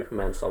make Yeah.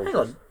 Superman soldiers.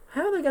 Hang on.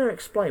 How are they going to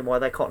explain why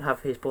they can't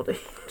have his body?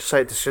 Just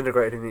say it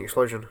disintegrated in the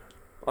explosion.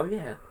 Oh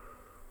yeah,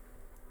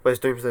 Where's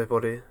Doomsday's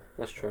body?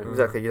 that's true.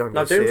 Exactly. You don't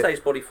No, get to see it. Doomsday's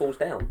body falls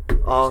down.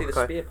 Oh, see the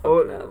okay. spear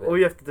poking out of it. All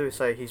you have to do is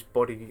say his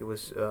body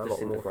was a lot more.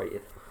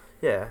 Disintegrated.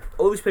 Yeah.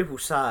 All these people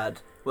sad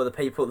were the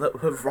people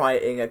that were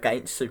rioting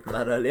against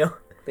Superman earlier.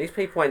 These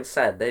people ain't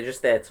sad. They're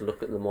just there to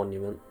look at the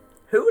monument.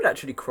 Who would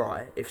actually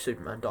cry if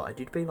Superman died?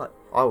 You'd be like,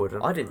 I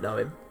wouldn't. I didn't know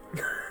him.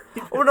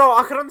 Oh no,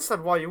 I can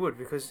understand why you would,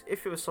 because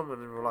if it was someone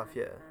in real life,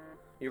 yeah.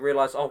 You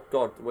realise, oh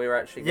god, we're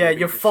actually Yeah, gonna be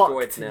you're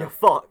destroyed fucked. now. You're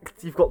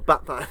fucked. You've got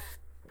Batman.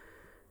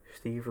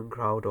 Stephen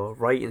Crowder.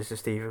 Ratings to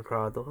Stephen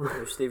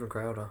Crowder. Stephen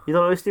Crowder. You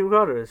don't know who Stephen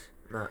Crowder is?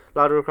 No.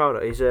 Louder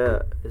Crowder. He's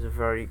a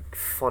very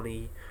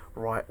funny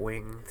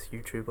right-winged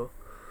YouTuber.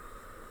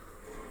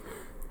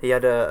 He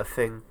had a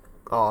thing.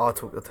 Oh, I'll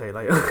tell you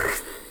later.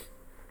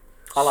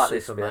 I like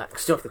this bit. Supermax.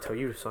 Still have to tell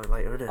you something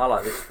later, innit? I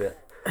like this bit.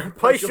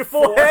 Place your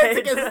forehead forehead.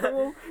 against the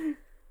wall.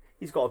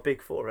 He's got a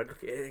big forehead.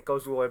 Look at it. It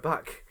goes all the way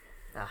back.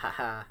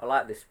 Ah, I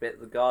like this bit.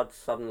 The guards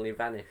suddenly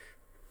vanish.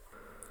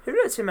 Who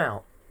lets him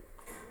out?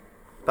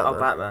 Batman. Oh,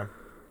 Batman.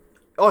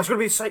 Oh, it's gonna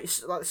be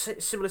like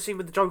similar scene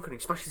with the Joker. And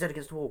he smashed his head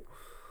against the wall.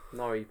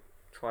 No, he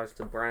tries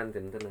to brand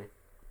him, doesn't he?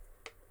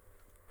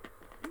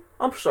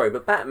 I'm sorry,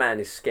 but Batman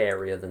is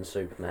scarier than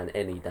Superman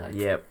any day.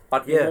 Yep.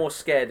 I'd be Yeah. more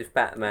scared if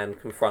Batman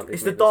confronted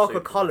It's me the than darker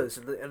Superman. colours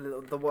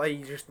and the way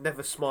he just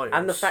never smiles.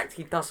 And the fact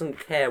he doesn't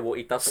care what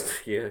he does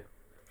to you.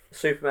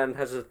 Superman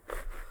has a...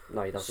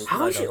 No, he doesn't. How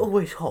No, is he it doesn't.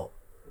 always hot?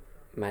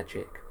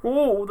 Magic.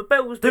 Oh, the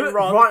bell's Do been it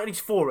rung. right on his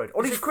forehead.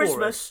 On It's his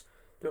Christmas.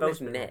 Do it on Bell's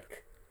his been- neck.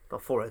 Forehead.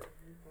 Not forehead.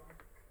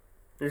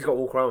 And he's got to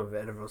walk around with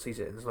it and everyone sees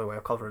it. And there's no way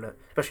of covering it.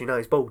 Especially now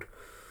he's bald.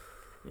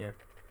 Yeah.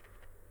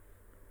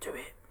 Do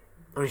it.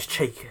 On his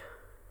cheek.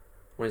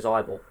 On his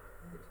eyeball.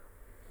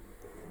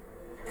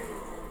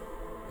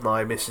 No,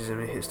 he misses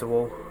him. He hits the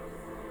wall.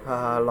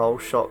 Lol,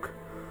 shock.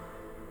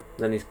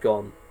 Then he's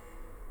gone.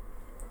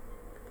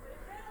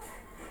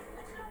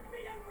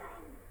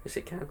 Yes,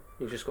 it can.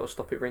 You just got to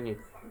stop it ringing.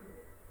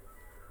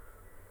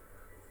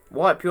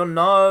 Wipe your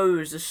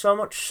nose. There's so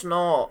much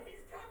snot.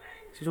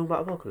 Is he talking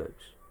about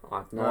Apocalypse? I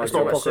have No, no it's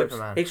idea. not Apocalypse.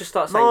 Superman. He just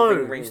starts saying No,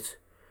 ring, ring. he's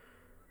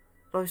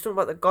talking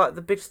about the guy,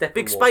 the big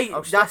Steppenwolf. space.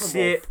 Oh, That's Steppenwolf.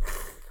 it.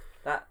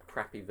 That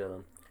crappy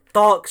villain.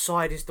 Dark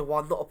Side is the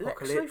one, not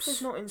Lex Apocalypse.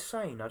 Luthor's not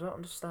insane. I don't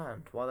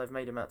understand why they've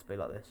made him out to be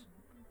like this.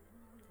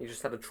 He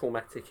just had a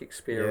traumatic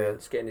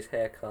experience getting his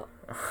hair cut.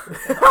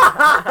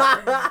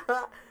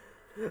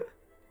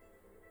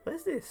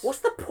 Where's this? What's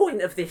the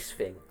point of this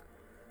thing?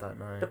 Don't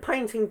know. The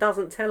painting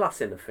doesn't tell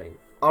us anything.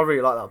 I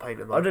really like that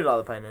painting though. I do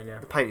like the painting, yeah.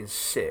 The painting's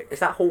sick. Is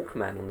that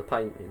Hawkman on the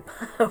painting?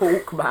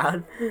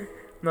 Hawkman.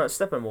 No, it's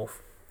Steppenwolf.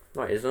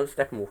 No, it isn't.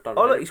 Steppenwolf don't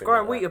Oh do look, he's anything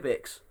growing like that.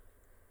 Weetabix.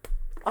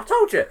 I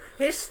told you,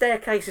 his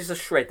staircases are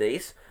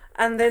shreddies,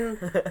 and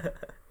then...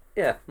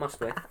 yeah, must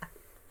be.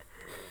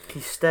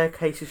 His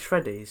staircase is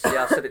Shreddies.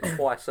 Yeah, I said it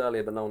twice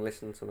earlier, but no one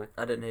listened to me.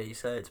 I didn't hear you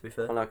say it, to be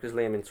fair. I know, because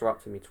Liam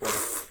interrupted me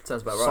twice.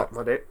 Sounds about right. Suck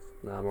my dick.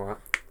 No, I'm alright.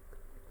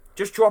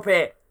 Just drop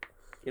it.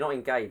 You're not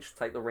engaged,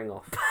 take the ring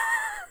off.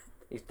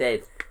 He's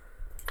dead.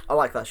 I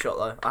like that shot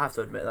though. I have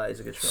to admit that is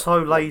a good shot. So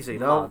lazy.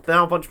 Now Mad.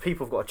 a bunch of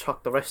people have got to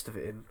chuck the rest of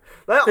it in.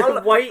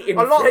 They're waiting.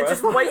 a lot for of it.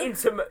 just waiting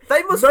to.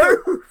 They must.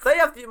 Move. They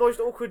have the most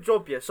awkward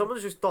job. Yeah,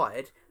 someone's just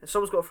died, and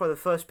someone's got to throw the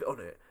first bit on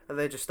it, and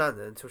they just stand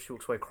there until she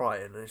walks away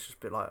crying, and it's just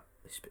a bit like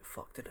it's a bit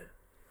fucked, isn't it?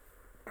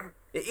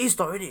 It is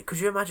though, isn't it? Could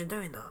you imagine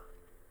doing that?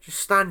 Just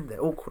standing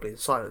there awkwardly in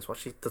silence while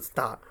she does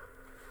that.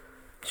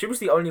 She was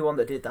the only one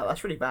that did that.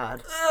 That's really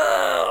bad.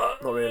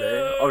 Not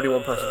really. Only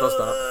one person does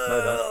that.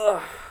 No,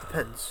 no.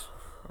 Depends.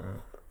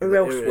 Who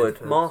else It would?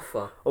 depends.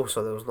 Martha.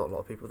 Also, there was not a lot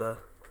of people there.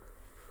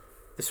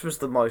 This was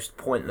the most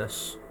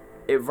pointless.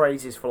 It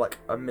raises for like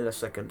a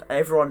millisecond.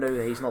 Everyone knew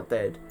that he's not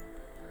dead.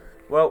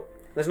 Well,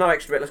 There's no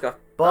extra bit. Let's go.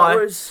 Bye.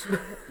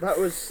 That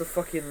was the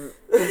fucking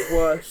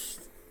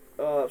worst.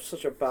 Oh, that was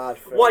such a bad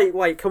film.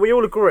 Wait. Can we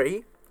all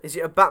agree? Is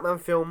it a Batman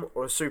film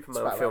or a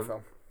Superman It's a film? Batman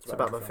film. It's a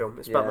Batman film.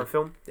 It's a Yeah. Batman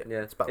film. Yeah. Yeah,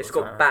 It's Batman it's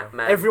film. got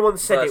Batman. Everyone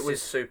said it versus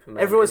was.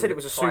 Superman. Everyone in said the it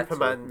was a title.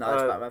 Superman, No,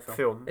 it's a Batman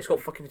film. It's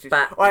got fucking.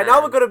 Batman. Alright,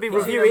 now we're going to be It's the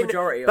reviewing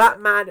majority of it.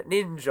 Batman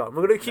Ninja.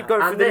 We're going to keep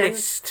going And through the then-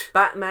 list.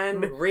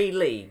 Batman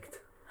Re-Leagued.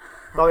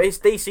 No, it's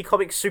DC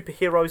Comics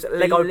superheroes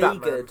Lego Batman.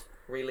 Beleaguered.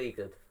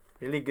 Re-Leagued.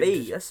 Beleaguered.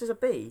 B. This is a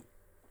B.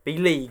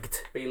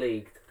 Beleagued.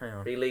 Be-Leagued. Hang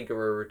on.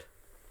 Be-Leaguered.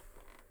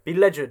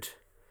 Beleaguered.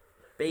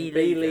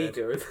 Be-Leagued.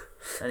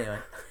 Anyway.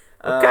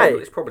 Okay.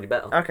 It's probably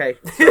better. Okay.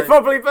 It's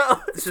probably better.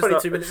 This It's is 22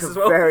 not- minutes this is as a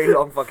well. very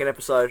long fucking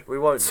episode. We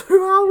won't. 2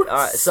 hours.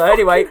 Alright, so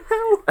anyway, Fucking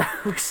hell.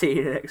 we'll see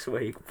you next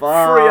week. 3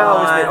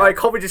 hours, Bye. mate. Alright,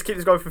 can't we just keep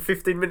this going for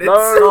 15 minutes?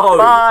 No.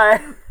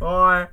 Bye. Bye.